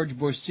includes George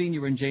Bush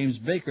Sr. and James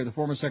Baker, the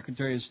former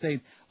Secretary of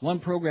State. One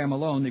program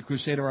alone, the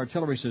Crusader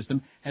artillery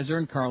system, has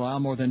earned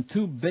Carlyle more than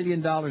 $2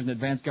 billion in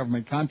advanced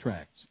government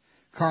contracts.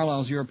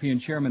 Carlyle's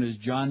European chairman is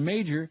John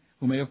Major,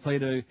 who may have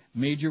played a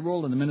major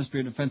role in the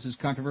Ministry of Defense's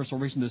controversial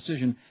recent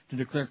decision to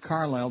declare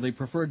Carlyle the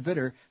preferred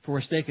bidder for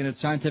a stake in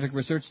its scientific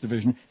research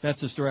division.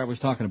 That's the story I was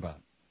talking about.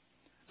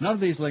 None of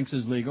these links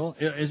is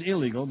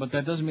illegal, but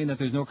that doesn't mean that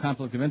there's no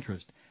conflict of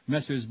interest.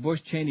 Messrs. Bush,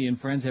 Cheney,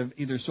 and friends have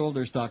either sold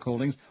their stock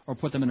holdings or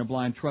put them in a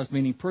blind trust,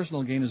 meaning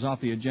personal gain is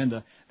off the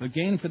agenda. But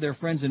gain for their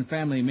friends and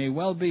family may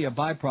well be a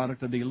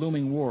byproduct of the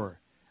looming war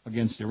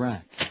against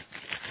Iraq.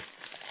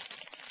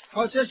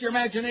 Oh, it's just your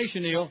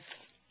imagination, Neil.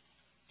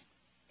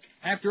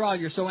 After all,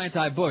 you're so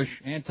anti-Bush,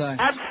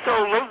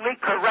 Absolutely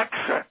correct,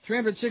 sir.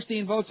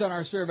 316 votes on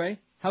our survey.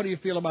 How do you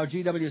feel about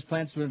GW's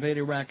plans to invade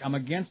Iraq? I'm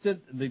against it.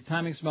 The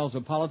timing smells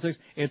of politics.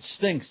 It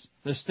stinks.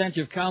 The stench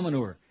of cow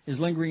manure is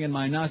lingering in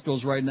my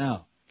nostrils right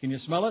now. Can you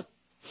smell it?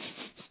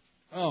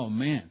 Oh,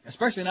 man.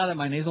 Especially now that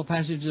my nasal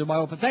passages are wide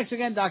open. Thanks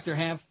again, Dr.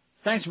 Hanf.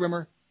 Thanks,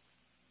 Rimmer.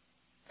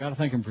 Got to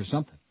thank him for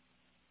something,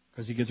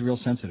 because he gets real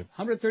sensitive.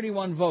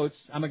 131 votes.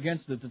 I'm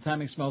against it. The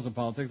timing smells of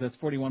politics. That's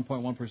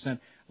 41.1%.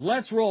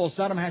 Let's roll.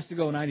 Saddam has to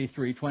go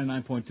 93,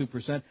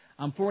 29.2%.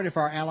 I'm for it if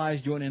our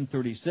allies join in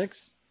 36.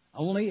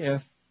 Only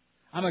if.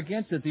 I'm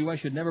against it. The U.S.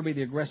 should never be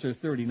the aggressor,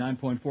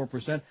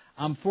 39.4%.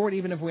 I'm for it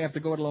even if we have to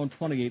go it alone,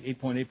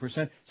 28,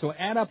 8.8%. So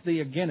add up the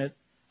again it,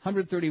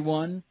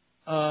 131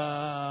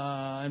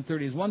 and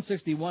 30 is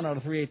 161 out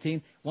of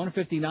 318.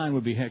 159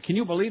 would be heck. Can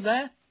you believe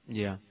that?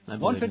 Yeah.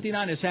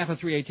 159 is half of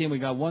 318. We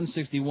got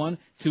 161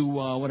 to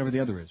whatever the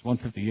other is,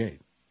 158.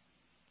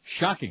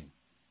 Shocking.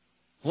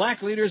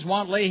 Black leaders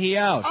want Leahy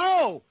out.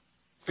 Oh!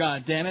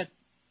 God damn it.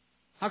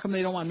 How come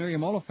they don't want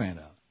Miriam Oliphant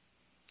out?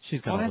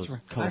 She's got all those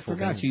colorful I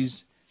forgot. vans.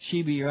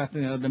 She be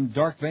them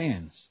dark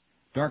vans.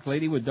 Dark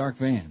lady with dark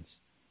vans.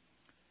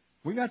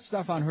 We got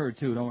stuff on her,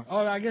 too, don't we?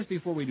 Oh, I guess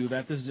before we do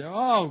that, this is...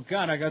 Oh,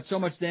 God, I got so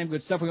much damn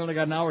good stuff. We only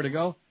got an hour to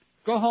go.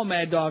 Go home,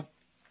 Mad Dog.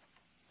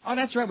 Oh,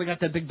 that's right. We got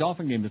that big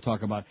Dolphin game to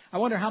talk about. I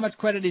wonder how much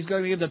credit he's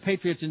going to give the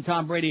Patriots and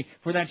Tom Brady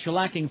for that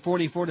shellacking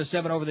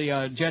 44-7 over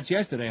the Jets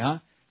yesterday, huh?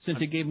 Since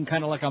he gave them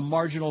kind of like a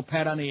marginal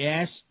pat on the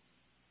ass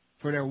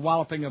for their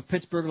walloping of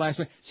Pittsburgh last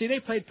week. See, they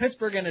played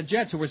Pittsburgh and the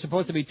Jets, who were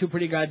supposed to be two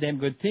pretty goddamn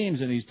good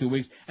teams in these 2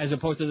 weeks, as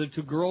opposed to the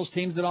two girls'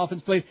 teams the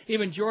Dolphins played.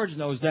 Even George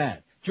knows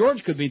that.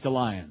 George could beat the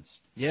Lions.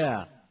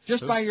 Yeah.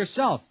 Just by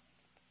yourself.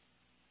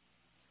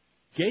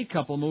 Gay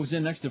couple moves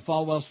in next to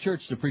Falwell's church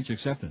to preach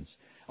acceptance.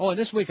 Oh, and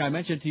this week I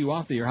mentioned to you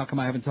off the air. How come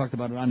I haven't talked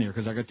about it on here?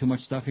 Because I got too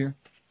much stuff here?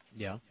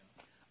 Yeah.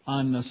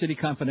 On City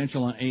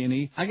Confidential on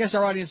A&E. I guess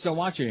our audience don't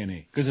watch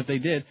A&E, because if they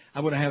did,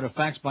 I would have had a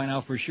fax by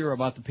now for sure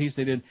about the piece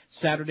they did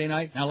Saturday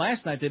night. Now,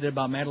 last night they did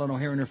about Madeleine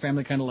O'Hara and her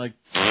family kind of like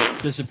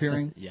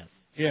disappearing. Yes.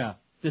 Yeah,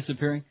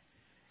 disappearing.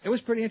 It was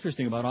pretty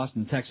interesting about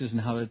Austin, Texas,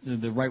 and how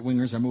the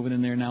right-wingers are moving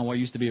in there now. What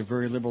used to be a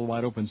very liberal,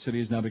 wide-open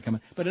city is now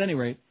becoming... But at any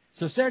rate,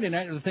 so Saturday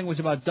night the thing was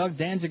about Doug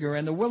Danziger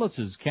and the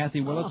Willitzes,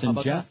 Kathy Willits and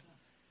Jeff. That?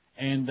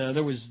 And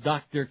there was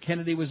Dr.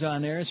 Kennedy was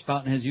on there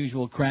spouting his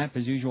usual crap,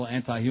 his usual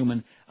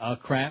anti-human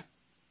crap.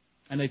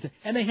 And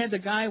they had the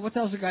guy, what the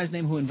hell's the guy's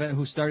name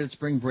who started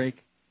Spring Break?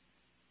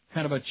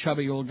 Kind of a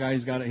chubby old guy.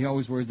 He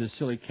always wears this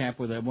silly cap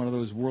with one of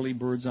those whirly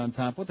birds on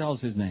top. What the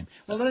hell's his name?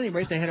 Well, at any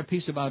rate, they had a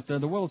piece about the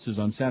Willitzes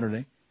on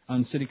Saturday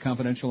on City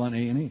Confidential on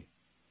A&E.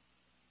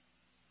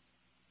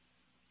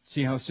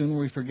 See how soon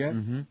we forget?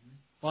 Mm-hmm.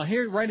 Well,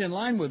 here, right in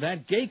line with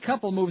that, gay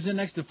couple moves in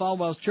next to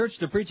Falwell's church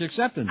to preach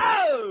acceptance.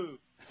 Oh!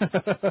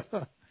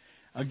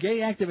 A gay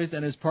activist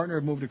and his partner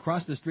have moved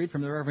across the street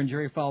from the Reverend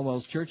Jerry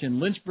Falwell's church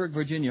in Lynchburg,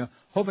 Virginia,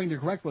 hoping to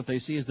correct what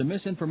they see as the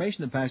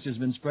misinformation the pastor has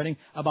been spreading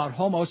about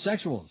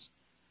homosexuals.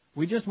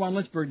 We just want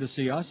Lynchburg to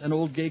see us, an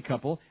old gay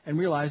couple, and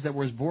realize that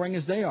we're as boring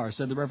as they are,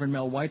 said the Reverend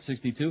Mel White,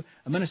 62,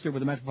 a minister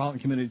with the Metropolitan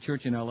Community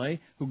Church in L.A.,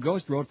 who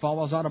ghost wrote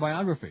Falwell's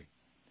autobiography.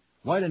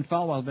 White and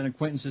Falwell have been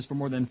acquaintances for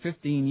more than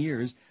 15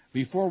 years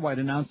before White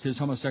announced his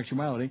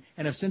homosexuality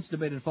and have since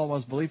debated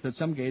Falwell's belief that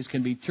some gays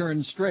can be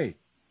turned straight.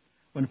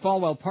 When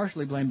Falwell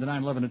partially blamed the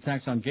 9/11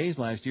 attacks on gays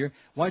last year,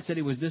 White said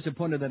he was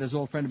disappointed that his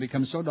old friend had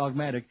become so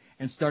dogmatic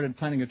and started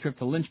planning a trip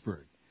to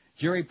Lynchburg.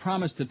 Jerry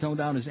promised to tone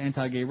down his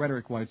anti-gay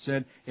rhetoric, White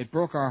said. It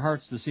broke our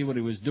hearts to see what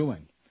he was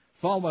doing.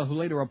 Falwell, who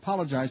later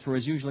apologized for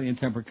his usually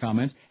intemperate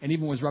comments and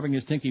even was rubbing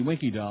his Tinky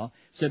Winky doll,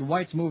 said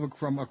White's move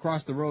from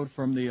across the road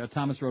from the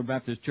Thomas Road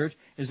Baptist Church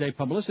is a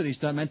publicity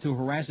stunt meant to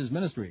harass his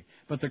ministry.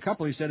 But the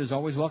couple, he said, is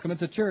always welcome at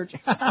the church.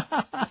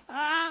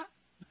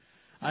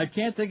 I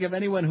can't think of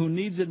anyone who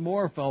needs it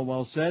more,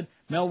 Falwell said.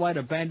 Mel White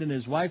abandoned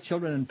his wife,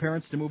 children, and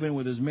parents to move in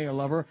with his male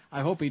lover.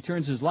 I hope he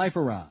turns his life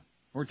around,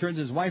 or turns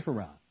his wife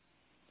around.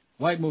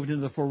 White moved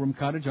into the four-room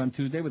cottage on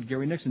Tuesday with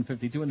Gary Nixon,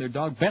 52, and their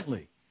dog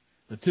Bentley.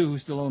 The two, who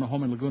still own a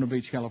home in Laguna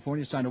Beach,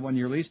 California, signed a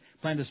one-year lease,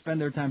 plan to spend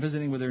their time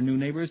visiting with their new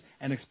neighbors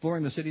and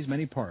exploring the city's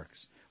many parks.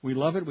 We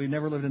love it. We've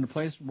never lived in a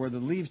place where the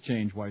leaves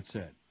change, White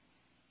said.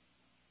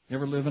 You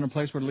ever live in a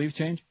place where the leaves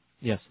change?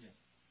 Yes.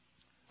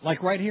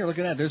 Like right here, look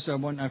at that. There's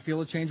one. I feel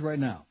a change right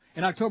now.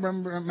 In October,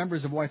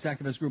 members of White's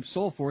activist group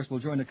Soul Force will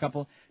join the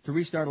couple to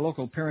restart a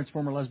local Parents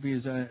Former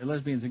Lesbians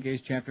and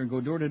Gays chapter and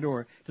go door to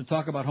door to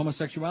talk about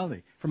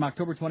homosexuality. From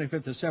October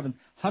 25th to 7th,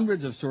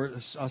 hundreds of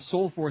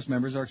Soul Force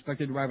members are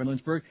expected to arrive in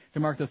Lynchburg to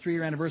mark the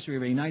 3-year anniversary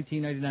of a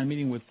 1999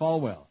 meeting with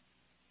Falwell.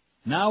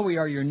 Now we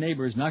are your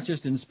neighbors, not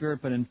just in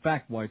spirit but in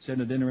fact, White said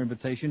in a dinner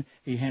invitation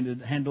he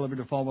hand-delivered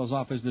to Falwell's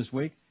office this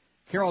week.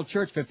 Carol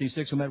Church,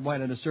 56, who met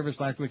White at a service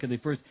last week at the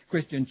First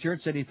Christian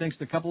Church, said he thinks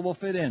the couple will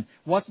fit in.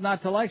 What's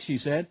not to like, she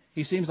said.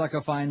 He seems like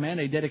a fine man,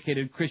 a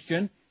dedicated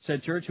Christian,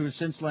 said Church, who has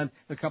since lent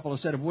the couple a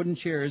set of wooden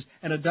chairs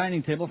and a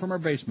dining table from her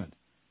basement.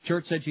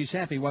 Church said she's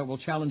happy White will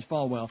challenge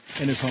Falwell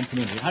in his home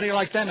community. How do you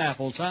like them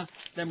apples, huh?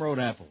 Them road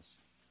apples.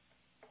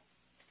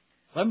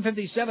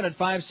 11:57 at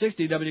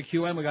 560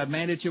 WQM. We got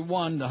Mandich at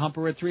 1, the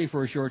Humper at 3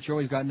 for a short show.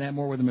 He's got Nat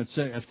Moore with him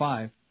at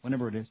 5,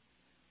 whenever it is,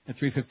 at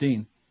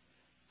 3:15.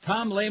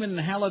 Tom Lehman and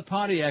Hallett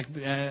Pontiac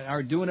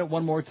are doing it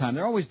one more time.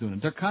 They're always doing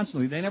it. They're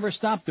constantly. They never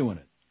stop doing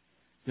it.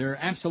 They're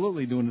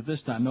absolutely doing it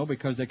this time, though,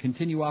 because they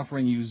continue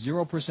offering you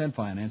 0%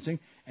 financing.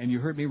 And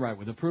you heard me right.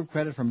 With approved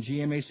credit from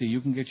GMAC,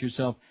 you can get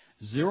yourself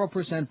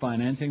 0%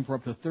 financing for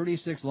up to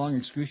 36 long,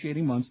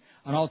 excruciating months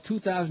on all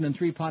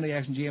 2003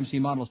 Pontiacs and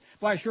GMC models.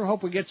 Well, I sure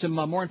hope we get some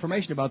more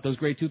information about those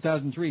great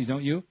 2003s,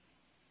 don't you?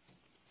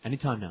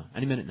 Anytime now.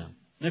 Any minute now.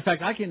 In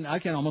fact, I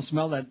can almost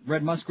smell that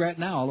red muskrat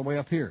now all the way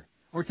up here.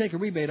 Or take a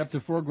rebate up to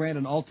 $4,000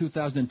 on all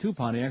 2002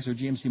 Pontiacs or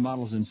GMC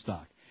models in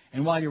stock.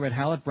 And while you're at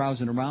Hallett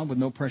browsing around with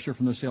no pressure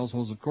from the sales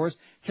holes, of course,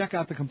 check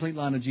out the complete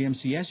line of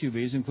GMC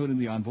SUVs, including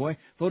the Envoy,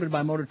 voted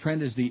by Motor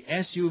Trend as the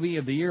SUV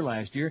of the year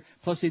last year,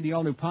 plus see the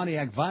all-new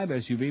Pontiac Vibe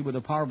SUV with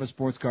the power of a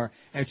sports car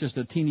at just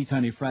a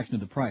teeny-tiny fraction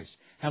of the price.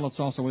 Hallett's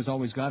also has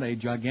always got a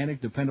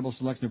gigantic, dependable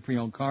selection of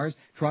pre-owned cars,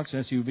 trucks,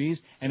 SUVs,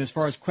 and as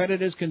far as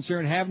credit is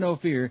concerned, have no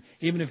fear.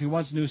 Even if you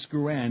want new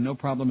screw-in, no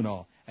problem at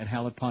all at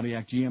Hallett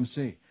Pontiac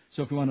GMC.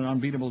 So if you want an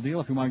unbeatable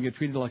deal, if you want to get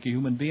treated like a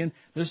human being,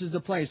 this is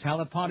the place,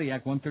 Hallett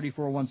Pontiac,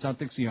 13401 South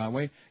Dixie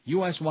Highway,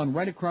 US 1,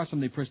 right across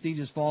from the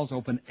prestigious Falls,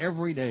 open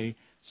every day,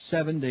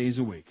 7 days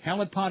a week.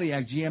 Hallett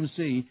Pontiac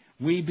GMC,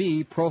 we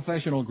be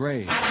professional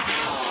grade. We're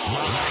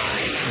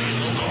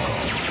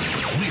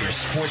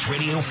Sports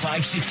Radio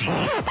 560,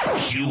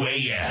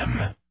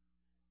 QAM.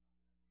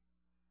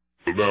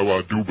 Now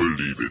I do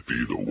believe it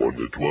be the 1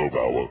 to 12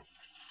 hour.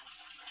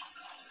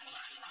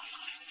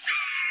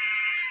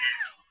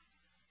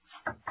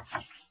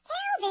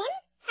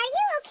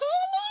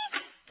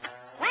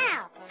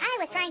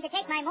 To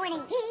take my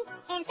morning tea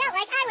and felt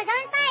like I was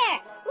on fire.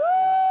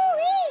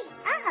 Woo-wee!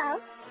 Uh-oh.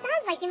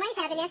 Sounds like you might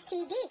have an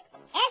STD.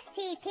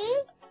 STP?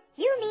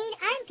 You mean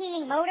I'm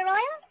peeing motor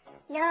oil?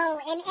 No,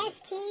 an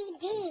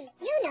STD.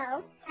 You know,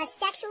 a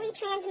sexually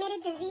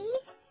transmitted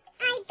disease.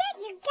 I bet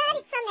you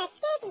got it from that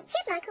skanky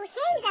chipmunk who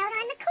hangs out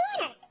on the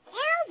corner.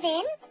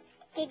 Alvin,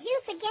 did you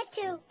forget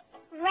to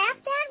wrap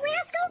that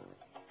rascal?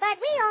 But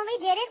we only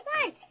did it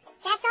once.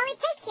 That's all it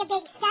takes, you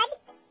big stud.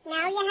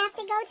 Now you have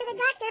to go to the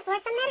doctor for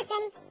some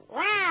medicine.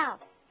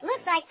 Wow,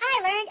 looks like I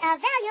learned a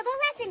valuable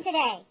lesson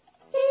today.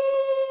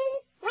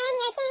 When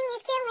your thing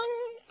is killing,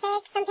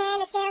 take some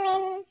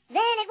penicillin.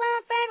 Then it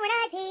won't burn when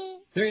I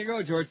pee. There you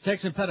go, George.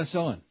 Take some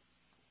penicillin.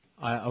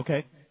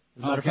 Okay.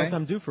 As a matter of fact,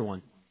 I'm due for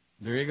one.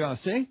 There you go.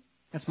 See?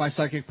 That's my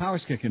psychic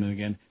powers kicking in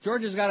again.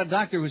 George has got a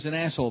doctor who's an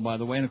asshole, by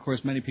the way, and of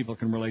course many people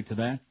can relate to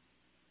that.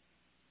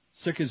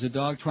 Sick as a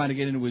dog, trying to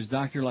get into his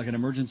doctor like an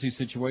emergency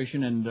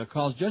situation, and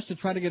calls just to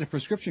try to get a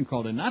prescription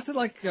called in. Not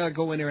to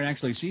go in there and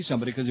actually see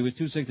somebody because he was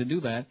too sick to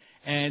do that.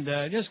 And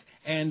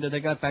they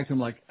got back to him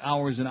like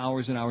hours and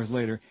hours and hours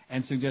later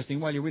and suggesting,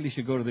 well, you really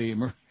should go to the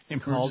emergency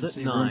called at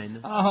 9.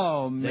 room.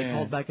 Oh, man. They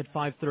called back at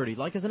 5:30,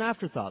 like as an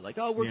afterthought. Like,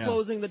 oh, we're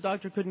closing. The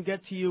doctor couldn't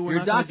get to you. We're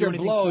Your not going to doctor do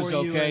anything blows,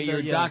 for you. okay? And,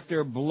 Your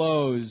doctor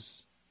blows,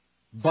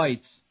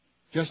 bites,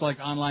 just like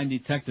Online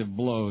Detective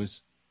blows.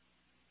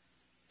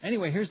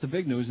 Anyway, here's the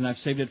big news, and I've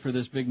saved it for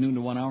this big 1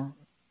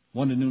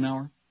 to noon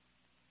hour.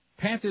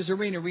 Panthers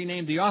Arena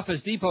renamed the Office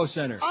Depot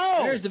Center. Oh!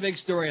 There's the big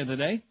story of the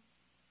day.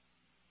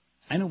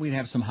 I know we'd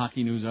have some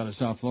hockey news out of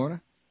South Florida.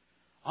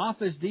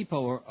 Office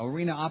Depot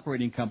Arena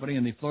Operating Company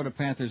and the Florida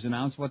Panthers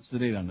announced, what's the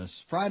date on this?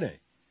 Friday.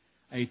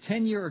 A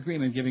 10-year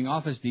agreement giving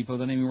Office Depot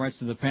the naming rights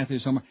to the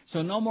Panthers home.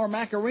 So no more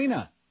Mac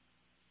Arena.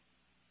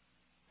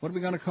 What are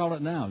we going to call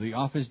it now? The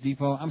Office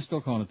Depot? I'm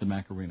still calling it the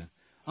Mac Arena.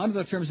 Under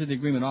the terms of the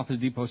agreement, Office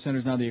Depot Center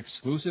is now the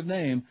exclusive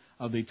name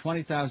of the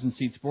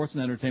 20,000-seat sports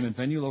and entertainment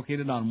venue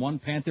located on One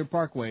Panther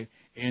Parkway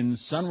in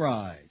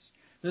Sunrise.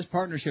 This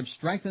partnership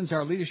strengthens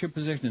our leadership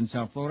position in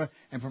South Florida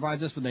and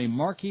provides us with a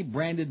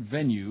marquee-branded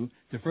venue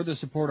to further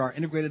support our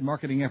integrated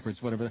marketing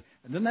efforts. Whatever.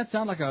 Doesn't that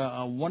sound like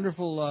a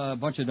wonderful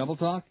bunch of double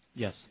talk?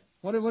 Yes.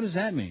 What does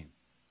that mean?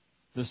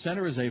 The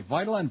center is a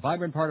vital and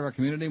vibrant part of our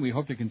community, and we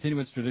hope to continue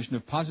its tradition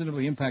of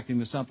positively impacting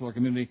the South Florida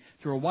community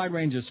through a wide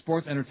range of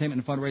sports,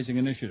 entertainment, and fundraising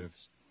initiatives.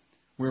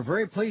 We're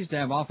very pleased to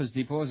have Office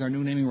Depot as our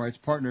new naming rights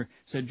partner,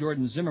 said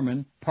Jordan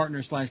Zimmerman,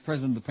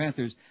 partner/president of the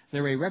Panthers.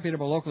 They're a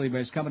reputable, locally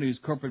based company whose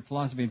corporate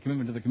philosophy and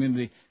commitment to the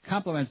community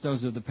complements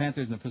those of the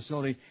Panthers and the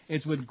facility.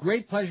 It's with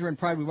great pleasure and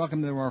pride we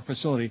welcome them to our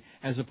facility,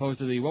 as opposed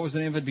to what was the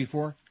name of it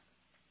before?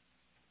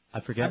 I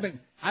forget.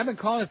 I've been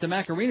calling it the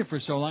Mac Arena for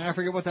so long, I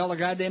forget what the hell the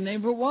goddamn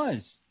name of it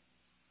was.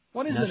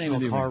 What is the name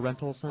of the National Car arena?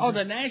 Rental Center? Oh,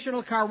 the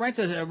National Car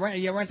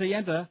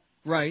Renta-Yenta,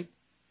 right.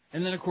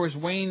 And then, of course,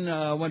 Wayne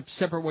went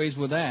separate ways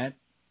with that.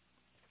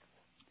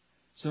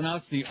 So now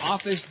it's the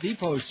Office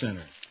Depot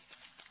Center.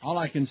 All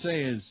I can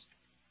say is,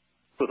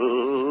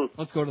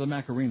 let's go to the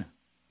Mac Arena.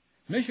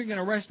 Michigan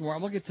arrest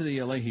warrant. We'll get to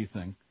the Leahy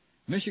thing.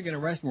 Michigan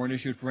arrest warrant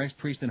issued for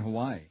ex-priest in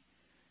Hawaii.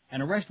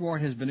 An arrest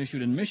warrant has been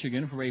issued in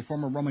Michigan for a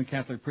former Roman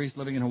Catholic priest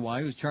living in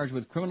Hawaii who's charged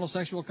with criminal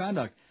sexual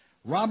conduct.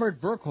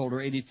 Robert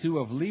Burkholder, 82,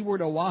 of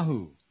Leeward,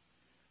 Oahu,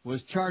 was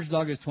charged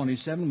August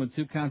 27 with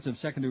 2 counts of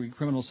secondary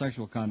criminal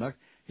sexual conduct.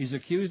 He's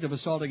accused of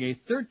assaulting a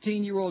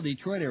 13-year-old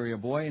Detroit area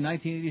boy in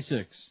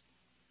 1986.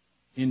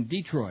 In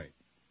Detroit.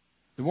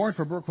 The warrant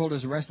for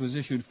Burkholder's arrest was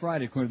issued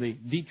Friday, according to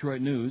the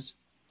Detroit News.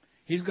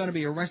 He's going to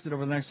be arrested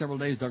over the next several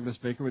days, Douglas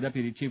Baker, a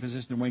Deputy Chief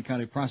Assistant Wayne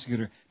County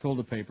Prosecutor, told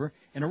the paper.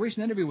 In a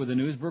recent interview with the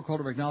News,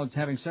 Burkholder acknowledged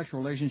having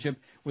sexual relationship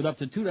with up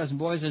to 24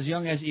 boys as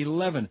young as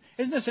 11.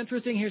 Isn't this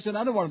interesting? Here's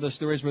another one of the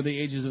stories where the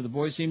ages of the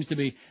boys seems to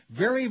be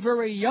very,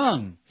 very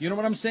young. You know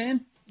what I'm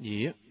saying?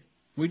 Yep.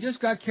 We just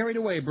got carried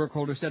away,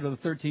 Burkholder said of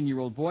the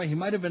 13-year-old boy. He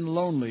might have been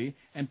lonely,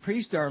 and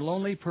priests are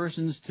lonely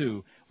persons,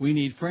 too. We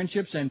need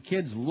friendships, and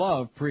kids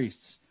love priests.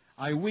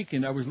 I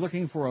weakened. I was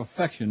looking for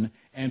affection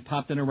and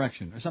popped an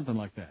erection, or something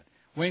like that.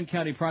 Wayne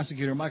County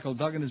Prosecutor Michael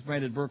Duggan has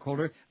branded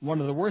Burkholder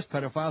one of the worst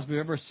pedophiles we've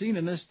ever seen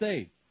in this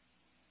state.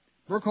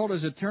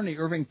 Burkholder's attorney,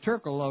 Irving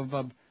Tukel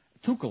of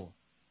Tukel,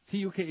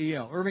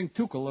 T-U-K-E-L, Irving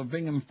Tukel of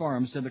Bingham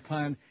Farms, said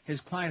his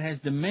client has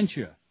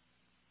dementia.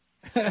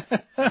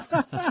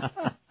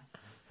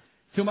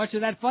 Too much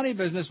of that funny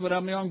business with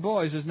them young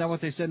boys. Isn't that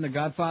what they said in The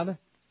Godfather?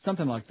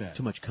 Something like that.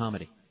 Too much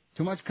comedy.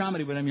 Too much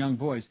comedy with them young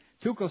boys.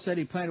 Tuchel said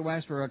he planned to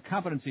ask for a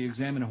competency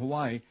exam in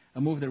Hawaii,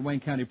 a move that Wayne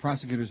County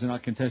prosecutors are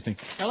not contesting.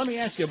 Now, let me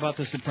ask you about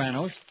The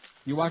Sopranos.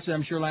 You watched it,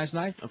 I'm sure, last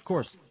night? Of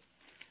course.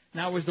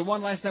 Now, was the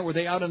one last night, were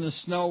they out in the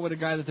snow with a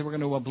guy that they were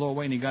going to blow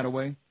away and he got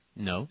away?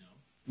 No.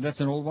 That's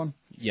an old one?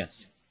 Yes.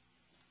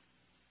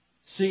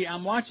 See,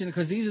 I'm watching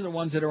because these are the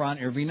ones that are on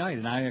every night,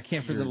 and I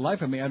can't for the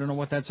life of me, I don't know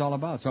what that's all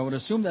about. So I would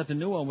assume that the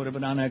new one would have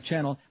been on that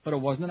channel, but it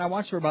wasn't. And I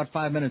watched for about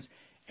 5 minutes,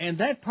 and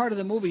that part of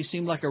the movie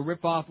seemed like a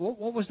rip-off.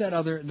 What was that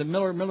other, the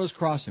Miller's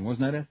Crossing,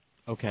 wasn't that it?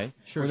 Okay,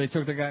 sure. Where they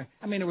took the guy,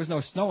 I mean, there was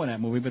no snow in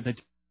that movie, but they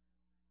took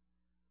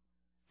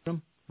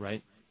him.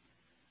 Right.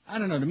 I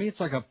don't know. To me, it's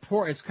like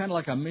it's kind of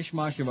like a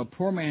mishmash of a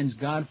poor man's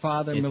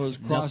Godfather, It's Miller's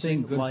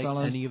Crossing, nothing like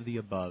Goodfellas, any of the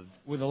above.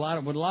 with a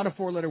lot of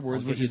four-letter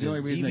words, I'll which get is the you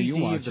only reason that DVD you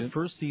watch of the it.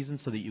 first season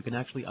so that you can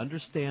actually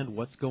understand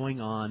what's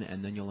going on,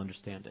 and then you'll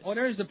understand it. Oh,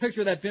 there's the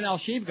picture of that Bin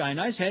al-Shif guy.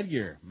 Nice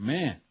headgear.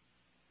 Man.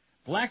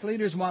 Black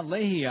leaders want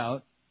Leahy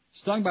out.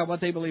 Stung by what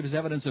they believe is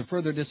evidence of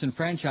further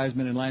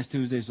disenfranchisement in last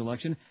Tuesday's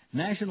election,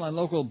 national and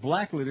local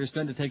black leaders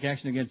threaten to take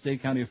action against Dade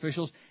County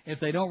officials if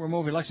they don't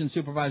remove election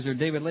supervisor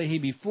David Leahy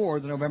before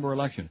the November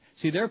election.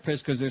 See, they're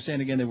pissed because they're saying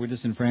again they were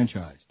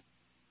disenfranchised.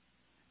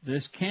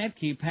 This can't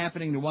keep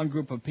happening to one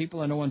group of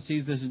people, and no one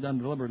sees this is done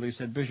deliberately,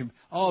 said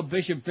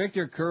Bishop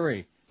Victor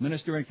Curry,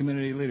 minister and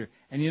community leader.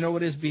 And you know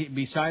what is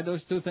beside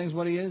those two things,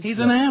 what he is? He's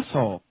an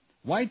asshole.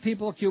 White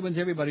people, Cubans,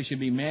 everybody should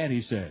be mad,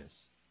 he says.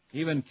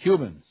 Even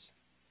Cubans.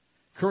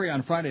 Curry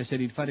on Friday said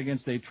he'd fight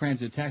against a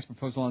transit tax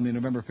proposal on the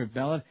November 5th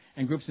ballot,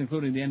 and groups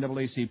including the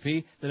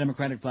NAACP, the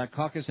Democratic Black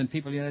Caucus, and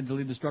People United to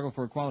Lead the Struggle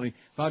for Equality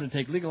vowed to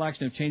take legal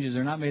action if changes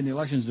are not made in the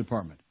Elections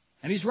Department.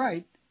 And he's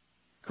right.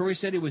 Curry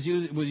said he would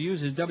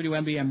use his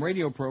WMBM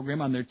radio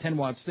program on their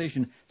 10-watt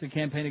station to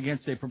campaign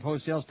against a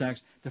proposed sales tax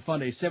to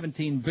fund a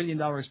 $17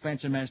 billion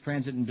expansion of mass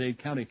transit in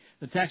Dade County.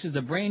 The tax is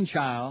the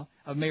brainchild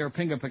of Mayor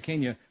Pinga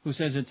Pequena, who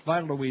says it's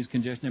vital to ease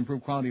congestion and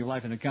improve quality of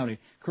life in the county.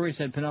 Curry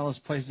said Pinellas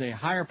places a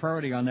higher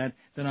priority on that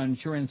than on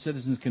ensuring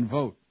citizens can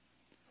vote.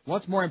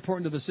 What's more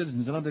important to the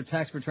citizens, another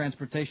tax for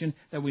transportation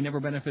that we never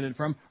benefited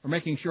from, or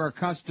making sure our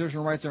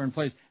constitutional rights are in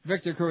place?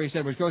 Victor Curry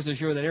said, which goes to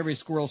show that every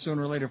squirrel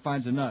sooner or later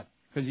finds a nut,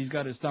 because he's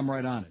got his thumb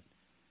right on it.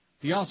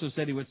 He also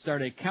said he would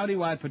start a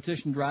countywide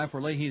petition drive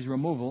for Leahy's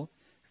removal.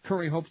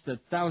 Curry hopes that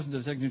thousands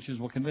of signatures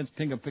will convince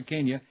Pinga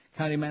Pequena,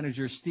 County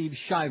Manager Steve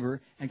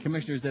Shiver, and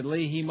commissioners that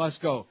Leahy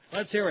must go.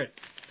 Let's hear it.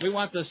 We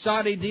want the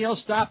Saudi deal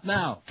stopped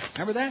now.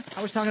 Remember that?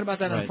 I was talking about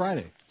that on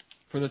Friday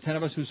for the 10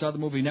 of us who saw the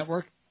movie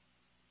Network.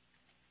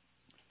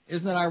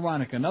 Isn't it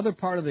ironic? Another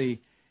part of the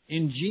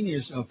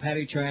ingenious of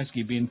Patty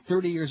Chayefsky being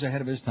 30 years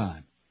ahead of his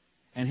time.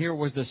 And here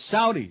was the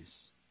Saudis.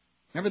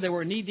 Remember, they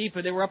were knee-deep,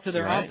 but they were up to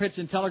their armpits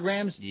in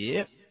telegrams?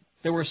 Yep.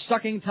 They were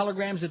sucking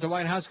telegrams at the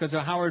White House because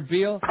of Howard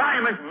Beale.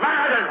 I'm as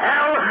mad as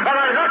hell, but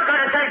I'm not going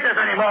to take this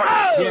anymore.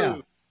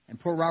 Yeah. And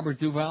poor Robert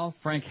Duvall,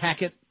 Frank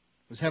Hackett,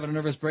 was having a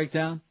nervous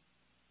breakdown.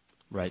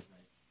 Right.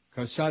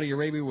 Because Saudi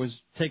Arabia was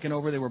taking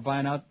over. They were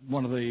buying out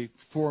one of the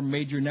 4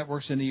 major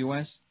networks in the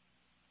U.S.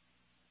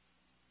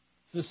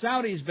 The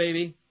Saudis,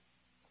 baby.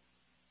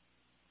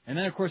 And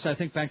then, of course, I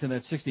think back to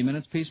that 60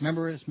 Minutes piece.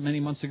 Remember it many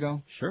months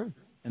ago? Sure.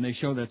 And they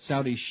show that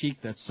Saudi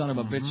sheik, that son of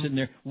a bitch, sitting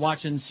there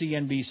watching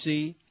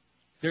CNBC.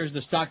 There's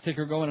the stock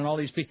ticker going, and all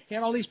these people. He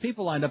had all these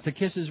people lined up to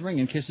kiss his ring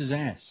and kiss his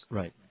ass.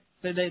 Right.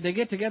 They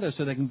get together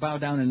so they can bow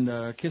down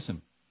and kiss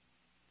him.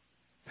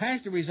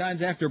 Pastor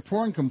resigns after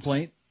porn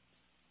complaint.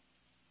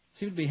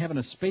 Seems to be having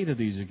a spate of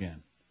these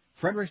again.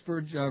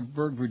 Fredericksburg,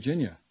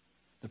 Virginia.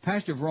 The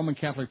pastor of Roman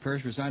Catholic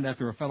Parish resigned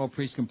after a fellow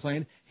priest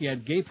complained he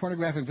had gay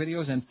pornographic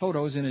videos and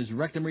photos in his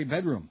rectory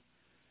bedroom.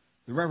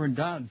 The Reverend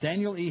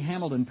Daniel E.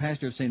 Hamilton,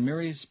 pastor of St.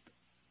 Mary's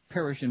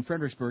Parish in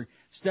Fredericksburg,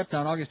 stepped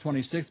down August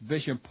 26th.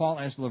 Bishop Paul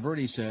S.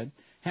 Laverty said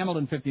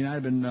Hamilton, 59,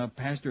 had been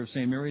pastor of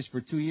St. Mary's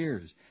for 2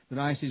 years. The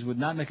diocese would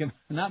not make him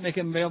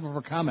available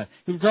for comment.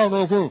 He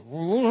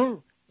was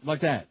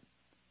like that.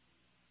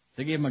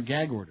 They gave him a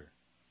gag order.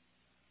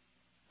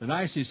 The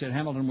diocese said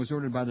Hamilton was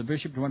ordered by the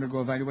bishop to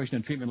undergo evaluation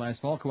and treatment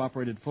last fall,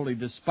 cooperated fully.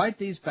 Despite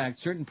these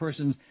facts, certain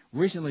persons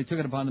recently took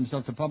it upon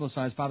themselves to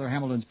publicize Father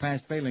Hamilton's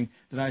past failing,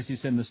 the diocese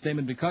said in the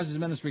statement. Because his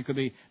ministry could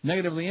be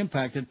negatively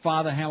impacted,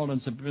 Father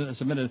Hamilton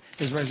submitted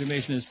his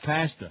resignation as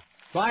pastor.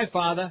 Bye,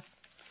 Father.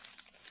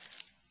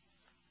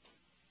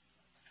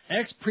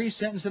 Ex-priest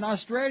sentenced in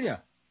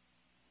Australia.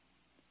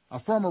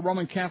 A former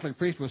Roman Catholic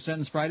priest was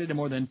sentenced Friday to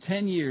more than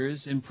 10 years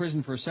in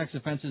prison for sex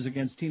offenses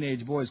against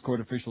teenage boys, court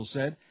officials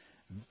said.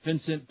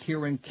 Vincent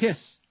Kieran Kiss.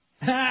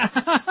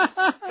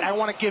 I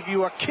want to give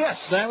you a kiss.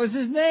 That was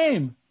his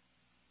name.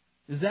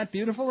 Is that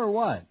beautiful or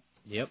what?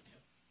 Yep.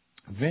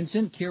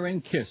 Vincent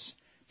Kieran Kiss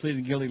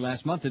pleaded guilty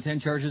last month to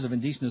 10 charges of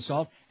indecent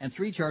assault and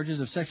 3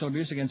 charges of sexual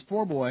abuse against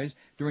 4 boys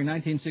during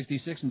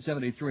 1966 and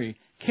 73.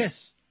 Kiss,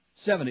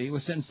 70,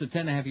 was sentenced to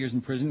 10.5 years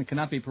in prison and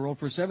cannot be paroled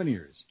for 7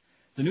 years.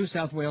 The New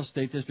South Wales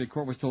State District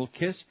Court was told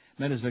Kiss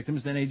met his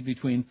victims, then aged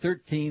between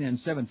 13 and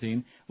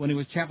 17, when he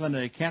was chaplain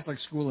at a Catholic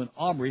school in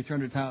Albury,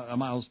 300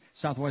 miles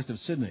southwest of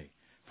Sydney.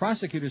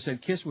 Prosecutors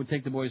said Kiss would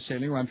take the boys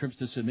sailing round trips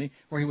to Sydney,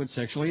 where he would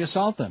sexually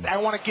assault them. I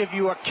want to give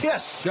you a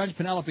kiss. Judge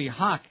Penelope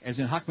Hawk, as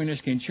in Hawk,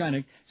 Minishke, and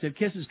Chinik, said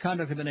Kiss's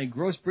conduct had been a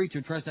gross breach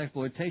of trust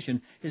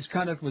exploitation. His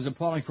conduct was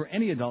appalling for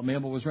any adult male,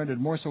 but was rendered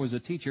more so as a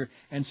teacher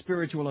and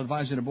spiritual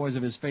advisor to boys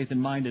of his faith in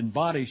mind and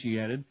body, she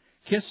added.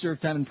 Kiss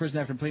served time in prison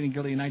after pleading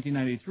guilty in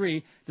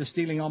 1993 to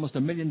stealing almost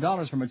 $1 million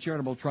from a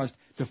charitable trust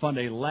to fund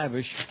a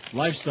lavish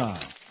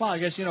lifestyle. Well, I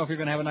guess, if you're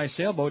going to have a nice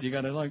sailboat, you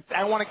got to,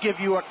 I want to give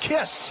you a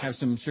kiss. Have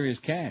some serious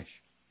cash.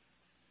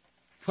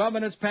 12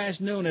 minutes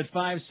past noon at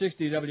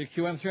 560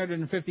 WQM,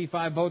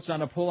 355 votes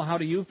on a poll. How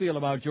do you feel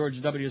about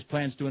George W.'s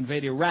plans to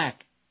invade Iraq?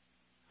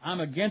 I'm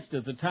against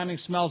it. The timing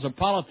smells of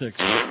politics.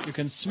 You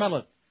can smell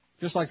it.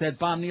 Just like that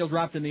bomb Neil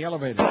dropped in the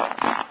elevator.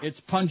 It's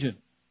pungent.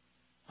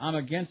 I'm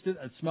against it.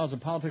 It smells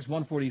of politics.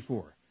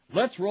 144.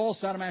 Let's roll.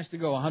 Saddam has to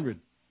go. 100.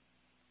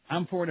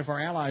 I'm for it if our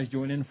allies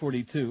join in.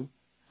 42.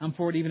 I'm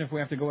for it even if we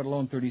have to go it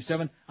alone.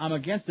 37. I'm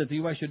against it. The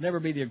U.S. should never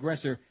be the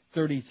aggressor.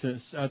 32.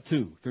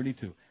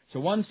 So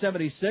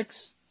 176.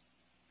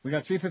 We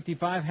got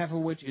 355, half of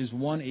which is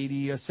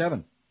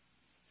 187.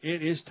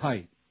 It is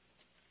tight.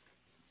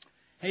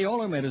 Hey,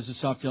 Oleomed is a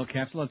soft gel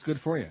capsule. That's good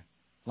for you.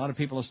 A lot of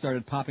people have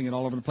started popping it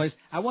all over the place.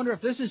 I wonder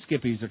if this is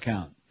Skippy's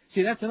account.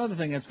 See, that's another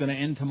thing that's going to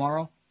end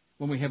tomorrow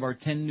when we have our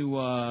 10 new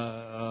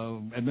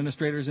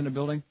administrators in the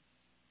building.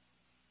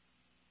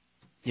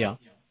 Yeah.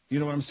 You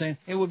know what I'm saying?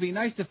 It would be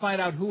nice to find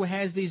out who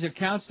has these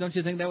accounts. Don't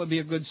you think that would be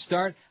a good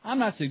start? I'm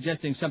not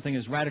suggesting something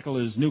as radical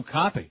as new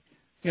copy.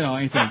 You know,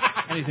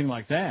 anything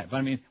like that. But,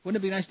 I mean,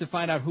 wouldn't it be nice to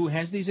find out who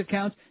has these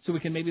accounts so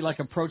we can maybe, like,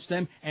 approach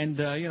them and,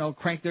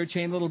 crank their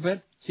chain a little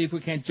bit, see if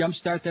we can't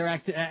jumpstart their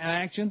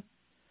action?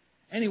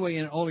 Anyway,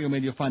 in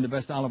Oleomed, you'll find the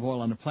best olive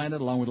oil on the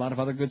planet, along with a lot of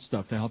other good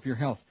stuff to help your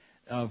health.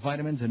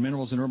 Vitamins and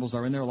minerals and herbals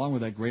are in there, along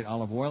with that great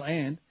olive oil.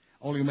 And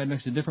Oleomed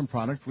makes a different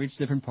product for each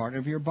different part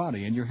of your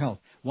body and your health.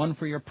 One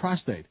for your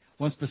prostate.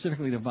 One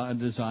specifically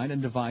designed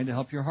and divined to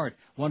help your heart.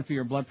 One for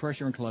your blood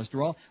pressure and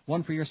cholesterol.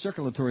 One for your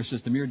circulatory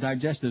system, your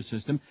digestive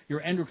system,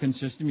 your endocrine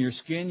system, your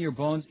skin, your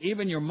bones,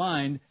 even your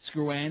mind,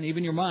 Screw-Ann,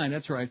 even your mind,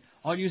 that's right.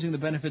 All using the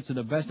benefits of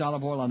the best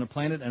olive oil on the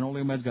planet, and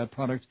Oleomed's got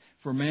products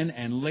for men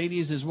and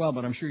ladies as well,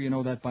 but I'm sure you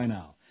know that by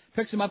now.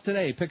 Pick some up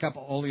today. Pick up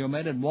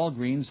Oleomed at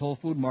Walgreens, Whole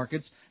Food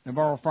Markets,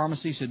 Navarro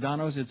Pharmacy,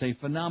 Sedano's. It's a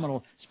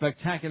phenomenal,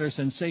 spectacular,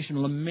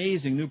 sensational,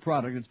 amazing new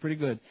product. It's pretty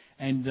good.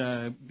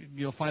 And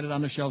you'll find it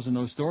on the shelves in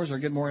those stores, or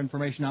get more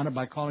information on it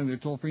by calling their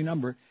toll-free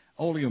number,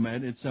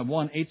 Oleomed. It's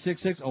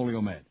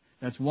 1-866-Oleomed.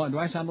 That's one. Do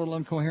I sound a little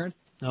incoherent?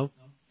 No.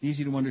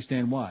 Easy to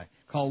understand why.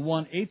 Call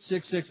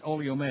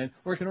 1-866-Oleomed,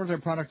 or you can order their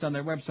products on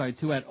their website,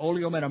 too, at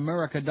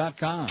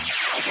oleomedamerica.com.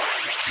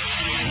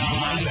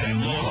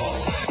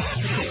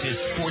 This is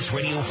Sports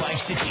Radio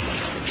 560,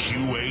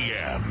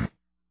 QAM.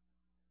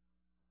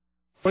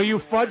 Are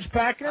you fudge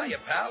packing? Hiya,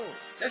 pal.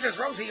 This is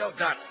Rosie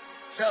O'Donnell.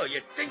 So,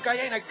 you think I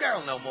ain't a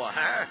girl no more,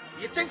 huh?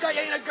 You think I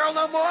ain't a girl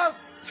no more?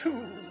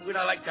 Phew, would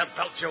I like to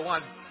belt you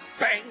one?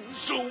 Bang,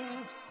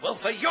 zoom. Well,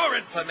 for your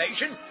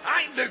information,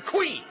 I'm the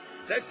queen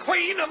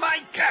of my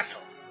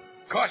castle.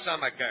 Of course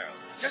I'm a girl.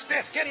 Just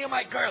ask any of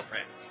my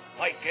girlfriends,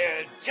 like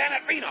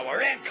Janet Reno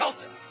or Ann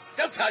Coulter.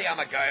 They'll tell you I'm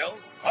a girl.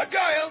 A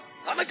girl.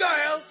 I'm a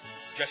girl.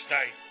 Just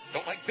I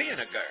don't like being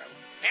a girl.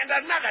 And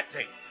another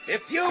thing, if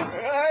you...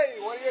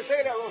 Hey, what do you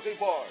say there, Rosie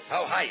boy?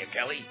 Oh, hiya,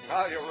 Kelly.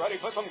 Are you ready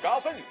for some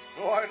golfing?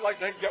 Oh, I'd like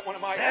to get one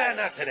of my...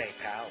 Not today,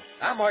 pal.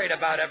 I'm worried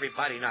about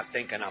everybody not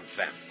thinking I'm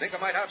femme. Think it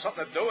might have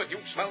something to do with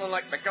you smelling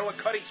like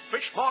McGillicuddy's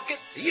fish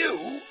market?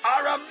 You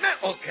are a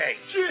mental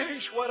case.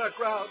 Jeez, what a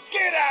crowd.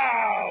 Get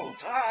out!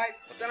 All right,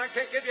 but then I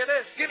can't give you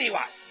this. Give me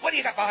what? What do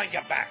you got behind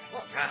your back?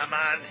 Come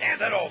on,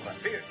 hand it over.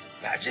 Here.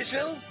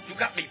 Vagisil? You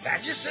got me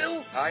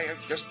Vagisil? I have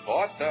just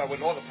thought,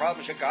 with all the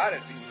problems you got,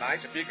 it'd be nice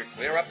if you could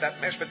clear up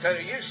that mashed potato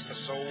yeast.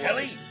 So,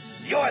 Kelly,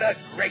 you're the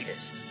greatest.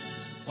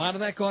 A lot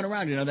of that going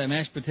around, you know, that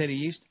mashed potato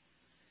yeast.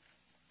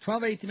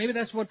 12-18, maybe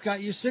that's what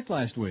got you sick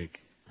last week.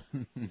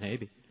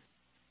 Maybe.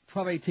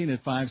 12-18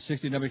 at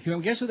 560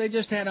 WQM. Guess who they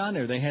just had on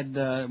there? They had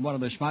one of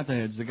the Schmata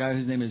heads, the guy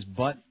whose name is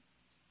Butt.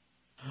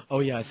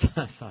 Oh, yeah,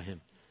 I saw him.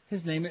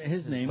 His name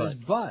is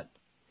Butt.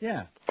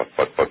 Yeah.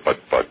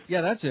 Yeah,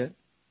 that's it.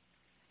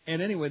 And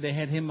anyway, they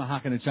had him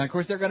hocking a shot. Of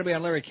course, they're going to be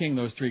on Larry King,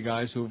 those three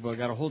guys who've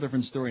got a whole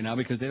different story now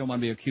because they don't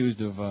want to be accused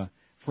of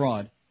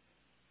fraud.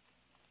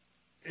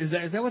 Is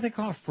that what they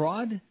call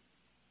fraud?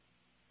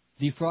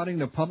 Defrauding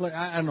the public?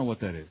 I don't know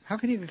what that is. How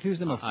can you accuse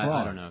them of fraud?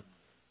 I don't know.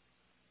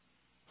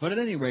 But at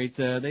any rate,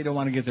 they don't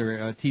want to get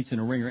their teats in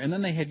a ringer. And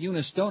then they had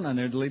Eunice Stone on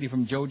there, the lady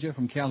from Georgia,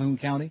 from Calhoun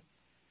County.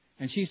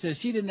 And she says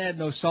she didn't add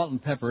no salt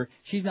and pepper.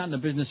 She's not in the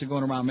business of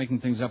going around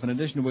making things up. In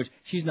addition to which,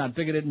 she's not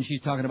bigoted, and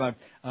she's talking about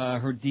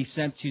her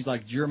descent. She's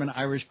like German,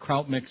 Irish,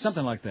 Kraut mix,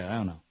 something like that. I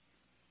don't know.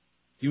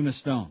 Eunice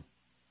Stone.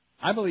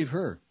 I believe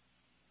her.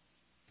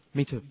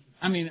 Me too.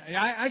 I mean,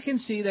 I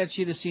can see that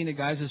she'd have seen the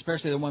guys,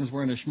 especially the ones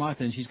wearing the schmata,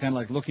 and she's kind of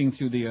like looking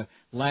through the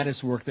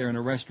lattice work there in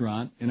a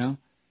restaurant, you know?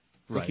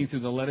 Right. Looking through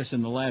the lettuce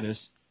and the lattice.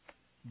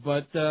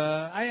 But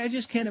I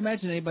just can't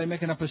imagine anybody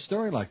making up a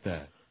story like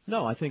that.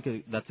 No, I think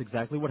that's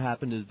exactly what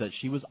happened, is that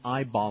she was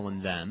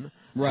eyeballing them.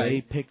 Right.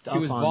 They picked up she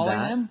was on balling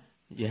that. them?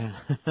 Yeah.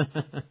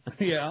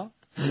 Yeah.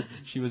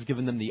 She was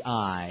giving them the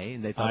eye,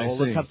 and they thought,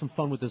 let's have some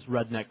fun with this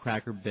redneck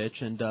cracker bitch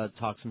and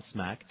talk some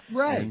smack.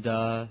 Right.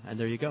 And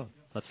there you go.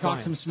 Let's talk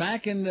try some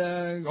smack and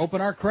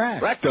open our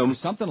crack. Rectum.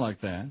 Something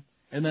like that.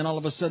 And then all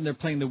of a sudden they're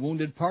playing the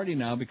wounded party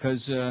now because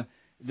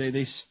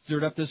they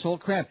stirred up this whole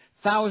crap.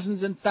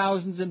 Thousands and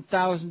thousands and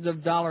thousands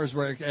of dollars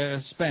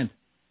were spent.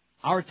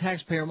 Our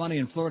taxpayer money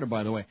in Florida,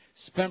 by the way,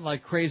 spent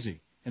like crazy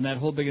in that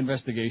whole big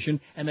investigation,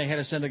 and they had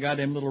to send a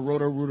goddamn little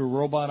Roto-Rooter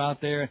robot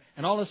out there,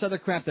 and all this other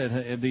crap,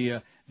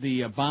 that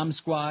the bomb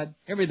squad,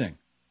 everything.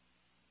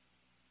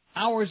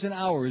 Hours and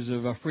hours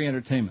of free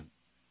entertainment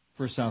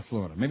for South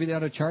Florida. Maybe they ought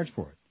to charge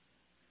for it.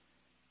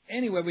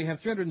 Anyway, we have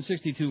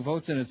 362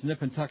 votes, and it's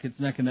nip and tuck, it's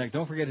neck and neck.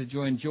 Don't forget to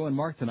join Joe and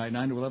Mark tonight,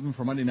 9 to 11,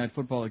 for Monday Night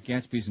Football at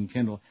Gatsby's and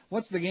Kendall.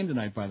 What's the game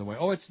tonight, by the way?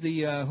 Oh, it's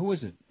the, who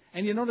is it?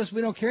 And you notice we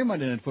don't carry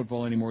Monday Night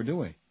Football anymore, do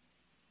we?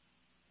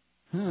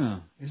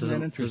 Isn't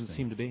that interesting? Doesn't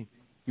seem to be.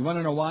 You want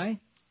to know why?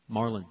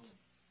 Marlins.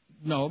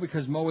 No,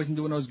 because Mo isn't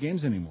doing those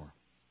games anymore.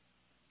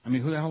 I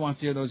mean, who the hell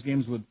wants to hear those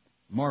games with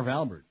Marv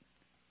Albert?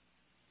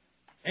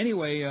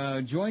 Anyway,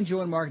 join Joe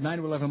and Mark 9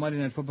 to 11 Monday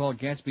Night Football at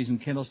Gatsby's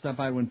and Kendall. Stop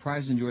by to win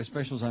prizes, enjoy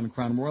specials on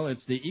Crown Royal.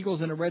 It's the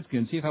Eagles and the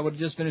Redskins. See, if I would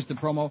have just finished the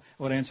promo,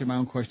 I would have answered my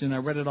own question. I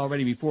read it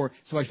already before,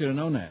 so I should have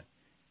known that.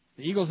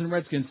 The Eagles and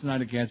Redskins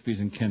tonight at Gatsby's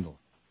and Kendall.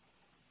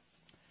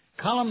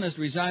 Columnist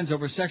resigns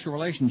over sexual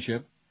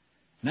relationship.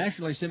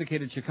 Nationally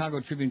syndicated Chicago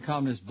Tribune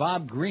columnist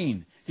Bob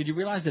Green. Did you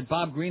realize that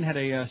Bob Green had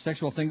a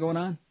sexual thing going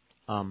on?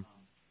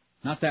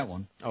 Not that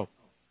one. Oh.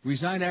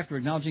 Resigned after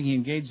acknowledging he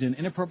engaged in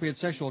inappropriate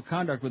sexual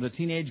conduct with a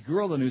teenage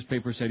girl, the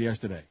newspaper said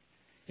yesterday.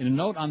 In a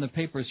note on the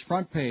paper's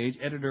front page,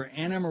 editor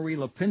Anna Marie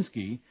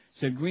Lipinski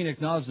said Green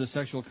acknowledged the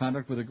sexual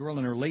conduct with a girl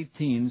in her late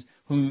teens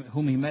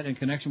whom he met in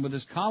connection with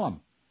his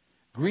column.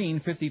 Green,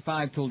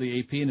 55, told the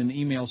AP in an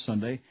email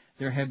Sunday,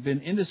 "There have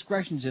been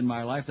indiscretions in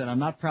my life that I'm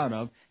not proud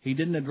of. He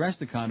didn't address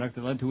the conduct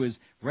that led to his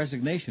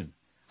resignation.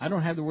 I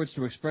don't have the words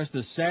to express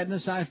the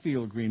sadness I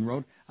feel," Green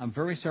wrote. "I'm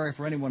very sorry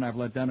for anyone I've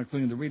let down,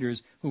 including the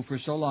readers who for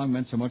so long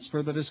meant so much to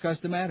further discuss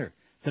the matter.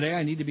 Today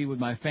I need to be with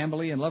my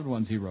family and loved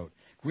ones," he wrote.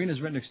 Green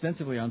has written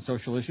extensively on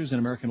social issues in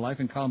American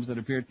life in columns that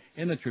appeared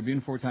in the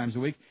Tribune 4 times a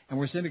week and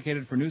were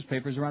syndicated for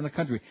newspapers around the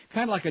country.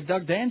 Kind of like a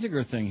Doug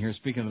Danziger thing here,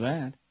 speaking of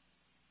that.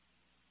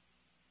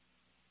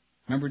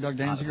 Remember Doug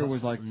Danziger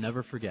was like... I'll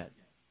never forget.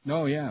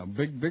 No, yeah,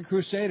 big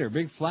crusader,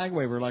 big flag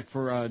waver, like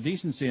for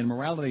decency and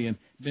morality, and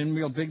been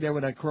real big there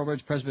with that Coral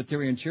Ridge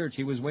Presbyterian Church.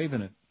 He was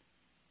waving it.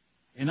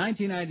 In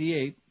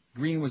 1998,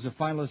 Green was a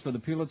finalist for the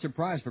Pulitzer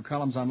Prize for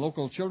columns on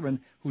local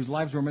children whose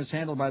lives were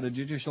mishandled by the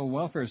judicial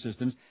welfare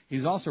systems.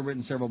 He's also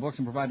written several books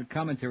and provided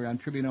commentary on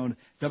Tribune-owned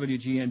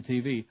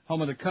WGN-TV,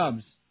 home of the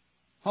Cubs,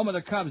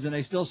 and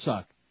they still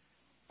suck.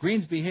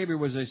 Green's behavior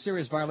was a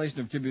serious violation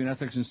of Tribune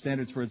ethics and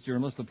standards for its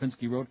journalist,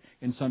 Lipinski wrote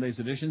in Sunday's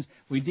editions.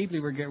 "We deeply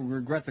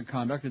regret the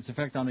conduct, its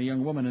effect on the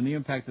young woman, and the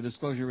impact the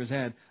disclosure has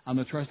had on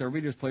the trust our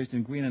readers placed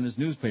in Green and his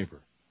newspaper."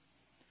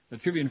 The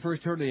Tribune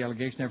first heard of the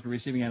allegation after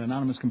receiving an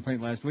anonymous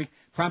complaint last week,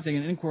 prompting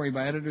an inquiry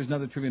by editors and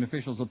other Tribune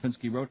officials,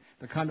 Lipinski wrote.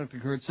 "The conduct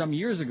occurred some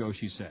years ago,"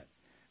 she said.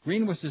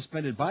 Green was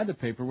suspended by the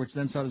paper, which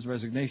then sought his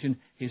resignation.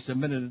 He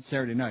submitted it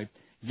Saturday night.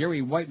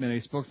 Gary Whiteman,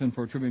 a spokesman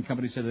for a Tribune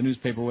company, said the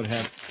newspaper would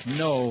have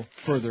no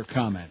further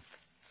comment.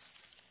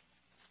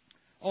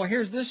 Oh,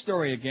 here's this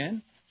story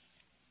again.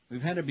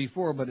 We've had it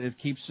before, but it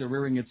keeps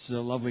rearing its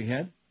lovely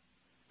head.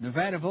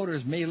 Nevada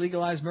voters may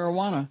legalize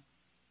marijuana.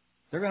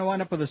 They're going to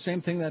wind up with the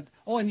same thing that...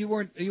 Oh, and you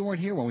weren't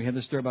here when we had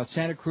the story about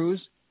Santa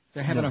Cruz.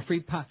 They're having a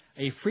free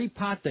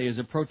pot day as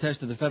a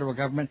protest to the federal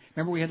government.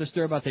 Remember we had the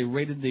story about they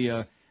raided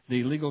the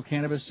legal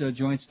cannabis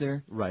joints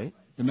there? Right.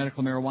 The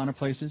medical marijuana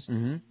places?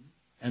 Mm-hmm.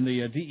 And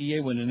the DEA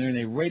went in there and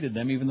they raided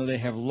them, even though they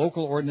have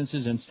local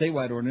ordinances and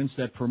statewide ordinances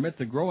that permit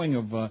the growing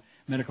of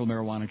medical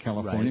marijuana in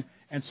California. Right.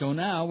 And so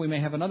now we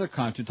may have another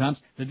contretemps.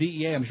 The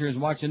DEA, I'm sure, is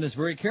watching this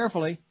very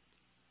carefully.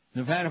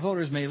 Nevada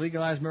voters may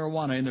legalize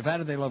marijuana. In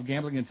Nevada, they love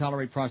gambling and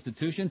tolerate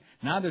prostitution.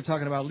 Now they're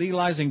talking about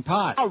legalizing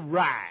pot. All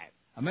right.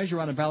 A measure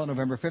on the ballot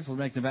November 5th will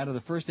make Nevada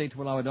the first state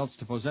to allow adults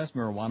to possess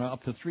marijuana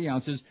up to 3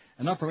 ounces,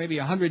 enough for maybe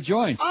 100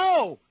 joints.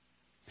 Oh!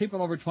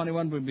 People over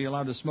 21 would be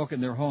allowed to smoke in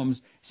their homes.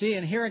 See,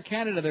 and here in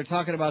Canada, they're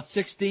talking about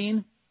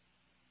 16.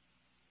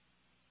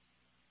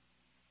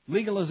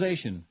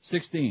 Legalization,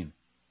 16.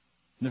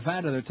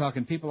 Nevada, they're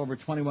talking people over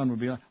 21 would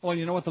be allowed. Oh, and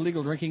you know what the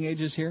legal drinking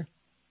age is here?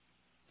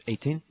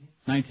 18?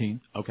 19.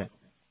 Okay.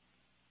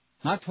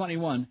 Not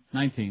 21,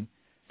 19.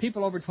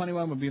 People over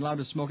 21 would be allowed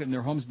to smoke it in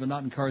their homes, but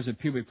not in cars at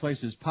public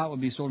places. Pot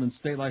would be sold in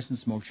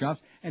state-licensed smoke shops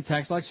and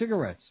taxed like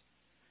cigarettes.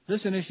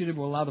 This initiative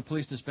will allow the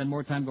police to spend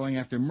more time going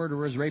after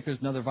murderers, rapists,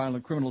 and other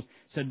violent criminals,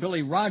 said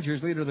Billy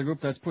Rogers, leader of the group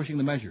that's pushing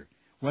the measure.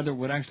 Whether it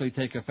would actually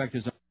take effect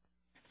is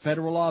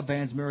federal law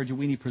bans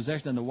marijuana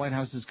possession, and the White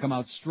House has come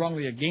out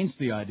strongly against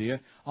the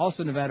idea.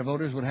 Also, Nevada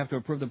voters would have to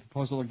approve the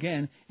proposal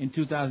again in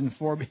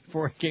 2004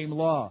 before it became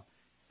law.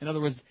 In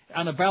other words,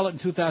 on the ballot in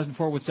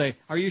 2004 would say,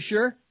 "Are you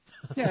sure?"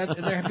 Yeah,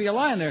 there'd be a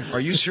line there.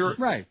 Are you sure?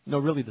 Right. No,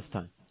 really this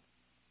time.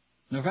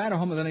 Nevada,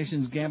 home of the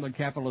nation's gambling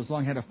capital, has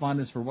long had a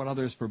fondness for what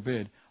others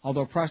forbid.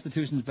 Although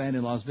prostitution is banned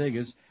in Las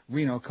Vegas,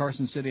 Reno,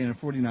 Carson City, and in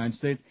 49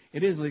 states,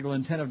 it is legal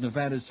in 10 of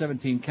Nevada's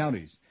 17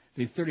 counties.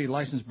 The 30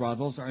 licensed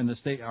brothels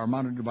are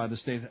monitored by the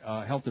state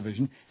health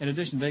division. In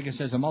addition, Vegas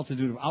has a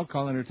multitude of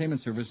alcohol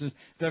entertainment services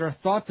that are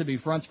thought to be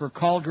fronts for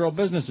call girl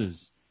businesses.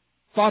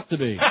 Thought to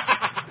be.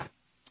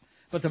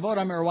 But the vote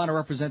on marijuana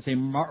represents a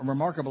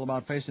remarkable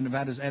about-face in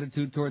Nevada's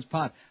attitude towards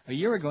pot. A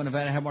year ago,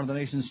 Nevada had one of the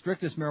nation's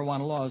strictest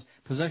marijuana laws.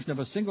 Possession of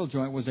a single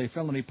joint was a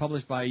felony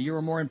published by a year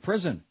or more in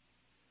prison.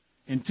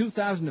 In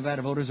 2000,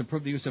 Nevada voters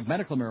approved the use of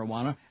medical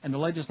marijuana, and the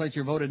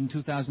legislature voted in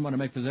 2001 to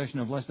make possession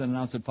of less than an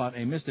ounce of pot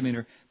a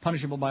misdemeanor,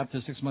 punishable by up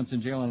to 6 months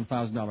in jail and a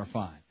 $1,000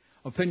 fine.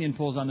 Opinion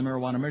polls on the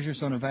marijuana measure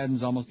show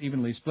Nevadans almost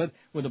evenly split,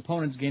 with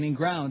opponents gaining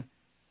ground.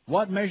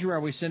 What measure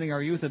are we sending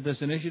our youth if this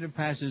initiative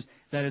passes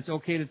that it's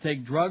okay to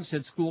take drugs,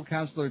 said school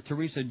counselor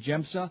Teresa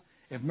Jemsa.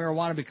 If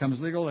marijuana becomes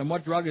legal, then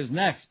what drug is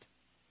next?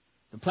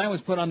 The plan was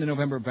put on the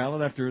November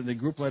ballot after the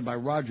group led by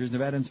Rogers,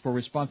 Nevadans for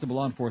Responsible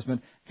Law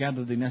Enforcement,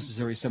 gathered the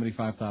necessary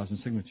 75,000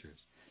 signatures.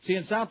 See,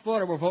 in South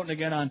Florida, we're voting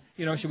again on,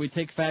 should we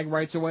take fag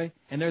rights away?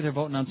 And there they're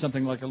voting on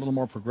something like a little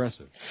more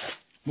progressive.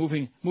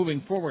 Moving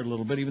forward a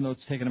little bit, even though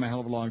it's taken them a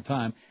hell of a long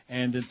time.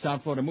 And in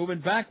South Florida, moving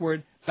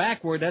backward,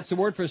 that's the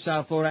word for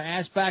South Florida,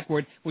 ass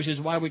backward, which is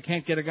why we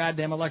can't get a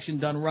goddamn election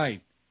done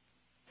right.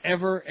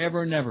 Ever,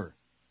 ever, never.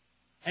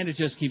 And it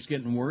just keeps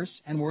getting worse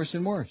and worse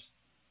and worse.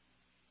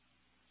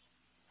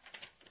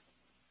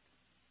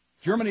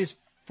 Germany's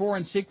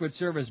Foreign Secret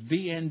Service,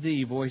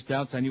 BND, voiced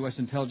doubts on U.S.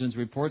 intelligence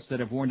reports that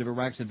have warned of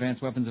Iraq's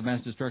advanced weapons of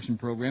mass destruction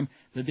program.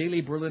 The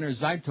Daily Berliner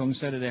Zeitung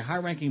cited a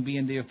high-ranking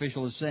BND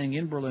official as saying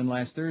in Berlin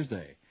last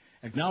Thursday.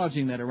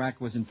 Acknowledging that Iraq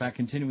was in fact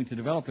continuing to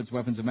develop its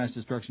weapons of mass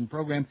destruction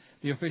program,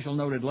 the official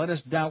noted, "Let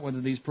us doubt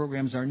whether these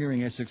programs are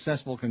nearing a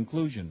successful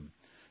conclusion."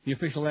 The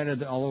official added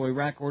that although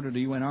Iraq ordered a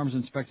UN arms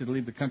inspector to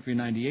leave the country in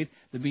 1998,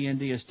 the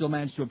BND has still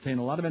managed to obtain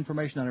a lot of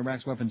information on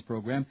Iraq's weapons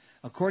program.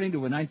 According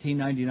to a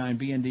 1999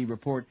 BND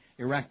report,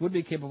 Iraq would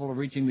be capable of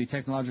reaching the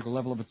technological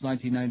level of its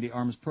 1990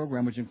 arms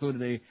program, which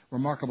included a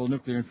remarkable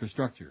nuclear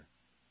infrastructure.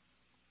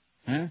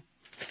 Huh?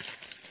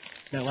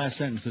 That last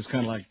sentence is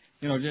kind of like,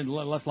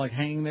 left like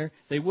hanging there.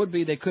 They would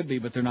be, they could be,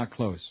 but they're not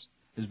close,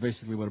 is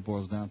basically what it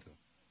boils down to.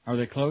 Are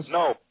they close?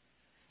 No.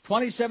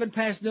 27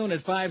 past noon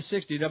at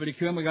 560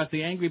 WQM. We got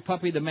the angry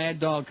puppy, the mad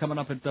dog, coming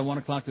up at 1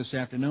 o'clock this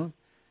afternoon.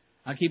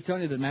 I keep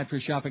telling you that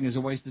mattress shopping is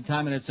a waste of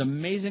time, and it's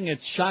amazing,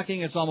 it's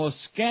shocking, it's almost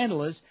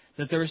scandalous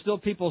that there are still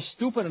people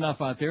stupid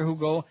enough out there who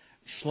go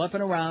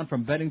schlepping around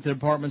from bedding to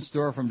department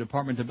store, from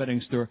department to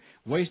bedding store,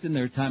 wasting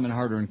their time and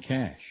hard-earned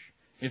cash.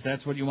 If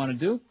that's what you want to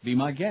do, be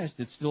my guest.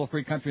 It's still a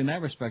free country in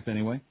that respect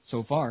anyway,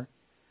 so far.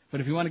 But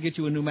if you want to get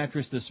you a new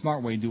mattress the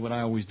smart way, do what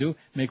I always do,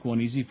 make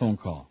one easy phone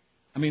call.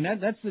 I mean,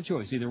 that's the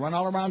choice. Either run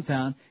all around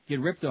town, get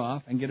ripped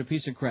off, and get a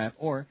piece of crap,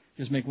 or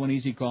just make one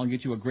easy call and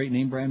get you a great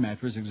name brand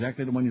mattress,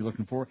 exactly the one you're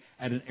looking for,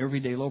 at an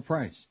everyday low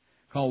price.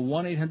 Call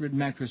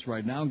 1-800-MATTRESS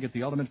right now and get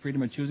the ultimate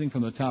freedom of choosing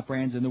from the top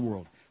brands in the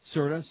world.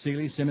 Serta,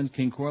 Sealy, Simmons,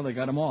 King Coil, they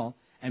got them all.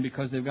 And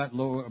because they've got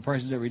low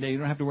prices every day, you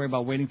don't have to worry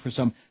about waiting for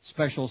some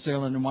special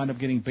sale and wind up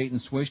getting bait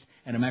and swished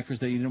and a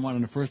mattress that you didn't want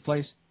in the first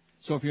place.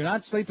 So if you're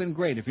not sleeping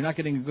great, if you're not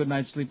getting a good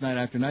night's sleep night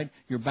after night,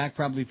 your back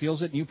probably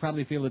feels it, and you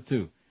probably feel it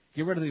too.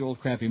 Get rid of the old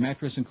crappy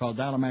mattress and call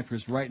Dial a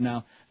Mattress right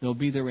now. They'll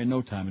be there in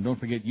no time. And don't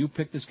forget, you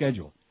pick the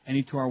schedule.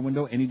 Any 2-hour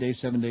window, any day,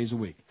 7 days a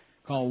week.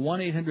 Call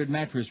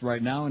 1-800-MATTRESS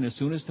right now, and as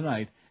soon as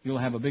tonight, you'll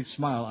have a big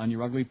smile on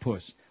your ugly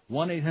puss.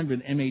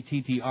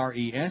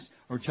 1-800-MATTRES,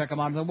 or check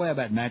them out on the web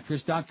at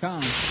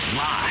mattress.com.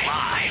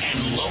 Live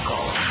and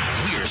local.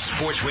 We're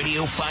Sports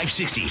Radio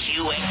 560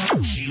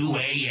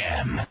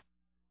 QAM.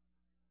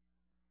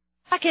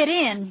 Tuck it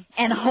in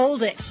and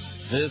hold it.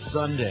 This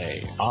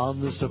Sunday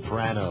on The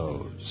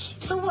Sopranos.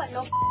 So what,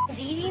 no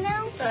easy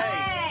now?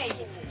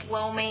 Hey,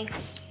 Wilmy.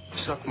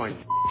 Suck my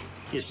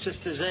your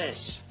sister's ass.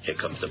 Here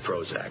comes the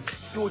Prozac.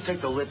 You would take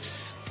the lips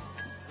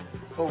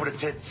over the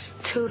tits.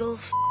 Toodles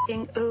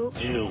f***ing ooh.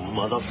 You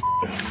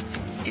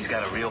motherfucker. He's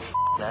got a real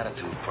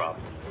attitude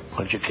problem. Why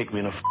don't you kick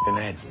me in the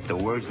head? The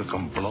words will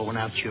come blowing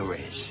out your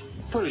ass.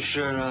 Put a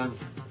shirt on.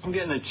 I'm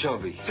getting a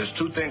chubby. There's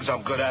two things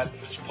I'm good at.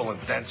 It's pulling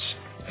dents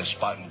and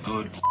spotting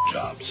good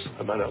jobs.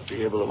 I might not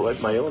be able to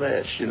wipe my own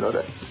ass, you know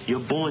that?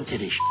 You're born to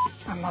this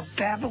I'm a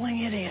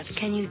babbling idiot.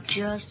 Can you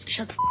just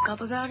shut the f***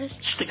 up about it?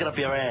 Stick it up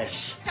your ass.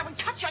 Now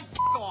cut your d***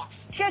 off.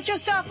 Get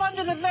yourself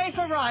under the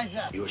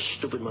vaporizer. You're a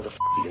stupid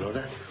motherfucker, you know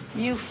that?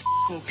 You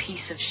f***ing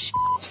piece of shit.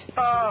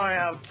 Oh,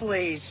 now,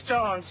 please,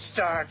 don't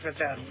start with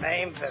that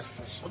name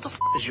business. What the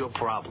is your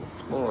problem?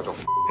 Oh, the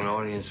f***ing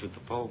audience with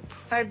the Pope.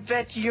 I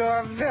bet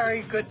you're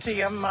very good to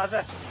your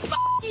mother.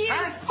 You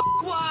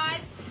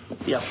what?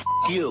 Yeah,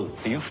 you.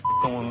 Are you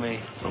f***ing with me?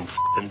 Some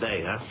f***ing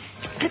day, huh?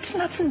 It's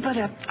nothing but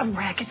a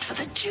racket for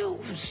the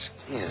Jews.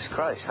 Jesus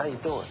Christ, how you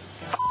doing?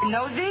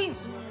 Nosy?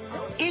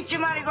 Eat your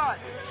money, God.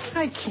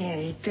 I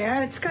can't eat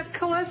that. It's got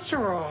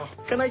cholesterol.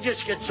 Can I just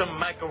get some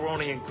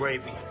macaroni and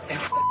gravy? And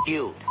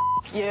you.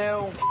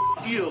 You.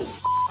 You.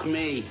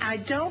 Me. I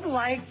don't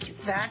like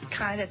that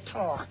kind of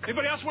talk.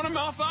 Anybody else want a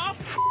mouth off?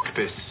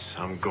 This.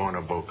 I'm going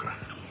to Boca.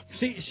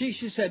 See,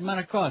 she said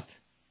Manacot.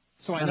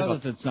 So I know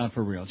that it's not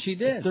for real. She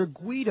did. They're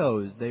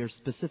Guidos. They are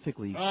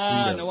specifically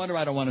Guidos. No wonder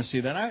I don't want to see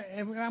that.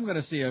 I'm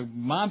going to see a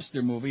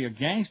mobster movie, a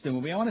gangster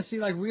movie. I want to see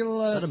like real...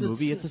 it's not a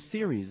movie. It's a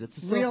series. It's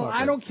a real.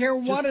 I don't care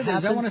what it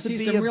is. I want to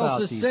see some real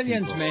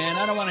Sicilians, man.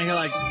 I don't want to hear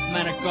like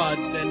Manacot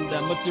and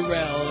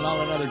mozzarella and all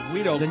that other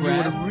Guido then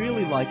crap. You would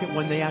really like it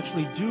when they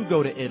actually do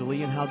go to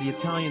Italy and how the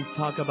Italians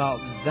talk about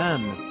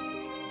them.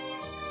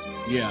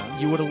 Yeah.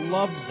 You would have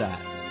loved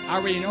that. I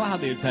already know how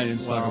the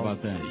Italians talk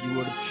about that. You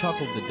would have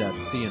chuckled to death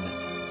seeing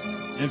it.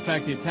 In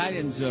fact, the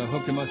Italians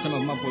hooked him up, some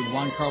of them up with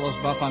Juan Carlos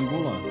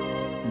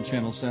Bafangula from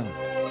Channel 7.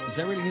 Is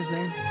that really his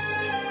name?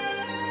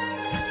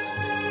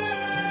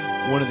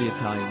 One of the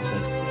Italians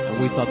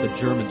said, we thought the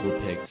Germans were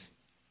pigs.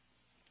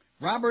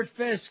 Robert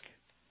Fisk.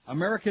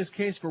 America's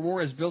case for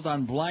war is built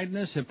on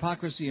blindness,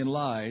 hypocrisy, and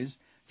lies.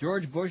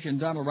 George Bush and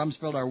Donald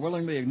Rumsfeld are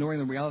willingly ignoring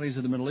the realities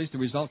of the Middle East. The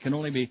result can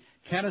only be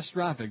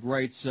catastrophic,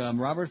 writes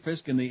Robert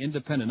Fisk in The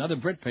Independent, another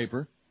Brit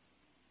paper.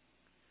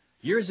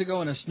 Years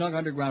ago in a snug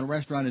underground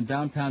restaurant in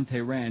downtown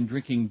Tehran,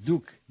 drinking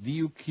Duke,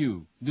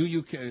 D-U-Q,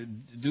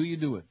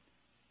 D-U-Q,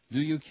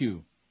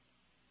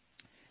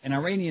 an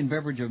Iranian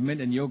beverage of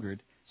mint and yogurt,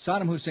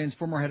 Saddam Hussein's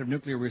former head of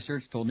nuclear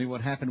research told me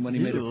what happened when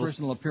he made a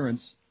personal appearance.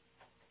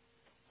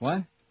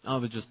 What? I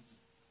was just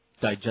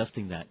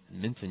digesting that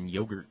mint and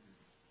yogurt.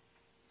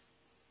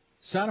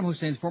 Saddam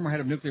Hussein's former head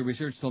of nuclear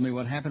research told me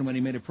what happened when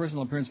he made a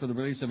personal appearance for the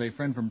release of a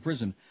friend from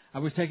prison. I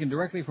was taken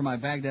directly from my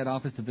Baghdad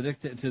office to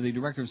the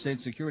Director of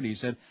State Security,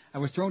 he said. I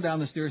was thrown down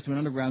the stairs to an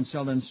underground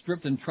cell, then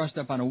stripped and trussed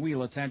up on a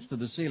wheel attached to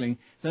the ceiling.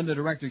 Then the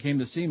director came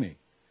to see me.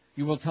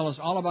 You will tell us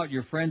all about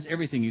your friends,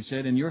 everything, he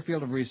said. In your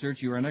field of research,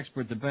 you are an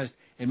expert, the best.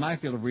 In my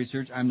field of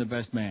research, I'm the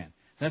best man.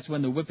 That's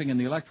when the whipping and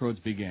the electrodes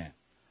began.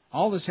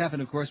 All this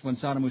happened, of course, when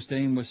Saddam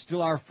Hussein was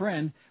still our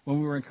friend, when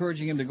we were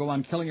encouraging him to go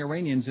on killing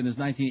Iranians in his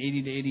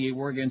 1980-88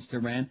 war against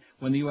Iran,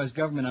 when the U.S.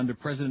 government under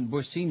President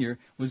Bush Sr.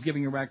 was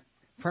giving Iraq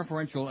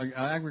preferential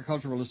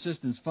agricultural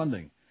assistance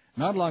funding.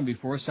 Not long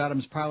before,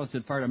 Saddam's pilots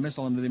had fired a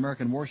missile into the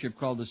American warship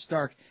called the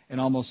Stark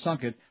and almost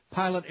sunk it.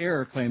 Pilot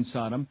error, claimed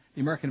Saddam.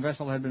 The American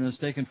vessel had been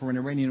mistaken for an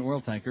Iranian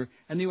oil tanker,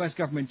 and the U.S.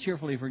 government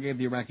cheerfully forgave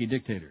the Iraqi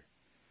dictator.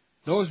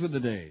 Those were the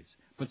days.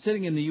 But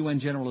sitting in the UN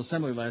General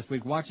Assembly last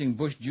week, watching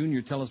Bush Jr.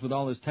 tell us with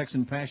all his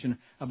Texan passion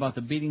about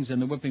the beatings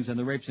and the whippings and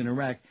the rapes in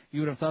Iraq, you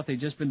would have thought they'd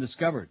just been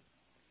discovered.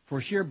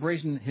 For sheer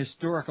brazen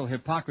historical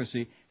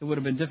hypocrisy, it would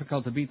have been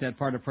difficult to beat that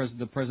part of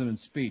the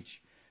president's speech.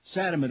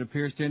 Saddam, it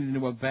appears, turned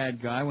into a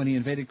bad guy when he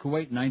invaded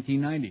Kuwait in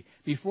 1990.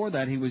 Before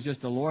that, he was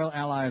just a loyal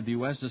ally of the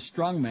U.S., a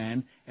strong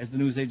man, as the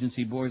news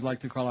agency boys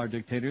like to call our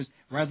dictators,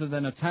 rather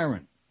than a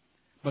tyrant.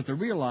 But the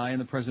real lie in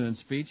the president's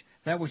speech,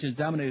 that which has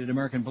dominated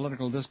American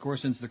political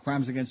discourse since the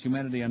crimes against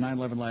humanity on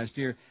 9/11 last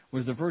year,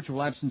 was the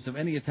virtual absence of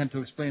any attempt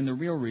to explain the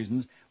real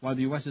reasons why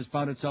the U.S. has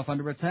found itself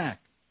under attack.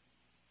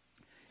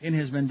 In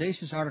his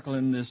mendacious article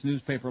in this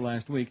newspaper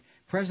last week,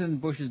 President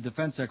Bush's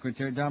defense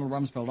secretary, Donald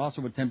Rumsfeld,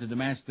 also attempted to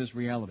mask this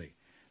reality.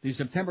 The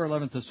September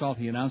 11th assault,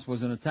 he announced,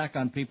 was an attack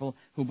on people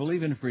who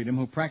believe in freedom,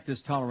 who practice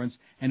tolerance,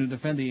 and who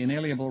defend the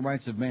inalienable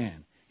rights of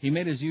man. He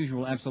made, as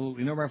usual,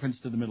 absolutely no reference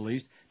to the Middle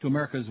East, to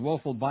America's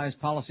woeful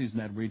biased policies in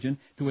that region,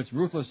 to its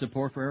ruthless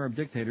support for Arab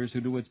dictators who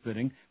do its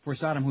bidding, for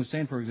Saddam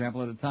Hussein, for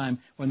example, at a time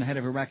when the head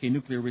of Iraqi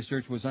nuclear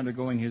research was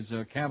undergoing his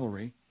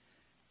cavalry,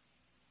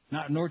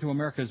 nor to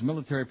America's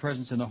military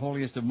presence in the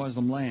holiest of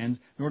Muslim lands,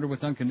 nor to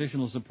its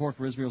unconditional support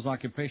for Israel's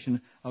occupation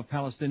of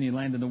Palestinian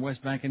land in the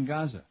West Bank and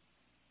Gaza.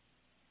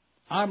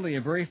 Oddly,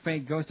 a very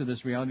faint ghost of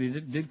this reality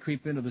did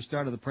creep into the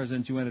start of the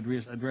President's UN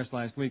address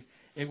last week.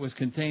 It was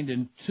contained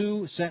in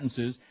 2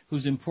 sentences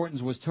whose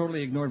importance was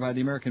totally ignored by the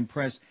American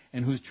press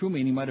and whose true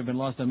meaning might have been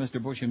lost on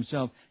Mr. Bush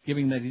himself,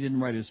 given that he didn't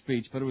write his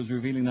speech, but it was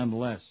revealing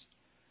nonetheless.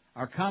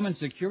 Our common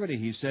security,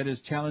 he said, is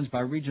challenged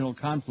by regional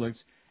conflicts,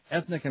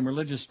 ethnic and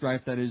religious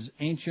strife that is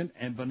ancient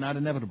but not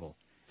inevitable.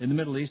 In the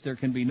Middle East, there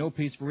can be no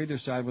peace for either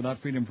side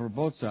without freedom for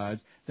both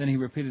sides. Then he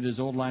repeated his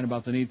old line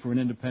about the need for an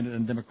independent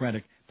and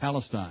democratic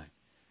Palestine.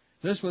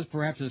 This was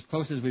perhaps as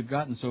close as we've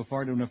gotten so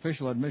far to an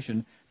official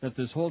admission that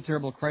this whole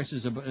terrible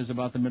crisis is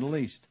about the Middle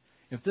East.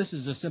 If this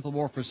is a simple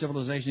war for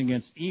civilization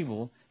against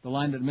evil, the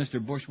line that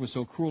Mr. Bush was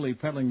so cruelly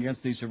peddling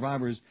against the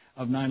survivors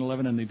of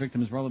 9/11 and the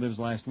victims' relatives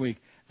last week,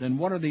 then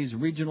what are these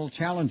regional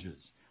challenges?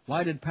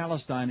 Why did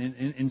Palestine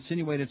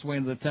insinuate its way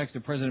into the text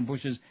of President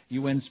Bush's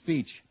UN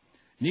speech?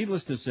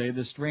 Needless to say,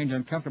 this strange,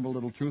 uncomfortable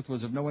little truth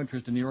was of no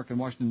interest in New York and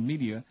Washington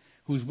media,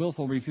 whose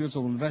willful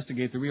refusal to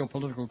investigate the real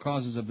political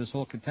causes of this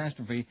whole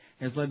catastrophe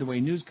has led to a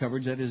news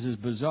coverage that is as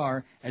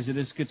bizarre as it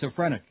is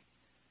schizophrenic.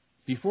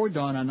 Before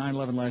dawn on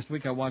 9/11 last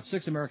week, I watched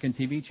 6 American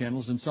TV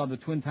channels and saw the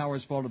Twin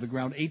Towers fall to the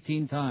ground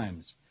 18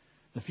 times.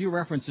 The few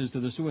references to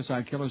the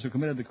suicide killers who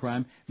committed the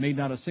crime made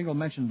not a single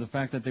mention of the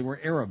fact that they were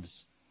Arabs.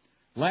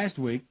 Last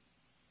week,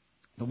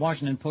 the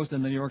Washington Post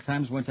and the New York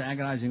Times went to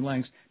agonizing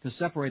lengths to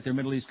separate their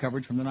Middle East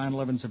coverage from the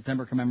 9/11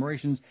 September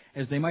commemorations,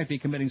 as they might be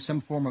committing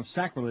some form of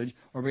sacrilege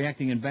or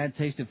reacting in bad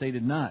taste if they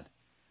did not.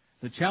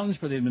 The challenge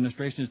for the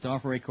administration is to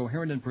offer a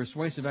coherent and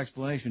persuasive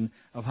explanation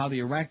of how the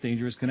Iraq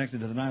danger is connected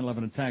to the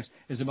 9/11 attacks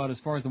is about as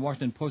far as the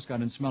Washington Post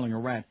got in smelling a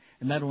rat,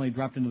 and that only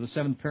dropped into the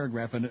 7th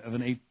paragraph of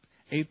an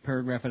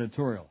 8-paragraph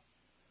editorial.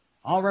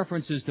 All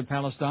references to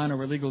Palestine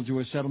or illegal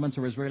Jewish settlements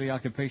or Israeli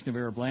occupation of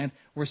Arab land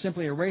were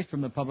simply erased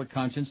from the public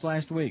conscience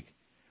last week.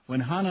 When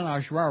Hanan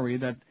Ashrawi,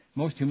 that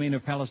most humane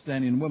of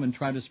Palestinian women,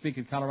 tried to speak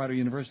at Colorado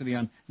University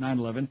on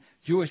 9/11,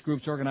 Jewish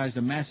groups organized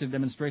a massive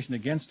demonstration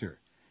against her.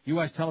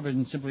 U.S.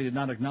 television simply did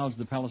not acknowledge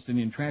the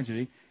Palestinian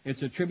tragedy.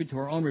 It's a tribute to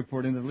our own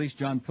reporting that at least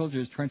John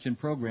Pilger's trenchant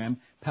program,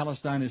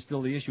 Palestine is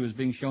Still the Issue, is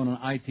being shown on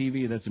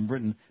ITV, that's in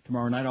Britain,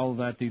 tomorrow night, all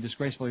at the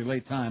disgracefully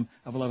late time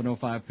of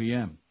 11:05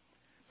 p.m.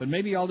 But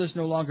maybe all this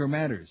no longer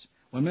matters.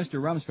 when Mr.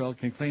 Rumsfeld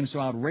can claim so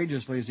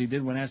outrageously as he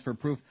did when asked for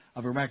proof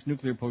of Iraq's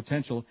nuclear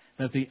potential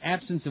that the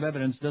absence of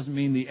evidence doesn't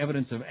mean the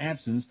evidence of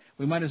absence,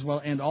 we might as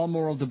well end all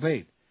moral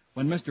debate.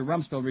 When Mr.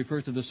 Rumsfeld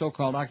refers to the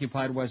so-called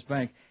occupied West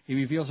Bank, he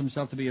reveals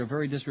himself to be a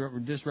very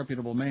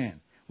disreputable man.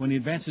 When he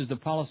advances the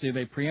policy of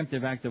a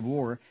preemptive act of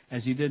war,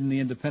 as he did in The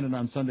Independent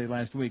on Sunday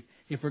last week,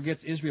 he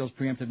forgets Israel's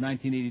preemptive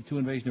 1982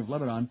 invasion of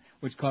Lebanon,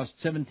 which cost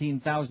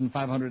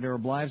 17,500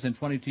 Arab lives and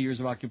 22 years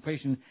of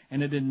occupation,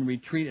 and ended in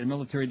retreat and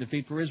military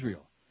defeat for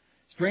Israel.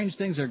 Strange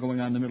things are going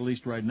on in the Middle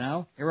East right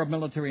now. Arab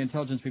military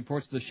intelligence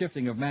reports the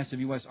shifting of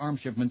massive U.S. arms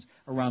shipments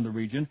around the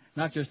region,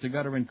 not just to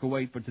Qatar and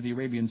Kuwait, but to the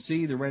Arabian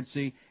Sea, the Red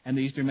Sea, and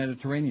the Eastern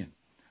Mediterranean.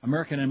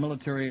 American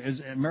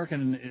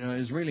and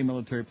Israeli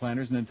military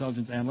planners and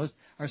intelligence analysts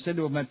are said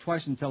to have met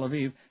twice in Tel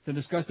Aviv to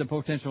discuss the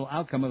potential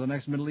outcome of the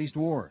next Middle East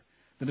war.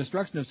 The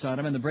destruction of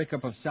Saddam and the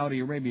breakup of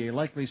Saudi Arabia, a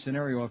likely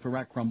scenario if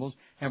Iraq crumbles,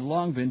 have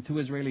long been two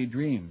Israeli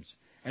dreams.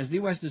 As the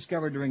U.S.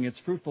 discovered during its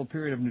fruitful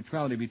period of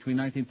neutrality between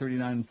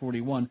 1939 and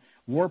 41,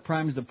 war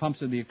primes the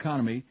pumps of the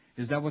economy.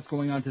 Is that what's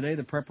going on today,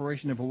 the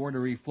preparation of a war to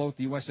refloat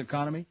the U.S.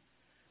 economy?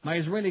 My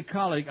Israeli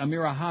colleague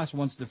Amira Haas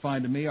once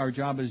defined to me our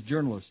job as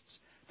journalists,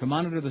 to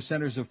monitor the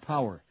centers of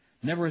power.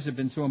 Never has it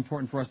been so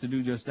important for us to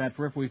do just that,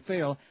 for if we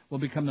fail, we'll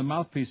become the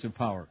mouthpiece of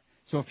power.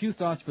 So a few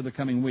thoughts for the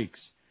coming weeks.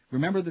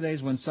 Remember the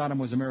days when Saddam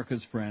was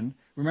America's friend.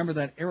 Remember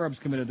that Arabs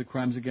committed the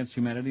crimes against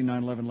humanity,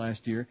 9/11 last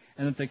year,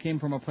 and that they came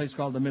from a place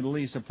called the Middle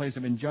East, a place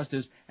of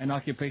injustice and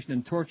occupation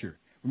and torture.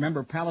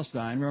 Remember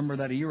Palestine. Remember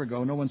that a year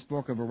ago no one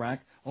spoke of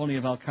Iraq, only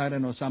of Al-Qaeda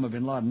and Osama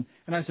bin Laden.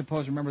 And I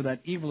suppose remember that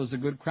evil is a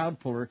good crowd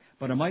puller,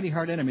 but a mighty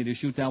hard enemy to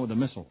shoot down with a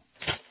missile.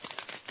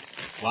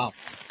 Wow.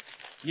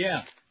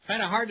 Yeah,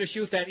 kind of hard to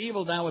shoot that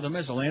evil down with a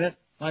missile, ain't it?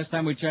 Last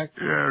time we checked.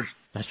 Yes.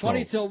 That's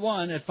 20 till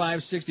 1 at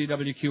 560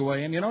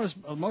 WQAM. You notice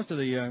most of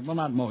the, well,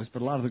 not most,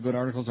 but a lot of the good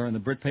articles are in the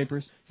Brit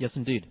papers? Yes,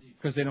 indeed.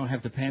 Because they don't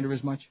have to pander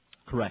as much?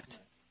 Correct.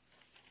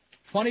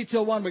 20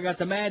 till 1, we got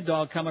the Mad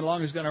Dog coming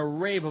along who's going to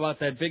rave about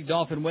that big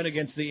Dolphin win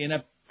against the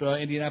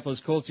Indianapolis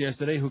Colts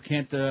yesterday who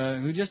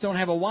just don't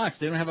have a watch.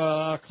 They don't have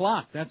a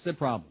clock. That's the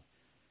problem.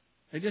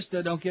 They just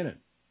don't get it.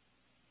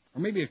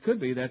 Or maybe it could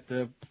be that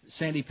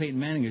Sandy Peyton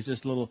Manning is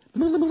just a little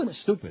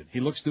stupid. He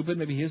looks stupid.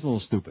 Maybe he is a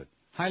little stupid.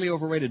 Highly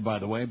overrated, by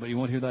the way, but you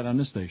won't hear that on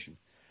this station.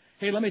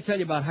 Hey, let me tell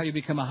you about how you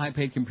become a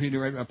high-paid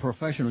computer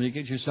professional. You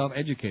get yourself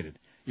educated.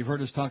 You've heard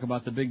us talk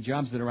about the big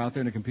jobs that are out there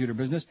in the computer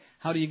business.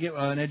 How do you get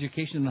an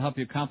education to help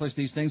you accomplish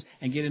these things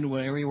and get into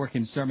an area where you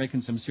can start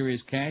making some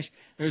serious cash?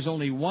 There's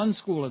only one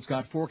school that's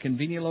got 4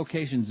 convenient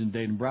locations in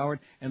Dayton-Broward,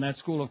 and that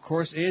school, of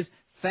course, is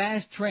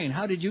Fast Train.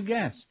 How did you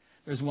guess?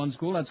 There's one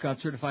school that's got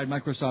certified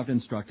Microsoft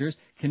instructors,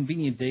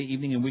 convenient day,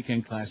 evening, and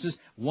weekend classes.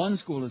 One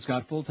school that's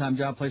got full-time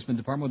job placement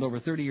department with over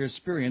 30 years'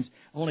 experience.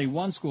 Only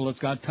one school that's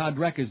got Todd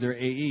Dreck as their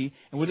AE.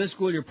 And with this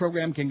school, your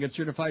program can get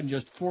certified in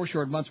just 4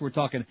 short months. We're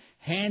talking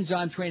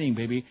hands-on training,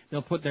 baby.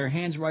 They'll put their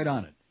hands right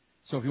on it.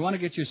 So if you want to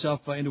get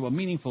yourself into a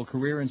meaningful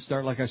career and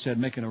start, like I said,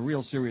 making a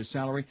real serious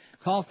salary,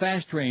 call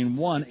Fast Train,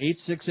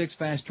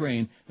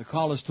 1-866-FAST-TRAIN. The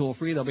call is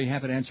toll-free. They'll be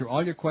happy to answer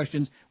all your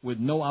questions with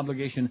no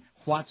obligation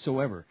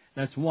whatsoever.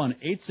 That's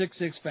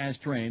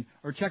 1-866-FAST-TRAIN,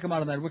 or check them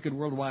out on that wicked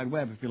World Wide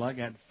Web, if you like,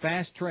 at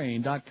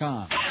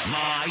fasttrain.com.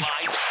 Live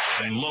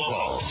and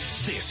local.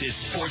 This is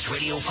Sports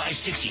Radio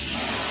 560,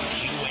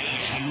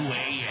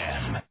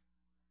 QAM.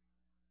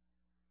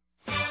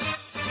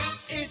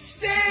 It's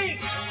Dave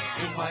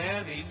in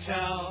Miami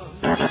town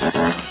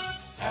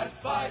at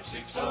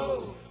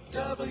 560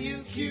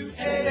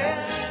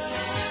 WQAM.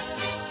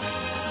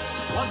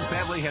 One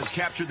family has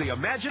captured the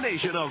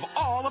imagination of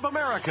all of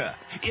America.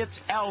 It's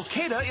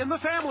Al-Qaeda in the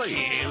family.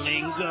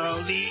 Killing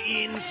all the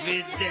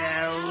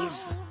infidels.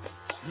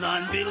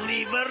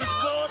 Non-believers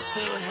go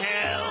to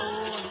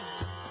hell.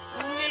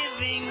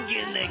 Living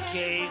in a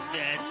cave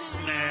that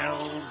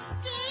smells.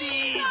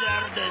 These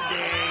are the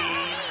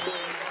days.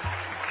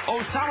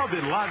 Osama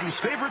bin Laden's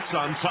favorite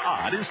son,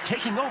 Saad, is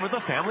taking over the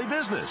family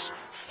business.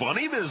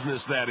 Funny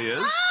business, that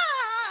is.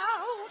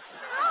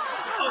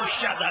 Oh,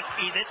 shut up,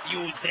 Edith,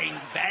 you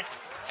dingbat.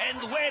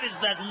 And where is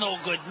that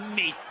no-good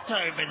meat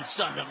turban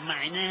son of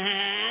mine,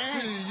 huh?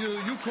 Hey,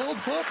 you called,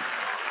 Pop?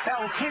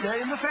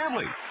 Al-Qaeda in the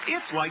family.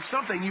 It's like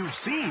something you've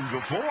seen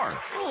before.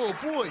 Oh,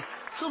 boy.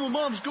 Some of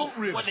Mom's goat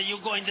ribs. What are you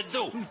going to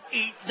do?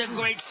 Eat the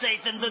great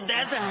Satan to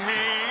death,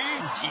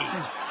 huh? Gee.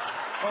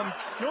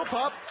 No,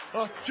 Pop.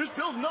 Just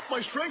building up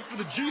my strength for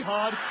the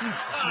jihad.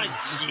 Oh,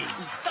 gee.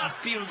 Stop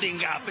building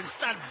up and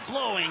start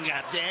blowing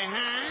up there,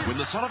 huh? When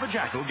the son of a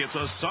jackal gets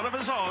a son of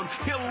his own,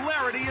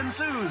 hilarity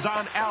ensues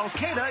on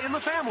Al-Qaeda in the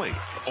Family.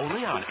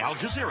 Only on Al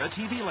Jazeera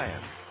TV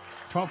Land.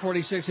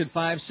 1246 at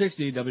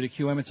 560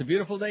 WQM. It's a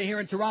beautiful day here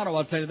in Toronto,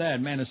 I'll tell you that.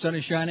 Man, the sun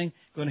is shining.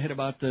 Going to hit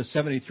about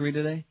 73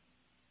 today.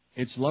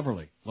 It's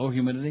lovely. Low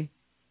humidity.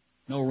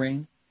 No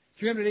rain.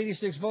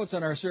 386 votes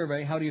on our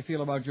survey. How do you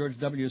feel about George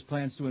W.'s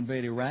plans to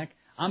invade Iraq?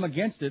 I'm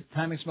against it.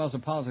 Timing smells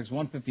of politics,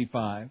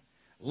 155.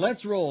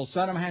 Let's roll.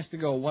 Saddam has to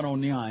go,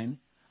 109.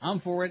 I'm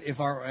for it if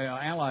our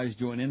allies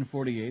join in,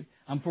 48.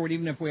 I'm for it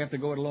even if we have to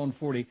go it alone,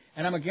 40.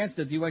 And I'm against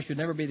it. The U.S. should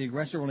never be the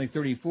aggressor, only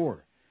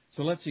 34.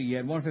 So let's see. You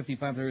had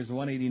 155, there is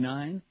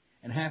 189,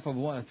 and half of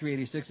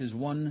 386 is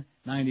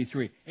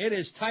 193. It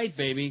is tight,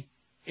 baby.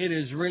 It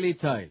is really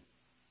tight.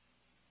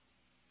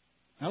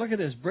 Now look at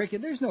this.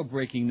 There's no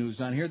breaking news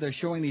on here. They're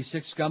showing these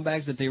 6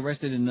 scumbags that they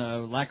arrested in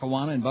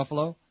Lackawanna in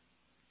Buffalo.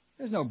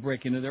 There's no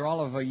breaking news. They're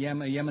all of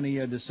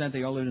Yemeni descent.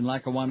 They all live in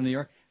Lackawanna, New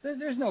York.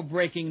 There's no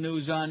breaking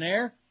news on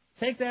there.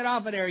 Take that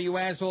off of there, you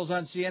assholes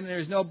on CNN.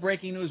 There's no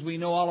breaking news. We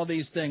know all of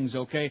these things,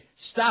 okay?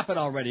 Stop it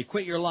already.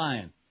 Quit your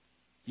lying.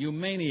 You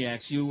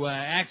maniacs. You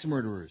axe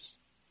murderers.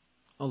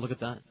 Oh, look at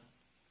that.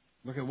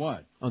 Look at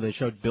what? Oh, they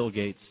showed Bill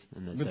Gates.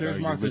 But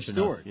there's Martha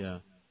Stewart. Yeah.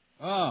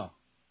 Oh.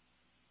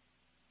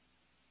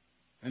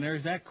 And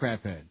there's that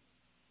craphead.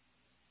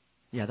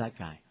 Yeah, that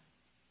guy.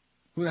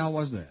 Who the hell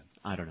was that?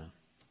 I don't know.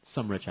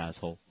 Some rich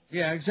asshole.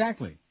 Yeah,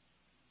 exactly.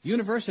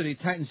 University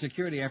tightens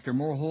security after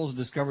more holes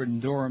discovered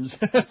in dorms.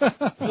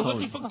 They're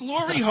looking for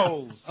glory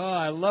holes. Oh,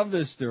 I love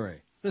this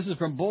story. This is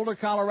from Boulder,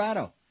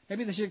 Colorado.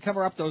 Maybe they should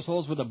cover up those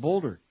holes with a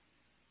boulder.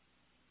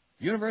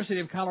 University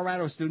of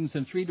Colorado students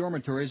in 3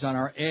 dormitories on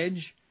our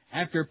edge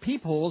after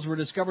peepholes were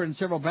discovered in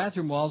several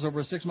bathroom walls over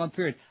a 6-month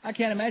period. I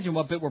can't imagine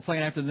what bit we're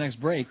playing after the next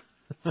break.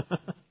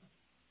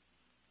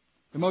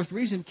 The most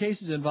recent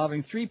cases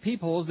involving 3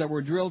 peepholes that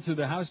were drilled through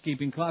the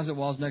housekeeping closet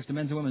walls next to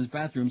men's and women's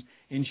bathrooms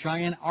in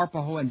Cheyenne,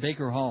 Arapahoe, and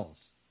Baker Halls.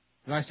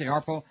 Did I say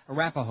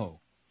Arapahoe?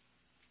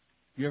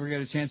 You ever get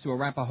a chance to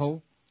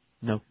Arapahoe?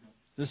 No.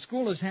 The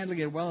school is handling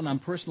it well, and I'm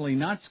personally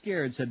not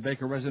scared, said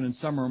Baker resident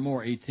Summer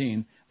Moore,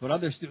 18. But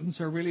other students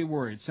are really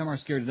worried. Some are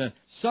scared to death.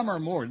 Summer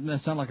Moore, doesn't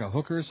that sound like a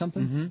hooker or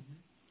something? Mm-hmm.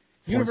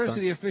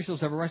 University officials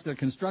have arrested a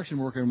construction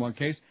worker in one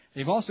case.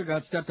 They've also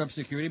got stepped-up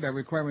security by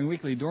requiring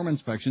weekly dorm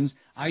inspections,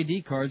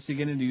 ID cards to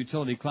get into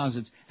utility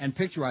closets, and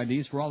picture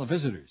IDs for all the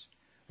visitors.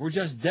 We're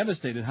just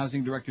devastated,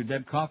 Housing Director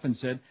Deb Coffin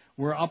said.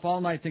 We're up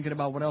all night thinking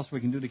about what else we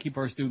can do to keep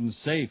our students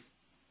safe.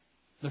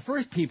 The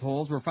first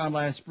peepholes were found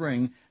last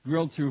spring,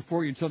 drilled through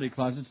 4 utility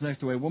closets next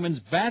to a woman's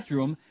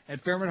bathroom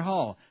at Fairmont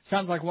Hall.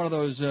 Sounds like one of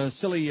those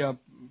silly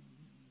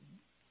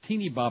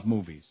teeny bop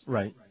movies.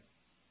 Right.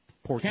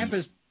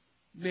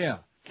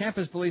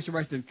 Campus police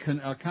arrested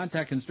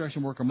contact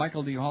construction worker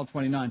Michael D. Hall,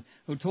 29,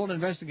 who told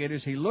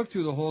investigators he looked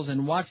through the holes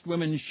and watched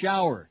women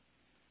shower.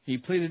 He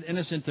pleaded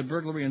innocent to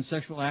burglary and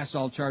sexual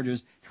assault charges.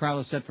 Trial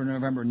is set for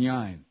November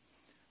 9.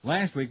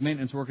 Last week,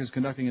 maintenance workers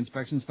conducting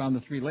inspections found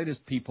the 3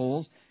 latest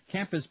peepholes.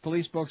 Campus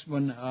police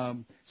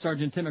spokesman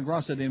Sergeant Tim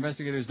McGraw said the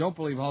investigators don't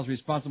believe Hall's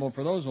responsible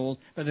for those holes,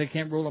 but they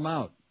can't rule them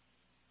out.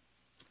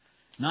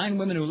 9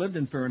 women who lived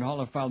in Fairmont Hall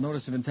have filed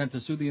notice of intent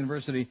to sue the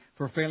university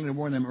for failing to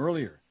warn them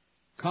earlier.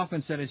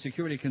 Coffin said a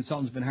security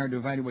consultant has been hired to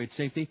evaluate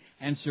safety,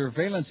 and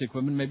surveillance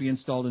equipment may be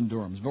installed in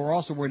dorms. But we're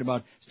also worried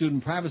about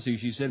student privacy,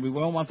 she said. We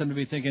don't want them to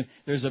be thinking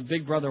there's a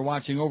big brother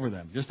watching over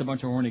them, just a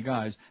bunch of horny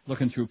guys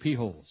looking through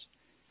pee-holes.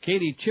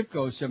 Katie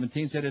Chipko,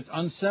 17, said it's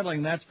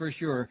unsettling, that's for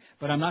sure,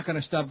 but I'm not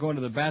going to stop going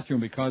to the bathroom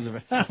because of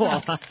it.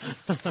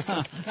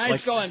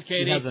 Nice going,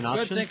 Katie.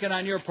 Good thinking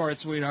on your part,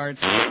 sweetheart.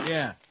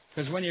 Yeah,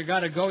 because when you got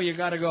to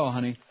go,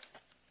 honey.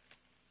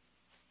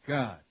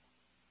 God.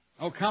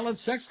 Oh, college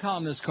sex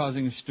columnist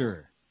causing a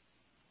stir.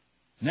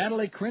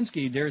 Natalie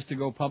Krinsky dares to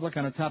go public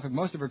on a topic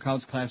most of her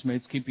college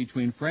classmates keep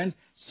between friends,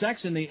 sex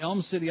in the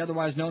Elm City,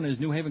 otherwise known as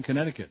New Haven,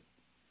 Connecticut.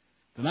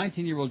 The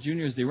 19-year-old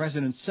junior is the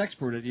resident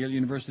sexpert at Yale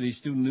University's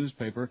student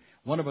newspaper,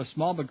 one of a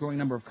small but growing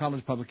number of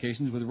college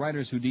publications with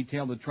writers who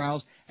detail the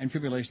trials and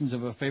tribulations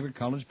of a favorite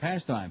college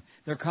pastime.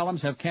 Their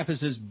columns have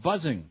campuses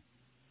buzzing.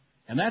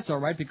 And that's all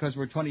right because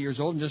we're 20 years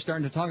old and just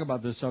starting to talk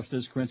about this stuff,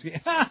 says Krinsky.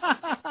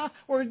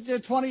 We're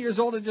 20 years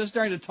old and just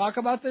starting to talk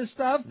about this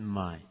stuff?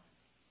 My.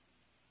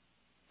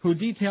 Who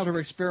detailed her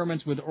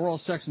experiments with oral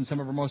sex in some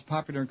of her most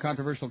popular and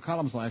controversial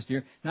columns last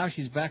year. Now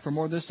she's back for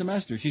more this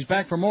semester. She's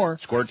back for more.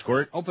 Squirt,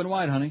 squirt. Open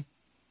wide, honey.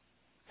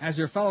 As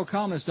her fellow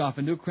columnists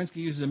often do, Krinsky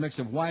uses a mix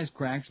of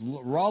wisecracks,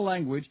 raw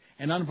language,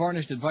 and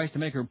unvarnished advice to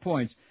make her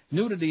points.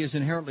 Nudity is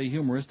inherently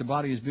humorous. The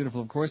body is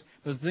beautiful, of course,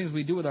 but the things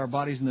we do with our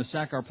bodies in the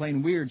sack are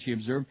plain weird, she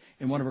observed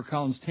in one of her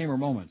column's tamer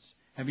moments.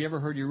 Have you ever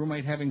heard your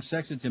roommate having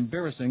sex? It's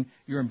embarrassing.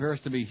 You're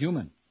embarrassed to be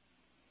human.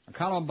 A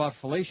column about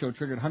fellatio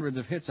triggered hundreds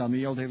of hits on the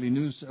Yale Daily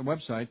News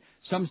website.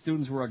 Some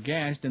students were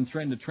aghast and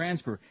threatened to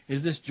transfer.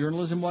 Is this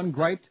journalism, one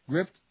gripped?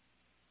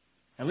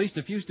 At least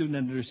a few student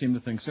editors seem to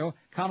think so.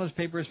 Columns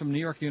papers from New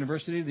York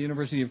University, the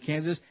University of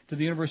Kansas, to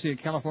the University of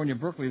California,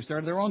 Berkeley have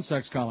started their own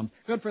sex columns.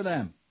 Good for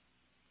them.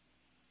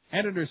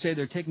 Editors say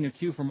they're taking a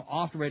cue from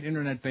oft-read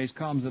internet-based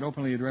columns that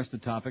openly address the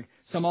topic.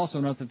 Some also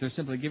note that they're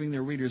simply giving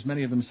their readers,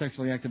 many of them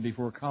sexually active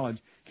before college.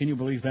 Can you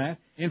believe that?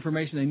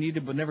 Information they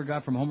needed but never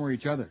got from home or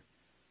each other.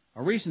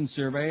 A recent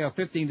survey of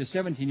 15 to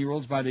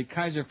 17-year-olds by the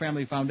Kaiser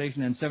Family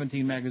Foundation and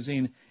 17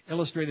 magazine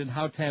illustrated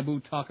how taboo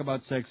talk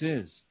about sex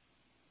is.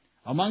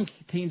 Among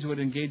teens who had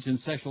engaged in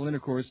sexual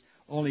intercourse,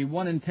 only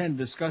 1 in 10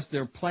 discussed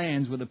their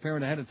plans with a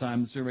parent ahead of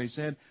time, the survey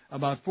said.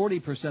 About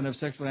 40% of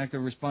sexually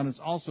active respondents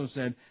also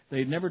said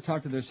they'd never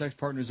talked to their sex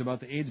partners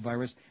about the AIDS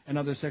virus and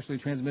other sexually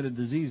transmitted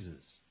diseases.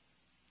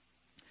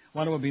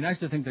 While it would be nice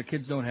to think that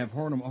kids don't have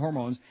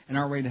hormones and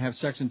aren't ready to have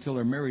sex until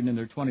they're married and in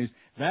their 20s,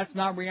 that's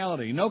not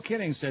reality. No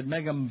kidding, said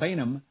Megan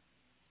Bainham,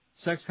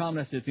 sex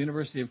columnist at the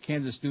University of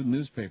Kansas Student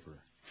Newspaper.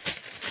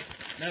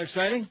 Isn't that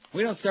exciting?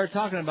 We don't start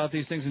talking about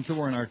these things until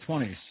we're in our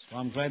 20s.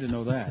 Well, I'm glad to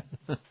know that.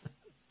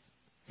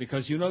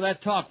 Because you know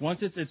that talk. Once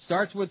it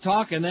starts with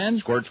talk, and then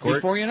squirt,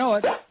 squirt. Before you know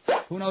it,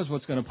 who knows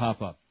what's going to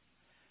pop up.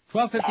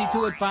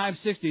 12:52 at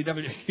 560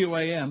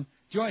 WQAM.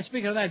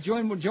 Speaking of that,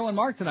 join Joe and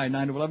Mark tonight,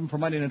 9 to 11 for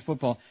Monday Night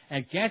Football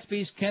at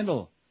Gatsby's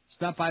Kendall.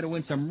 Stop by to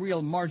win some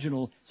real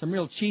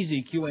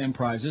cheesy QAM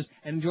prizes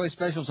and enjoy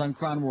specials on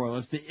Crown Royal.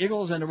 It's the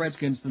Eagles and the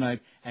Redskins tonight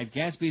at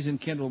Gatsby's in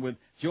Kendall with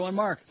Joe and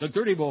Mark, the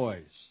Dirty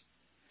Boys.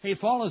 Hey,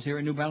 fall is here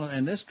in New Balance,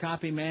 and this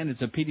copy, man,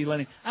 it's a P.D.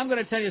 Lenny. I'm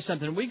going to tell you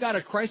something. We got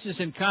a crisis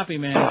in copy,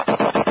 man.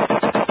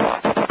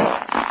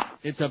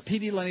 It's a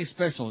P.D. Lenny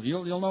special.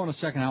 You'll know in a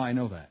second how I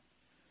know that.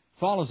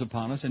 Fall is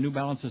upon us, and New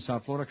Balance of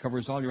South Florida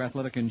covers all your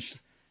athletic and...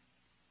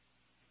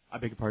 I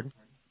beg your pardon?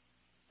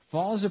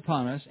 Fall is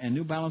upon us, and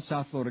New Balance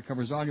South Florida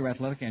covers all your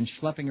athletic and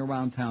schlepping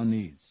around town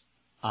needs.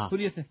 Who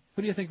do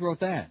you think wrote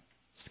that?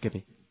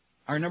 Skippy.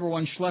 Our number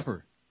one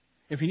schlepper.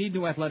 If you need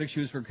new athletic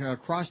shoes for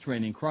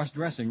cross-training,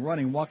 cross-dressing,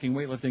 running, walking,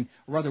 weightlifting,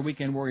 or other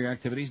weekend warrior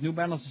activities, New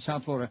Balance of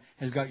South Florida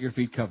has got your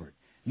feet covered.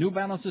 New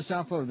Balance of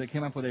South Florida, they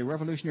came up with a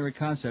revolutionary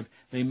concept.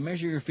 They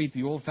measure your feet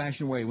the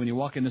old-fashioned way. When you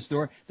walk in the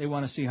store, they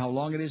want to see how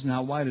long it is and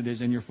how wide it is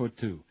in your foot,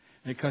 too.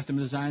 They custom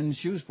design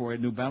shoes for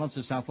it, New Balance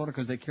of South Florida,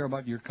 because they care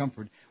about your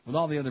comfort. With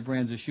all the other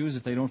brands of shoes,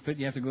 if they don't fit,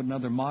 you have to go to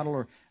another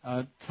model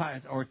or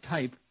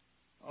type.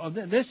 Oh,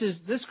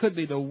 this could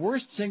be the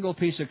worst single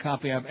piece of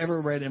copy I've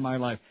ever read in my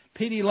life.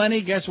 P.D.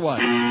 Lenny, guess what?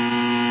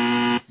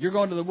 You're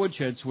going to the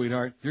woodshed,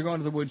 sweetheart. You're going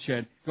to the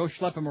woodshed. Go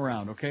schlep them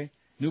around, okay?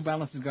 New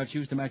Balance has got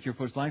shoes to match your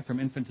foot's length from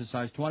infant to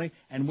size 20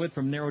 and width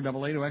from narrow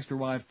AA to extra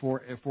wide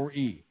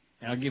 4E.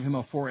 And I'll give him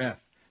a 4F.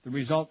 The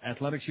result,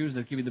 athletic shoes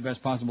that give you the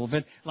best possible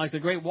fit, like the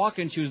great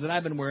walk-in shoes that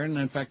I've been wearing. And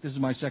in fact, this is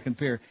my second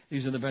pair.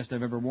 These are the best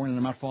I've ever worn, and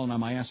I'm not falling on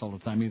my ass all the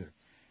time either.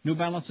 New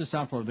Balance of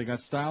South Florida. They got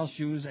styles,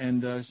 shoes,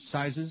 and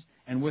sizes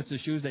and widths of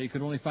shoes that you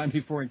could only find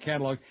before in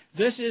catalog.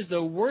 This is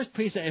the worst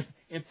piece of...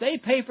 If they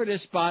pay for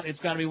this spot, it's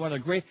got to be one of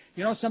the great...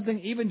 You know something?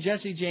 Even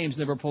Jesse James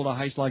never pulled a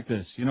heist like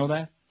this. You know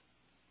that?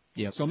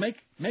 Yep. So make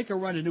a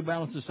run to New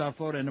Balance of South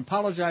Florida and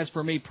apologize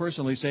for me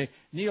personally. Say,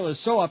 Neil is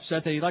so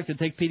upset that he'd like to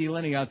take P.D.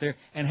 Lenny out there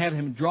and have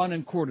him drawn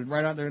and quartered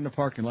right out there in the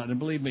parking lot. And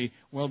believe me,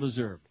 well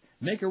deserved.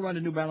 Make a run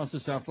to New Balance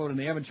of South Florida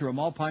in the Aventura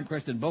Mall,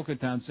 Pinecrest, and Boca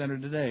Town Center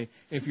today.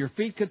 If your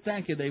feet could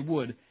thank you, they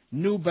would.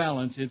 New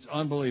Balance, it's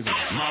unbelievable.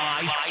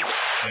 Live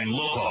and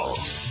local.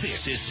 This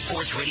is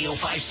Sports Radio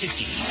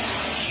 560.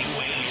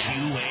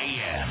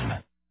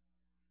 QAM.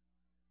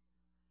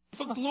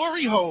 For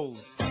glory hole.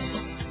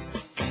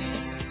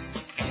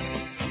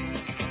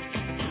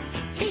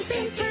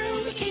 Peeping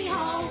through the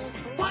keyhole,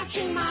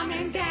 watching Mom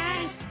and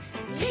Dad.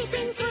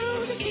 Peeping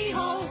through the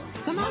keyhole,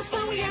 the most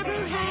fun we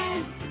ever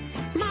had.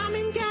 Mom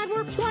and Dad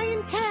were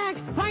playing tag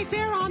right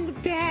there on the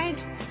bed.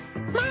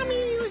 Mommy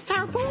used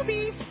her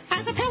boobies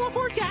as a pillow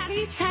for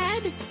Daddy's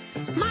head.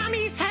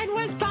 Mommy's head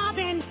was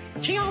bobbing,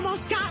 she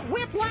almost got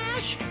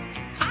whiplash.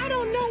 I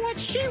don't know what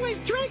she was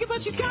drinking,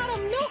 but she got a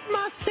milk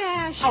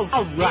mustache. Oh,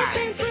 all right.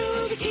 Peeping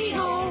through the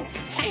keyhole,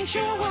 ain't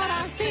sure what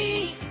I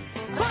see.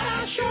 But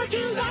I sure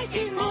do like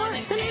it more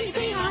than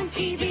anything on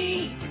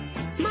TV.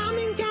 Mom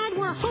and Dad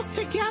were hooked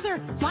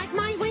together like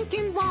my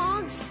Lincoln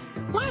logs.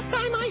 Last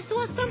time I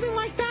saw something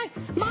like that,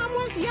 Mom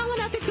was yelling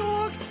at the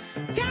dog.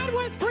 Dad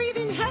was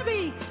breathing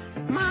heavy.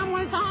 Mom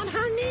was on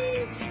her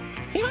knees.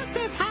 He must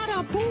have had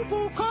a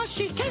boo-boo cause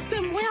she kissed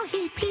him where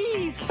he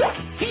pees.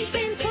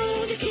 Peeping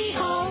through the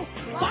keyhole,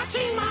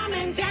 watching Mom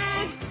and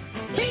Dad.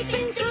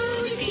 Peeping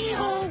through the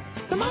keyhole,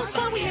 the most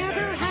fun we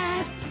ever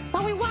had.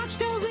 Well, we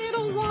watched a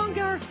little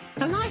longer,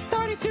 and I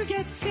started to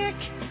get sick.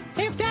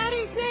 If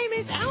Daddy's name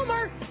is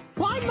Elmer,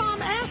 why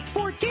Mom asked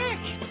for Dick?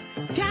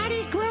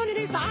 Daddy groaned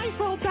and his eyes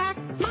rolled back.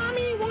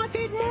 Mommy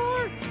wanted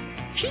more.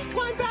 She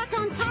climbed back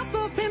on top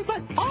of him,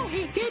 but all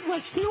he did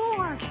was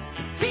snore.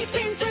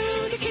 Peeping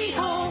through the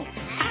keyhole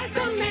as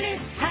the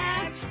minutes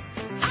passed.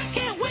 I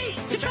can't wait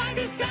to try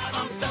this out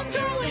on some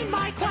girl in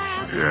my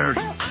class. Yes.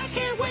 Well, I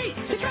can't wait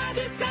to try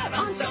this out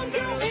on some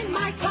girl in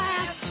my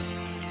class.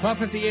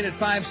 12:58 at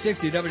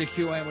 560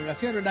 WQAM. We got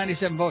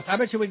 397 votes. I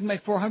bet you we can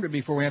make 400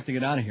 before we have to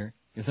get out of here.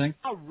 You think?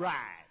 All right.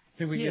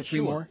 Think we can get three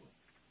more?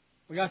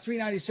 We got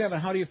 397.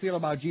 How do you feel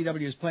about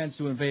GW's plans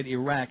to invade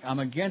Iraq? I'm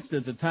against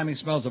it. The timing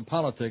smells of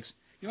politics.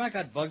 You know I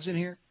got bugs in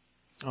here?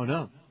 Oh,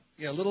 no.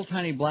 Yeah, little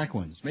tiny black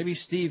ones. Maybe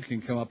Steve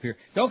can come up here.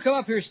 Don't come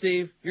up here,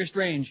 Steve. You're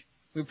strange.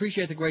 We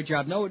appreciate the great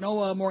job. No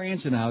more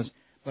ants in the house,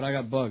 but I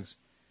got bugs.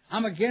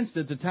 I'm against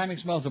it. The timing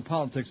smells of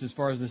politics as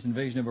far as this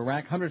invasion of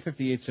Iraq.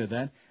 158 said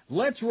that.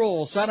 Let's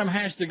roll. Saddam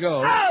has to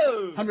go.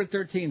 Oh!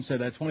 113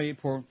 said that.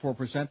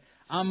 28.4%.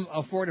 I'm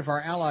for it if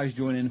our allies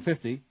join in.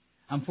 50.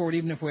 I'm for it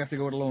even if we have to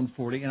go it alone.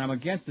 40. And I'm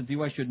against it. The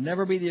U.S. should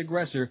never be the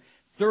aggressor.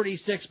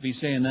 36 be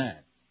saying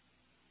that.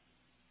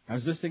 Now,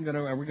 is this thing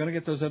are we going to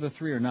get those other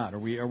three or not? Are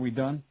we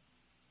done?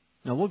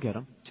 No, we'll get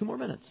them. 2 more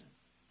minutes.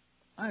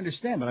 I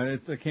understand, but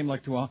it came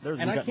like 2 hours.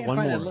 And I can't one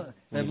find more.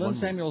 that Lynn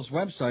Samuels'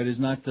 website is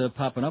not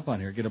popping up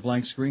on here. Get a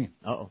blank screen.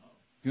 Uh-oh.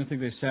 You don't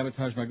think they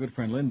sabotaged my good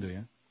friend Lynn, do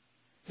you?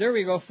 There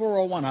we go.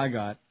 401 I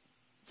got.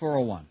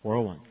 401.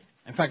 401.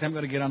 In fact, I'm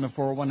going to get on the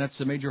 401. That's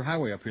the major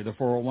highway up here, the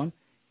 401.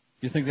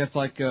 You think that's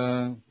like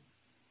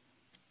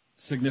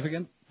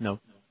significant? No.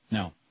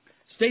 No.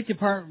 State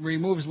Department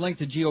removes link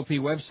to GOP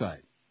website.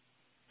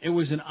 It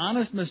was an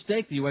honest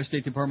mistake, the U.S.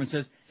 State Department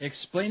says,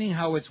 explaining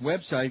how its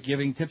website,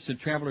 giving tips to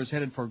travelers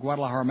headed for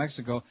Guadalajara,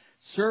 Mexico,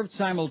 served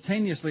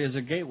simultaneously as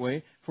a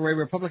gateway for a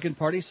Republican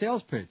Party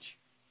sales pitch.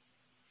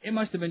 It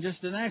must have been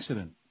just an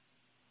accident.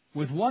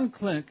 With one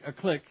click,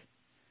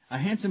 a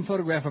handsome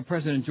photograph of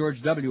President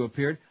George W.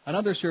 appeared.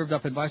 Another served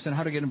up advice on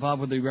how to get involved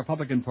with the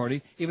Republican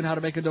Party, even how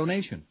to make a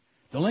donation.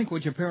 The link,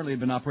 which apparently had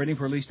been operating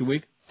for at least a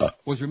week,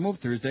 was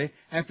removed Thursday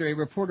after a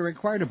reporter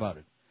inquired about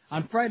it.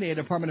 On Friday, a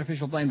department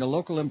official blamed a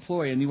local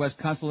employee in the U.S.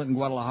 consulate in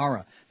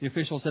Guadalajara. The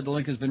official said the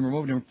link has been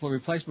removed and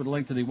replaced with a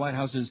link to the White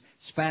House's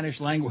Spanish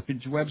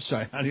language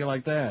website. How do you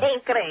like that?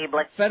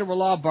 Incredible. Federal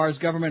law bars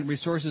government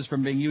resources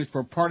from being used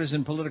for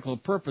partisan political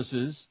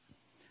purposes.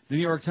 The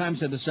New York Times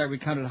said the site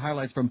recounted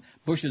highlights from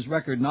Bush's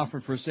record and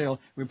offered for sale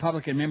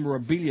Republican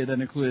memorabilia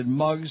that included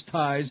mugs,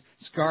 ties,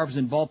 scarves,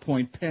 and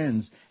ballpoint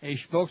pens. A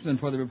spokesman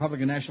for the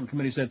Republican National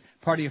Committee said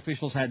party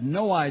officials had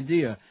no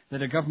idea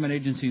that a government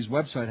agency's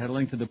website had a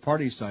link to the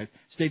party site.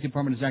 State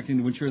Department is acting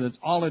to ensure that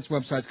all its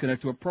websites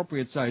connect to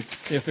appropriate sites,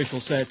 the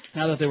official said,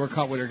 now that they were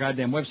caught with their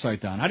goddamn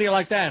website down. How do you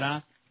like that, huh?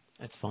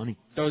 That's funny.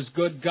 Those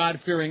good,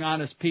 God-fearing,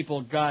 honest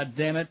people, God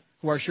damn it,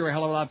 who are sure a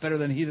hell of a lot better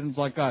than heathens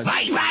like us.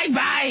 Bye.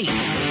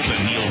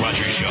 The Neil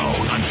Rogers Show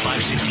on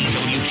 560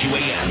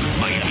 WQAM,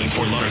 Miami,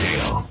 Fort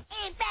Lauderdale.